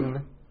آپ صلی اللہ علیہ وسلم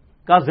نے،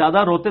 کہا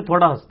زیادہ روتے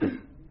تھوڑا ہنستے.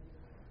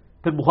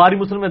 پھر بخاری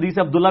مسلم میں حدیث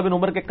ہے، عبداللہ بن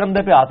عمر کے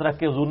کندھے پہ ہاتھ رکھ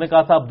کے حضور نے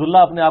کہا تھا عبداللہ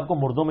اپنے آپ کو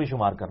مردوں میں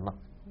شمار کرنا.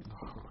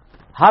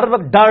 ہر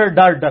وقت ڈر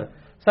ڈر ڈر.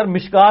 سر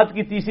مشکات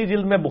کی 30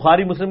 جلد میں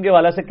بخاری مسلم کے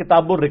حوالے سے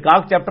کتاب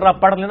الرقاق چیپٹر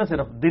آپ پڑھ لینا،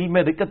 صرف دل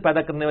میں دقت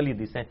پیدا کرنے والی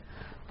حدیثیں،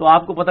 تو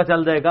آپ کو پتہ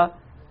چل جائے گا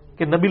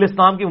کہ نبی علیہ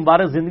السلام کی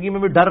مبارک زندگی میں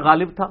بھی ڈر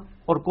غالب تھا.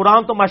 اور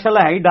قرآن تو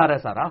ماشاءاللہ ہے ہی ڈر ہے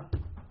سارا،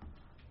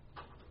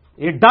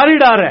 یہ ڈر ہی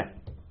ڈر ہے.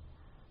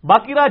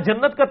 باقی رہا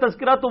جنت کا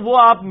تذکرہ، تو وہ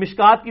آپ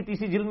مشکات کی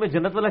 30 جلد میں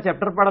جنت والا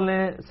چیپٹر پڑھ لیں،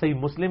 صحیح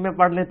مسلم میں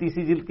پڑھ لیں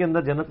 30 جلد کے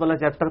اندر جنت والا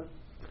چیپٹر.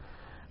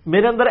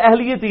 میرے اندر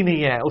اہلیت ہی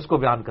نہیں ہے اس کو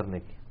بیان کرنے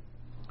کی.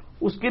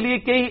 اس کے لیے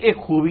کئی ایک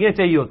خوبیاں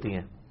چاہیے ہوتی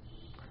ہیں.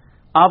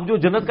 آپ جو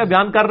جنت کا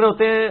بیان کر رہے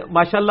ہوتے ہیں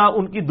ماشاءاللہ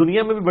ان کی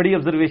دنیا میں بھی بڑی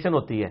آبزرویشن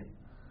ہوتی ہے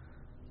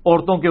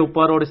عورتوں کے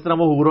اوپر، اور اس طرح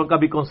وہ حوروں کا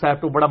بھی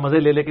کانسیپٹ بڑا مزے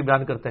لے لے کے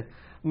بیان کرتے ہیں.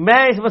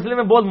 میں اس مسئلے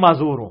میں بہت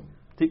معذور ہوں،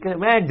 ٹھیک ہے،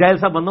 میں ایک جاہل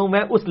سا بندہ ہوں،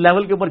 میں اس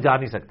لیول کے اوپر جا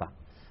نہیں سکتا،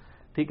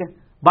 ٹھیک ہے.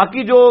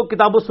 باقی جو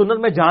کتاب و سنت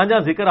میں جہاں جہاں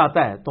ذکر آتا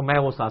ہے تو میں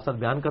وہ ساتھ ساتھ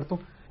بیان کرتا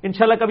ہوں.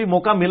 انشاءاللہ کبھی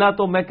موقع ملا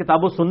تو میں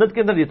کتاب و سنت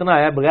کے اندر جتنا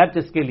آیا بغیر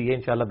چس کے لیے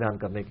انشاءاللہ بیان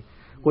کرنے کی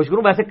کوشش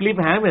کروں. ویسے کلپ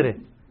ہیں میرے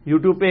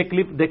یوٹیوب پہ، ایک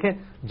کلپ دیکھیں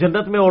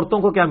جنت میں عورتوں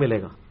کو کیا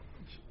ملے گا،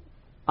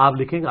 آپ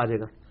لکھیں گے آ جائے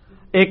گا.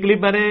 ایک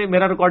کلپ میں نے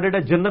میرا ریکارڈڈ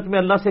ہے، جنت میں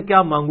اللہ سے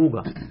کیا مانگوں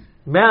گا،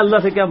 میں اللہ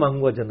سے کیا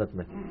مانگوں گا جنت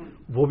میں،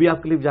 وہ بھی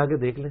آپ کلپ جا کے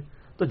دیکھ لیں.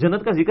 تو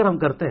جنت کا ذکر ہم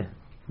کرتے ہیں،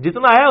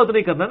 جتنا آیا اتنا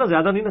ہی کرنا ہے نا،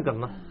 زیادہ نہیں نہ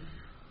کرنا،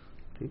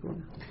 ٹھیک ہے.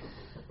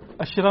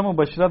 اشرا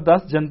مبشرہ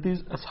 10 جنتی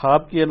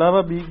اصحاب کے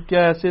علاوہ بھی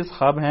کیا ایسے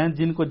اصحاب ہیں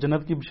جن کو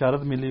جنت کی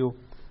بشارت ملی ہو؟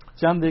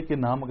 چند ایک کے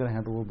نام اگر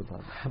ہیں تو وہ بتا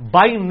دیں.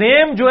 بائی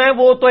نیم جو ہے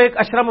وہ تو ایک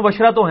اشرا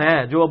مبشرہ تو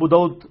ہیں جو ابو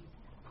داؤد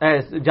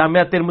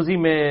جامعہ ترمذی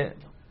میں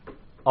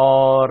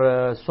اور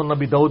سنن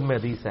ابی داؤد میں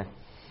حدیث ہے.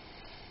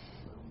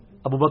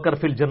 ابو بکر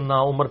فی الجنہ،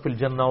 عمر فی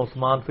الجنہ،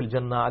 عثمان فی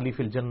الجنہ، علی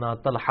فی الجنہ،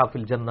 طلحہ فی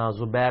الجنہ،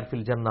 زبیر فی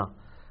الجنہ،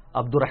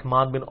 عبد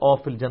الرحمن بن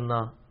عوف فی الجنہ،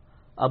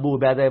 ابو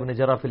عبیدہ ابن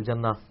جرح فی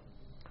الجنہ،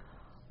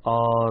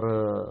 اور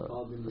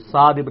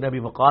سعد ابن ابی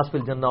وقاص فی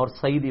الجنہ، اور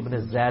سعید ابن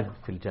زید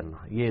فی الجنہ.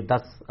 یہ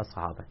 10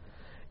 اصحاب ہیں.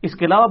 اس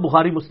کے علاوہ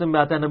بخاری مسلم میں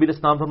آتا ہے نبی علیہ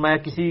السلام فرمایا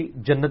کسی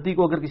جنتی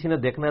کو اگر کسی نے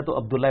دیکھنا ہے تو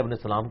عبداللہ ابن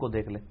سلام کو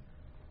دیکھ لے،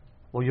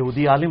 وہ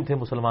یہودی عالم تھے،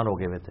 مسلمان ہو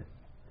گئے ہوئے تھے.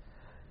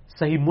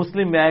 صحیح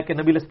مسلم میں آیا کہ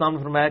نبی علیہ السلام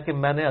نے فرمایا کہ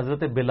میں نے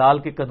حضرت بلال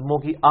کے قدموں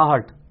کی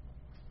آہٹ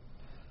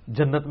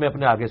جنت میں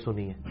اپنے آگے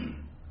سنی ہے.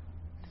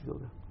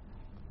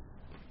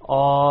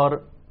 اور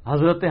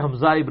حضرت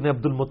حمزہ ابن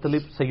عبد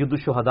المطلب سید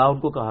الشہداء ان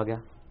کو کہا گیا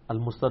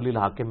المستدل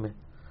الحاکم میں،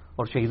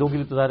 اور شہیدوں کی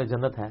بھی تو ظاہر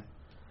جنت ہے.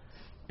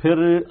 پھر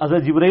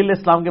حضرت جبرائیل علیہ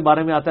السلام کے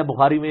بارے میں آتا ہے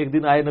بخاری میں، ایک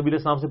دن آئے نبی علیہ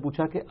السلام سے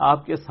پوچھا کہ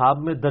آپ کے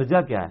اصحاب میں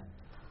درجہ کیا ہے،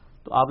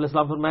 تو آپ علیہ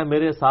السلام فرمایا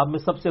میرے اصحاب میں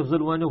سب سے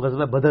افضل وہ ہیں جو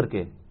غزوہ بدر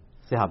کے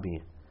صحابی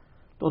ہیں.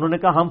 تو انہوں نے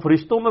کہا ہم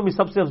فرشتوں میں بھی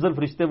سب سے افضل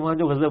فرشتے وہ ہیں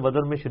جو غزوہ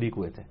بدر میں شریک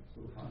ہوئے تھے،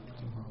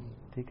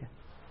 ٹھیک ہے.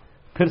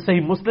 پھر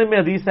صحیح مسلم میں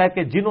حدیث ہے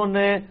کہ جنہوں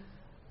نے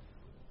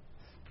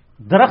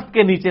درخت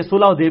کے نیچے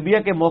صلح حدیبیہ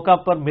کے موقع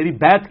پر میری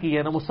بیعت کی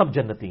ہے نا وہ سب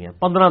جنتی ہیں.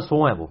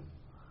 1500 ہیں وہ،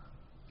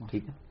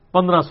 ٹھیک ہے،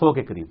 1500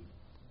 کے قریب.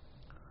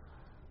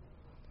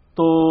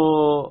 تو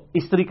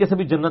اس طریقے سے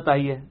بھی جنت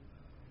آئی ہے.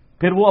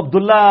 پھر وہ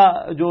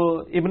عبداللہ جو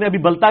ابن ابی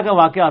بلتا کا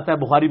واقعہ آتا ہے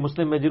بخاری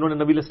مسلم میں، جنہوں نے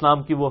نبی علیہ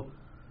السلام کی وہ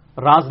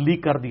راز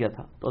لیک کر دیا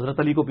تھا، تو حضرت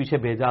علی کو پیچھے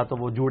بھیجا تو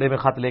وہ جوڑے میں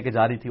خط لے کے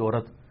جا رہی تھی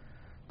عورت.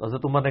 تو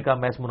حضرت عمر نے کہا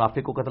میں اس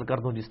منافق کو قتل کر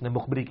دوں جس نے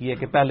مخبری کی ہے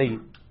کہ پہلے ہی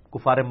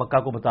کفار مکہ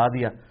کو بتا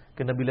دیا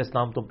کہ نبی علیہ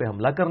السلام تم پہ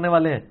حملہ کرنے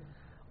والے ہیں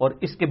اور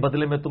اس کے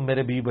بدلے میں تم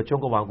میرے بیوی بچوں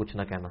کو وہاں کچھ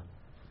نہ کہنا.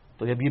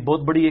 تو جب یہ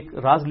بہت بڑی ایک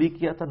راز لیک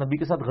کیا تھا، نبی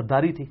کے ساتھ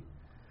غداری تھی،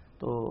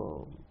 تو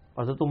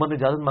حضرت عمر نے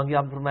اجازت مانگی.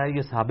 آپ نے فرمایا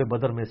یہ صحابہ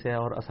بدر میں سے ہے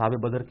اور اصحاب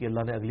بدر کی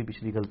اللہ نے اگلی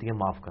پچھلی غلطیاں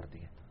معاف کر دی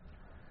ہیں،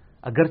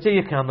 اگرچہ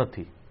یہ خیانت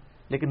تھی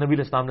لیکن نبی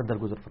علیہ السلام نے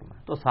درگزر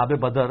فرمایا. تو اصحاب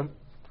بدر،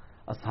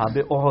 اصحاب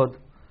احد،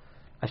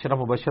 عشرہ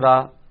مبشرہ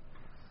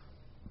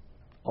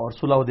اور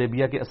صلح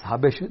حدیبیہ کے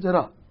اصحاب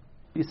شجرہ،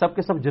 یہ سب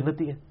کے سب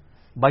جنتی ہیں.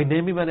 بائی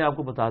نیم ہی میں نے آپ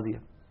کو بتا دیا.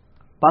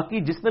 باقی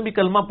جس نے بھی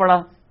کلمہ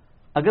پڑھا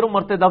اگر وہ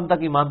مرتے دم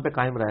تک ایمان پہ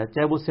قائم رہے،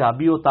 چاہے وہ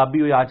صحابی ہو،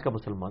 تابعی ہو یا آج کا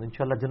مسلمان،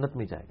 انشاءاللہ جنت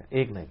میں جائے گا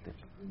ایک نہ ایک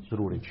دن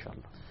ضرور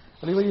انشاءاللہ.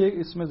 علی بھائی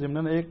اس میں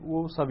ضمن ایک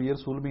وہ سابیر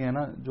رسول بھی ہیں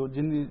نا جو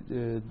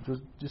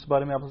جس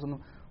بارے میں آپ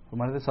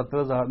ہمارے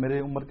 17,000 میرے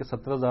عمر کے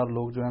 17,000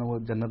 لوگ جو ہیں وہ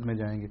جنت میں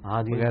جائیں گے.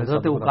 ہاں جی،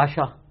 حضرت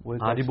عکاشہ،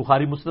 ہاں جی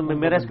بخاری مسلم میں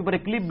میرا اس کے اوپر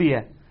ایک کلپ بھی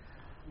ہے.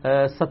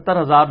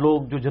 70,000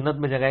 لوگ جو جنت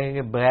میں جائیں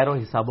گے بغیر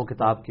حساب و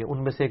کتاب کے،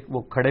 ان میں سے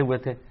وہ کھڑے ہوئے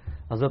تھے.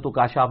 حضرت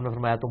عکاشہ آپ نے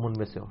فرمایا تم ان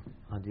میں سے ہو.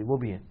 ہاں جی وہ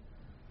بھی ہیں،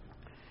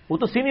 وہ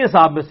تو سینئر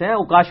صاحب میں سے ہیں.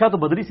 عکاشہ تو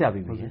بدری سے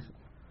ابھی بھی ہیں،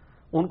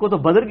 ان کو تو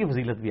بدر کی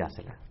فضیلت بھی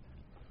حاصل ہے.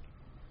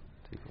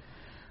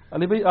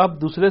 علی بھائی آپ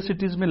دوسرے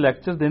سٹیز میں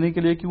لیکچر دینے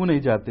کے لیے کیوں نہیں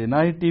جاتے، نہ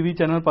ہی ٹی وی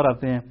چینل پر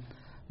آتے ہیں،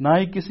 نہ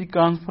ہی کسی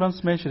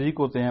کانفرنس میں شریک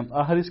ہوتے ہیں،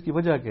 آخر اس کی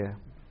وجہ کیا ہے؟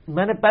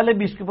 میں نے پہلے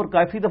بھی اس کے اوپر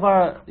کافی دفعہ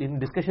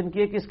ڈسکشن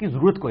کی ہے کہ اس کی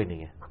ضرورت کوئی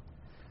نہیں ہے.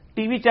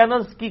 ٹی وی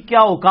چینلز کی کیا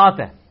اوقات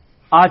ہے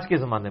آج کے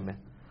زمانے میں؟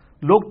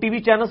 لوگ ٹی وی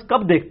چینلز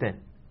کب دیکھتے ہیں؟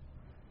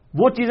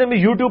 وہ چیزیں بھی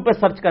یوٹیوب پہ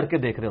سرچ کر کے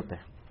دیکھ رہے ہوتے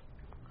ہیں.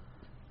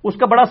 اس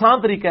کا بڑا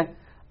آسان طریقہ ہے.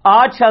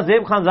 آج شاہ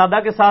زیب خانزادہ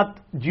کے ساتھ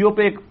جیو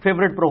پہ ایک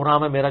فیوریٹ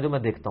پروگرام ہے میرا جو میں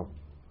دیکھتا ہوں.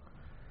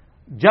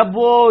 جب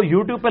وہ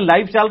یوٹیوب پہ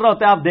لائیو چل رہا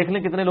ہوتا ہے آپ دیکھ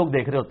لیں کتنے لوگ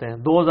دیکھ رہے ہوتے ہیں,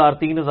 2000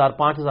 3000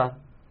 5000.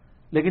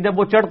 لیکن جب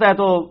وہ چڑھتا ہے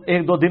تو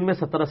 1-2 دن میں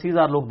 70-80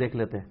 ہزار لوگ دیکھ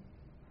لیتے ہیں.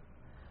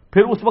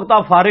 پھر اس وقت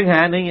آپ فارغ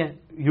ہیں نہیں ہے.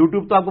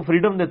 یوٹیوب تو آپ کو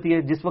فریڈم دیتی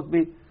ہے. جس وقت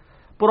بھی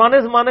پرانے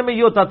زمانے میں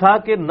یہ ہوتا تھا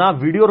کہ نہ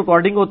ویڈیو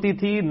ریکارڈنگ ہوتی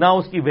تھی نہ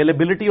اس کی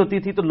اویلیبلٹی ہوتی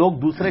تھی, تو لوگ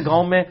دوسرے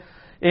گاؤں میں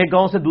ایک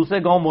گاؤں سے دوسرے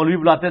گاؤں مولوی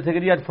بلاتے تھے کہ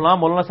جی آج فلاں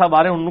مولانا صاحب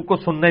آ رہے ہیں ان کو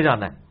سننے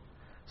جانا ہے.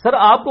 سر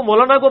آپ کو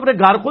مولانا کو اپنے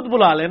گھر خود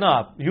بلا لینا,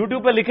 آپ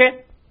یوٹیوب پہ لکھیں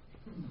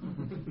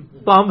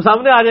تو ہم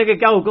سامنے آ جائیں گے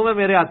کیا حکم ہے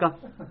میرے آقا.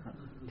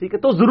 ٹھیک ہے,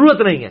 تو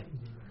ضرورت نہیں ہے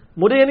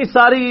مجھے, یعنی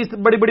ساری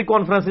بڑی بڑی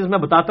کانفرنسز میں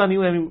بتاتا نہیں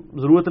ہوں,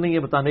 ضرورت نہیں ہے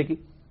بتانے کی.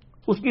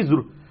 اس کی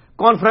ضرورت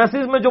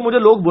کانفرنسز میں جو مجھے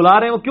لوگ بلا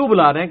رہے ہیں وہ کیوں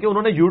بلا رہے ہیں کہ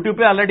انہوں نے یوٹیوب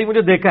پہ آلریڈی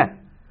مجھے دیکھا ہے,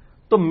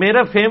 تو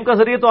میرا فیم کا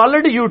ذریعہ تو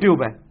آلریڈی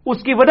یوٹیوب ہے,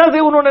 اس کی وجہ سے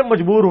انہوں نے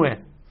مجبور ہوئے ہیں.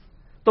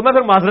 تو میں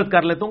پھر معذرت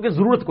کر لیتا ہوں کہ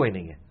ضرورت کوئی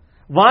نہیں ہے.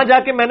 وہاں جا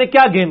کے میں نے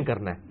کیا گین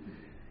کرنا ہے,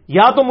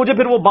 یا تو مجھے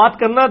پھر وہ بات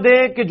کرنا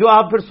دیں کہ جو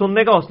آپ پھر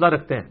سننے کا حوصلہ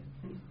رکھتے ہیں.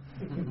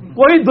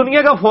 کوئی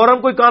دنیا کا فورم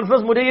کوئی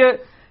کانفرنس مجھے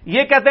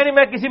یہ کہتے ہیں نہیں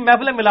میں کسی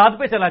محفل میلاد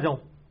پہ چلا جاؤں,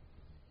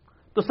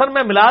 تو سر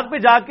میں میلاد پہ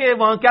جا کے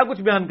وہاں کیا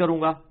کچھ بیان کروں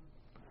گا,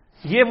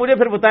 یہ مجھے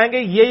پھر بتائیں گے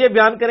یہ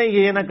بیان کریں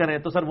یہ نہ کریں,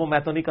 تو سر وہ میں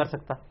تو نہیں کر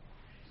سکتا.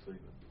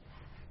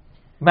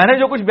 میں نے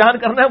جو کچھ بیان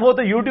کرنا ہے وہ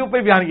تو یوٹیوب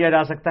پہ بیان کیا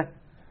جا سکتا ہے.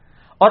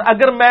 اور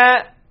اگر میں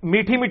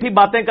میٹھی میٹھی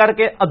باتیں کر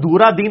کے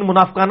ادھورا دین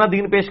منافقانہ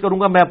دین پیش کروں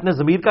گا, میں اپنے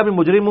ضمیر کا بھی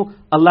مجرم ہوں,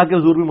 اللہ کے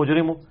حضور بھی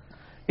مجرم ہوں.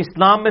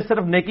 اسلام میں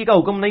صرف نیکی کا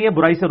حکم نہیں ہے,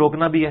 برائی سے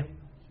روکنا بھی ہے.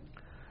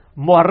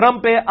 محرم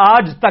پہ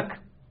آج تک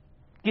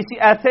کسی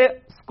ایسے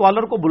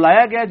اسکالر کو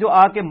بلایا گیا جو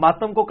آ کے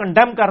ماتم کو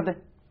کنڈیم کر دے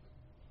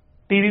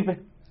ٹی وی پہ؟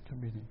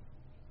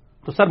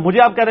 تو سر مجھے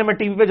آپ کہہ رہے ہیں میں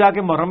ٹی وی پہ جا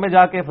کے محرم میں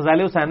جا کے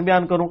فضائل حسین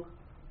بیان کروں؟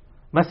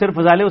 میں صرف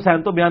فضائل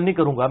حسین تو بیان نہیں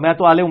کروں گا, میں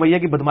تو آل امیہ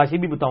کی بدماشی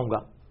بھی بتاؤں گا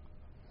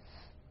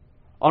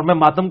اور میں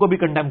ماتم کو بھی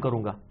کنڈیم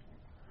کروں گا.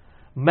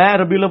 میں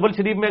ربیع الاول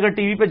شریف میں اگر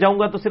ٹی وی پہ جاؤں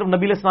گا تو صرف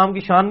نبی علیہ السلام کی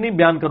شان نہیں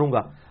بیان کروں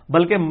گا,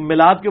 بلکہ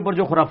میلاد کے اوپر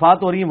جو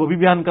خرافات ہو رہی ہیں وہ بھی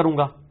بیان کروں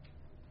گا.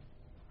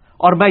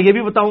 اور میں یہ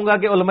بھی بتاؤں گا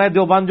کہ علماء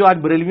دیوبند جو آج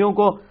بریلویوں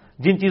کو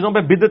جن چیزوں پہ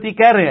بدعتی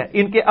کہہ رہے ہیں,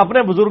 ان کے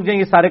اپنے بزرگ جو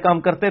یہ سارے کام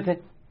کرتے تھے.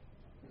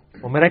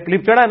 وہ میرا ایک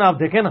کلپ چڑھا ہے نا, آپ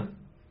دیکھیں نا,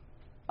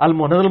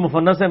 المحنت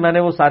المفنس سے میں نے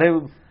وہ سارے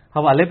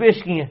حوالے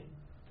پیش کیے ہیں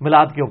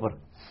میلاد کے اوپر.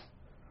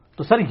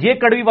 تو سر یہ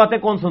کڑوی باتیں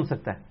کون سن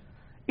سکتا ہے؟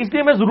 اس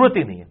لیے ہمیں ضرورت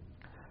ہی نہیں ہے.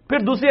 پھر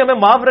دوسری ہمیں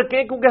معاف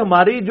رکھیں کیونکہ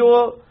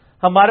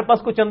ہمارے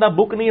پاس کوئی چندہ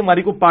بک نہیں ہے,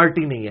 ہماری کوئی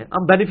پارٹی نہیں ہے,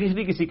 ہم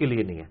بینیفیشری کسی کے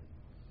لیے نہیں ہے.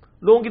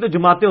 لوگوں کی تو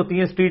جماعتیں ہوتی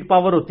ہیں, اسٹریٹ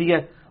پاور ہوتی ہے,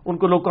 ان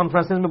کو لوگ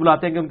کانفرنسز میں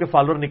بلاتے ہیں کہ ان کے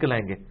فالوور نکل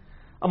آئیں گے.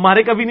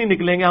 ہمارے کبھی نہیں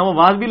نکلیں گے, ہم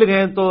آواز بھی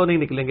لگائیں تو نہیں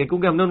نکلیں گے,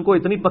 کیونکہ ہم نے ان کو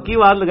اتنی پکی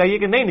آواز لگائی ہے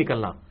کہ نہیں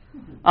نکلنا.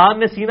 آپ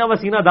نے سینہ و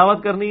سینہ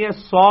دعوت کرنی ہے,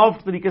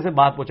 سافٹ طریقے سے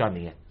بات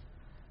پہنچانی ہے.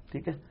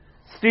 ٹھیک ہے,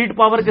 اسٹریٹ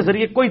پاور کے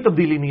ذریعے کوئی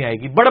تبدیلی نہیں آئے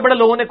گی. بڑے بڑے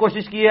لوگوں نے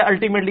کوشش کی ہے,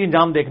 الٹیمیٹلی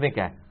انجام دیکھنے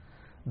کیا ہے,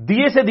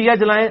 دیے سے دیا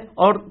جلائیں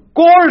اور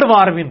کولڈ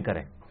وار ون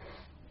کریں.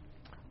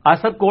 آج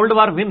سر کولڈ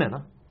وار ون ہے نا,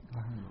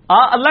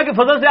 اللہ کے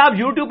فضل سے آپ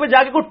یوٹیوب پہ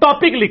جا کے کوئی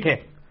ٹاپک لکھیں,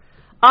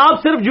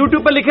 آپ صرف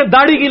یوٹیوب پہ لکھیں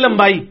داڑھی کی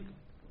لمبائی,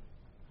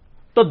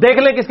 تو دیکھ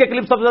لیں کس کے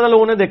کلپ سب سے زیادہ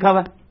لوگوں نے دیکھا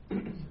ہوا ہے.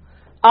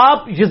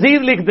 آپ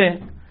یزید لکھ دیں,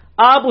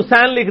 آپ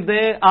حسین لکھ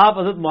دیں, آپ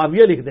حضرت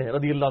معاویہ لکھ دیں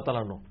رضی اللہ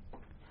تعالیٰ عنہ,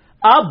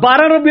 آپ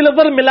 12 ربیع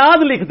الاول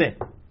میلاد لکھ دیں,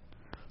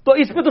 تو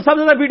اس پہ تو سب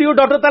سے زیادہ ویڈیو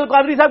ڈاکٹر طارق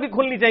قادری صاحب کی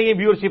کھلنی چاہیے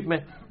ویورشپ میں,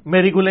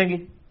 میری کھلیں گی.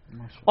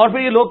 اور پھر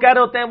یہ لوگ کہہ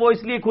رہے ہوتے ہیں وہ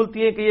اس لیے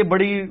کھلتی ہیں کہ یہ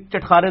بڑی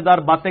چٹخارے دار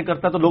باتیں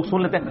کرتا ہے تو لوگ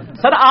سن لیتے ہیں.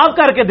 سر آپ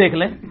کر کے دیکھ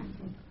لیں,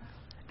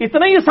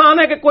 اتنا ہی آسان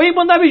ہے کہ کوئی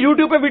بندہ بھی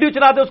یوٹیوب پہ ویڈیو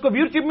چلاتے ہے اس کو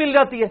ویورشپ مل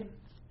جاتی ہے.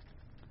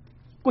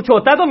 کچھ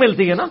ہوتا ہے تو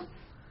ملتی ہے نا,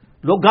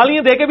 لوگ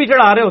گالیاں دے کے بھی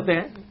چڑھا رہے ہوتے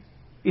ہیں,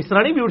 اس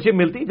طرح نہیں ویورشپ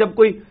ملتی. جب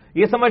کوئی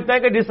یہ سمجھتا ہے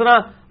کہ جس طرح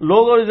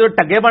لوگ جو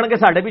ٹگے بن کے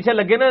ساڈے پیچھے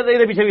لگے نا,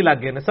 ادھر پیچھے بھی لگ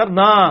گئے نا, سر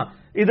نہ,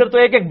 ادھر تو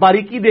ایک ایک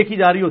باریکی دیکھی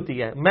جا رہی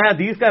ہوتی ہے. میں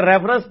حدیث کا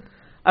ریفرنس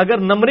اگر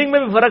نمبرنگ میں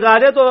بھی فرق آ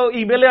جائے تو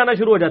ای میلیں آنا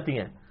شروع ہو جاتی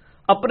ہیں.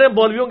 اپنے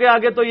بولویوں کے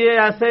آگے تو یہ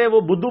ایسے وہ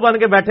بدھو بن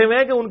کے بیٹھے ہوئے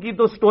ہیں کہ ان کی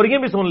تو سٹوریاں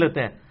بھی سن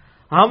لیتے ہیں.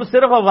 ہم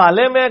صرف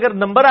حوالے میں اگر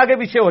نمبر آگے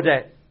پیچھے ہو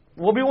جائے,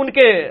 وہ بھی ان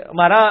کے,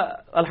 ہمارا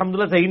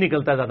الحمدللہ صحیح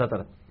نکلتا ہے زیادہ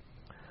تر,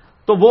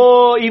 تو وہ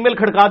ای میل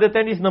کھڑکا دیتے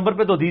ہیں اس نمبر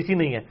پہ تو حدیث ہی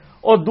نہیں ہے.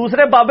 اور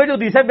دوسرے بابے جو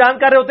حدیثیں بیان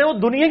کر رہے ہوتے ہیں وہ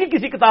دنیا کی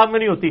کسی کتاب میں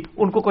نہیں ہوتی,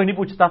 ان کو کوئی نہیں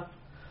پوچھتا.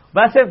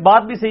 ویسے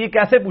بات بھی صحیح,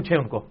 کیسے پوچھیں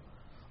ان کو,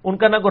 ان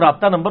کا نہ کوئی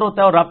رابطہ نمبر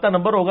ہوتا ہے, اور رابطہ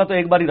نمبر ہوگا تو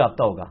ایک بار ہی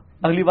رابطہ ہوگا,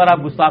 اگلی بار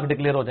آپ گستاخ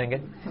ڈکلیئر ہو جائیں گے.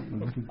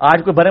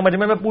 آج کوئی بڑے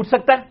مجمع میں پوچھ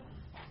سکتا ہے؟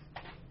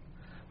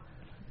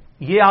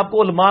 یہ آپ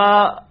کو علماء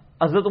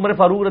حضرت عمر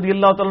فاروق رضی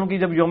اللہ تعالیٰ عنہ کی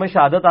جب یوم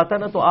شہادت آتا ہے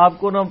نا, تو آپ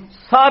کو نا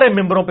سارے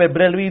ممبروں پہ,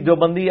 بریلوی,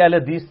 دیوبندی, اہل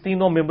حدیث,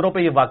 تینوں ممبروں پہ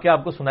یہ واقعہ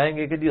آپ کو سنائیں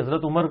گے کہ جی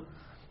حضرت عمر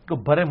کو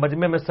بڑے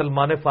مجمع میں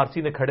سلمان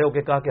فارسی نے کھڑے ہو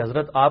کے کہا کہ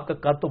حضرت آپ کا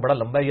قد تو بڑا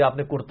لمبا ہے, یہ آپ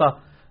نے کرتا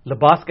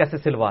لباس کیسے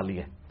سلوا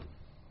لیا ہے؟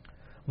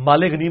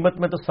 مال غنیمت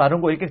میں تو ساروں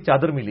کو ایک ایک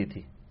چادر ملی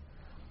تھی,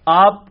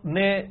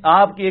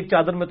 آپ کی ایک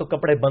چادر میں تو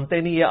کپڑے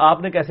بنتے نہیں ہے,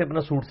 آپ نے کیسے اپنا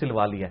سوٹ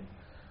سلوا لیا ہے؟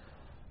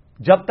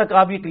 جب تک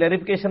آپ یہ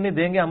کلیریفیکیشن نہیں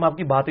دیں گے ہم آپ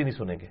کی بات ہی نہیں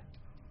سنیں گے.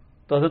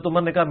 تو حضرت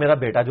عمر نے کہا میرا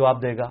بیٹا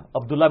جواب دے گا.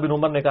 عبداللہ بن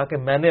عمر نے کہا کہ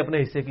میں نے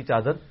اپنے حصے کی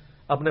چادر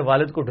اپنے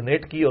والد کو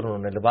ڈونیٹ کی اور انہوں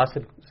نے لباس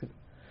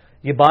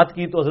یہ بات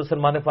کی تو حضرت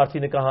سلمان فارسی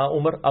نے کہا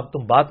عمر اب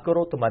تم بات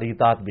کرو تمہاری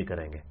اطاعت بھی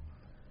کریں گے،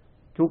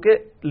 کیونکہ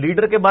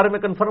لیڈر کے بارے میں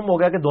کنفرم ہو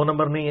گیا کہ 2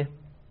 نمبر نہیں ہے۔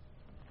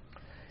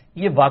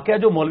 یہ واقعہ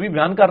جو مولوی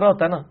بیان کر رہا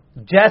ہوتا ہے نا،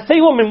 جیسے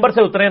ہی وہ ممبر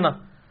سے اترے نا،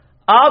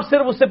 آپ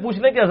صرف اس سے پوچھ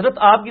لیں کہ حضرت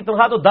آپ کی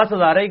تنخواہ تو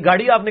 10,000 ہے، یہ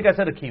گاڑی آپ نے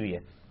کیسے رکھی ہوئی ہے،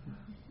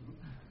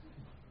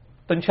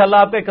 تو انشاءاللہ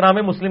آپ کا اکرام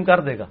مسلم کر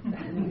دے گا۔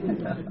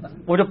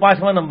 وہ جو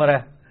 5واں نمبر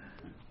ہے،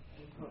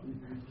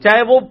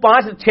 چاہے وہ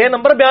 5-6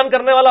 نمبر بیان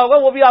کرنے والا ہوگا،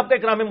 وہ بھی آپ کا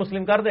اکرام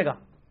مسلم کر دے گا،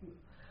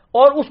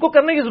 اور اس کو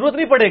کرنے کی ضرورت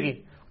نہیں پڑے گی۔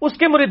 اس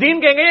کے مریدین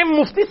کہیں گے یہ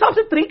مفتی صاحب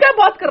سے طریقہ ہے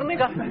بات کرنے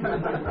کا،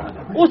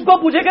 اس کو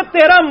پوچھے کہ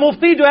تیرا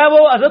مفتی جو ہے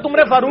وہ حضرت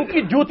عمر فاروق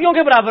کی جوتیوں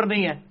کے برابر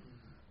نہیں ہے،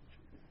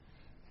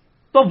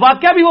 تو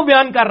واقعہ بھی وہ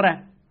بیان کر رہا ہے،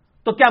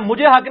 تو کیا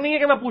مجھے حق نہیں ہے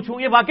کہ میں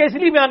پوچھوں؟ یہ واقعہ اس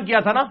لیے بیان کیا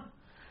تھا نا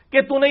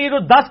کہ تو نے یہ جو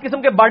 10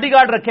 قسم کے باڈی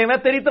گارڈ رکھے ہوئے،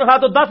 تیری تنخواہ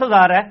تو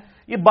 10,000 ہے،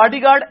 یہ باڈی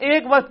گارڈ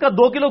ایک وقت کا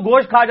 2 کلو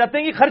گوشت کھا جاتے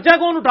ہیں، یہ خرچہ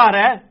کون اٹھا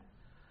رہا ہے؟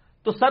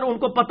 تو سر ان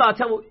کو پتا،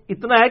 اچھا وہ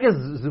اتنا ہے کہ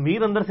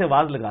ضمیر اندر سے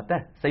آواز لگاتا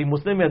ہے۔ صحیح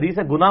مسلم میں حدیث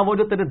ہے، گناہ وہ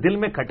جو تیرے دل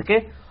میں کھٹکے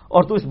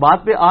اور تو اس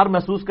بات پہ آر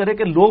محسوس کرے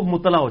کہ لوگ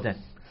مطلع ہو جائیں۔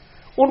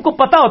 ان کو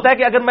پتا ہوتا ہے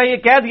کہ اگر میں یہ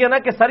کہہ دیا نا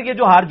کہ سر یہ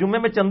جو ہر جمعے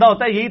میں چندہ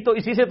ہوتا ہے، یہی تو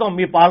اسی سے تو ہم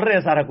یہ پال رہے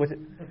ہیں سارا کچھ،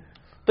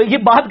 تو یہ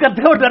بات کرتے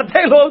ہو ڈرتے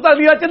ہیں لوگ، تو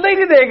علیہ چندہ ہی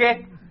نہیں دیں گے۔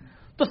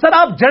 تو سر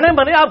آپ جنے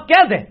بنے، آپ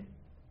کہہ دیں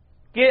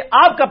کہ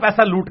آپ کا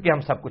پیسہ لوٹ کے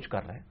ہم سب کچھ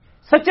کر رہے ہیں،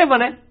 سچے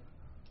بنے،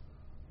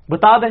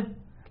 بتا دیں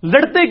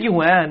لڑتے کیوں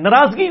ہیں،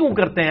 ناراضگی کیوں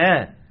کرتے ہیں،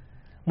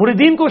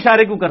 مریدین کو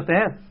اشارے کیوں کرتے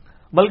ہیں؟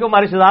 بلکہ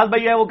ہمارے شہزاد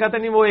بھائی ہے، وہ کہتے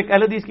نہیں، وہ ایک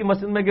اہل حدیث کی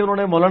مسجد میں گئے، انہوں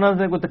نے مولانا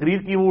سے کوئی تقریر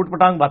کی، وہ اٹھ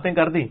پٹانگ باتیں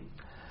کر دی،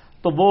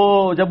 تو وہ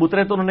جب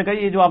اترے تو انہوں نے کہا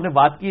یہ جو آپ نے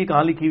بات کی ہے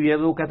کہاں لکھی ہوئی ہے؟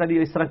 تو وہ کہتا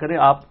نہیں اس طرح کرے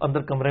آپ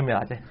اندر کمرے میں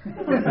آ جائیں۔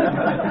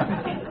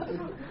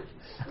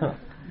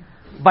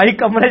 بھائی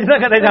کمرے نہ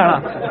کرے جانا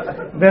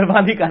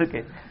مہربانی کر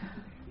کے۔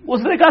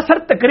 اس نے کہا سر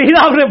تقریر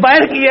آپ نے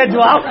باہر کی ہے،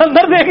 جو آپ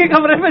اندر دے کے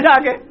کمرے میں جا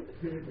کے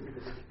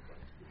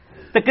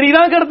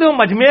تقریراں کرتے ہو،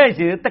 مجمع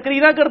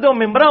تقریراں کرتے ہو،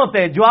 ممبر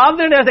ہوتے ہیں، جواب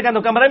دینے سے کہتے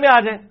ہو کمرے میں آ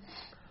جائیں۔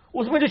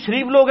 اس میں جو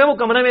شریف لوگ ہیں وہ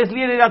کمرے میں اس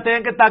لیے لے جاتے ہیں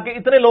کہ تاکہ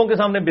اتنے لوگوں کے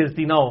سامنے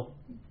بےزتی نہ ہو،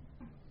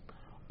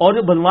 اور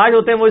جو بدماش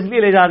ہوتے ہیں وہ اس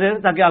لیے لے جاتے ہیں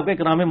تاکہ آپ کا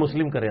اکرام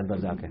مسلم کرے اندر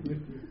جا کے،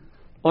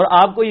 اور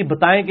آپ کو یہ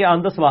بتائیں کہ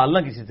آئندہ سوال نہ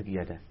کسی سے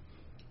کیا جائے۔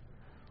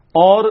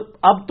 اور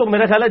اب تو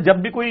میرا خیال ہے جب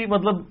بھی کوئی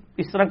مطلب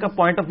اس طرح کا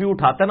پوائنٹ آف ویو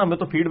اٹھاتا ہے نا، ہمیں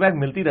تو فیڈ بیک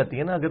ملتی رہتی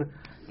ہے نا، اگر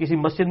کسی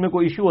مسجد میں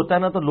کوئی ایشو ہوتا ہے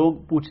نا تو لوگ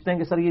پوچھتے ہیں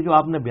کہ سر یہ جو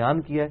آپ نے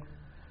بیان کیا ہے،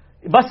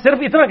 بس صرف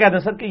اتنا کہتے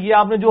ہیں سر کہ یہ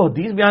آپ نے جو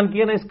حدیث بیان کی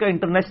ہے نا اس کا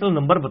انٹرنیشنل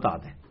نمبر بتا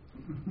دیں۔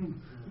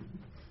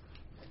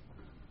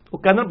 وہ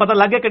کہنے پتہ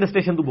لگ گیا کہ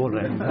اسٹیشن تو بول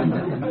رہے ہیں،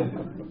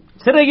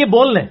 صرف یہ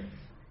بول لیں،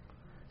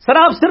 سر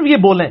آپ صرف یہ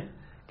بولیں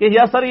کہ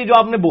یا سر یہ جو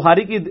آپ نے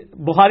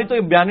بخاری تو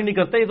یہ بیان ہی نہیں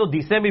کرتے، یہ تو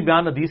حدیثیں بھی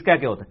بیان حدیث کیا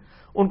ہوتا ہے،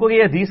 ان کو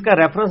یہ حدیث کا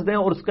ریفرنس دیں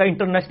اور اس کا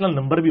انٹرنیشنل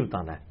نمبر بھی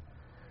بتانا ہے،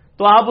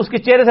 تو آپ اس کے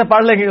چہرے سے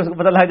پڑھ لیں گے، اس کو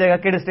پتہ لگ جائے گا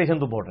کہ اسٹیشن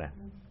تو بول رہے ہیں۔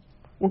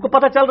 ان کو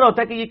پتہ چل رہا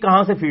ہوتا ہے کہ یہ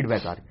کہاں سے فیڈ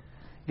بیک آ رہی ہے۔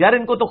 یار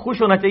ان کو تو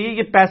خوش ہونا چاہیے،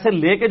 یہ پیسے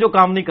لے کے جو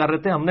کام نہیں کر رہے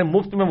تھے ہم نے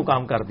مفت میں وہ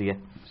کام کر دیا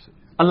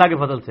اللہ کے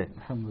فضل سے،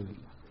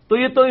 تو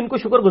یہ تو ان کو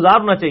شکر گزار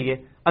ہونا چاہیے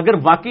اگر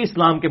واقعی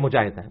اسلام کے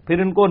مجاہد ہیں، پھر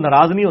ان کو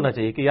ناراض نہیں ہونا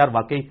چاہیے کہ یار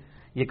واقعی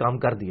یہ کام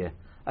کر دیا ہے،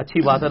 اچھی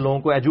بات ہے لوگوں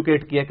کو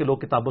ایجوکیٹ کیا کہ لوگ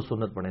کتاب و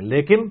سنت پڑھیں۔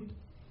 لیکن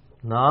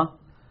نہ،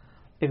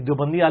 ایک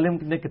دیوبندی عالم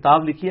نے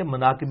کتاب لکھی ہے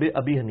مناقب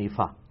ابی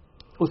حنیفہ،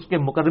 اس کے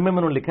مقدمے میں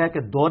انہوں نے لکھا ہے کہ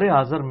دور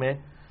حاضر میں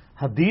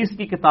حدیث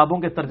کی کتابوں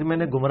کے ترجمے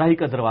نے گمراہی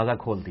کا دروازہ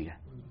کھول دیا،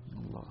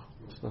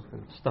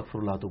 استغفر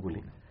اللہ تو بولی،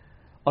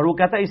 اور وہ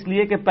کہتا ہے اس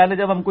لیے کہ پہلے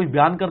جب ہم کوئی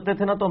بیان کرتے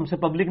تھے نا تو ہم سے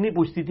پبلک نہیں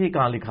پوچھتی تھی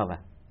کہاں لکھا ہوا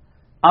ہے،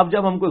 اب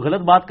جب ہم کوئی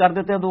غلط بات کر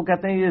دیتے ہیں تو وہ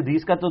کہتے ہیں یہ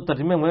حدیث کا تو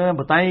ترجمے ہوئے ہیں،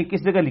 بتائیں یہ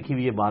کس جگہ لکھی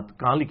ہوئی ہے بات،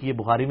 کہاں لکھی ہے،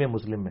 بخاری میں،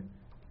 مسلم میں؟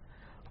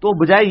 تو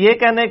بجائے یہ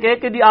کہنے کے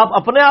کہ جی آپ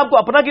اپنے آپ کو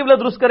اپنا قبلہ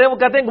درست کریں، وہ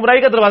کہتے ہیں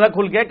گمراہی کا دروازہ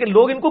کھل گیا کہ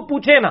لوگ ان کو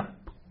پوچھیں نا،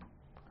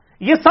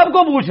 یہ سب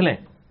کو پوچھ لیں،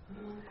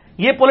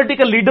 یہ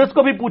پولیٹیکل لیڈرز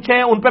کو بھی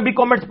پوچھیں، ان پہ بھی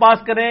کامنٹس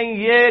پاس کریں،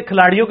 یہ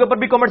کھلاڑیوں کے اوپر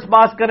بھی کامنٹس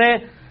پاس کریں،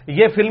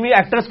 یہ فلمی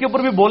ایکٹرز کے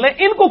اوپر بھی بولیں،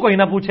 ان کو کوئی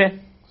نہ پوچھے۔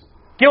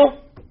 کیوں؟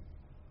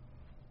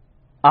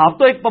 آپ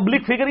تو ایک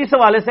پبلک فگر اس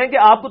حوالے سے ہیں کہ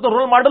آپ کو تو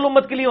رول ماڈل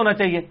امت کے لیے ہونا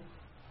چاہیے،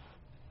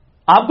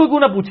 آپ کو کیوں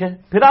نہ پوچھیں؟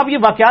 پھر آپ یہ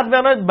واقعات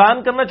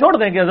بیان کرنا چھوڑ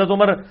دیں کہ حضرت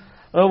عمر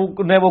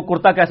نے وہ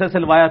کرتا کیسے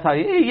سلوایا تھا،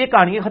 یہ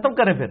کہانیاں ختم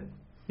کریں، پھر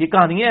یہ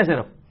کہانیاں ہیں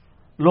صرف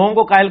لوگوں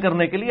کو قائل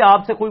کرنے کے لیے،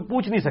 آپ سے کوئی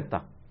پوچھ نہیں سکتا،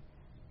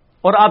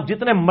 اور آپ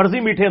جتنے مرضی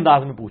میٹھے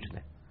انداز میں پوچھ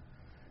لیں،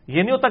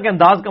 یہ نہیں ہوتا کہ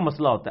انداز کا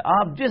مسئلہ ہوتا ہے،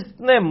 آپ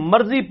جتنے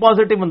مرضی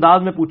پازیٹو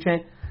انداز میں پوچھیں،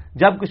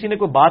 جب کسی نے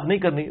کوئی بات نہیں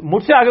کرنی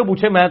مجھ سے آگے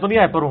پوچھے، میں تو نہیں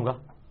ہائپر ہوں گا،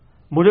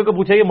 مجھے کو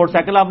پوچھے یہ موٹر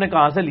سائیکل آپ نے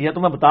کہاں سے لیا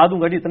تو میں بتا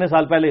دوں گا جی اتنے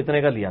سال پہلے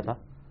اتنے کا لیا تھا،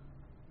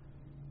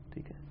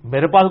 ٹھیک ہے،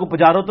 میرے پاس کوئی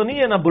پجارو تو نہیں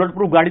ہے، نہ بلٹ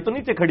پروف گاڑی تو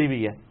نیچے کھڑی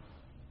ہوئی ہے،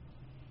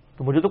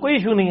 تو مجھے تو کوئی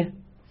ایشو نہیں ہے،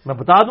 میں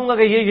بتا دوں گا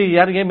کہ یہ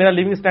یار یہ میرا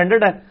لیونگ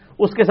سٹینڈرڈ ہے،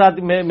 اس کے ساتھ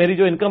میری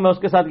جو انکم ہے اس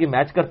کے ساتھ یہ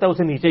میچ کرتا ہے،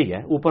 اسے نیچے ہی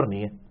ہے اوپر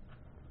نہیں ہے۔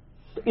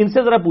 تو ان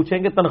سے ذرا پوچھیں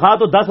کہ تنخواہ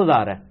تو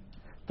 10,000 ہے،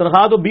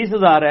 تنخواہ تو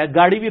 20,000 ہے،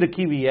 گاڑی بھی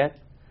رکھی ہوئی ہے،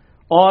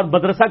 اور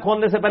مدرسہ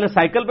کھولنے سے پہلے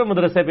سائیکل پہ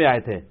مدرسے پہ آئے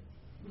تھے،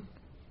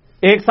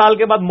 1 سال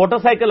کے بعد موٹر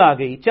سائیکل آ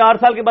گئی، 4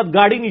 سال کے بعد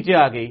گاڑی نیچے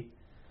آ گئی،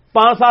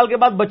 5 سال کے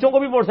بعد بچوں کو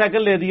بھی موٹر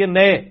سائیکل لے دیے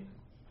نئے،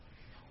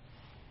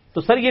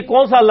 تو سر یہ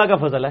کون سا اللہ کا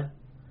فضل ہے؟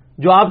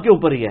 جو آپ کے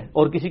اوپر ہی ہے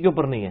اور کسی کے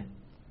اوپر نہیں ہے،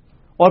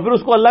 اور پھر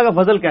اس کو اللہ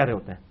کا فضل کہہ رہے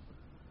ہوتے ہیں.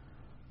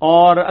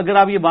 اور اگر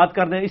آپ یہ بات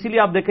کر دیں، اسی لیے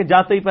آپ دیکھیں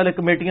جاتے ہی پہلے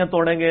کمیٹیاں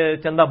توڑیں گے،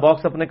 چندہ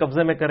باکس اپنے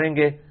قبضے میں کریں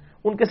گے،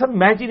 ان کے ساتھ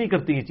میچ ہی نہیں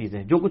کرتی یہ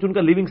چیزیں، جو کچھ ان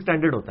کا لیونگ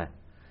سٹینڈرڈ ہوتا ہے.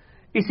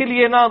 اسی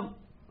لیے نا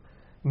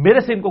میرے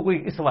سے ان کو کوئی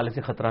اس حوالے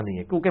سے خطرہ نہیں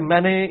ہے، کیونکہ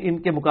میں نے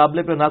ان کے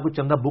مقابلے پہ نہ کوئی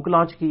چندہ بک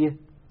لانچ کی ہے،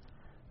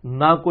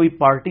 نہ کوئی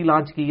پارٹی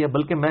لانچ کی ہے،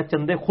 بلکہ میں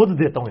چندے خود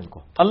دیتا ہوں ان کو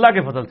اللہ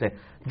کے فضل سے.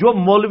 جو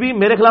مولوی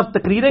میرے خلاف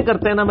تقریریں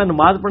کرتے ہیں نا، میں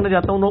نماز پڑھنے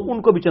جاتا ہوں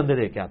ان کو بھی چندے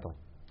دے کے آتا ہوں،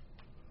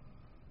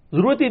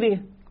 ضرورت ہی نہیں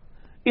ہے.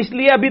 اس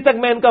لیے ابھی تک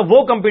میں ان کا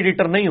وہ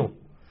کمپیٹیٹر نہیں ہوں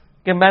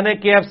کہ میں نے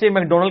کے ایف سی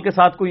میک ڈونلڈ کے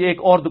ساتھ کوئی ایک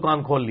اور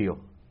دکان کھول لی ہو.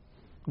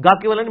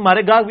 گاہک والا نہیں،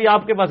 ہمارے گاہک بھی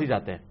آپ کے پاس ہی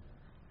جاتے ہیں،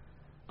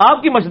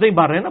 آپ کی مسجدیں ہی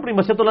بھر رہے ہیں نا، اپنی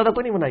مسجد تو اللہ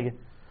کوئی نہیں بنائی ہے.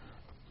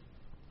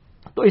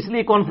 تو اس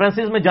لیے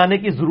کانفرنسز میں جانے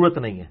کی ضرورت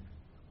نہیں ہے،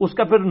 اس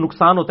کا پھر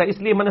نقصان ہوتا ہے. اس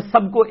لیے میں نے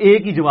سب کو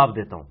ایک ہی جواب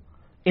دیتا ہوں،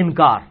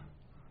 انکار،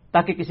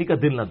 تاکہ کسی کا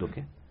دل نہ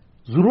دکھے.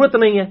 ضرورت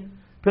نہیں ہے.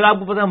 پھر آپ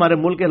کو پتا ہے ہمارے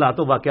ملک کے حالات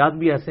و واقعات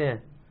بھی ایسے ہیں،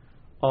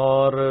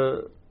 اور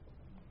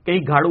کئی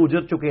گھاڑ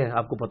اجڑ چکے ہیں،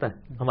 آپ کو پتا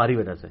ہے ہماری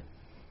وجہ سے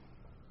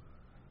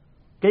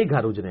کئی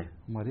گھر اجڑے ہیں.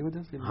 ہماری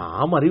وجہ سے؟ ہاں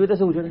ہماری وجہ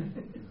سے اجڑے ہیں.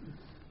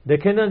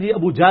 دیکھیں نا جی،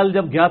 ابو جہل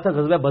جب گیا تھا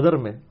غزوہ بدر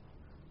میں،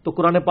 تو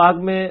قرآن پاک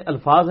میں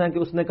الفاظ ہیں کہ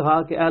اس نے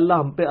کہا کہ اے اللہ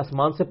ہم پہ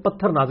آسمان سے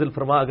پتھر نازل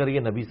فرما اگر یہ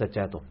نبی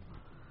سچا ہے تو.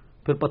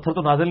 پھر پتھر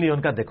تو نازل نہیں ہے،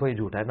 ان کا دیکھو یہ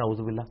جھوٹا ہے، نعوذ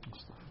باللہ.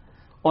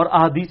 اور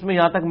احادیث میں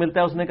یہاں تک ملتا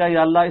ہے اس نے کہا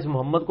یا اللہ اس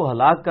محمد کو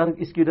ہلاک کر،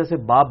 اس کی وجہ سے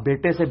باپ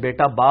بیٹے سے،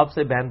 بیٹا باپ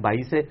سے، بہن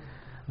بھائی سے،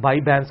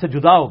 بھائی بہن سے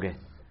جدا ہو گئے.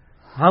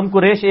 ہم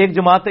قریش ایک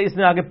جماعت ہے، اس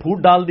نے آگے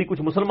پھوٹ ڈال دی،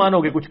 کچھ مسلمان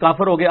ہو گئے کچھ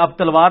کافر ہو گئے. اب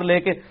تلوار لے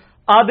کے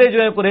آدھے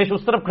جو ہے قریش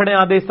اس طرف کھڑے ہیں،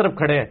 آدھے اس طرف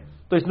کھڑے ہیں،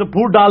 تو اس نے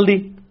پھوٹ ڈال دی،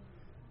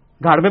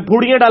 گھر میں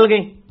پھوڑیاں ڈال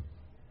گئیں.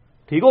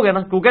 ٹھیک ہو گیا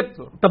نا، کیونکہ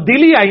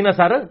تبدیلی آئی نا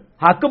سر،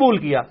 حق قبول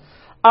کیا.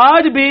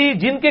 آج بھی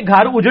جن کے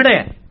گھر اجڑے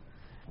ہیں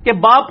کہ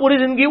باپ پوری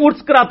زندگی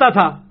عرس کراتا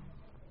تھا،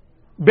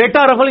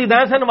 بیٹا رفل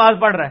ہدایت سے نماز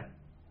پڑھ رہا ہے،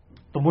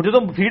 تو مجھے تو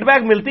فیڈ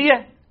بیک ملتی ہے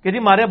کہ جی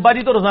ہمارے ابا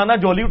جی تو روزانہ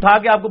جولی اٹھا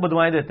کے آپ کو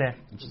بدوائیں دیتے ہیں.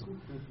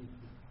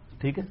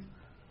 ٹھیک ہے،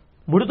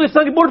 مجھے تو اس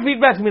طرح کی بہت فیڈ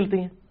بیکس ملتی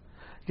ہیں.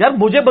 یار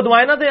مجھے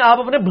بدوائیں نہ دیں، آپ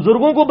اپنے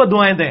بزرگوں کو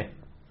بدوائیں دیں.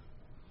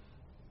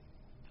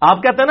 آپ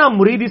کہتے ہیں نا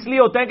مرید اس لیے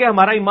ہوتے ہیں کہ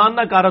ہمارا ایمان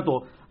نہ کارت ہو.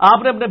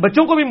 آپ نے اپنے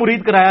بچوں کو بھی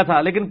مرید کرایا تھا،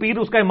 لیکن پیر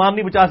اس کا ایمان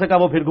نہیں بچا سکا،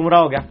 وہ پھر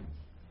گمراہ ہو گیا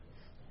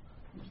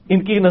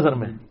ان کی نظر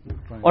میں.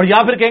 اور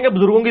یا پھر کہیں گے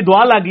بزرگوں کی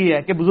دعا لگی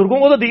ہے، کہ بزرگوں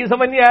کو تو دین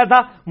سمجھ نہیں آیا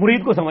تھا،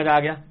 مرید کو سمجھ آ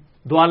گیا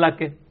دعا لگ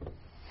کے.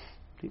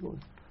 ٹھیک ہو گیا.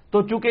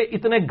 تو چونکہ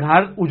اتنے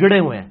گھر اجڑے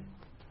ہوئے ہیں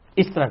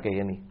اس طرح کے،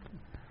 یعنی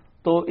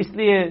تو اس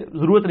لیے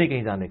ضرورت نہیں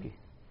کہیں جانے کی.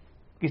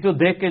 کسی کو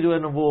دیکھ کے جو ہے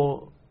نا وہ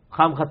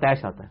خام خواہ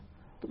تیش آتا ہے،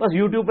 تو بس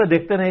یوٹیوب پہ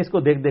دیکھتے رہیں، اس کو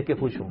دیکھ دیکھ کے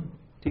خوش ہوں.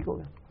 ٹھیک ہو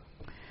گیا.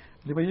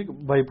 جی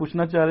بھائی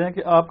پوچھنا چاہ رہے ہیں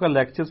کہ آپ کا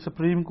لیکچر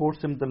سپریم کورٹ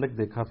سے متعلق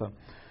دیکھا تھا،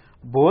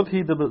 بہت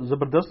ہی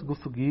زبردست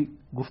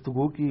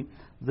گفتگو کی.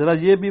 ذرا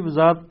یہ بھی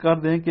وضاحت کر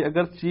دیں کہ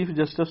اگر چیف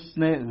جسٹس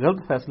نے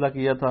غلط فیصلہ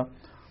کیا تھا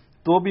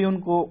تو بھی ان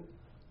کو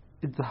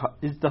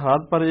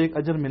اجتہاد پر ایک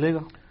اجر ملے گا؟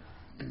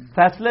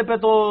 فیصلے پہ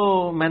تو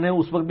میں نے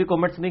اس وقت بھی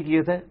کامنٹس نہیں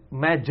کیے تھے.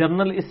 میں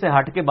جنرل اس سے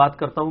ہٹ کے بات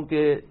کرتا ہوں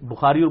کہ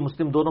بخاری اور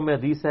مسلم دونوں میں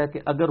حدیث ہے کہ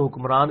اگر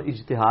حکمران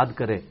اجتہاد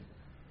کرے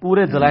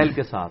پورے دلائل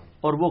کے ساتھ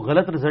اور وہ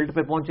غلط رزلٹ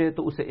پہ پہنچے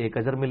تو اسے ایک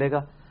اجر ملے گا،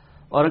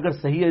 اور اگر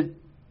صحیح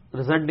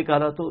رزلٹ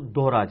نکالا تو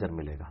دوہرا اجر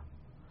ملے گا.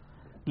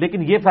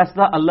 لیکن یہ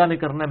فیصلہ اللہ نے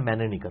کرنا ہے، میں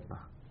نے نہیں کرنا.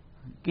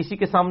 کسی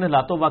کے سامنے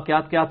لاتو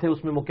واقعات کیا تھے،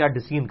 اس میں وہ کیا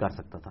ڈسین کر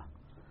سکتا تھا.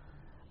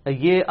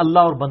 یہ اللہ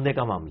اور بندے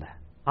کا معاملہ ہے،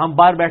 ہم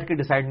باہر بیٹھ کے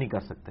ڈیسائیڈ نہیں کر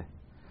سکتے.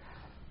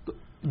 تو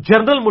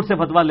جنرل مجھ سے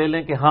فتویٰ لے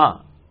لیں کہ ہاں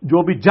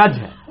جو بھی جج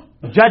ہے،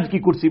 جج کی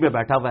کرسی پہ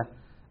بیٹھا ہوا ہے،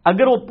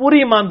 اگر وہ پوری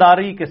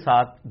ایمانداری کے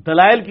ساتھ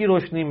دلائل کی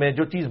روشنی میں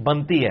جو چیز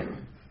بنتی ہے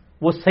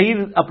وہ صحیح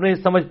اپنے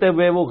سمجھتے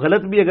ہوئے وہ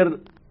غلط بھی اگر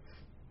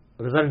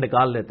رزلٹ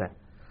نکال لیتا ہے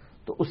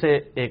تو اسے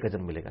ایک اجر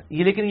ملے گا.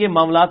 یہ لیکن یہ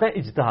معاملات ہیں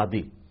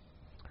اجتہادی.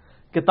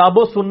 کتاب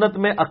و سنت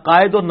میں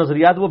عقائد اور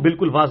نظریات وہ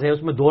بالکل واضح ہے،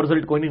 اس میں دو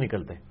رزلٹ کوئی نہیں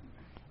نکلتے،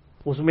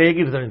 اس میں ایک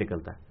ہی رزلٹ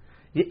نکلتا ہے.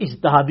 یہ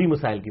اجتہادی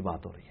مسائل کی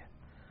بات ہو رہی ہے.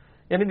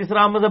 یعنی جس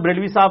طرح احمد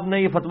بریلوی صاحب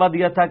نے یہ فتویٰ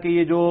دیا تھا کہ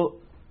یہ جو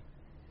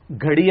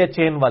گھڑی ہے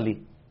چین والی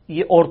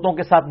یہ عورتوں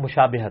کے ساتھ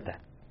مشابہت ہے،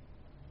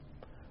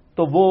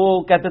 تو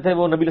وہ کہتے تھے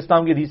وہ نبی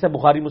اسلام کی حدیث ہے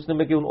بخاری مسلم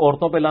میں کہ ان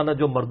عورتوں پہ لانا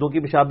جو مردوں کی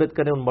مشابہت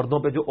کریں، ان مردوں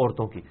پہ جو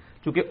عورتوں کی.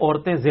 چونکہ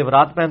عورتیں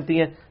زیورات پہنتی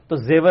ہیں تو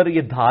زیور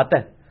یہ دھات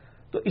ہے،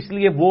 تو اس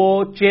لیے وہ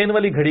چین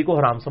والی گھڑی کو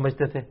حرام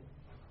سمجھتے تھے.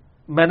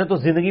 میں نے تو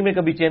زندگی میں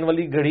کبھی چین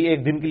والی گھڑی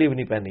ایک دن کے لیے بھی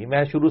نہیں پہنی.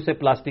 میں شروع سے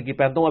پلاسٹک کی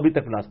پہنتا ہوں، ابھی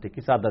تک پلاسٹک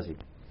کی، سادہ سی.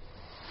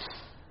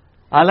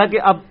 حالانکہ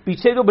اب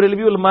پیچھے جو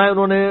بریلوی علماء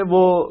انہوں نے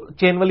وہ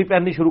چین والی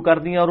پہننی شروع کر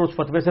دی اور اس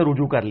فتوے سے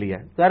رجوع کر لیا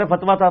ہے. ظاہر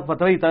فتویٰ تھا،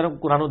 فتوی تھا،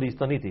 قرآن و حدیث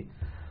تو نہیں تھی،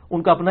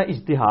 ان کا اپنا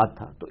اجتہاد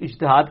تھا. تو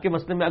اجتہاد کے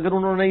مسئلے میں اگر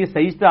انہوں نے یہ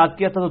صحیح اجتہاد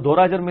کیا تھا تو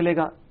دوہرا اجر ملے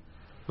گا،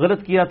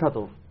 غلط کیا تھا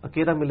تو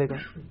اکیلا ملے گا.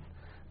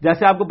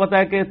 جیسے آپ کو پتا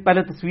ہے کہ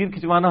پہلے تصویر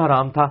کھنچوانا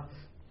حرام تھا،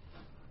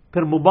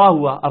 پھر مباح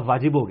ہوا، اب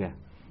واجب ہو گیا.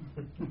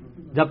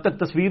 جب تک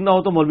تصویر نہ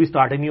ہو تو مولوی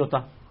سٹارٹ ہی نہیں ہوتا.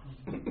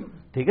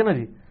 ٹھیک ہے نا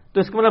جی. تو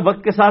اس کے مطلب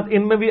وقت کے ساتھ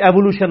ان میں بھی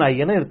ایوولوشن آئی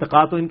ہے نا،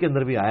 ارتقاء تو ان کے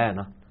اندر بھی آیا ہے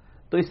نا.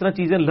 تو اس طرح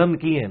چیزیں لرن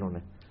کی ہیں انہوں نے.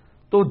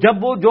 تو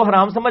جب وہ جو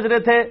حرام سمجھ رہے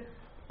تھے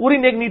پوری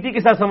نیک نیتی کے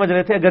ساتھ سمجھ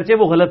رہے تھے، اگرچہ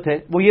وہ غلط تھے،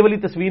 وہ یہ والی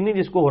تصویر نہیں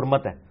جس کو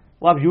حرمت ہے،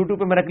 وہ آپ یوٹیوب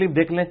پہ میرا کلپ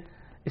دیکھ لیں،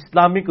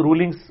 اسلامک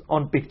رولنگز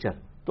آن پکچر،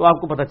 تو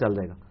آپ کو پتہ چل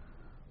جائے گا.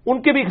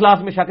 ان کے بھی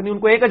اخلاص میں شک نہیں، ان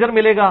کو ایک اجر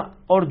ملے گا،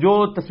 اور جو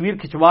تصویر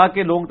کھنچوا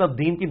کے لوگوں تک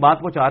دین کی بات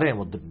پہنچا رہے ہیں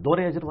وہ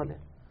دوہرے اجر والے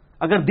ہیں.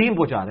 اگر دین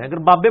پہنچا رہے ہیں، اگر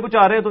بابے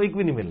پہنچا رہے ہیں تو ایک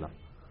بھی نہیں ملنا.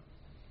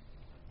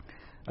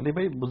 علی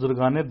بھائی،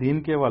 بزرگان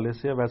دین کے حوالے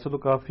سے ویسے تو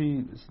کافی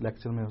اس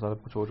لیکچر میں سارا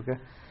کچھ ہو چکا ہے،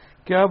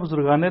 کیا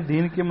بزرگان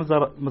دین کے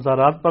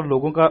مزارات پر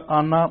لوگوں کا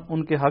آنا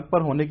ان کے حق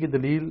پر ہونے کی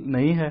دلیل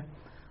نہیں ہے؟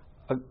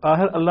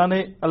 آخر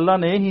اللہ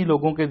نے ہی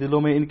لوگوں کے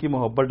دلوں میں ان کی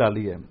محبت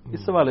ڈالی ہے.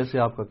 اس حوالے سے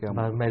آپ کا کیا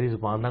مطلب؟ میری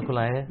زبان نہ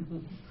کھلائیں،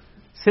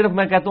 صرف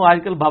میں کہتا ہوں آج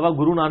کل بابا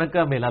گرو نانک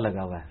کا میلہ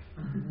لگا ہوا ہے،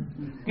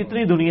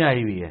 کتنی دنیا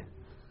آئی ہوئی ہے،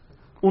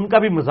 ان کا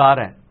بھی مزار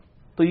ہے،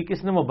 تو یہ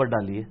کس نے محبت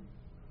ڈالی ہے؟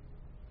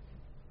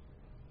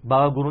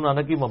 بابا گرو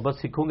نانک کی محبت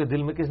سکھوں کے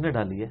دل میں کس نے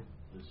ڈالی ہے؟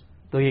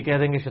 تو یہ کہہ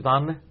دیں گے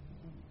شیطان نے.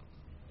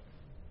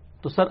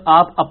 تو سر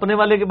آپ اپنے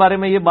والے کے بارے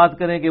میں یہ بات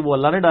کریں کہ وہ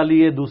اللہ نے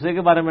ڈالی ہے، دوسرے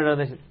کے بارے میں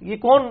ڈالنے، یہ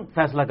کون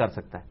فیصلہ کر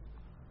سکتا ہے؟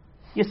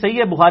 یہ صحیح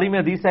ہے، بخاری میں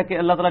حدیث ہے کہ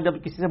اللہ تعالیٰ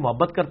جب کسی سے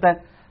محبت کرتا ہے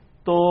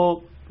تو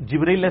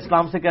جبرائیل علیہ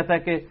السلام سے کہتا ہے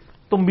کہ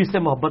تم بھی اس سے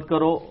محبت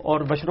کرو،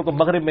 اور مشرق و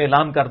مغرب میں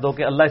اعلان کر دو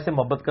کہ اللہ اس سے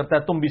محبت کرتا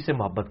ہے، تم بھی اس سے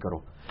محبت کرو.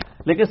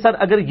 لیکن سر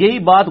اگر یہی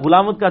بات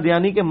غلام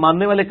قادیانی کے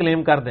ماننے والے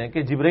کلیم کر دیں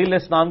کہ جبرائیل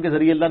علیہ السلام کے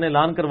ذریعے اللہ نے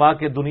اعلان کروا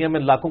کے دنیا میں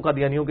لاکھوں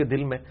قادیانیوں کے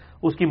دل میں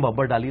اس کی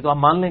محبت ڈالی، تو آپ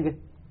مان لیں گے؟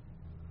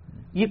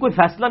 یہ کوئی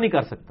فیصلہ نہیں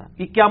کر سکتا،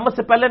 یہ قیامت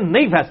سے پہلے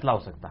نہیں فیصلہ ہو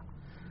سکتا.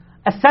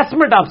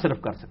 اسیسمنٹ آپ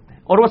صرف کر سکتے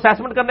ہیں، اور وہ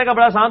اسیسمنٹ کرنے کا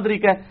بڑا آسان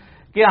طریقہ ہے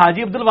کہ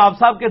حاجی عبد الوہاب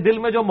صاحب کے دل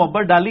میں جو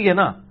محبت ڈالی ہے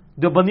نا،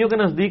 جو بندیوں کے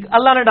نزدیک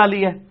اللہ نے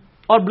ڈالی ہے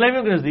اور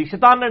بلیمیوں کے نزدیک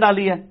شیطان نے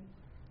ڈالی ہے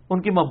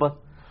ان کی محبت،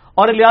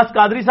 اور الیاس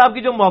قادری صاحب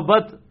کی جو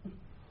محبت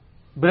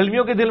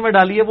بریلویوں کے دل میں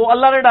ڈالی ہے وہ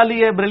اللہ نے ڈالی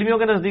ہے، بریلویوں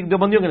کے نزدیک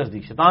دیوبندیوں کے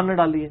نزدیک شیطان نے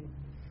ڈالی ہے.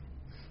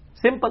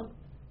 سمپل.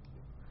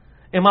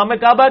 امام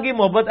کعبہ کی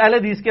محبت اہل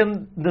حدیث کے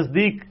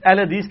نزدیک اہل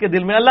حدیث کے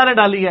دل میں اللہ نے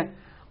ڈالی ہے،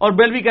 اور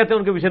بریلوی کہتے ہیں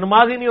ان کے پیچھے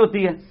نماز ہی نہیں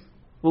ہوتی ہے،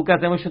 وہ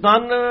کہتے ہیں وہ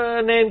شیطان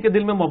نے ان کے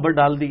دل میں محبت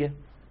ڈال دی ہے.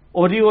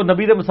 اور جی وہ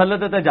نبی دے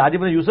مسلط ہے، جہاز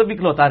ابن یوسف بھی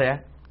کھلوتا رہا ہے.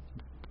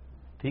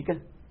 ٹھیک ہے،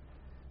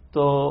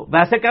 تو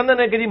ویسے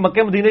کہتے ہیں کہ جی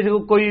مکے مدینے سے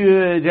کوئی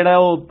جڑا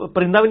وہ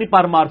پرندہ بھی نہیں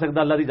پر مار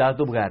سکتا اللہ کی اجازت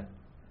تو بغیر.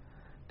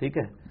 ٹھیک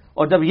ہے،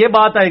 اور جب یہ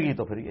بات آئے گی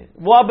تو پھر یہ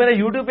وہ آپ میرے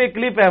یوٹیوب پہ ایک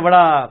کلپ ہے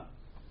بڑا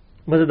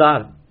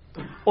مزیدار،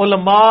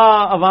 علماء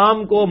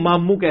عوام کو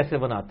ماموں کیسے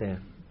بناتے ہیں،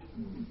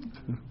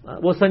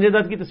 وہ سنجے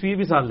دت کی تصویر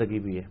بھی ساتھ لگی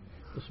ہوئی ہے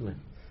اس میں،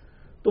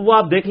 تو وہ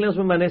آپ دیکھ لیں، اس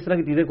میں میں نے اس طرح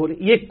کی چیزیں کھولی.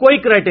 یہ کوئی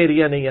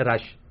کرائٹیریا نہیں ہے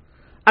رش.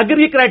 اگر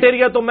یہ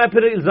کرائٹیریا تو میں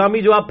پھر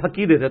الزامی جواب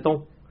پھکی دے دیتا ہوں.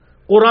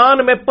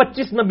 قرآن میں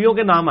 25 نبیوں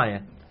کے نام آئے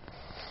ہیں،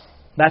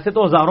 ویسے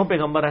تو ہزاروں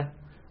پیغمبر ہیں،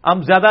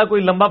 ہم زیادہ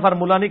کوئی لمبا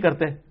فارمولہ نہیں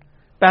کرتے،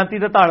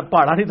 35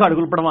 پہاڑا نہیں تھوڑے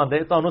کو پڑھوا دے،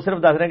 تو صرف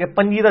دس رہے ہیں کہ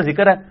 5 کا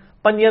ذکر ہے،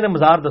 5 نے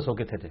مزار دسو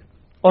کتنے تھے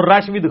اور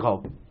رش بھی دکھاؤ.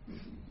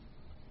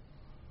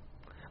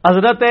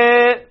 حضرت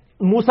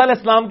موسیٰ علیہ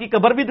السلام کی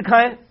قبر بھی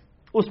دکھائیں،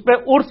 اس پہ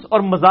عرس اور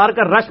مزار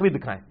کا رش بھی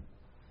دکھائیں.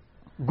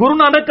 گرو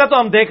نانک کا تو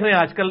ہم دیکھ رہے ہیں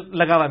آج کل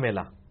لگا ہوا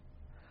میلہ،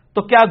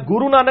 تو کیا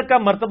گرو نانک کا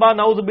مرتبہ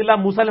نعوذ باللہ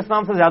موسیٰ علیہ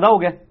السلام سے زیادہ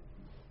ہو گیا؟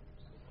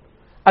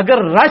 اگر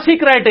رش ہی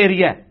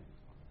کرائٹیریا ہے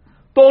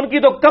تو ان کی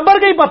تو قبر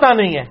کا ہی پتہ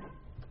نہیں ہے.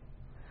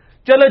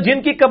 چلو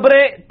جن کی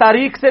قبریں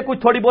تاریخ سے کچھ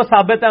تھوڑی بہت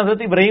ثابت ہیں،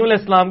 حضرت ابراہیم علیہ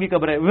السلام کی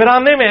قبریں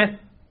ویرانے میں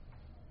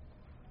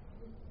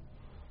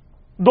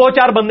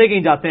 2-4 بندے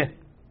کہیں جاتے ہیں.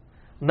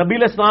 نبی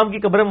علیہ السلام کی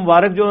قبر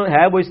مبارک جو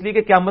ہے وہ اس لیے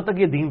کہ قیامت تک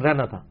یہ دین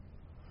رہنا تھا.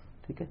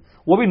 ٹھیک ہے،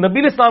 وہ بھی نبی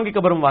علیہ السلام کی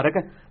قبر مبارک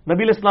ہے.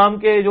 نبی علیہ السلام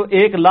کے جو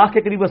 1 لاکھ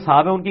کے قریب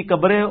اصحاب ہیں ان کی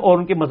قبریں اور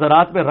ان کے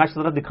مزارات پہ رش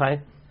ذرا دکھائیں.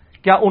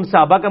 کیا ان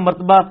صحابہ کا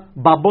مرتبہ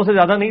بابوں سے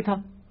زیادہ نہیں تھا؟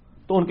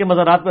 تو ان کے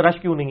مزارات پہ رش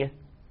کیوں نہیں ہے؟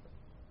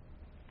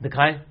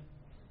 دکھائیں.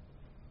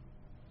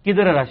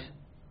 کدھر ہے رش؟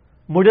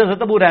 مجھے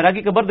حضرت ابو ہریرہ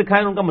کی قبر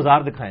دکھائیں، ان کا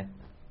مزار دکھائیں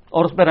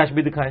اور اس پہ رش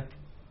بھی دکھائیں.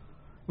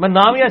 میں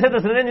نام ہی ایسے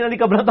دس رہے ہیں جنہوں کی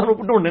قبر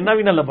ڈھونڈنے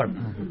بھی نہ لبن.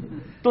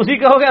 تسی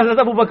کہو گے حضرت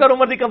ابو بکر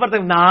عمر کی قبر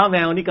تک نہ، میں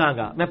نہیں کہاں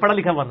گا، میں پڑھا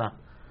لکھا بنا،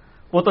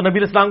 وہ تو نبی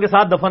اسلام کے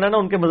ساتھ دفن ہے نا،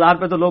 ان کے مزار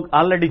پہ تو لوگ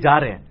آلریڈی جا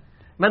رہے ہیں.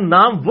 میں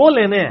نام وہ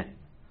لینے ہیں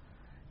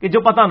کہ جو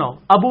پتہ نہ ہو.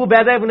 ابو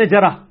عبیدہ ابن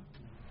جرح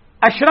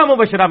 10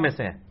 مبشرہ میں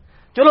سے ہیں،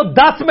 چلو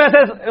 10 میں سے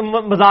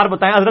مزار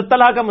بتائیں. حضرت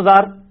طلحہ کا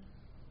مزار،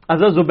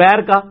 حضرت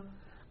زبیر کا،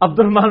 عبد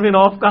الرحمن بن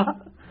عوف کا.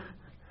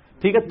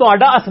 ٹھیک ہے،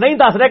 تہاڈا اصل نہیں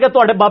دس رہے کہ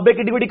تہاڈے بابے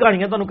کڈی وڈی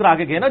کہانیاں تمہیں کرا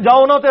کے گئے نا،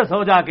 جاؤ نا تے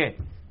سو جا کے.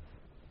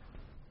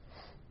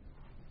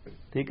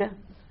 ٹھیک ہے،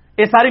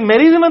 یہ ساری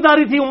میری ذمہ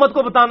داری تھی امت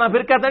کو بتانا.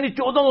 پھر کہتے ہیں جی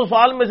 1400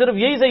 سال میں صرف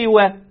یہی صحیح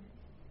ہوا ہے.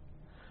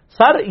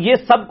 سر یہ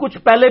سب کچھ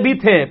پہلے بھی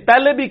تھے،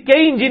 پہلے بھی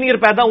کئی انجینئر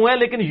پیدا ہوئے ہیں،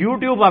 لیکن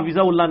یوٹیوب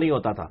حافظہ اللہ نہیں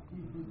ہوتا تھا.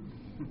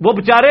 وہ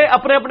بےچارے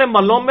اپنے اپنے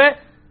محلوں میں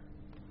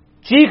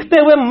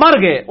چیختے ہوئے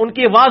مر گئے، ان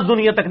کی آواز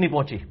دنیا تک نہیں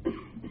پہنچی.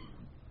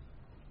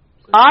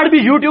 آج بھی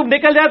یوٹیوب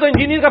نکل جائے تو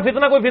انجینئر کا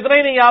فتنہ کوئی فتنہ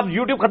ہی نہیں ہے. آپ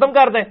یوٹیوب ختم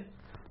کر دیں،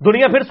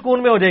 دنیا پھر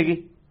سکون میں ہو جائے گی.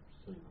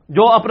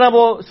 جو اپنا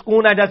وہ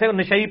سکون ہے، جیسے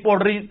نشئی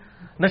پاؤڈری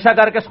نشہ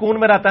کر کے سکون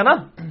میں رہتا ہے نا،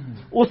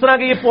 اس طرح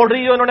کی یہ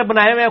پاؤڈری جو انہوں نے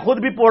بنائے ہوئے ہیں، خود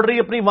بھی پاؤڈری،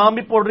 اپنی وام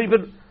بھی پاؤڈری، پھر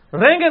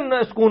رہیں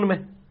گے سکون میں.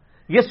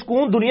 یہ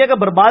سکون دنیا کا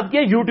برباد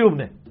کیا یوٹیوب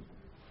نے.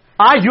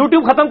 آج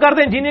یوٹیوب ختم کر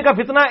دیں، انجینئر کا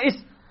فتنہ اس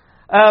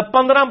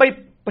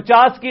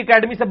 15x50 کی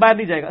اکیڈمی سے باہر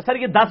نہیں جائے گا. سر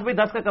یہ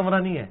 10x10 کا کمرہ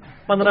نہیں ہے،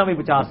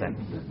 15x50 ہے.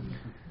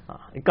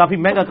 کافی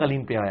مہنگا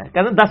قالین پہ آیا ہے،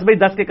 کہتے ہیں 10 بائی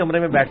 10 کے کمرے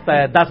میں بیٹھتا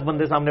ہے 10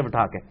 بندے سامنے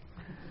بٹھا کے.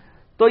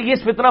 تو یہ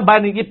فتنہ باہر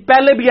نہیں، یہ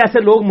پہلے بھی ایسے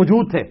لوگ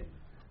موجود تھے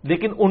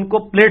لیکن ان کو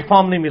پلیٹ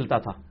فارم نہیں ملتا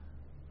تھا،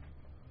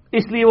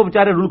 اس لیے وہ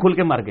بیچارے رول کھل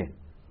کے مر گئے.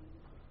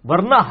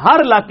 ورنہ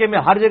ہر علاقے میں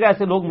ہر جگہ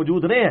ایسے لوگ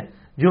موجود رہے ہیں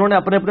جنہوں نے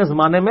اپنے اپنے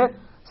زمانے میں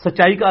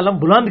سچائی کا علم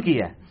بلند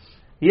کیا ہے.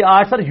 یہ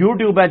آج سر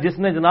یوٹیوب ہے جس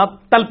نے جناب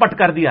تلپٹ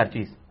کر دی ہر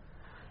چیز.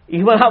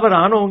 ایون آپ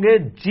حیران ہوں گے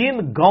جن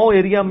گاؤں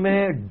ایریا میں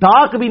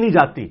ڈاک بھی نہیں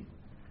جاتی،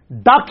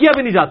 ڈاکیا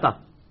بھی نہیں جاتا،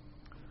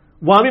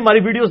 وہاں بھی ہماری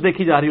ویڈیوز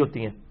دیکھی جا رہی ہوتی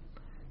ہیں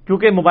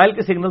کیونکہ موبائل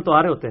کے سگنل تو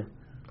آ رہے ہوتے ہیں.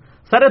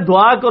 سر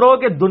دعا کرو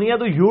کہ دنیا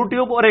تو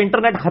یوٹیوب اور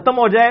انٹرنیٹ ختم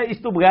ہو جائے،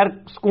 اس تو بغیر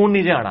سکون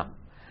نہیں جانا.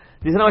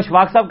 جس طرح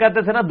اشفاق صاحب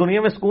کہتے تھے نا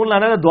دنیا میں سکون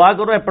لانا ہے تو دعا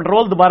کرو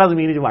پیٹرول دوبارہ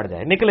زمین بڑھ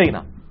جائے، نکلے ہی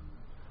نا.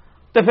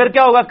 تو پھر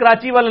کیا ہوگا،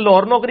 کراچی والے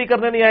لاہور نوکری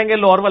کرنے نہیں آئیں گے،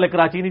 لاہور والے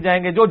کراچی نہیں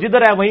جائیں گے، جو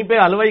جدھر ہے وہیں پہ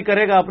حلوائی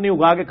کرے گا، اپنی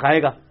اگا کے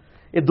کھائے گا.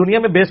 یہ دنیا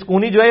میں بے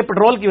سکونی جو ہے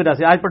پیٹرول کی وجہ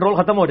سے. آج پیٹرول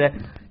ختم ہو جائے،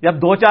 جب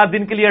 2-4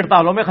 دن کے لیے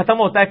ہڑتالوں میں ختم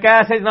ہوتا ہے،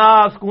 کیسے نہ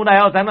سکون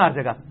آیا ہوتا ہے نا ہر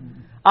جگہ.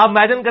 آپ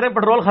امیجن کریں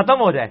پیٹرول ختم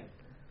ہو جائے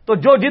تو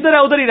جو جدھر ہے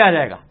ادھر ہی رہ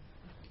جائے گا،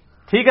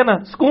 ٹھیک ہے نا،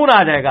 سکون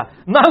آ جائے گا.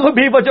 نہ کوئی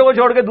بھی بچوں کو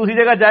چھوڑ کے دوسری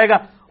جگہ جائے گا،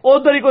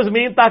 ادھر ہی کوئی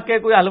زمین تاک کے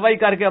کوئی حلوائی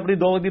کر کے اپنی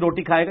 2 وقت کی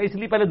روٹی کھائے گا. اس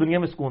لیے پہلے دنیا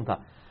میں سکون تھا.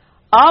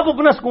 آپ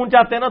اپنا سکون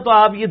چاہتے ہیں نا تو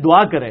آپ یہ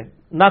دعا کریں،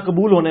 نہ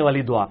قبول ہونے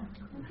والی دعا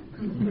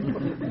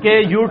کہ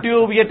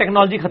یوٹیوب یہ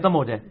ٹیکنالوجی ختم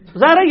ہو جائے.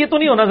 ظاہر ہے یہ تو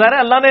نہیں ہونا، ظاہر ہے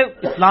اللہ نے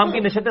اسلام کی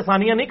نشت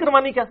ثانیہ نہیں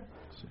کروانی، کیا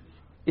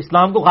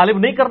اسلام کو غالب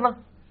نہیں کرنا.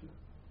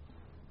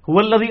 هو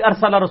الذی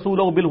ارسل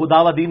رسولہ بالہدی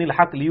ودین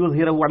الحق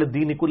لیظہرہ علی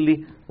الدین کلہ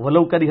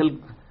ولو کرہ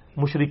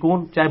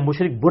المشرکون. چاہے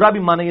مشرک برا بھی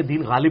مانے یہ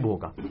دین غالب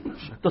ہوگا.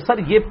 تو سر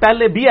یہ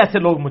پہلے بھی ایسے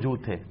لوگ موجود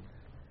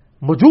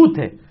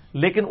تھے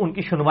لیکن ان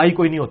کی سنوائی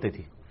کوئی نہیں ہوتی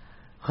تھی.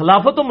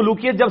 خلافت و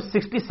ملوکیت جب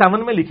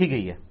 67 میں لکھی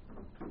گئی ہے،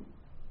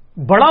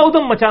 بڑا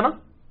ادھم مچا نا.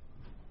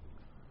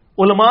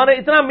 علماء نے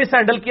اتنا مس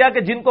ہینڈل کیا کہ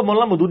جن کو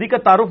مولانا مودودی کا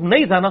تعارف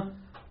نہیں تھا نا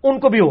ان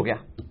کو بھی ہو گیا.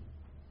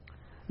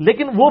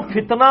 لیکن وہ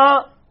فتنہ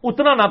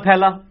اتنا نہ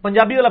پھیلا،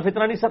 پنجابی والا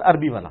فتنہ نہیں سر،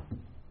 عربی والا.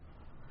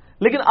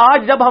 لیکن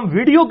آج جب ہم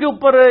ویڈیو کے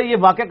اوپر یہ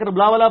واقعہ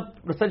کربلا والا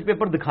ریسرچ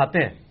پیپر دکھاتے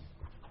ہیں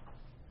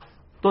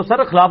تو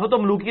سر خلافت و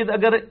ملوکیت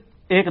اگر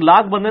 1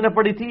 لاکھ بندے نے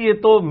پڑھی تھی، یہ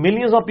تو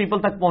ملینز آف پیپل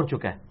تک پہنچ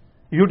چکا ہے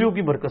یوٹیوب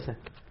کی برکت سے.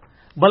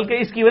 بلکہ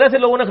اس کی وجہ سے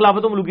لوگوں نے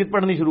خلافت و ملوکیت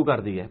پڑھنی شروع کر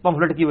دی ہے،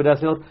 پمفلٹ کی وجہ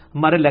سے اور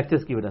ہمارے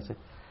لیکچرز کی وجہ سے.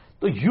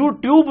 تو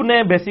یوٹیوب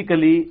نے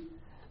بیسیکلی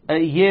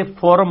یہ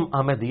فورم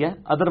ہمیں دیا ہے،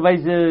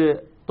 ادروائز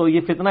تو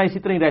یہ فتنہ اسی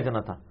طرح ہی رہ جانا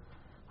تھا.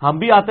 ہم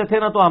بھی آتے تھے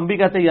نا تو ہم بھی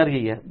کہتے یار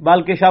یہی ہے.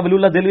 بلکہ شاہ ولی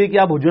اللہ دہلوی کی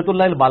آپ حجت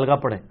اللہ البالغہ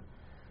پڑھیں.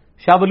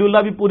 شاہ ولی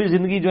اللہ بھی پوری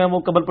زندگی جو ہے وہ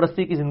قبر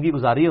پرستی کی زندگی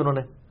گزاری ہے انہوں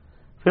نے.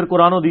 پھر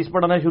قرآن و حدیث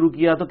پڑھنا شروع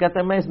کیا تو کہتے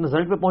ہیں میں اس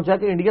نظر پہ پہنچا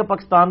کہ انڈیا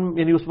پاکستان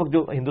یعنی اس وقت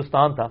جو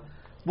ہندوستان تھا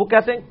وہ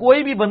کہتے ہیں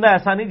کوئی بھی بندہ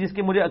ایسا نہیں جس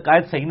کے مجھے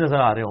عقائد صحیح نظر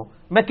آ رہے ہوں،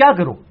 میں کیا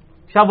کروں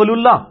شاہ ولی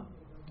اللہ.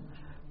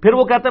 پھر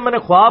وہ کہتے ہیں میں نے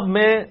خواب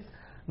میں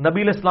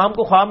نبی علیہ السلام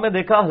کو خواب میں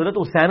دیکھا، حضرت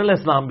حسین علیہ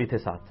السلام بھی تھے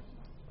ساتھ.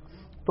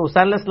 تو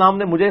حسین علیہ السلام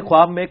نے مجھے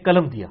خواب میں ایک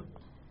قلم دیا.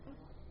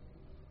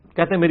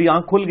 کہتے ہیں میری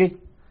آنکھ کھل گئی.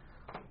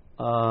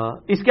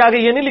 اس کے آگے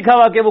یہ نہیں لکھا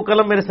ہوا کہ وہ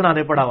قلم میرے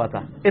سرانے پڑا ہوا تھا،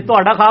 یہ تو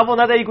خواب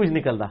ہونا تھا، یہ کچھ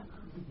نکلتا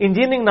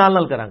انجینئرنگ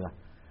نال کروں گا.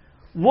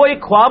 وہ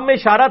ایک خواب میں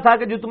اشارہ تھا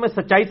کہ جو تمہیں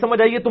سچائی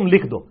سمجھ آئی ہے تم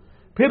لکھ دو.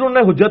 پھر انہوں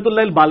نے حجت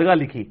اللہ البالغہ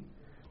لکھی.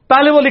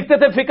 پہلے وہ لکھتے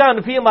تھے فقہ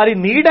حنفی ہماری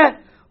نیڈ ہے.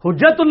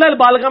 حجت اللہ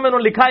البالغہ میں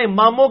انہوں نے لکھا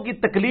اماموں کی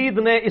تقلید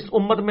نے اس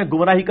امت میں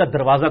گمراہی کا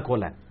دروازہ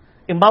کھولا ہے.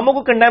 اماموں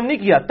کو کنڈیم نہیں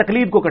کیا،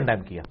 تقلید کو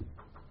کنڈیم کیا.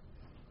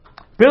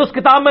 پھر اس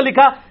کتاب میں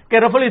لکھا کہ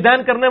رفع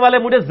الیدین کرنے والے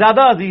مجھے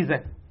زیادہ عزیز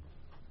ہیں.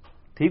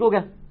 ٹھیک ہو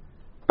گیا.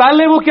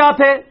 پہلے وہ کیا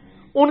تھے،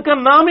 ان کا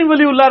نام ہی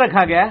ولی اللہ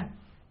رکھا گیا ہے.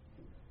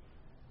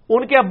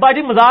 ان کے ابا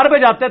جی مزار پہ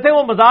جاتے تھے،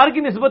 وہ مزار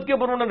کی نسبت کے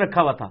اوپر انہوں نے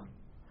رکھا ہوا تھا.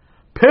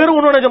 پھر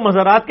انہوں نے جو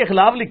مزارات کے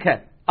خلاف لکھا ہے،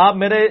 آپ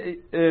میرے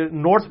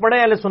نوٹس پڑھیں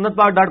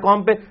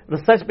ahlsunnatpak.com پہ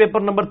ریسرچ پیپر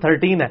نمبر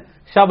 13 ہے،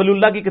 شاہ ولی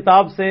اللہ کی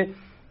کتاب سے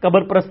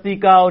قبر پرستی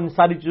کا اور ان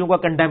ساری چیزوں کا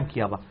کنڈیم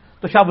کیا ہوا.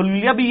 تو شاہ ولی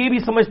اللہ بھی یہ بھی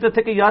سمجھتے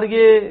تھے کہ یار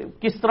یہ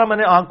کس طرح میں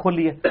نے آنکھ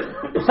کھولی ہے.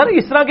 سر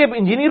اس طرح کے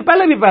انجینئر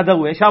پہلے بھی پیدا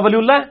ہوئے ہیں، شاہ ولی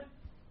اللہ،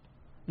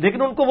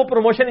 لیکن ان کو وہ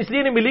پروموشن اس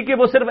لیے نہیں ملی کہ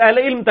وہ صرف اہل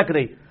علم تک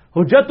رہی.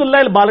 حجت اللہ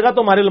البالغہ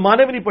تو ہمارے علماء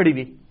نے بھی نہیں پڑھی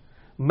ہوئی.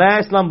 میں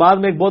اسلام آباد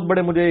میں ایک بہت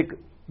بڑے مجھے ایک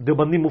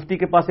دیوبندی مفتی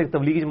کے پاس ایک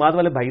تبلیغی جماعت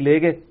والے بھائی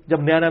لے گئے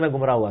جب نیا نیا میں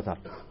گمراہ ہوا تھا.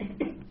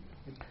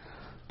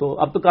 تو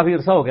اب تو کافی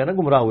عرصہ ہو گیا نا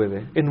گمراہ ہوئے ہوئے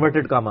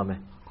انورٹڈ کاما میں.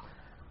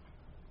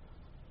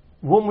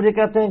 وہ مجھے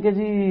کہتے ہیں کہ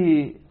جی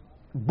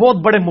بہت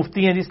بڑے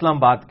مفتی ہیں جی اسلام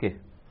آباد کے،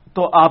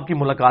 تو آپ کی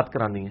ملاقات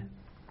کرانی ہے.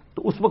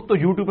 تو اس وقت تو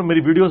یوٹیوب پہ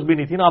میری ویڈیوز بھی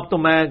نہیں تھی نا. اب تو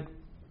میں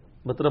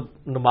مطلب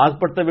نماز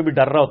پڑھتے ہوئے بھی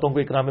ڈر رہا ہوتا ہوں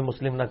کوئی اکرام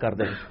مسلم نہ کر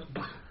دے.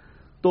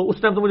 تو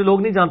اس ٹائم تو مجھے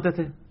لوگ نہیں جانتے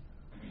تھے.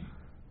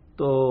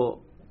 تو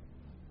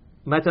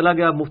میں چلا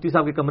گیا مفتی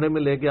صاحب کے کمرے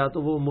میں لے گیا.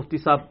 تو وہ مفتی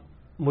صاحب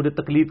مجھے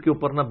تقلید کے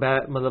اوپر نا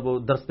مطلب وہ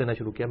درس دینا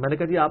شروع کیا. میں نے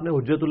کہا جی آپ نے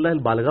حجت اللہ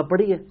البالغہ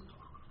پڑھی ہے؟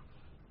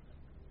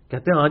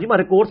 کہتے ہیں ہاں جی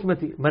ہمارے کورس میں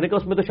تھی. میں نے کہا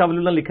اس میں تو شاہ ولی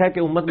اللہ لکھا ہے کہ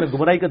امت میں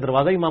گمراہی کا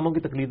دروازہ اماموں کی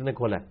تقلید نے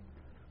کھولا ہے.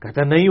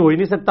 کہتے ہیں نہیں ہو ہی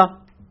نہیں سکتا.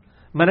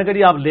 میں نے کہا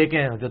جی آپ لے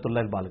کے ہیں حجت اللہ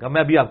البالغہ،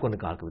 میں ابھی آپ کو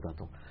نکال کے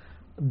بتاتا ہوں.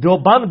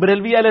 دیوبند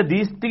بریلوی اہل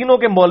حدیث تینوں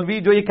کے مولوی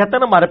جو یہ کہتے ہیں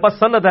نا ہمارے پاس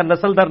سند ہے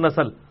نسل در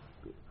نسل،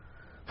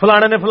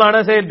 فلانے نے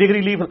فلانے سے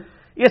ڈگری لی،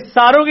 یہ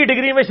ساروں کی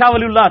ڈگری میں شاہ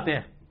ولی اللہ آتے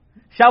ہیں.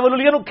 شاہ ولی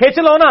اللہ نو کھچ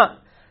لو نا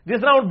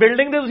جس طرح ہوں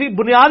بلڈنگ دے تسی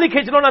بنیاد ہی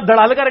کھچ لو نا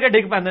دڑال کر کے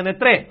ڈگ پیندے نے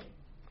ترے.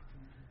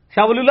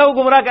 شاہ ولی اللہ کو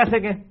گمراہ کیسے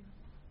کہ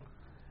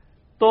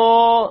تو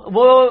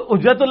وہ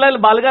حجت اللہ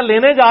البالغہ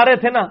لینے جا رہے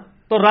تھے نا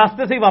تو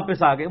راستے سے ہی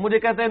واپس آ گئے. مجھے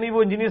کہتے ہیں نہیں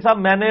وہ انجینئر صاحب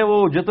میں نے وہ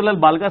حجت اللہ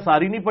البالغہ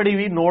ساری نہیں پڑھی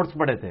ہوئی نوٹس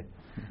پڑھے تھے.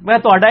 میں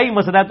تہاڈا ہی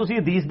مسئلہ ہے تسی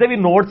حدیث دے بھی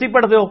نوٹس ہی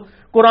پڑھتے ہو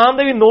قرآن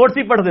دے بھی نوٹس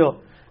ہی پڑھتے ہو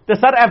تے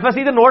سر ایف ایس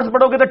سی دے نوٹس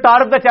پڑھو گے تو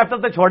ٹارک دا چیپٹر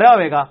تے چھوڑیا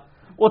ہوئے گا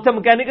اتنے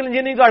مکینیکل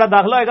انجینئرنگ کا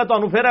داخلہ ہوئے گا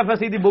تو پھر ایف ایس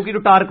سی دی بک کی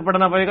ٹارک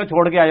پڑھنا پڑے گا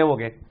چھوڑ کے آئے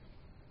ہوگے.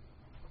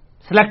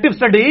 سلیکٹو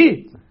اسٹڈی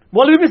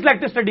مولوی بھی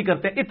سلیکٹو اسٹڈی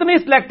کرتے ہیں اتنی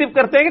سلیکٹو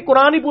کرتے ہیں کہ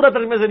قرآن ہی پورا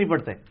ترجمے سے نہیں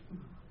پڑھتے.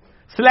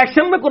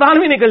 سلیکشن میں قرآن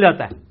بھی نکل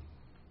جاتا ہے.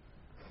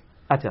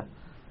 اچھا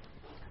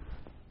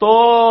تو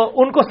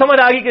ان کو سمجھ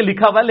آ گئی کہ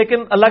لکھا ہوا ہے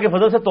لیکن اللہ کے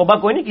فضل سے توبہ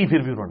کوئی نہیں کی. پھر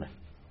بھی انہوں نے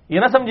یہ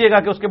نہ سمجھیے گا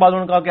کہ اس کے بعد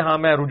انہوں نے کہا کہ ہاں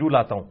میں رجوع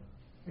لاتا ہوں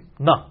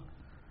نہ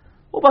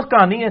وہ بس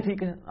کہانی ہے.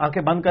 ٹھیک ہے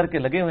آنکھیں بند کر کے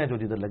لگے ہوئے ہیں جو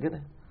جدھر لگے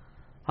رہے.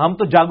 ہم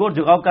تو جاگو اور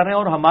جگاؤ کر رہے ہیں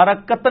اور ہمارا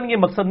قطعاً یہ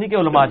مقصد نہیں کہ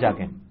علماء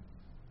جاگیں.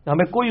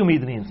 ہمیں کوئی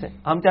امید نہیں ان سے.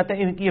 ہم چاہتے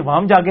ہیں ان کی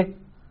عوام جاگے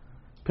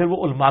پھر وہ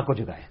علماء کو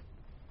جگائے.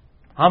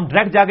 ہم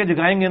ڈائریکٹ جا کے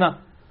جگائیں گے نا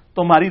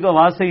تو ہماری تو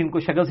آواز سے ان کو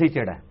شکل سے ہی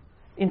چڑھا ہے.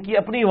 ان کی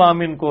اپنی عوام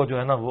ان کو جو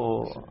ہے نا وہ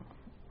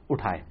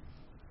اٹھائے.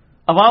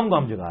 عوام کو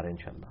ہم جگا رہے ہیں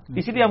انشاءاللہ.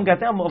 اسی لیے ہم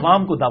کہتے ہیں ہم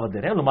عوام کو دعوت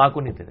دے رہے ہیں علماء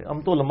کو نہیں دے رہے. ہم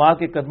تو علماء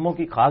کے قدموں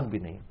کی خاک بھی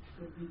نہیں.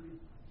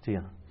 جی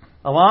ہاں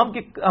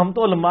ہم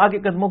تو علماء کے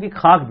قدموں کی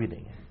خاک بھی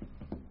نہیں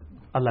ہے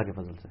اللہ کے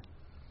فضل سے.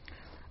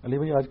 علی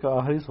بھائی آج کا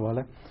آخری سوال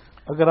ہے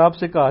اگر آپ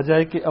سے کہا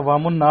جائے کہ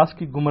عوام الناس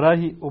کی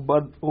گمراہی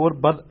اور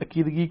بد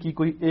عقیدگی کی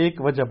کوئی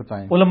ایک وجہ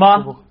بتائیں علماء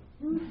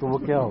تو وہ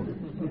کیا ہوگی؟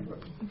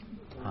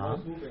 ہاں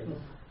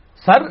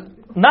سر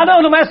نہ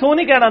علماء سو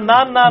نہیں کہنا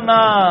نہ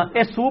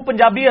یہ سو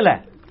پنجابی ہے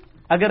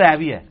اگر ہے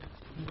بھی ہے.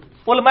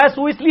 علماء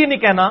سو اس لیے نہیں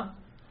کہنا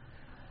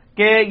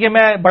کہ یہ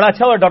میں بڑا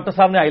اچھا ہوا ڈاکٹر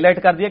صاحب نے ہائی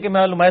لائٹ کر دیا کہ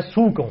میں علماء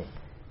سو کہوں.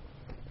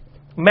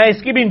 میں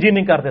اس کی بھی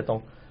انجینئرنگ کر دیتا ہوں.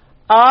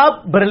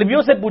 آپ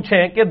بریلویوں سے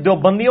پوچھیں کہ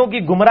دیوبندیوں کی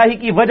گمراہی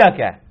کی وجہ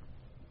کیا ہے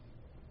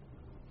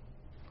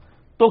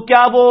تو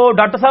کیا وہ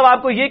ڈاکٹر صاحب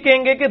آپ کو یہ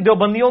کہیں گے کہ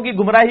دیوبندیوں کی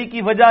گمراہی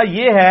کی وجہ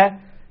یہ ہے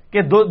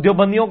کہ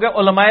دیوبندیوں کے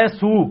علماء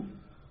سو.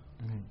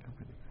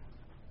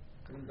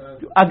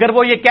 اگر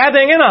وہ یہ کہہ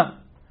دیں گے نا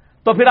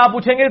تو پھر آپ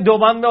پوچھیں گے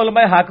دیوبند میں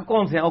علماء حق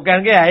کون سے ہیں وہ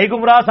کہیں گے ہے ہی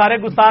گمراہ سارے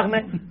گستاخ نے.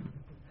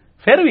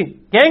 پھر بھی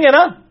کہیں گے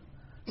نا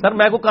سر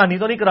میں کو کہانی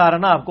تو نہیں کرا رہا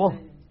نا آپ کو.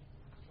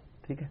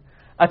 ٹھیک ہے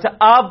اچھا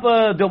آپ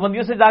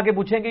دیوبندیوں سے جا کے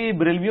پوچھیں کہ یہ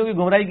بریلویوں کی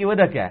گمراہی کی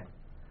وجہ کیا ہے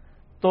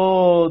تو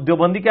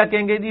دیوبندی کیا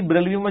کہیں گے جی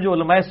بریلویوں میں جو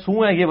علماء سو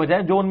ہیں یہ وجہ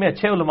ہے. جو ان میں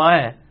اچھے علماء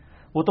ہیں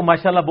وہ تو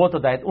ماشاءاللہ بہت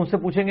ہدایت. ان سے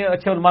پوچھیں گے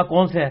اچھے علماء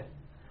کون سے ہیں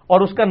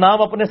اور اس کا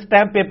نام اپنے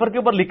سٹیمپ پیپر کے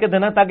اوپر لکھ کے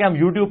دینا تاکہ ہم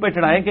یوٹیوب پہ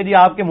چڑھائیں کہ جی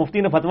آپ کے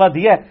مفتی نے فتویٰ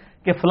دیا ہے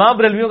کہ فلاں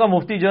بریلویوں کا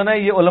مفتی جو ہے نا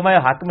یہ علماء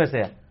حق میں سے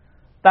ہے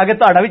تاکہ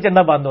تہاڈا بھی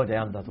چندہ بند ہو جائے.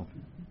 ہم تو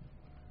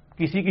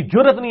کسی کی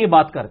جرت نہیں یہ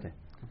بات کرتے.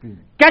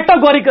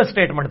 کیٹاگوریکل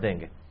سٹیٹمنٹ دیں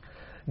گے.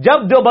 جب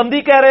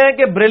دیوبندی کہہ رہے ہیں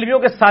کہ بریلویوں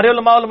کے سارے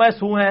علماء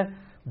سو ہیں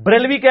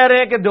بریلوی کہہ رہے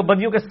ہیں کہ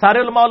دیوبندیوں کے سارے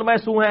علماء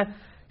سو ہیں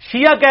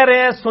شیعہ کہہ رہے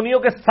ہیں سنیوں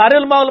کے سارے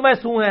علماء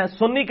سو ہیں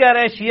سنی کہہ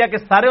رہے ہیں شیعہ کے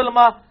سارے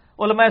علماء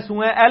سو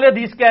ہیں اہل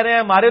حدیث کہہ رہے ہیں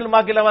ہمارے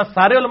علماء کے علاوہ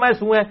سارے علماء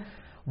سو ہیں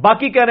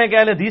باقی کہہ رہے ہیں کہ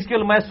اہل حدیث کے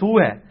علماء سو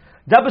ہیں.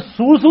 جب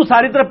سو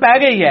ساری طرف پہ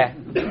گئی ہے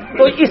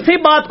تو اسی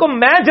بات کو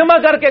میں جمع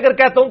کر کے اگر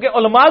کہتا ہوں کہ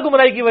علماء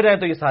گمراہی کی وجہ ہے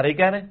تو یہ سارے ہی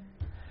کہہ رہے ہیں.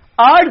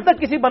 آج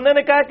تک کسی بندے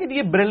نے کہا کہ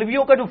یہ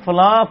بریلویوں کا جو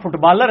فلاں فٹ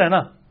بالر ہے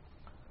نا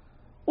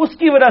اس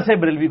کی وجہ سے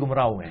بریلوی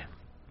گمراہ ہوئے ہیں.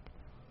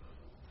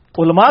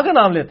 علماء کا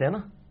نام لیتے ہیں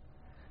نا.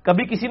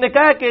 کبھی کسی نے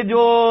کہا کہ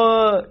جو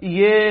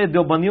یہ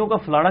دیوبندیوں کا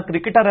فلانا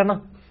کرکٹر ہے نا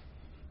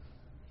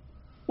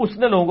اس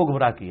نے لوگوں کو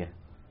گمراہ کیا ہے.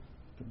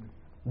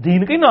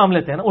 دین کا ہی نام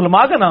لیتے ہیں نا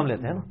علماء کا نام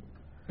لیتے ہیں نا.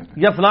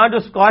 یا فلاں جو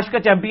اسکواش کا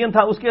چیمپئن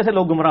تھا اس کی وجہ سے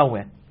لوگ گمراہ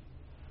ہوئے ہیں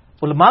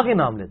علماء کے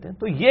نام لیتے ہیں.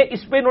 تو یہ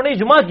اس پہ انہوں نے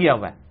اجماع کیا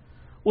ہوا ہے.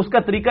 اس کا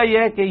طریقہ یہ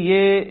ہے کہ یہ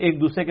ایک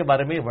دوسرے کے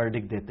بارے میں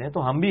ورڈک دیتے ہیں.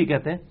 تو ہم بھی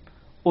کہتے ہیں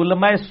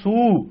علماء سو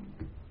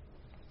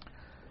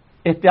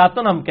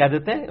احتیاطاً ہم کہہ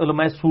دیتے ہیں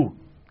علماء سو.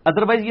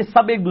 ادروائز یہ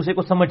سب ایک دوسرے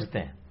کو سمجھتے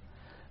ہیں.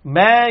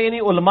 میں یعنی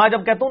علماء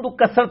جب کہتا ہوں تو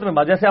کثرت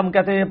میں جیسے ہم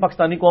کہتے ہیں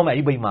پاکستانی قوم ہے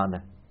ہی بے ایمان ہے.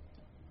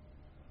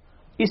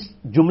 اس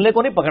جملے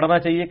کو نہیں پکڑنا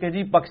چاہیے کہ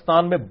جی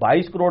پاکستان میں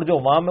 22 کروڑ جو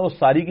عوام ہے وہ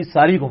ساری کی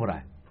ساری گمراہ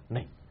ہے.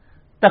 نہیں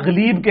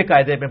تغلیب کے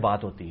قاعدے میں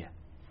بات ہوتی ہے.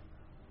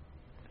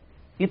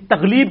 یہ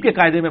تغلیب کے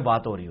قاعدے میں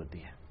بات ہو رہی ہوتی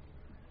ہے.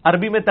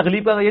 عربی میں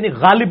تغلیب کا یعنی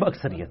غالب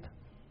اکثریت.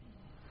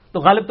 تو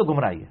غالب تو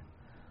گمراہی ہے.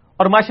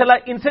 اور ماشاءاللہ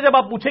ان سے جب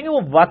آپ پوچھیں گے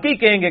وہ واقعی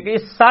کہیں گے کہ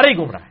یہ سارے ہی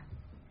گمراہ ہیں.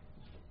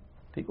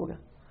 ٹھیک ہو گیا.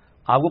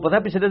 آپ کو پتا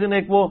ہے پچھلے دن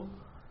ایک وہ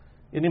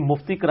یعنی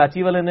مفتی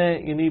کراچی والے نے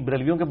یعنی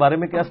بریلویوں کے بارے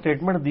میں کیا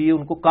سٹیٹمنٹ دی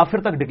ان کو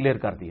کافر تک ڈکلیئر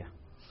کر دیا.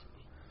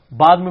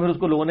 بعد میں پھر اس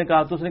کو لوگوں نے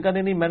کہا تو اس نے کہا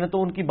نہیں میں نے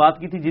تو ان کی بات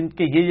کی تھی جن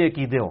کے یہ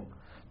عقیدے ہوں.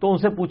 تو ان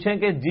سے پوچھیں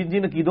کہ جن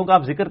جن عقیدوں کا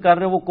آپ ذکر کر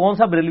رہے ہو وہ کون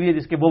سا بریلوی ہے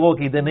جس کے وہ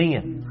عقیدے نہیں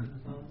ہیں.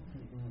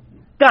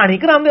 کہانی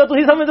کرام ہو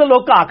تھی سمجھو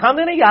لوگ کہا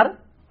کھاندے نہیں یار.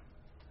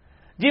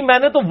 جی میں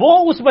نے تو وہ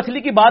اس مچھلی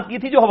کی بات کی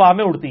تھی جو ہوا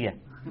میں اڑتی ہے.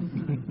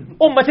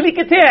 وہ مچھلی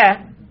کتنے ہے؟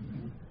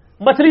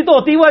 مچھلی تو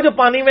ہوتی ہوا جو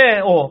پانی میں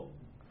ہو.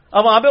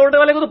 اب وہاں پہ اڑنے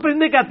والے کو تو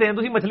پرندے کہتے ہیں.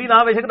 تو مچھلی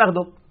نہ بے شک رکھ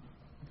دو.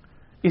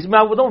 اس میں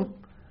آپ کو بتاؤں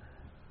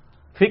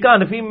فقہ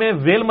حنفی میں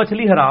ویل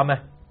مچھلی حرام ہے،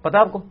 پتہ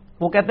آپ کو؟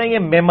 وہ کہتے ہیں یہ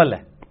میمل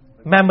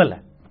ہے،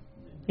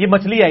 یہ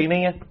مچھلی آئی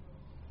نہیں ہے۔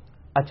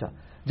 اچھا،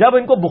 جب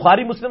ان کو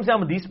بخاری مسلم سے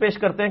ہم حدیث پیش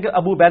کرتے ہیں کہ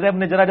ابو عبیدہ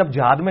ابن جرح جب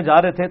جہاد میں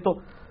جا رہے تھے تو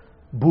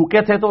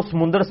بھوکے تھے، تو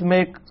سمندر میں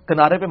ایک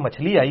کنارے پہ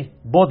مچھلی آئی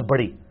بہت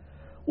بڑی،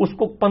 اس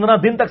کو 15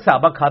 دن تک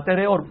صحابہ کھاتے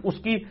رہے، اور اس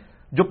کی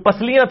جو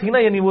پسلیاں تھیں نا،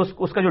 یعنی وہ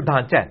اس کا جو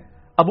ڈھانچہ ہے،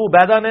 ابو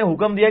عبیدہ نے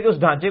حکم دیا کہ اس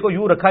ڈھانچے کو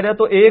یوں رکھا جائے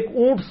تو ایک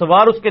اونٹ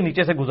سوار اس کے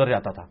نیچے سے گزر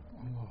جاتا تھا،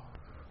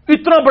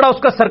 اتنا بڑا اس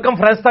کا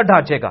سرکمفرنس تھا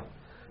ڈھانچے کا۔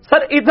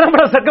 سر اتنا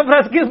بڑا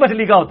سرکمفرنس کس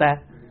مچھلی کا ہوتا ہے؟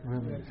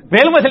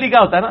 ویل مچھلی کا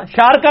ہوتا ہے نا،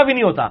 شارک کا بھی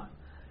نہیں ہوتا،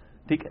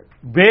 ٹھیک ہے۔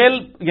 ویل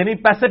یعنی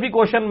پیسیفک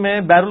اوشن میں،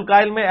 بحر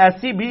الکاہل میں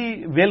ایسی بھی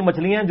ویل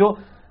مچھلی ہیں جو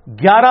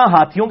 11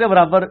 ہاتھیوں کے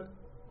برابر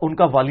ان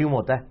کا والیوم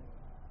ہوتا ہے،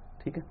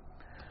 ٹھیک ہے۔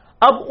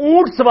 اب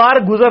اونٹ سوار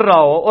گزر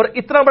رہا ہو اور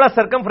اتنا بڑا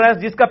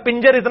سرکمفرنس جس کا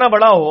پنجر اتنا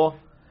بڑا ہو،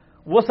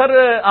 وہ سر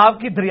آپ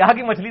کی دریا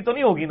کی مچھلی تو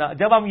نہیں ہوگی نا۔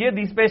 جب ہم یہ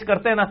حدیث پیش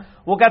کرتے ہیں نا،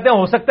 وہ کہتے ہیں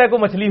ہو سکتا ہے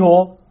کوئی مچھلی ہو،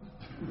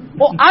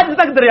 وہ آج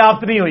تک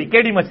دریافت نہیں ہوئی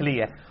کیڑی مچھلی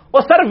ہے، وہ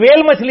سر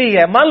ویل مچھلی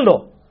ہے، مان لو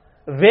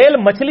ویل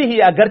مچھلی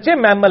ہی، اگرچہ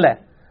میمل ہے۔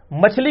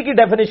 مچھلی کی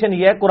ڈیفینیشن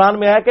یہ ہے، قرآن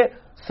میں ہے کہ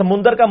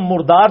سمندر کا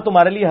مردار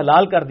تمہارے لیے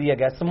حلال کر دیا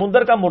گیا۔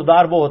 سمندر کا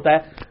مردار وہ ہوتا ہے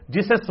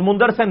جسے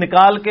سمندر سے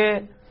نکال کے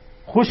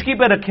خشکی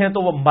پہ رکھیں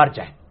تو وہ مر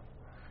جائے۔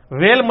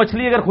 ویل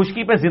مچھلی اگر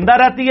خشکی پہ زندہ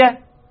رہتی ہے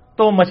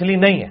تو وہ مچھلی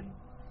نہیں ہے۔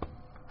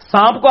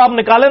 سانپ کو آپ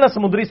نکالیں نا،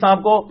 سمندری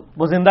سانپ کو،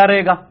 وہ زندہ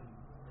رہے گا،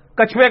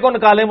 کچھوے کو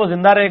نکالیں وہ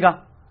زندہ رہے گا،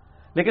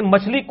 لیکن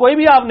مچھلی کوئی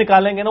بھی آپ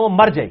نکالیں گے نا وہ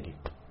مر جائے گی۔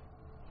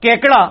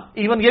 کیکڑا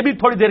ایون یہ بھی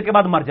تھوڑی دیر کے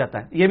بعد مر جاتا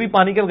ہے، یہ بھی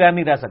پانی کے بغیر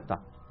نہیں رہ سکتا،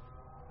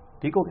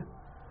 ٹھیک ہو گیا۔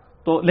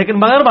 تو لیکن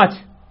مگرمچھ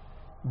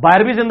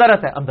باہر بھی زندہ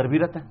رہتا ہے، اندر بھی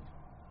رہتا ہے،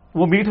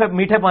 وہ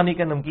میٹھے پانی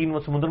کے نمکین، وہ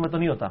سمندر میں تو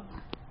نہیں ہوتا۔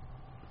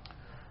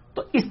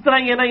 تو اس طرح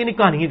یہ نا یعنی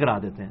کہانیاں کرا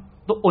دیتے ہیں۔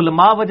 تو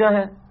علماء وجہ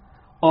ہے،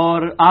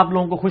 اور آپ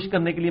لوگوں کو خوش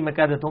کرنے کے لیے میں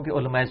کہہ دیتا ہوں کہ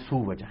علماء سو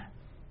وجہ ہے۔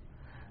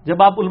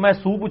 جب آپ علماء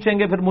سو پوچھیں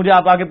گے، پھر مجھے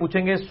آپ آگے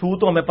پوچھیں گے سو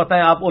تو ہمیں پتہ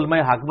ہے، آپ علماء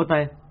حق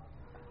بتائیں۔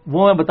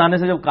 وہ میں بتانے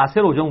سے جب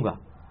قاصر ہو جاؤں گا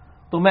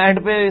تو میں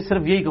اینڈ پہ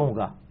صرف یہی کہوں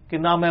گا کہ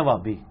نہ میں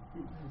وابی،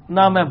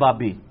 نہ میں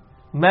بابی،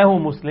 میں ہوں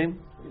مسلم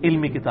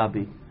علمی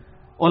کتابی۔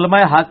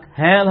 علماء حق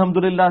ہیں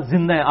الحمدللہ،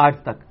 زندہ ہیں آج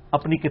تک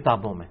اپنی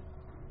کتابوں میں،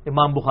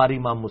 امام بخاری،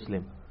 امام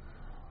مسلم۔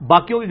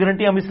 باقیوں کی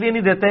گارنٹی ہم اس لیے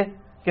نہیں دیتے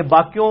کہ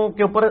باقیوں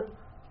کے اوپر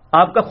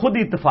آپ کا خود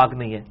ہی اتفاق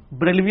نہیں ہے۔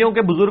 بریلویوں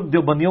کے بزرگ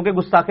دیوبندیوں کے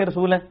گستاخ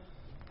رسول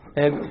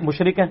ہیں،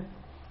 مشرک ہیں،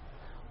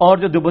 اور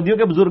جو دیوبندیوں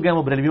کے بزرگ ہیں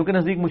وہ بریلویوں کے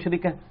نزدیک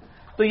مشرک ہیں۔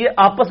 تو یہ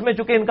آپس میں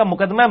چونکہ ان کا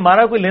مقدمہ ہے،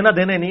 ہمارا کوئی لینا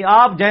دینا نہیں۔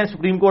 آپ جائیں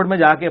سپریم کورٹ میں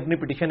جا کے اپنی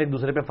پٹیشن ایک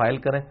دوسرے پہ فائل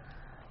کریں،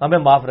 ہمیں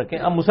معاف رکھیں۔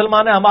 ہم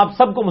مسلمان ہیں، ہم آپ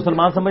سب کو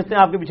مسلمان سمجھتے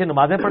ہیں، آپ کے پیچھے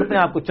نمازیں پڑھتے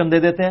ہیں، آپ کو چندے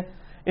دیتے ہیں،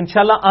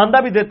 انشاءاللہ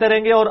آندہ بھی دیتے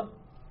رہیں گے، اور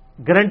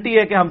گارنٹی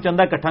ہے کہ ہم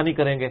چندہ اکٹھا نہیں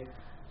کریں گے،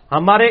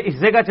 ہمارے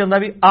حصے کا چندہ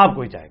بھی آپ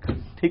کو ہی جائے گا،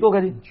 ٹھیک ہوگا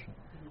جی۔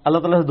 اللہ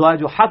تعالیٰ سے دعا ہے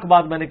جو حق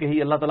بات میں نے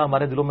کہی اللہ تعالیٰ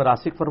ہمارے دلوں میں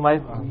راسخ فرمائے،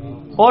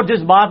 اور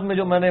جس بات میں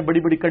جو میں نے بڑی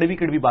بڑی کڑوی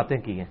کڑوی باتیں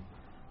کی ہیں،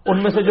 ان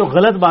میں سے جو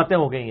غلط باتیں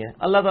ہو گئی ہیں،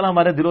 اللہ تعالیٰ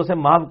ہمارے دلوں سے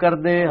معاف کر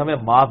دے، ہمیں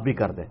معاف بھی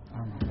کر دے،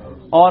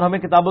 اور ہمیں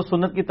کتاب و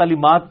سنت کی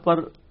تعلیمات پر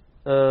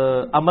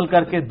عمل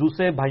کر کے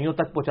دوسرے بھائیوں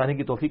تک پہنچانے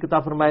کی توفیق عطا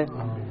فرمائے،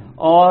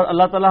 اور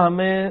اللہ تعالیٰ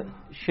ہمیں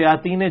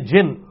شیاطین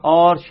جن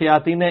اور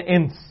شیاطین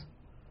انس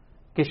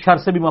کے شر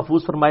سے بھی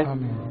محفوظ فرمائے۔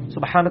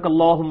 سبحانک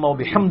اللہم و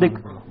بحمدک،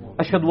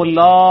 اشہد ان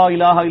لا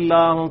الہ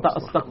الا انت،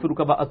 استغفرک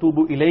و اتوب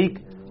الیک،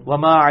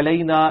 وما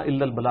علینا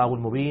الا البلاغ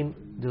المبین۔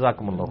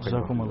 جزاکم اللہ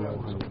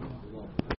خیر۔